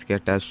 আমরা আজকে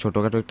একটা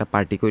ছোটোখাটো একটা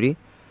পার্টি করি।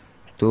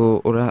 তো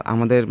ওরা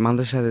আমাদের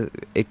মাদ্রাসার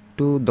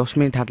একটু 10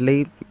 মিনিট হাঁটলেই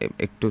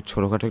একটু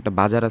ছোটোখাটো একটা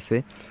বাজার আছে,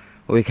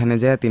 ওইখানে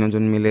যায় 3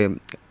 জন মিলে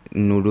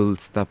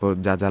নুডলস, তারপর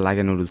যা যা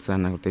লাগে নুডলস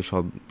রান্না করতে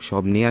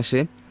সব নিয়ে আসে।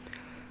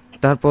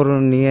 তারপর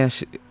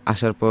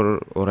আসার পর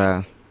ওরা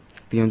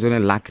 3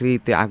 জনের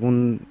লাকড়িতে আগুন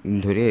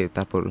ধরে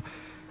তারপর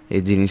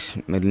এই জিনিস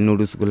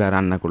নুডলসগুলো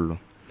রান্না করলো।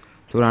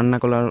 তো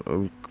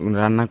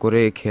রান্না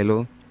করে খেলো,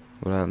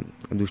 ওরা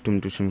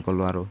দুষ্টুমি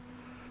করলো আরও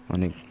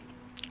অনেক।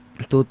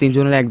 তো 3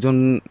 জনের একজন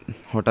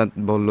হঠাৎ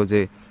বলল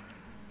যে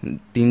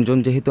 3 জন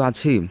যেহেতু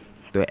আছি,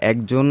 তো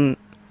একজন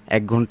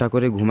 1 ঘন্টা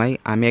করে ঘুমাই,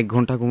 আমি 1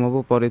 ঘন্টা ঘুমাবো,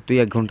 পরে তুই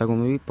 1 ঘন্টা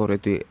ঘুমাবি, পরে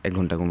তুই 1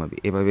 ঘন্টা ঘুমাবি,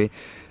 এভাবে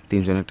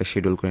 3 জন একটা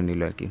শিডিউল করে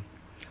নিল আর কি।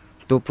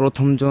 তো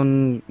প্রথম জন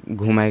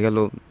ঘুমায় গেল,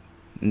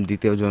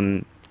 দ্বিতীয় জন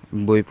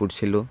বই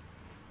পড়ছিল,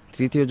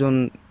 তৃতীয় জন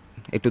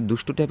একটু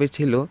দুষ্টু টাইপের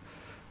ছিল।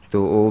 তো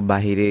ও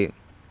বাহিরে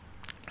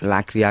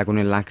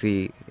আগুনের লাকড়ি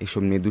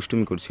এসব নিয়ে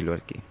দুষ্টুমি করছিল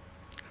আর কি।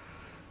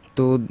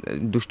 তো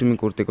দুষ্টুমি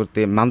করতে করতে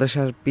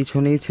মাদ্রাসার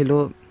পিছনেই ছিল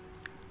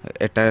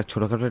একটা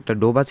ছোটোখাটো একটা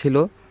ডোবা ছিল,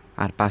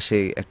 আর পাশে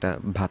একটা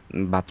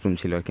বাথরুম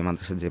ছিল আর কি,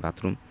 মাদ্রাসার যে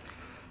বাথরুম।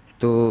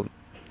 তো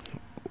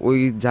ওই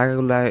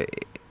জায়গাগুলো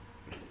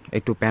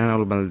একটু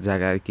প্যারানর্মাল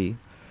জায়গা আর কি।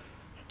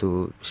 তো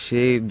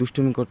সে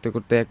দুষ্টুমি করতে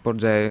করতে এক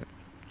পর্যায়ে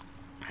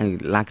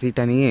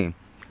লাকড়িটা নিয়ে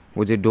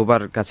ও যে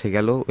ডোবার কাছে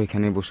গেল,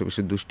 ওইখানে বসে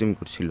বসে দুষ্টুমি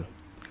করছিল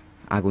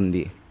আগুন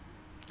দিয়ে।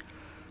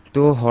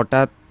 তো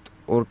হঠাৎ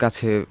ওর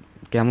কাছে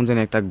কেমন যেন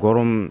একটা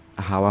গরম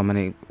হাওয়া,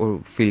 মানে ও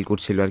ফিল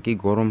করছিল আর কি,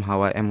 গরম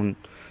হাওয়া এমন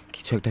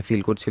কিছু একটা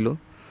ফিল করছিল।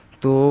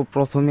 তো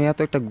প্রথমে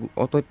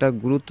অত একটা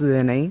গুরুত্ব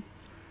দেয় নাই,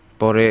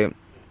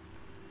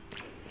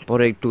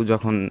 পরে একটু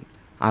যখন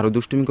আরও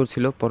দুষ্টুমি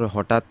করছিল, পরে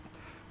হঠাৎ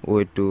ও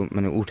একটু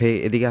মানে উঠে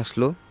এদিকে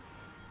আসলো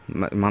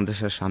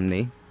মাদ্রাসার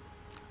সামনেই।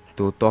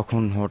 তো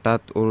তখন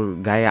হঠাৎ ওর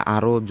গায়ে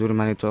আরও জোরে,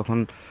 মানে তখন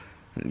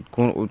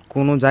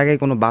কোনো জায়গায়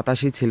কোনো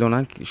বাতাসই ছিল না,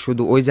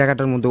 শুধু ওই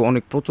জায়গাটার মধ্যে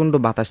অনেক প্রচণ্ড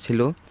বাতাস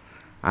ছিল।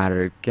 আর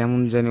কেমন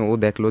জানি ও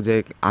দেখলো যে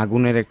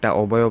আগুনের একটা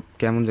অবয়ব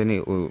কেমন জানি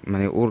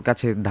মানে ওর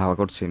কাছে ধাওয়া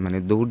করছে, মানে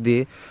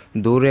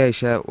দৌড়ে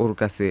এসে ওর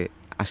কাছে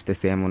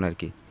আসতেছে এমন আর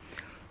কি।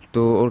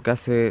 তো ওর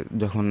কাছে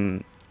যখন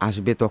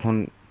আসবে তখন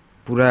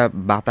পুরা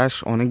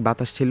অনেক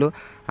বাতাস ছিল,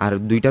 আর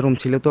 2টা রুম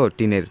ছিল, তো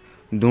টিনের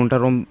 2টা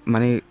রুম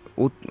মানে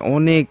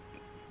অনেক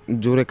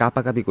জোরে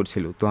কাঁপাকাঁপি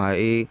করছিল।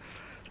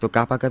 তো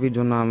কাঁপাকাঁপির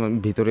জন্য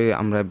ভিতরে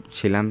আমরা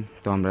ছিলাম,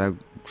 তো আমরা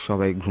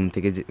সবাই ঘুম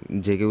থেকে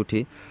জেগে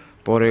উঠি।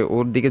 পরে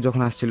ওর দিকে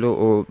যখন আসছিল,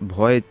 ও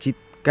ভয়ে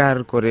চিৎকার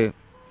করে,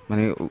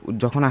 মানে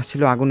যখন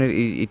আসছিল আগুনের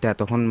ইটা,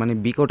 তখন মানে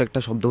বিকট একটা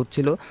শব্দ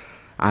হচ্ছিল,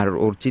 আর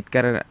ওর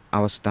চিৎকারের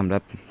আওয়াজটা আমরা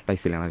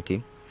পাইছিলাম আর কি।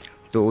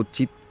 তো ও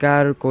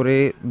চিৎকার করে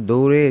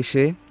দৌড়ে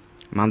এসে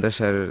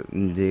মাদ্রাসার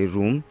যে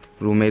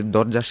রুমের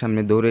দরজার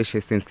সামনে দৌড়ে এসে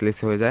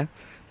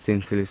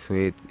সেন্সলেস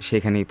হয়ে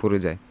সেখানেই পড়ে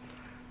যায়।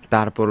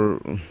 তারপর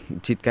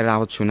চিৎকারের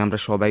আওয়াজ শুনে আমরা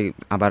সবাই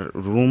আবার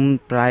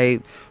প্রায়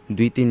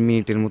 2-3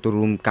 মিনিটের মতো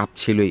রুম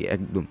কাঁপছিলই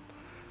একদম।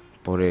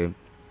 পরে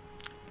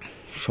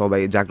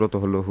সবাই জাগ্রত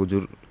হলো,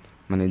 হুজুর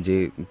মানে যে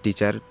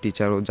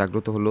টিচারও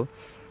জাগ্রত হলো,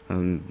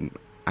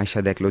 আয়শা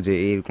দেখলো যে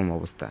এইরকম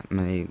অবস্থা,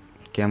 মানে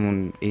কেমন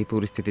এই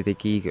পরিস্থিতিতে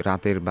কি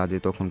রাতের বাজে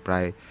তখন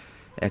প্রায়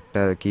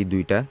 1টা কি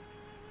 2টা।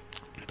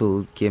 তো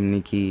কেমনি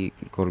কি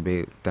করবে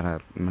তারা,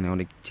 মানে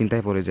অনেক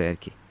চিন্তায় পড়ে যায় আর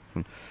কি।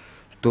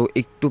 তো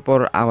একটু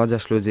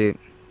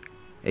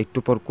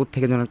পর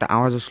কোত্থেকে যেন একটা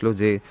আওয়াজ আসলো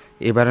যে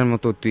এবারের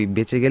মতো তুই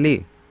বেঁচে গেলি,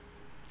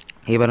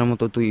 এবারের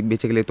মতো তুই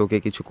বেঁচে গেলে তোকে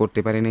কিছু করতে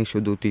পারি নাই,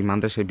 শুধু তুই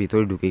মাদ্রাসার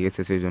ভিতরে ঢুকে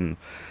গেছিস। সেই জন্য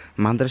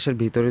মাদ্রাসার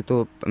ভিতরে তো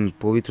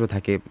পবিত্র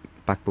থাকে,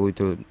 পাক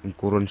পবিত্র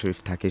কোরআন শরীফ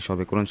থাকে,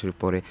 সবে কোরআন শরীফ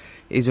পড়ে,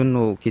 এই জন্য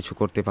কিছু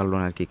করতে পারলো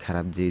না আর কি।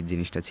 খারাপ যে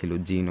জিনিসটা ছিল,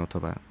 জিন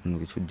অথবা অন্য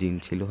কিছু জিন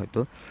ছিল হয়তো,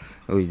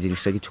 ওই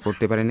জিনিসটা কিছু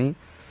করতে পারেনি।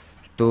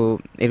 তো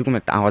এরকম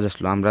একটা আওয়াজ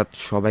আসলো, আমরা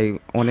সবাই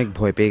অনেক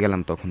ভয় পেয়ে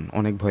গেলাম। তখন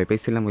অনেক ভয়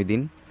পেয়েছিলাম ওই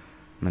দিন,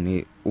 মানে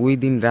ওই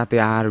দিন রাতে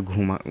আর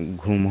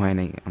ঘুম হয়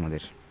নাই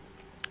আমাদের।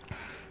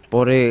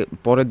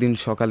 পরের দিন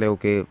সকালে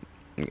ওকে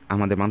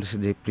আমাদের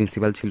মাদ্রাসার যে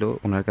প্রিন্সিপাল ছিল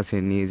ওনার কাছে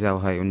নিয়ে যাওয়া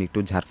হয়, উনি একটু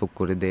ঝাড়ফুঁক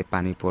করে দেয়,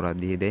 পানি পড়া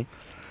দিয়ে দেয়,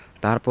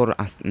 তারপর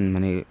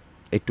মানে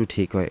একটু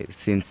ঠিক হয়,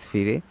 সেন্স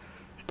ফিরে।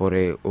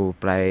 পরে ও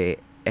প্রায়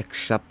 1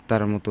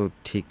 সপ্তাহের মতো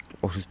ঠিক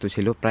অসুস্থ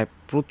ছিল, প্রায়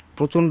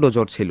প্রচণ্ড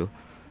জ্বর ছিল।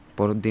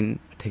 পরের দিন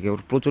থেকে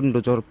ওর প্রচণ্ড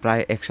জ্বর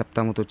প্রায় 1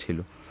 সপ্তাহ মতো ছিল।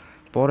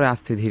 পরে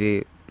আস্তে ধীরে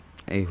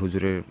এই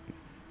হুজুরের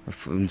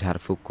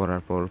ঝাড়ফুঁক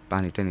করার পর,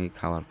 পানি টানি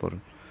খাওয়ার পর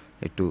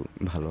একটু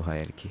ভালো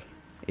হয় আর কি।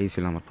 এই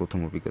ছিল আমার প্রথম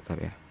অভিজ্ঞতা।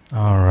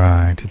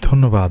 অলরাইট,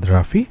 ধন্যবাদ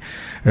রাফি।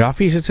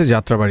 রাফি এসেছে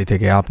যাত্রাবাড়ি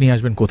থেকে। আপনি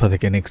আসবেন কোথা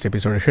থেকে নেক্সট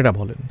এপিসোডে সেটা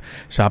বলেন।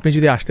 সো আপনি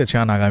যদি আসতে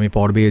চান আগামী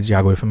পর্বে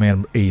জাগো এফএমের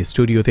এই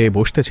স্টুডিওতে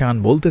বসতে চান,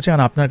 বলতে চান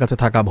আপনার কাছে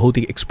থাকা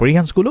ভৌতিক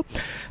এক্সপিরিয়েন্সগুলো,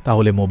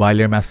 তাহলে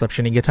মোবাইলের মেসেজ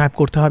অপশনে গিয়ে টাইপ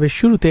করতে হবে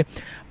শুরুতে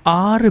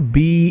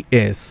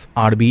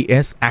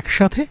RBS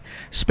একসাথে,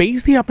 স্পেস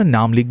দিয়ে আপনার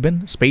নাম লিখবেন,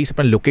 স্পেস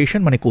আপনার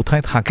লোকেশন মানে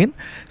কোথায় থাকেন,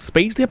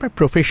 স্পেস দিয়ে আপনার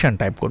প্রফেশন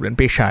টাইপ করবেন,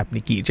 পেশা আপনি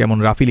কি। যেমন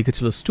রাফি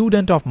লিখেছিল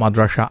স্টুডেন্ট অফ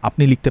মাদ্রাসা,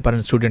 আপনি লিখতে পারেন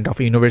স্টুডেন্ট অফ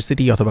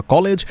ইউনিভার্সিটি অথবা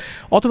কলেজ,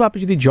 অথবা আপনি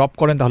যদি জব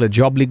করেন তাহলে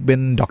জব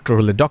লিখবেন, ডক্টর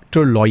হলে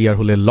ডক্টর, লয়ার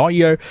হলে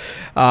লয়ার,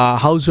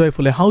 হাউসওয়াইফ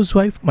হলে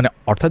হাউসওয়াইফ, মানে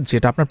অর্থাৎ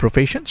যেটা আপনার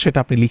প্রফেশন সেটা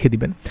আপনি লিখে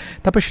দিবেন,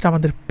 তারপর সেটা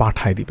আমাদের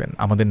পাঠায় দিবেন।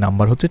 আমাদের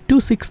নাম্বার হচ্ছে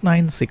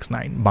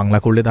 26969, বাংলা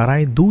করলে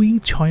দাঁড়ায়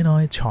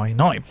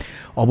 26969।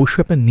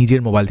 অবশ্যই আপনার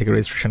নিজের মোবাইল থেকে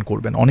রেজিস্ট্রেশন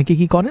করবেন। অনেকে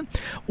কী করেন,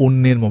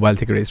 অন্যের মোবাইল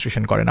থেকে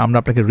রেজিস্ট্রেশন করেন। আমরা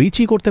আপনাকে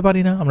রিচই করতে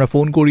পারি না, আমরা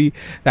ফোন করি,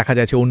 দেখা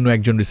যাচ্ছে অন্য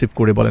একজন রিসিভ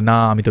করে বলে না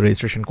আমি তো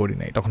রেজিস্ট্রেশন করি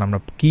নাই। তখন আমরা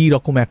কী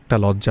রকম একটা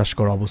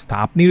লজ্জাস্কর অবস্থা,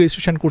 আপনি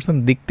রেজিস্ট্রেশন করছেন,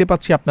 দেখতে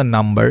পাচ্ছি আপনার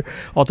নাম্বার,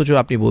 অথচ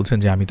আপনি বলছেন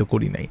যে আমি তো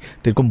করি নাই।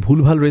 তো এরকম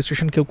ভুলভাল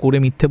রেজিস্ট্রেশন কেউ করে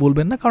মিথ্যে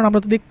বলবেন না, কারণ আমরা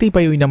তো দেখতেই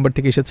পাই ওই নাম্বার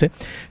থেকে এসেছে।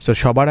 সো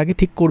সবার আগে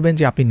ঠিক করবেন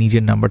যে আপনি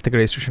নিজের নাম্বার থেকে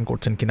রেজিস্ট্রেশন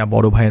করছেন কিনা।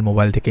 বড় ভাইয়ের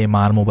মোবাইল থেকে,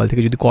 মার মোবাইল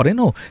থেকে যদি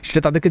করেনও,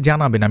 সেটা তাদেরকে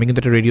জানাবেন, আমি কিন্তু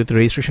একটা রেডিওতে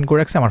রেজিস্ট্রেশন করে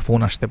রাখছি, আমার ফোন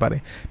আসতে পারে,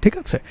 ঠিক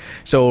আছে?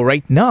 সো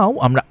রাইট নাও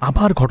আমরা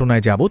আবার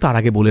ঘটনায় যাব। তার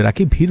আগে বলে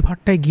রাখি,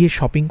 ভিড়ভাট্টায় গিয়ে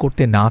শপিং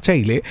করতে না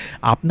চাইলে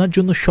আপনার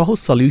জন্য সহজ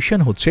সলিউশন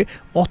হচ্ছে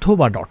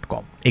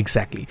অথবা.com।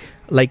 এক্স্যাক্টলি,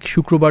 লাইক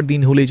শুক্রবার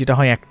দিন হলে যেটা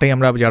হয়, একটাই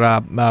আমরা যারা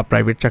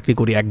প্রাইভেট চাকরি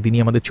করি একদিনই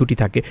আমাদের ছুটি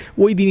থাকে,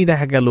 ওই দিনই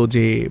দেখা গেল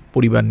যে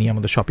পরিবার নিয়ে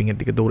আমাদের শপিংয়ের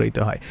দিকে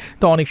দৌড়াইতে হয়।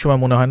 তো অনেক সময়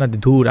মনে হয় না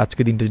ধুর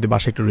আজকে দিনটা যদি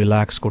বাসায় একটু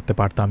রিল্যাক্স করতে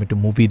পারতাম, একটু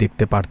মুভি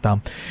দেখতে পারতাম,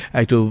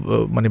 একটু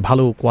মানে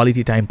ভালো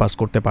কোয়ালিটি টাইম পাস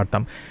করতে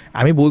পারতাম।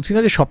 আমি বলছি না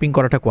যে শপিং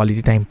করাটা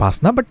কোয়ালিটি টাইম পাস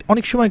না, বাট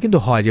অনেক সময় কিন্তু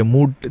হয় যে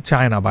মুড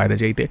চায় না বাইরে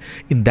যাইতে।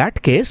 ইন দ্যাট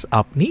কেস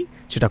আপনি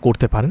যেটা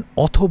করতে পারেন,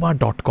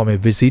 অথবা.com-এ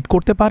ভিজিট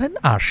করতে পারেন,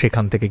 আর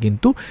সেখান থেকে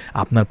কিন্তু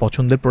আপনার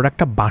পছন্দের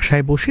প্রোডাক্টটা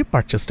বাসায় বসে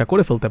পারচেসটা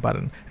করে ফেলতে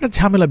পারেন। এটা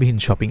ঝামেলাবিহীন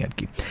শপিং আর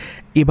কি।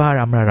 এবার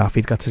আমরা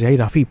রাফির কাছে যাই।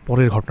 রাফি,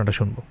 পরের ঘটনাটা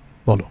শুনবো,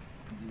 বলো।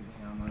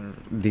 আমার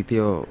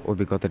দ্বিতীয়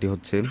অভিজ্ঞতাটি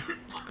হচ্ছে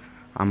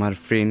আমার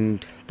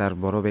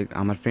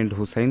ফ্রেন্ড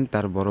হুসাইন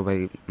তার বড় ভাই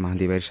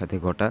মাহদি ভাইয়ের সাথে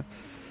ঘটা।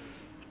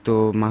 তো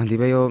মাহদি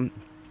ভাইও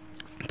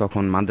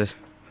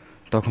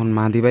তখন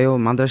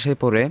মাদ্রাসায়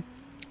পড়ে,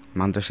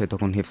 মাদ্রাসায়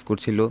তখন হেফজ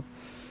করছিল।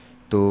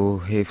 তো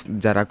হেফজ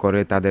যারা করে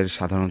তাদের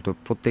সাধারণত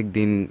প্রত্যেক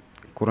দিন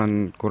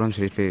কোরআন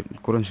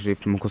শরীফ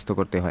মুখস্থ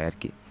করতে হয় আর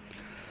কি।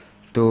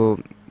 তো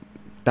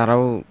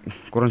তারাও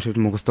কোরআন শরীফ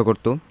মুখস্থ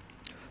করতো।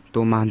 তো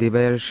মাহদি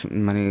ভাইয়ের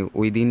মানে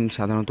ওই দিন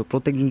সাধারণত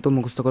প্রত্যেক দিন তো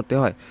মুখস্থ করতে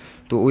হয়,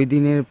 তো ওই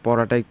দিনের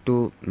পড়াটা একটু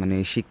মানে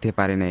শিখতে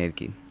পারে নাই আর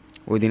কি।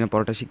 ওই দিনের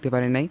পড়াটা শিখতে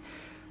পারে নাই,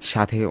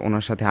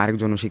 ওনার সাথে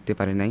আরেকজনও শিখতে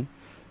পারে নাই।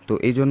 তো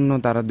এই জন্য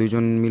তারা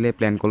দুজন মিলে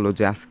প্ল্যান করলো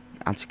যে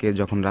আজকে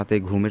যখন রাতে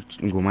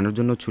ঘুমানোর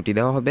জন্য ছুটি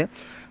দেওয়া হবে,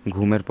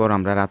 ঘুমের পর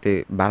আমরা রাতে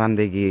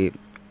বারান্দায় গিয়ে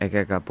একা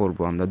একা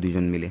পড়বো আমরা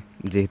দুজন মিলে।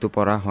 যেহেতু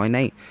পড়া হয়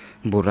নাই,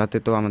 ভোররাতে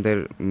তো আমাদের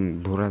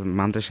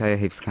মাদ্রাসায়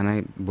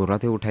হিফজখানায়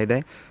ভোররাতে উঠাই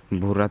দেয়,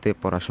 ভোররাতে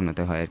পড়া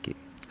শোনাতে হয় আর কি।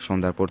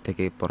 সন্ধ্যার পর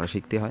থেকে পড়া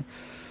শিখতে হয়।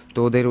 তো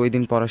ওদের ওই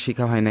দিন পড়া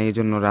শেখা হয় না, এই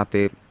জন্য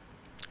রাতে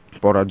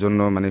পড়ার জন্য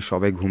মানে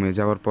সবাই ঘুমে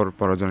যাওয়ার পর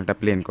পড়ার জন্য একটা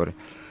প্ল্যান করে।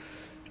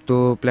 তো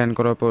প্ল্যান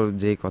করার পর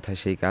যেই কথা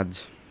সেই কাজ,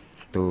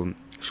 তো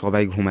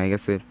সবাই ঘুমায়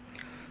গেছে।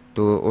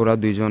 তো ওরা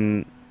দুইজন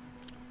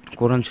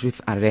কোরআন শরীফ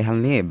আর রেহাল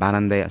নিয়ে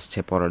বারান্দায় আসছে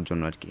পড়ার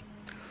জন্য আর কি।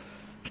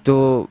 তো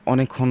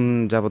অনেকক্ষণ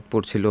যাবৎ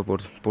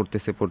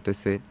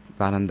পড়তেছে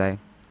বারান্দায়।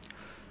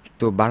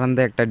 তো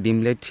বারান্দায় একটা ডিম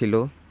লাইট ছিল,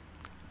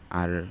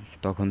 আর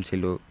তখন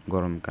ছিল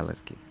গরমকাল আর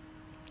কি।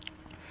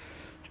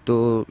 তো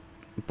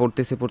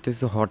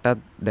পড়তেছে হঠাৎ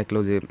দেখলো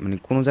যে মানে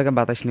কোনো জায়গায়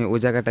বাতাস নেই, ওই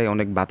জায়গাটায়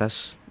অনেক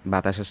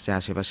বাতাস আসছে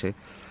আশেপাশে।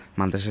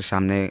 মাদ্রাসার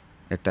সামনে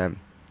একটা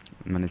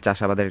মানে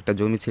চাষাবাদের একটা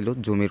জমি ছিল,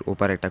 জমির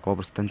ওপারে একটা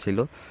কবরস্থান ছিল,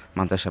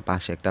 মাদ্রাসার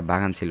পাশে একটা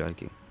বাগান ছিল আর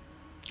কি।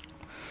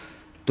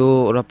 তো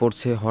ওরা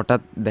পড়ছে,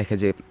 হঠাৎ দেখে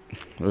যে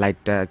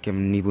লাইটটা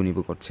কেমন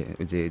নিবু করছে,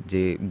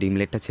 যে ডিম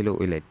লাইটটা ছিল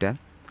ওই লাইটটা।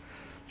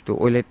 তো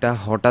ওই লাইটটা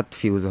হঠাৎ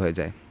ফিউজ হয়ে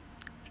যায়।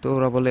 তো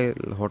ওরা বলে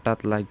হঠাৎ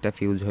লাইটটা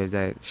ফিউজ হয়ে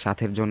যায়,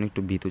 সাথের জন্য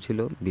একটু ভীতু ছিল,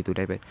 ভীতু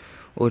টাইপের,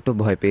 ও একটু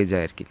ভয় পেয়ে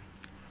যায় আর কি।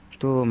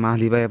 তো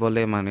মাহাদি ভাইয়া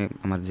বলে, মানে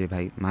আমার যে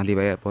ভাই মাহাদি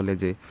ভাইয়া বলে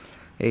যে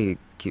এই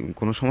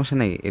কোনো সমস্যা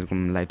নেই, এরকম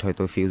লাইট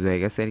হয়তো ফিউজ হয়ে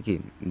গেছে আর কি,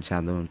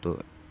 সাধারণত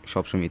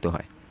সবসময় তো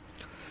হয়।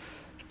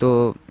 তো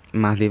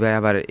মাহাদি ভাই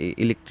আবার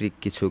ইলেকট্রিক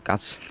কিছু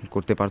কাজ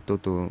করতে পারতো,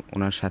 তো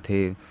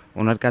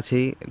ওনার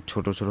কাছেই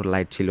ছোট ছোট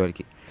লাইট ছিল আর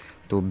কি।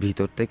 তো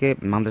ভিতর থেকে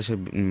মাদ্রাসার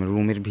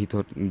রুমের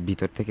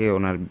ভিতর থেকে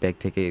ওনার ব্যাগ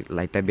থেকে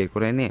লাইটটা বের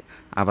করে এনে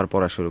আবার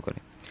পড়া শুরু করে,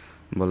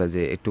 বলে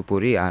যে একটু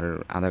পড়ি, আর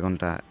আধা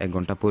ঘন্টা 1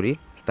 ঘন্টা পড়ি,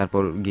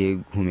 তারপর গিয়ে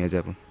ঘুমিয়ে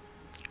যাব।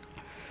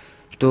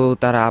 তো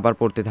তারা আবার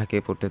পড়তে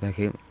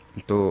থাকে।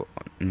 তো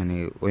মানে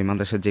ওই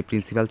মাদ্রাসার যে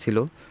প্রিন্সিপাল ছিল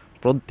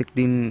প্রত্যেক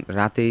দিন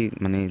রাতেই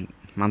মানে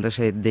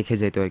মাদ্রাসায় দেখে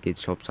যেত আর কি,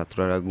 সব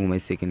ছাত্ররা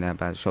ঘুমাইছে কিনা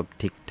বা সব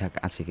ঠিকঠাক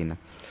আছে কিনা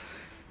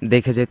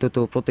দেখে যেত।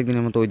 তো প্রত্যেক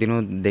দিনের মতো ওই দিনও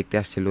দেখতে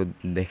আসছিল,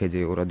 দেখে যে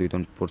ওরা 2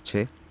 জন পড়ছে,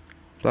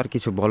 তো আর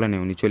কিছু বলেনি,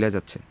 উনি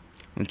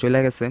চলে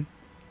গেছে।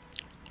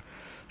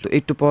 তো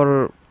একটু পর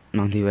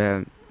মাহদি ভাইয়া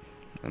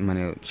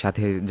মানে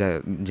সাথে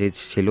যে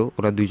ছিল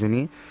ওরা 2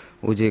 জনই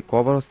ওই যে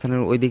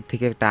কবরস্থানের ওই দিক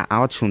থেকে একটা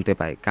আওয়াজ শুনতে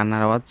পায়,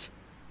 কান্নার আওয়াজ,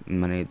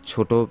 মানে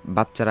ছোট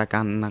বাচ্চারা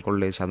কান্না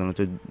করলে সাধারণত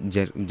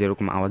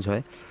যেরকম আওয়াজ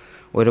হয়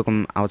ওই রকম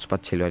আওয়াজ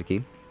পাচ্ছিল আর কি।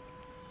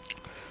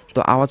 তো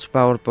আওয়াজ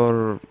পাওয়ার পর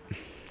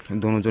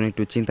দুজন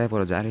একটু চিন্তায়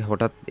পড়ে যায়, আরে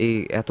হঠাৎ এই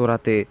এত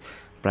রাতে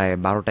প্রায়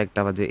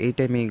 12টা-1টা বাজে, এই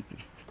টাইমে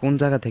কোন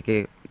জায়গা থেকে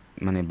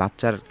মানে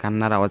বাচ্চার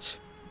কান্নার আওয়াজ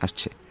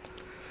আসছে।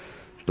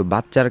 তো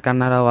বাচ্চার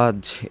কান্নার আওয়াজ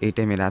এই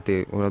টাইমে রাতে,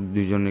 ওরা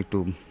 2 জন একটু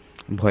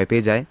ভয়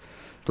পেয়ে যায়।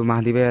 তো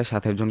মাহাদি ভাইয়া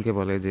সাথের জনকে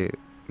বলে যে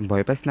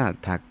ভয় পাইস না,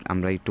 থাক,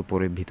 আমরা একটু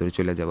পরে ভিতরে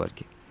চলে যাবো আর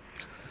কি।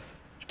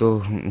 তো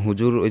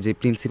হুজুর, ওই যে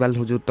প্রিন্সিপাল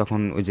হুজুর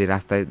তখন ওই যে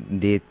রাস্তায়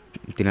দিয়ে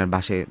তিনার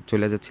বাসায়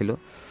চলে যাচ্ছিল,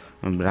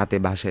 রাতে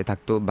বাসায়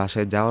থাকতো।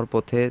 বাসায় যাওয়ার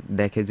পথে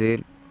দেখে যে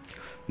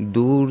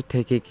দূর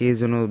থেকে কে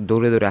যেন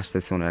দৌড়ে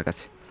আসতেছে ওনার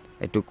কাছে।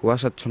 একটু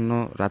কুয়াশাচ্ছন্ন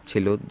রাত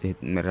ছিল,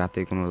 রাতে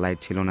কোনো লাইট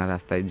ছিল না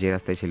রাস্তায়, যে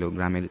রাস্তায় ছিল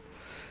গ্রামের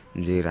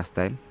যে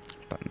রাস্তায়,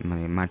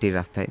 মানে মাটির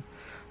রাস্তায়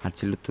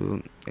হাঁটছিল। তো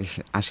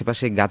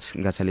আশেপাশে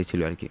গাছালি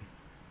ছিল আর কি।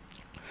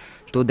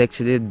 তো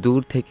দেখছে যে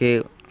দূর থেকে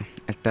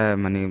একটা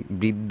মানে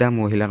বৃদ্ধা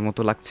মহিলার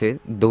মতো লাগছে,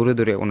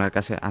 দৌড়ে ওনার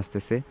কাছে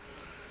আসতেছে।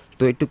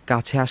 তো একটু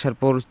কাছে আসার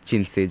পর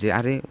চিনছে যে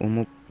আরে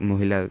অমুক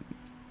মহিলা,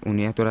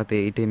 উনি এত রাতে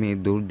এই টাইমে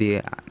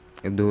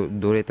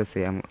দৌড়াইতেছে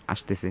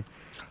আসতেছে,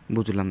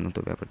 বুঝলাম না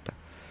তো ব্যাপারটা।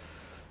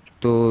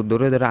 তো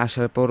দৌড়ে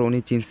আসার পর উনি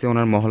চিনছে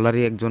ওনার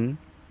মহল্লারই একজন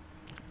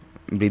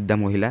বৃদ্ধা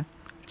মহিলা।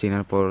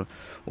 চেনার পর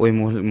ওই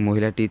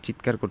মহিলাটি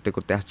চিৎকার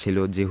করতে আসছিল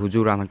যে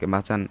হুজুর আমাকে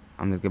বাঁচান,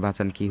 আমাদেরকে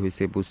বাঁচান, কি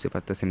হয়েছে বুঝতে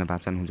পারতেছি না,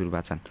 বাঁচান হুজুর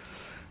বাঁচান।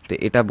 তো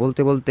এটা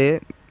বলতে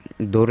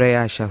দৌড়ে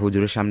আসা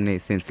হুজুরের সামনে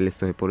সেন্সলেস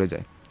হয়ে পড়ে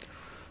যায়।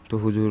 তো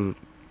হুজুর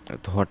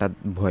হঠাৎ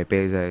ভয়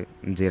পেয়ে যায়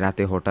যে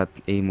রাতে হঠাৎ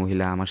এই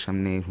মহিলা আমার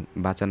সামনে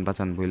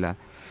বাঁচান বইলা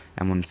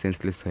এমন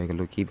সেন্সলেস হয়ে গেল,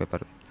 কী ব্যাপার।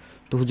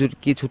 তো হুজুর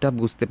কিছুটা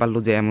বুঝতে পারলো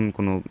যে এমন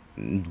কোনো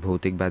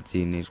ভৌতিক বা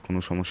জিনের কোনো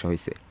সমস্যা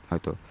হয়েছে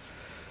হয়তো।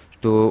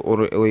 তো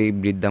ওই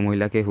বৃদ্ধা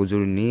মহিলাকে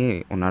হুজুর নিয়ে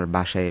ওনার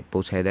বাসায়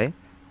পৌঁছায় দেয়।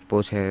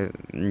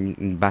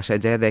 বাসায়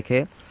যায় দেখে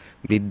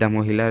বৃদ্ধা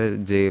মহিলার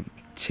যে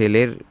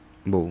ছেলের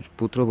বউ,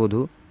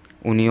 পুত্রবধূ,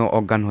 উনিও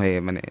অজ্ঞান হয়ে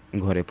মানে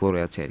ঘরে পড়ে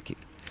আছে আর কি।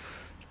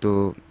 তো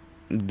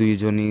 2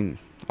 জনই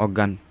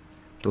অজ্ঞান।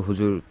 তো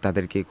হুজুর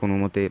তাদেরকে কোনো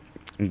মতে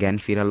জ্ঞান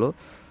ফিরালো,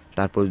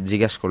 তারপর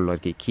জিজ্ঞাসা করলো আর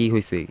কি কী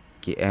হয়েছে,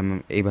 কি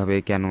এইভাবে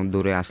কেন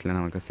দৌড়ে আসলেন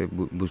আমার কাছে,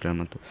 বুঝলাম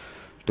না।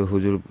 তো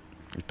হুজুর,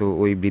 তো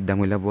ওই বৃদ্ধা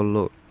মহিলা বলল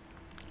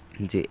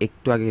যে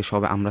একটু আগে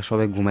আমরা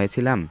সবাই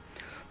ঘুমাইছিলাম,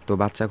 তো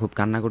বাচ্চা খুব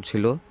কান্না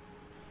করছিল।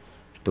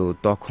 তো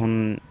তখন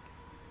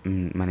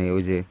মানে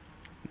ওই যে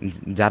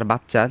যার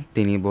বাচ্চা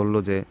তিনি বলল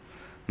যে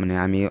মানে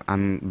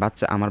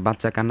আমার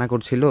বাচ্চা কান্না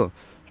করছিল,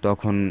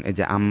 তখন এই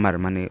যে আম্মার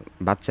মানে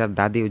বাচ্চার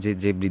দাদি, ওই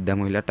যে বৃদ্ধা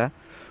মহিলাটা,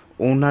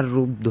 ওনার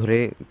রূপ ধরে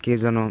কে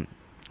যেন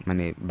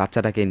মানে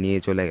বাচ্চাটাকে নিয়ে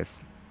চলে গেছে,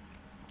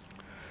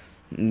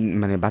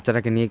 মানে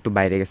বাচ্চাটাকে নিয়ে একটু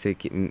বাইরে গেছে।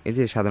 এই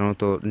যে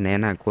সাধারণত নেয়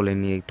না কোলে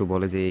নিয়ে, একটু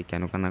বলে যে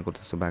কেন কান্না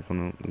করতেছো, বা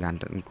কোনো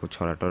গানটা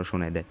ছড়া টড়া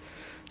শোনায় দেয়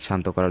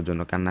শান্ত করার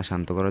জন্য, কান্না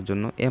শান্ত করার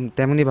জন্য।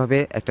 তেমনিভাবে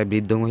একটা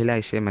বৃদ্ধ মহিলা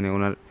এসে মানে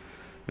ওনার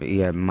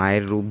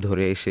মায়ের রূপ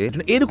ধরে এসে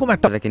এরকম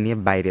একটাকে নিয়ে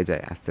বাইরে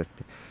যায়। আস্তে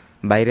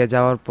বাইরে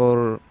যাওয়ার পর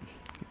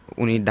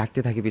উনি ডাকতে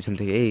থাকে পিছন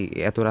থেকে, এই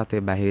এত রাতে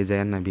বাইরে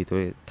যায় না,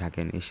 ভিতরে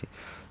থাকেন এসে।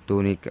 তো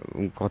উনি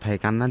কথায়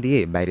কান্না দিয়ে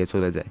বাইরে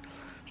চলে যায়।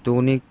 তো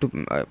উনি একটু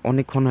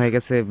অনেকক্ষণ হয়ে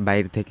গেছে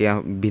বাইরে থেকে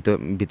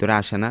ভিতরে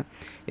আসে না,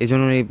 এই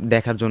জন্য উনি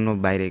দেখার জন্য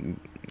বাইরে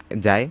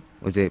যায়।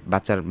 ওই যে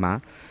বাচ্চার মা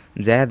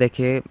যায়,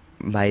 দেখে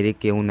বাইরে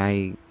কেউ নাই,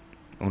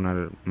 ওনার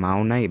মাও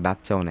নাই,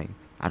 বাচ্চাও নাই,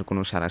 আর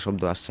কোনো সারা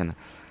শব্দ আসছে না।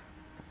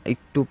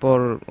 একটু পর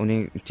উনি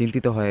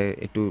চিন্তিত হয়ে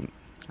একটু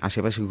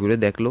আশেপাশে ঘুরে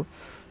দেখলো।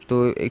 তো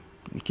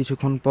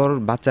কিছুক্ষণ পর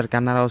বাচ্চার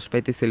কান্নার আওয়াজ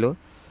পাইতেছিল।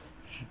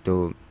 তো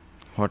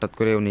হঠাৎ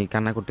করে উনি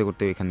কান্না করতে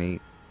ওইখানেই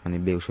মানে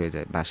বেহুশ হয়ে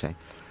যায় বাসায়।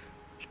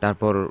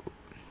 তারপর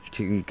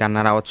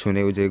কান্নার আওয়াজ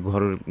শুনে ওই যে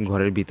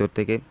ঘরের ভিতর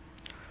থেকে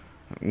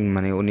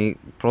মানে উনি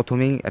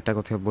প্রথমেই একটা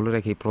কথা বলে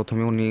রাখি,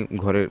 প্রথমে উনি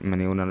ঘরের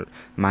মানে ওনার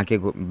মাকে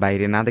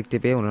বাইরে না দেখতে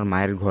পেয়ে ওনার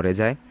মায়ের ঘরে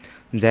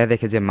যায়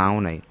দেখে যে মাও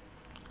নাই।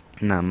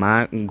 না, মা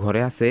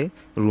ঘরে আছে,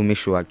 রুমে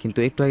শোয়া, কিন্তু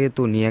একটু আগে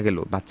তো নিয়ে গেল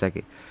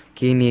বাচ্চাকে।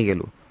 কে নিয়ে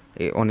গেল?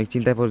 অনেক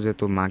চিন্তায় পড়ে যে,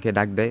 তো মাকে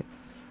ডাক দেয়,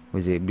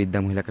 ওই যে বৃদ্ধা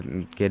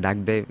মহিলাকে ডাক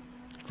দেয়।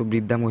 তো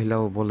বৃদ্ধা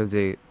মহিলাও বলে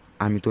যে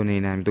আমি তো নেই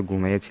না, আমি তো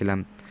ঘুমাইয়েছিলাম।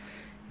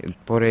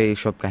 পরে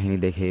এইসব কাহিনী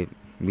দেখে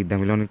বৃদ্ধা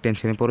মহিলা অনেক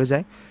টেনশনে পড়ে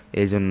যায়।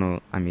 এই জন্য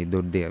আমি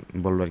দৌড় দিয়ে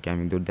বললো আর কি,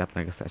 আমি দৌড় দিয়ে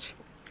আপনার কাছে আছি।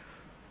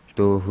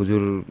 তো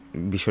হুজুর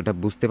বিষয়টা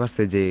বুঝতে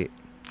পারছে যে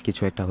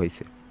কিছু একটা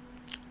হয়েছে।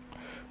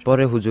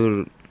 পরে হুজুর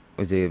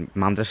ওই যে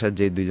মাদ্রাসার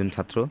যে 2জন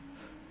ছাত্র,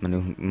 মানে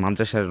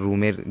মাদ্রাসার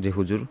রুমের যে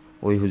হুজুর,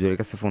 ওই হুজুরের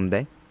কাছে ফোন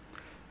দেয়,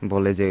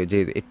 বলে যে যে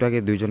একটু আগে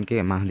 2জনকে,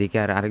 মাহদিকে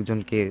আর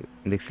আরেকজনকে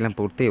দেখছিলাম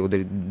পড়তে,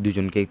 ওদের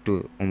 2জনকে একটু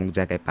অমুক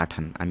জায়গায়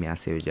পাঠান, আমি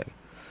আছি ওই জায়গায়।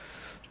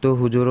 তো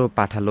হুজুরও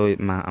পাঠালো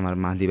আমার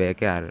মাহদি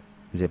ভাইয়াকে, আর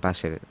যে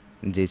পাশের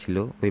যে ছিল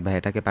ওই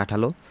ভাইয়াটাকে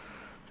পাঠালো।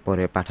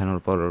 পরে পাঠানোর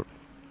পর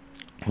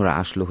ওরা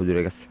আসলো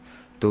হুজুরের কাছে।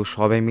 তো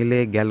সবাই মিলে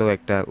গেল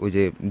একটা, ওই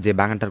যে যে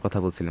বাগানটার কথা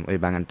বলছিলাম ওই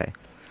বাগানটায়।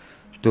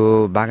 তো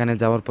বাগানে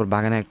যাওয়ার পর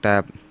বাগানে একটা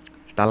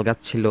তাল গাছ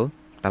ছিল,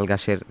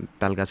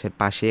 তাল গাছের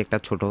পাশে একটা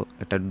ছোট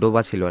একটা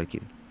ডোবা ছিল আর কি।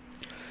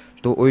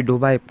 তো ওই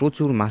ডোবায়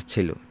প্রচুর মাছ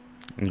ছিল।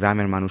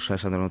 গ্রামের মানুষরা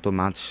সাধারণত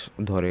মাছ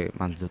ধরে,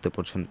 মাছ ধরতে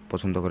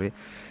পছন্দ করে।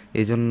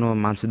 এই জন্য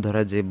মাছ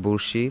ধরা যে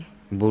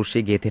বড়শি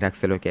গেঁথে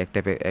রাখছিল আর কি,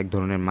 এক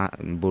ধরনের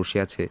বড়শি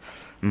আছে,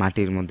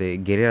 মাটির মধ্যে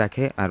গেড়ে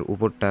রাখে, আর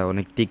উপরটা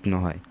অনেক তীক্ষ্ণ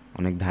হয়,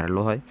 অনেক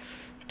ধারালো হয়।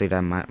 তো এটা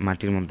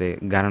মাটির মধ্যে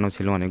গাড়ানো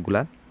ছিল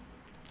অনেকগুলা।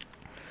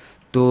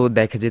 তো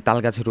দেখে যে তাল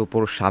গাছের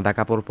উপর সাদা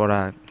কাপড় পরা,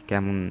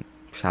 কেমন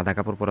সাদা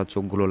কাপড় পরা,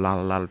 চোখগুলো লাল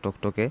লাল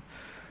টকটকে,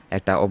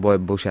 একটা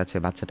অবয়ব বসে আছে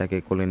বাচ্চাটাকে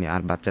কোলে নিয়ে,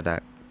 আর বাচ্চাটা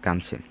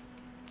কাঁদছে।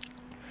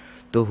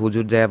 তো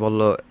হুজুর যায়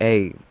বলল,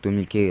 এই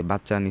তুমি কে,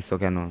 বাচ্চা নিছো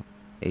কেন,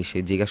 এই সে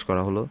জিজ্ঞাসা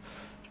করা হলো।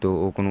 তো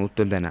ও কোনো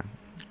উত্তর দেয় না।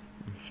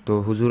 তো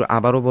হুজুর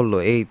আবারও বলল,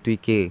 এই তুই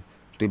কে,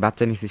 তুই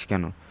বাচ্চা নিছিস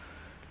কেন?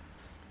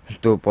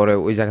 তো পরে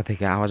ওই জায়গা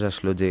থেকে আওয়াজ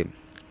আসলো যে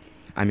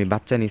আমি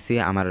বাচ্চা নিছি,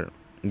 আমার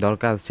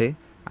দরকার আছে,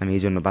 আমি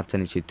এই জন্য বাচ্চা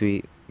নিছি, তুই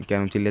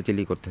কেন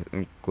চিল্লাচিল্লি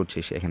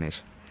করছিস এখানে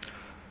এসে?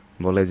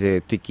 বলে যে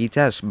তুই কী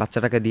চাস,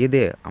 বাচ্চাটাকে দিয়ে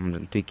দে,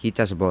 তুই কী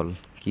চাস বল,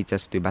 কী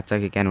চাস, তুই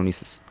বাচ্চাকে কেন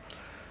নিছিস?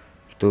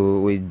 তো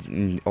ওই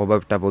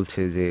অভাবটা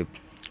বলছে যে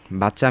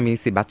বাচ্চা আমি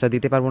নিছি, বাচ্চা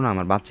দিতে পারবো না,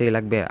 আমার বাচ্চাই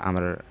লাগবে,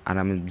 আর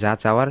আমি যা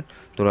চাওয়ার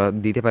তোরা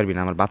দিতে পারবি না,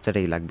 আমার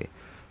বাচ্চাটাই লাগবে।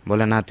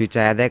 বলে না, তুই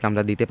চায়া দেখ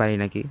আমরা দিতে পারি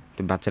নাকি,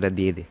 তুই বাচ্চাটা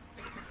দিয়ে দে।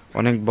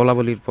 অনেক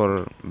বলাবলির পর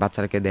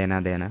বাচ্চাটাকে দেয়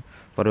না।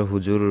 পরে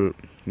হুজুর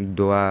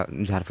দোয়া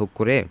ঝাড়ফুঁক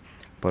করে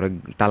পরে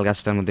তাল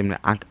গাছটার মধ্যে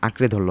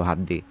আঁকড়ে ধরলো হাত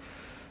দিয়ে।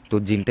 তো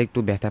জিনটা একটু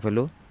ব্যথা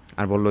পেলো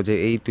আর বলল যে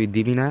এই তুই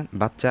দিবি না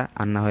বাচ্চা,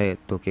 আর না হয়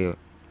তোকে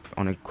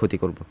অনেক ক্ষতি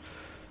করব।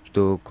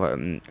 তো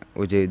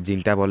ওই যে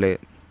জিনটা বলে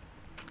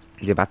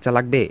যে বাচ্চা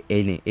লাগবে,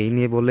 এই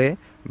নিয়ে বলে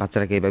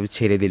বাচ্চাটাকে এভাবে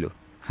ছেড়ে দিল,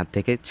 হাত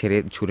থেকে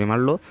ছুঁড়ে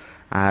মারলো।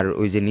 আর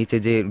ওই যে নিচে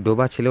যে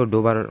ডোবা ছিল,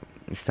 ডোবার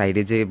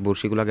সাইডে যে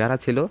বড়শিগুলো গাড়া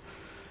ছিল,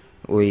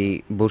 ওই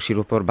বড়শির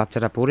উপর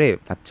বাচ্চাটা পড়ে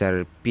বাচ্চার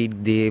পিঠ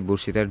দিয়ে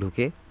বড়শিটা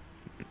ঢুকে,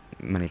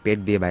 মানে পেট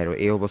দিয়ে বাইরে।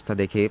 এই অবস্থা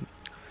দেখে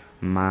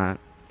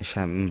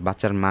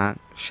বাচ্চার মা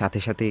সাথে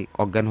সাথেই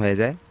অজ্ঞান হয়ে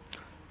যায়,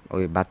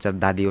 ওই বাচ্চার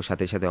দাদিও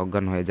সাথে সাথে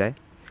অজ্ঞান হয়ে যায়।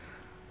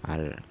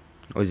 আর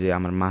ওই যে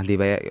আমার মাহদি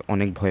ভাই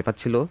অনেক ভয়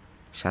পাচ্ছিল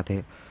সাথে।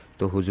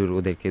 তো হুজুর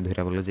ওদেরকে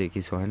ধরে বললো যে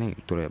কিছু হয় নাই,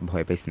 তোরা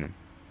ভয় পাইস না।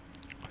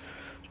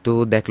 তো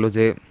দেখলো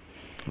যে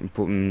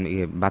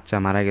বাচ্চা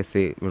মারা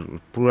গেছে,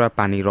 পুরো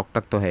পানি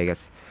রক্তাক্ত হয়ে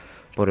গেছে।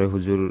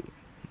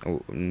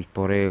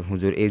 পরে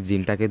হুজুর এই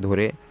জিনটাকে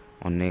ধরে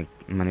অনেক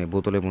মানে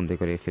বোতলে বন্দি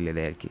করে ফেলে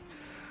দেয় আর কি।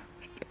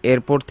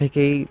 এরপর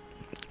থেকেই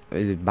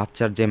ওই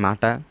বাচ্চার যে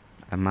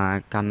মা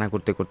কান্না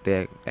করতে করতে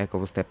এক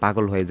অবস্থায়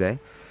পাগল হয়ে যায়।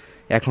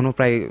 এখনও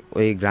প্রায়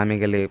ওই গ্রামে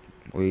গেলে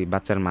ওই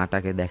বাচ্চার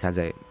মাটাকে দেখা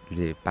যায়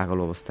যে পাগল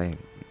অবস্থায়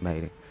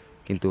বাইরে,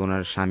 কিন্তু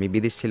ওনার স্বামী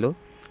বিদেশ ছিল,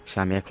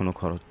 স্বামী এখনও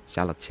খরচ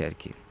চালাচ্ছে আর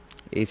কি।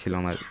 এই ছিল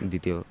আমার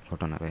দ্বিতীয়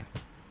ঘটনা ভাই।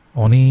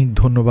 অনেক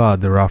ধন্যবাদ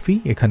রাফি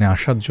এখানে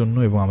আসার জন্য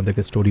এবং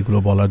আমাদেরকে স্টোরিগুলো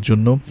বলার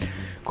জন্য।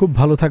 খুব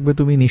ভালো থাকবে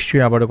তুমি,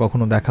 নিশ্চয়ই আবারও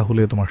কখনো দেখা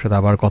হলে তোমার সাথে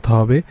আবার কথা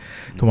হবে।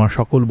 তোমার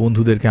সকল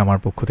বন্ধুদেরকে আমার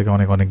পক্ষ থেকে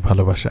অনেক অনেক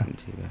ভালোবাসা।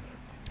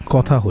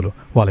 কথা হলো।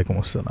 ওয়ালাইকুম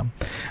আসসালাম।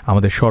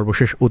 আমাদের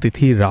সর্বশেষ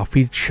অতিথি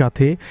রাফির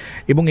সাথে,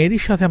 এবং এরই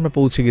সাথে আমরা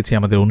পৌঁছে গেছি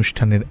আমাদের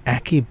অনুষ্ঠানের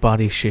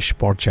একেবারে শেষ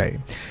পর্যায়ে।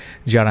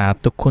 যারা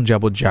এতক্ষণ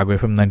যাবৎ জাগো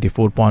FM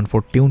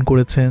 94.4 টিউন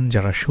করেছেন,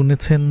 যারা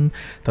শুনেছেন,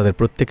 তাদের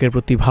প্রত্যেকের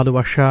প্রতি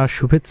ভালোবাসা,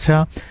 শুভেচ্ছা।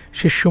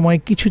 শেষ সময়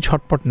কিছু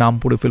ঝটপট নাম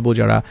পড়ে ফেলবো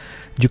যারা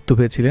যুক্ত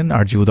হয়েছিলেন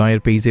আর জি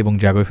উদয়ের পেজে এবং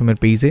জাগো এফএমের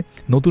পেজে।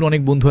 নতুন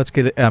অনেক বন্ধু আজকে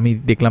আমি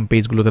দেখলাম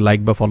পেজগুলোতে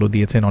লাইক বা ফলো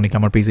দিয়েছেন, অনেকে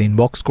আমার পেজে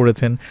ইনবক্স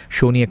করেছেন,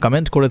 শো নিয়ে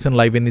কমেন্ট করেছেন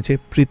লাইভের নিচে।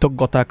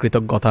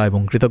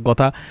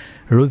 কৃতজ্ঞতা।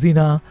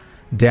 রোজিনা,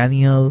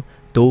 ড্যানিয়েল,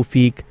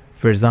 তৌফিক,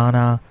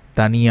 ফেরজানা,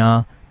 তানিয়া,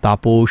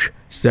 তাপস,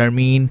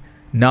 শারমিন,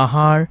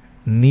 নাহার,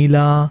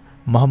 নীলা,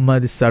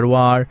 মোহাম্মদ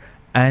সরওয়ার,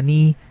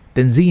 অ্যানি,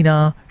 তনজিনা,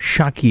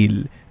 শাকিল,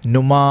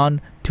 নোমান,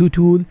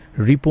 টুটুল,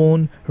 রিপন,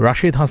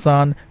 রাশেদ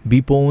হাসান,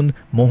 বিপন,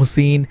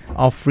 মোহসিন,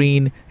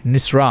 আফরিন,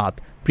 নিসরাত,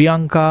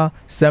 প্রিয়াঙ্কা,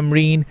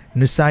 সামরিন,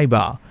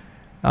 নুসাইবা,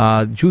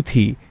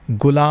 জুথি,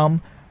 গোলাম,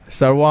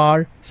 সরওয়ার,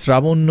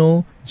 শ্রাবণ্য,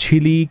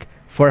 ঝিলিক,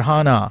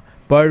 ফরহানা,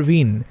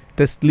 পারভিন,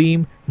 তসলিম,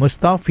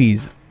 মুস্তাফিজ,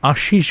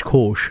 আশিস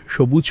ঘোষ,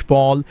 সবুজ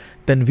পল,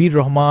 তানভীর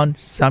রহমান,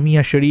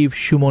 সামিয়া শরীফ,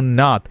 সুমন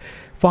নাথ,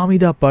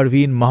 ফাহমিদা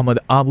পারভিন, মোহাম্মদ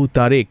আবু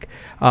তারেক,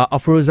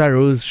 আফরোজা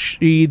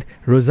রশিদ,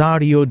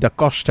 রোজারিও ডা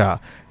কস্টা,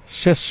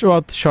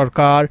 শাশ্বত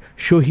সরকার,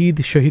 শহীদ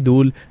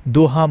শহীদুল,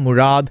 দোহা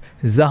মুরাদ,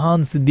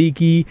 জাহান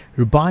সিদ্দিকি,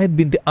 রুবায়ত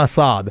বিনতে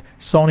আসাদ,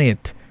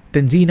 সনেট,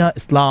 তঞ্জিনা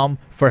ইসলাম,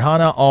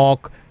 ফারহানা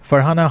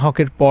ফারহানা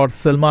হকের পর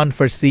সলমান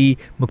ফার্সি,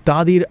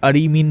 মুক্তাদির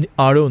আরিমিন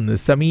আরুন,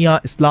 সামিয়া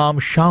ইসলাম,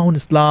 শাহুন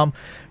ইসলাম,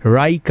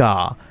 রাইকা,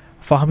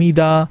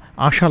 ফাহমিদা,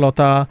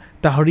 আশালতা,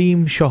 তাহরিম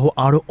সহ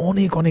আরও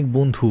অনেক অনেক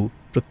বন্ধু,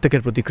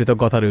 প্রত্যেকের প্রতি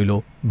কৃতজ্ঞতা রইল,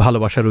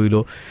 ভালোবাসা রইল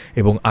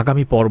এবং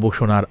আগামী পর্ব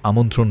শোনার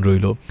আমন্ত্রণ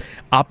রইল।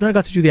 আপনার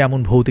কাছে যদি এমন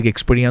ভৌতিক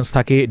এক্সপিরিয়েন্স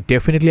থাকে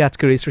ডেফিনেটলি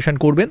আজকে রেজিস্ট্রেশন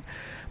করবেন।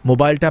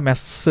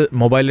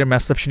 মোবাইলের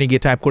ম্যাসেপশনে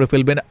গিয়ে টাইপ করে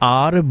ফেলবেন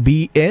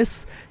RBS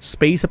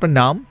স্পেস আপনার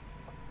নাম,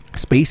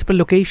 স্পেস আপনার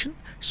লোকেশন,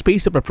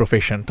 স্পেস আপনার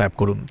প্রফেশন টাইপ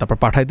করুন, তারপর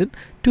পাঠাই দেন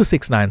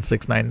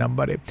 26969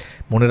 নাম্বারে।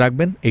 মনে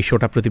রাখবেন এই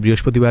শোটা প্রতি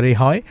বৃহস্পতিবারেই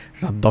হয়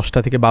রাত 10টা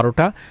থেকে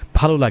 12টা।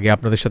 ভালো লাগে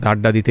আপনাদের সাথে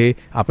আড্ডা দিতে,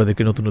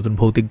 আপনাদেরকে নতুন নতুন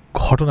ভৌতিক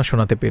ঘটনা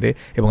শোনাতে পেরে,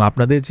 এবং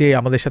আপনাদের যে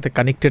আমাদের সাথে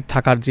কানেক্টেড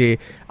থাকার যে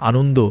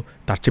আনন্দ,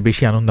 তার চেয়ে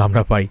বেশি আনন্দ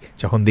আমরা পাই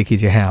যখন দেখি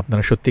যে হ্যাঁ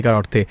আপনারা সত্যিকার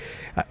অর্থে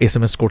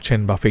SMS করছেন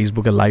বা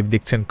ফেসবুকে লাইভ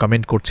দেখছেন,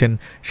 কমেন্ট করছেন,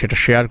 সেটা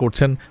শেয়ার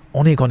করছেন।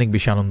 অনেক অনেক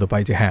বেশি আনন্দ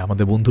পাই যে হ্যাঁ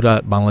আমাদের বন্ধুরা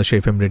বাংলাদেশের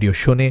FM রেডিও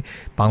শোনে,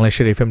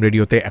 বাংলাদেশের FM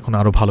রেডিওতে এখন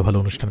আরও ভালো ভালো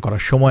অনুষ্ঠান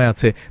করার সময়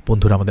আছে,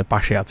 বন্ধুরা আমাদের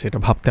পাশে আছে, এটা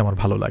ভাবতে আমার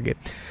ভালো লাগে।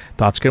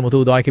 তো আজকের মতো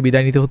উদয়কে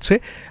বিদায় নিতে হচ্ছে।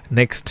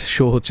 নেক্সট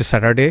শো হচ্ছে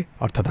স্যাটারডে,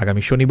 অর্থাৎ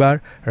আগামী শনিবার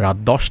রাত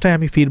 10টায়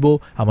আমি ফিরবো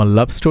আমার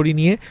লাভ স্টোরি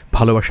নিয়ে।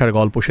 ভালোবাসার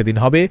গল্প সেদিন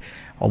হবে,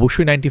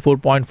 অবশ্যই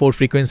 94.4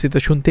 ফ্রিকোয়েন্সিতে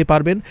শুনতে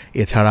পারবেন।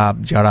 এছাড়া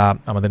যারা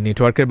আমাদের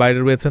নেটওয়ার্কের বাইরে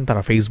রয়েছেন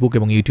তারা ফেসবুক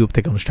এবং ইউটিউব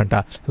থেকে অনুষ্ঠানটা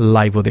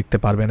লাইভও দেখতে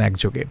পারবেন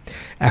একযোগে।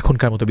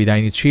 এখনকার মতো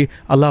বিদায় নিচ্ছি,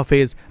 আল্লাহ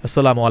হাফেজ,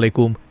 আসসালামু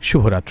আলাইকুম,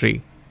 শুভরাত্রি।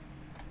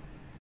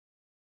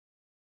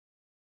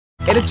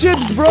 এটা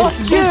চিপস ব্রো,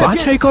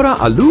 বাছাই করা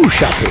আলুর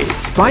সাথে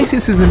স্পাইসি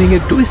সিজনিং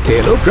এর টুইস্টে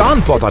এলো প্রাণ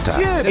পতাটা।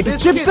 এটা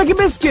চিপস নাকি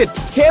বিস্কিট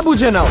খেয়ে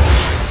বুঝে নাও।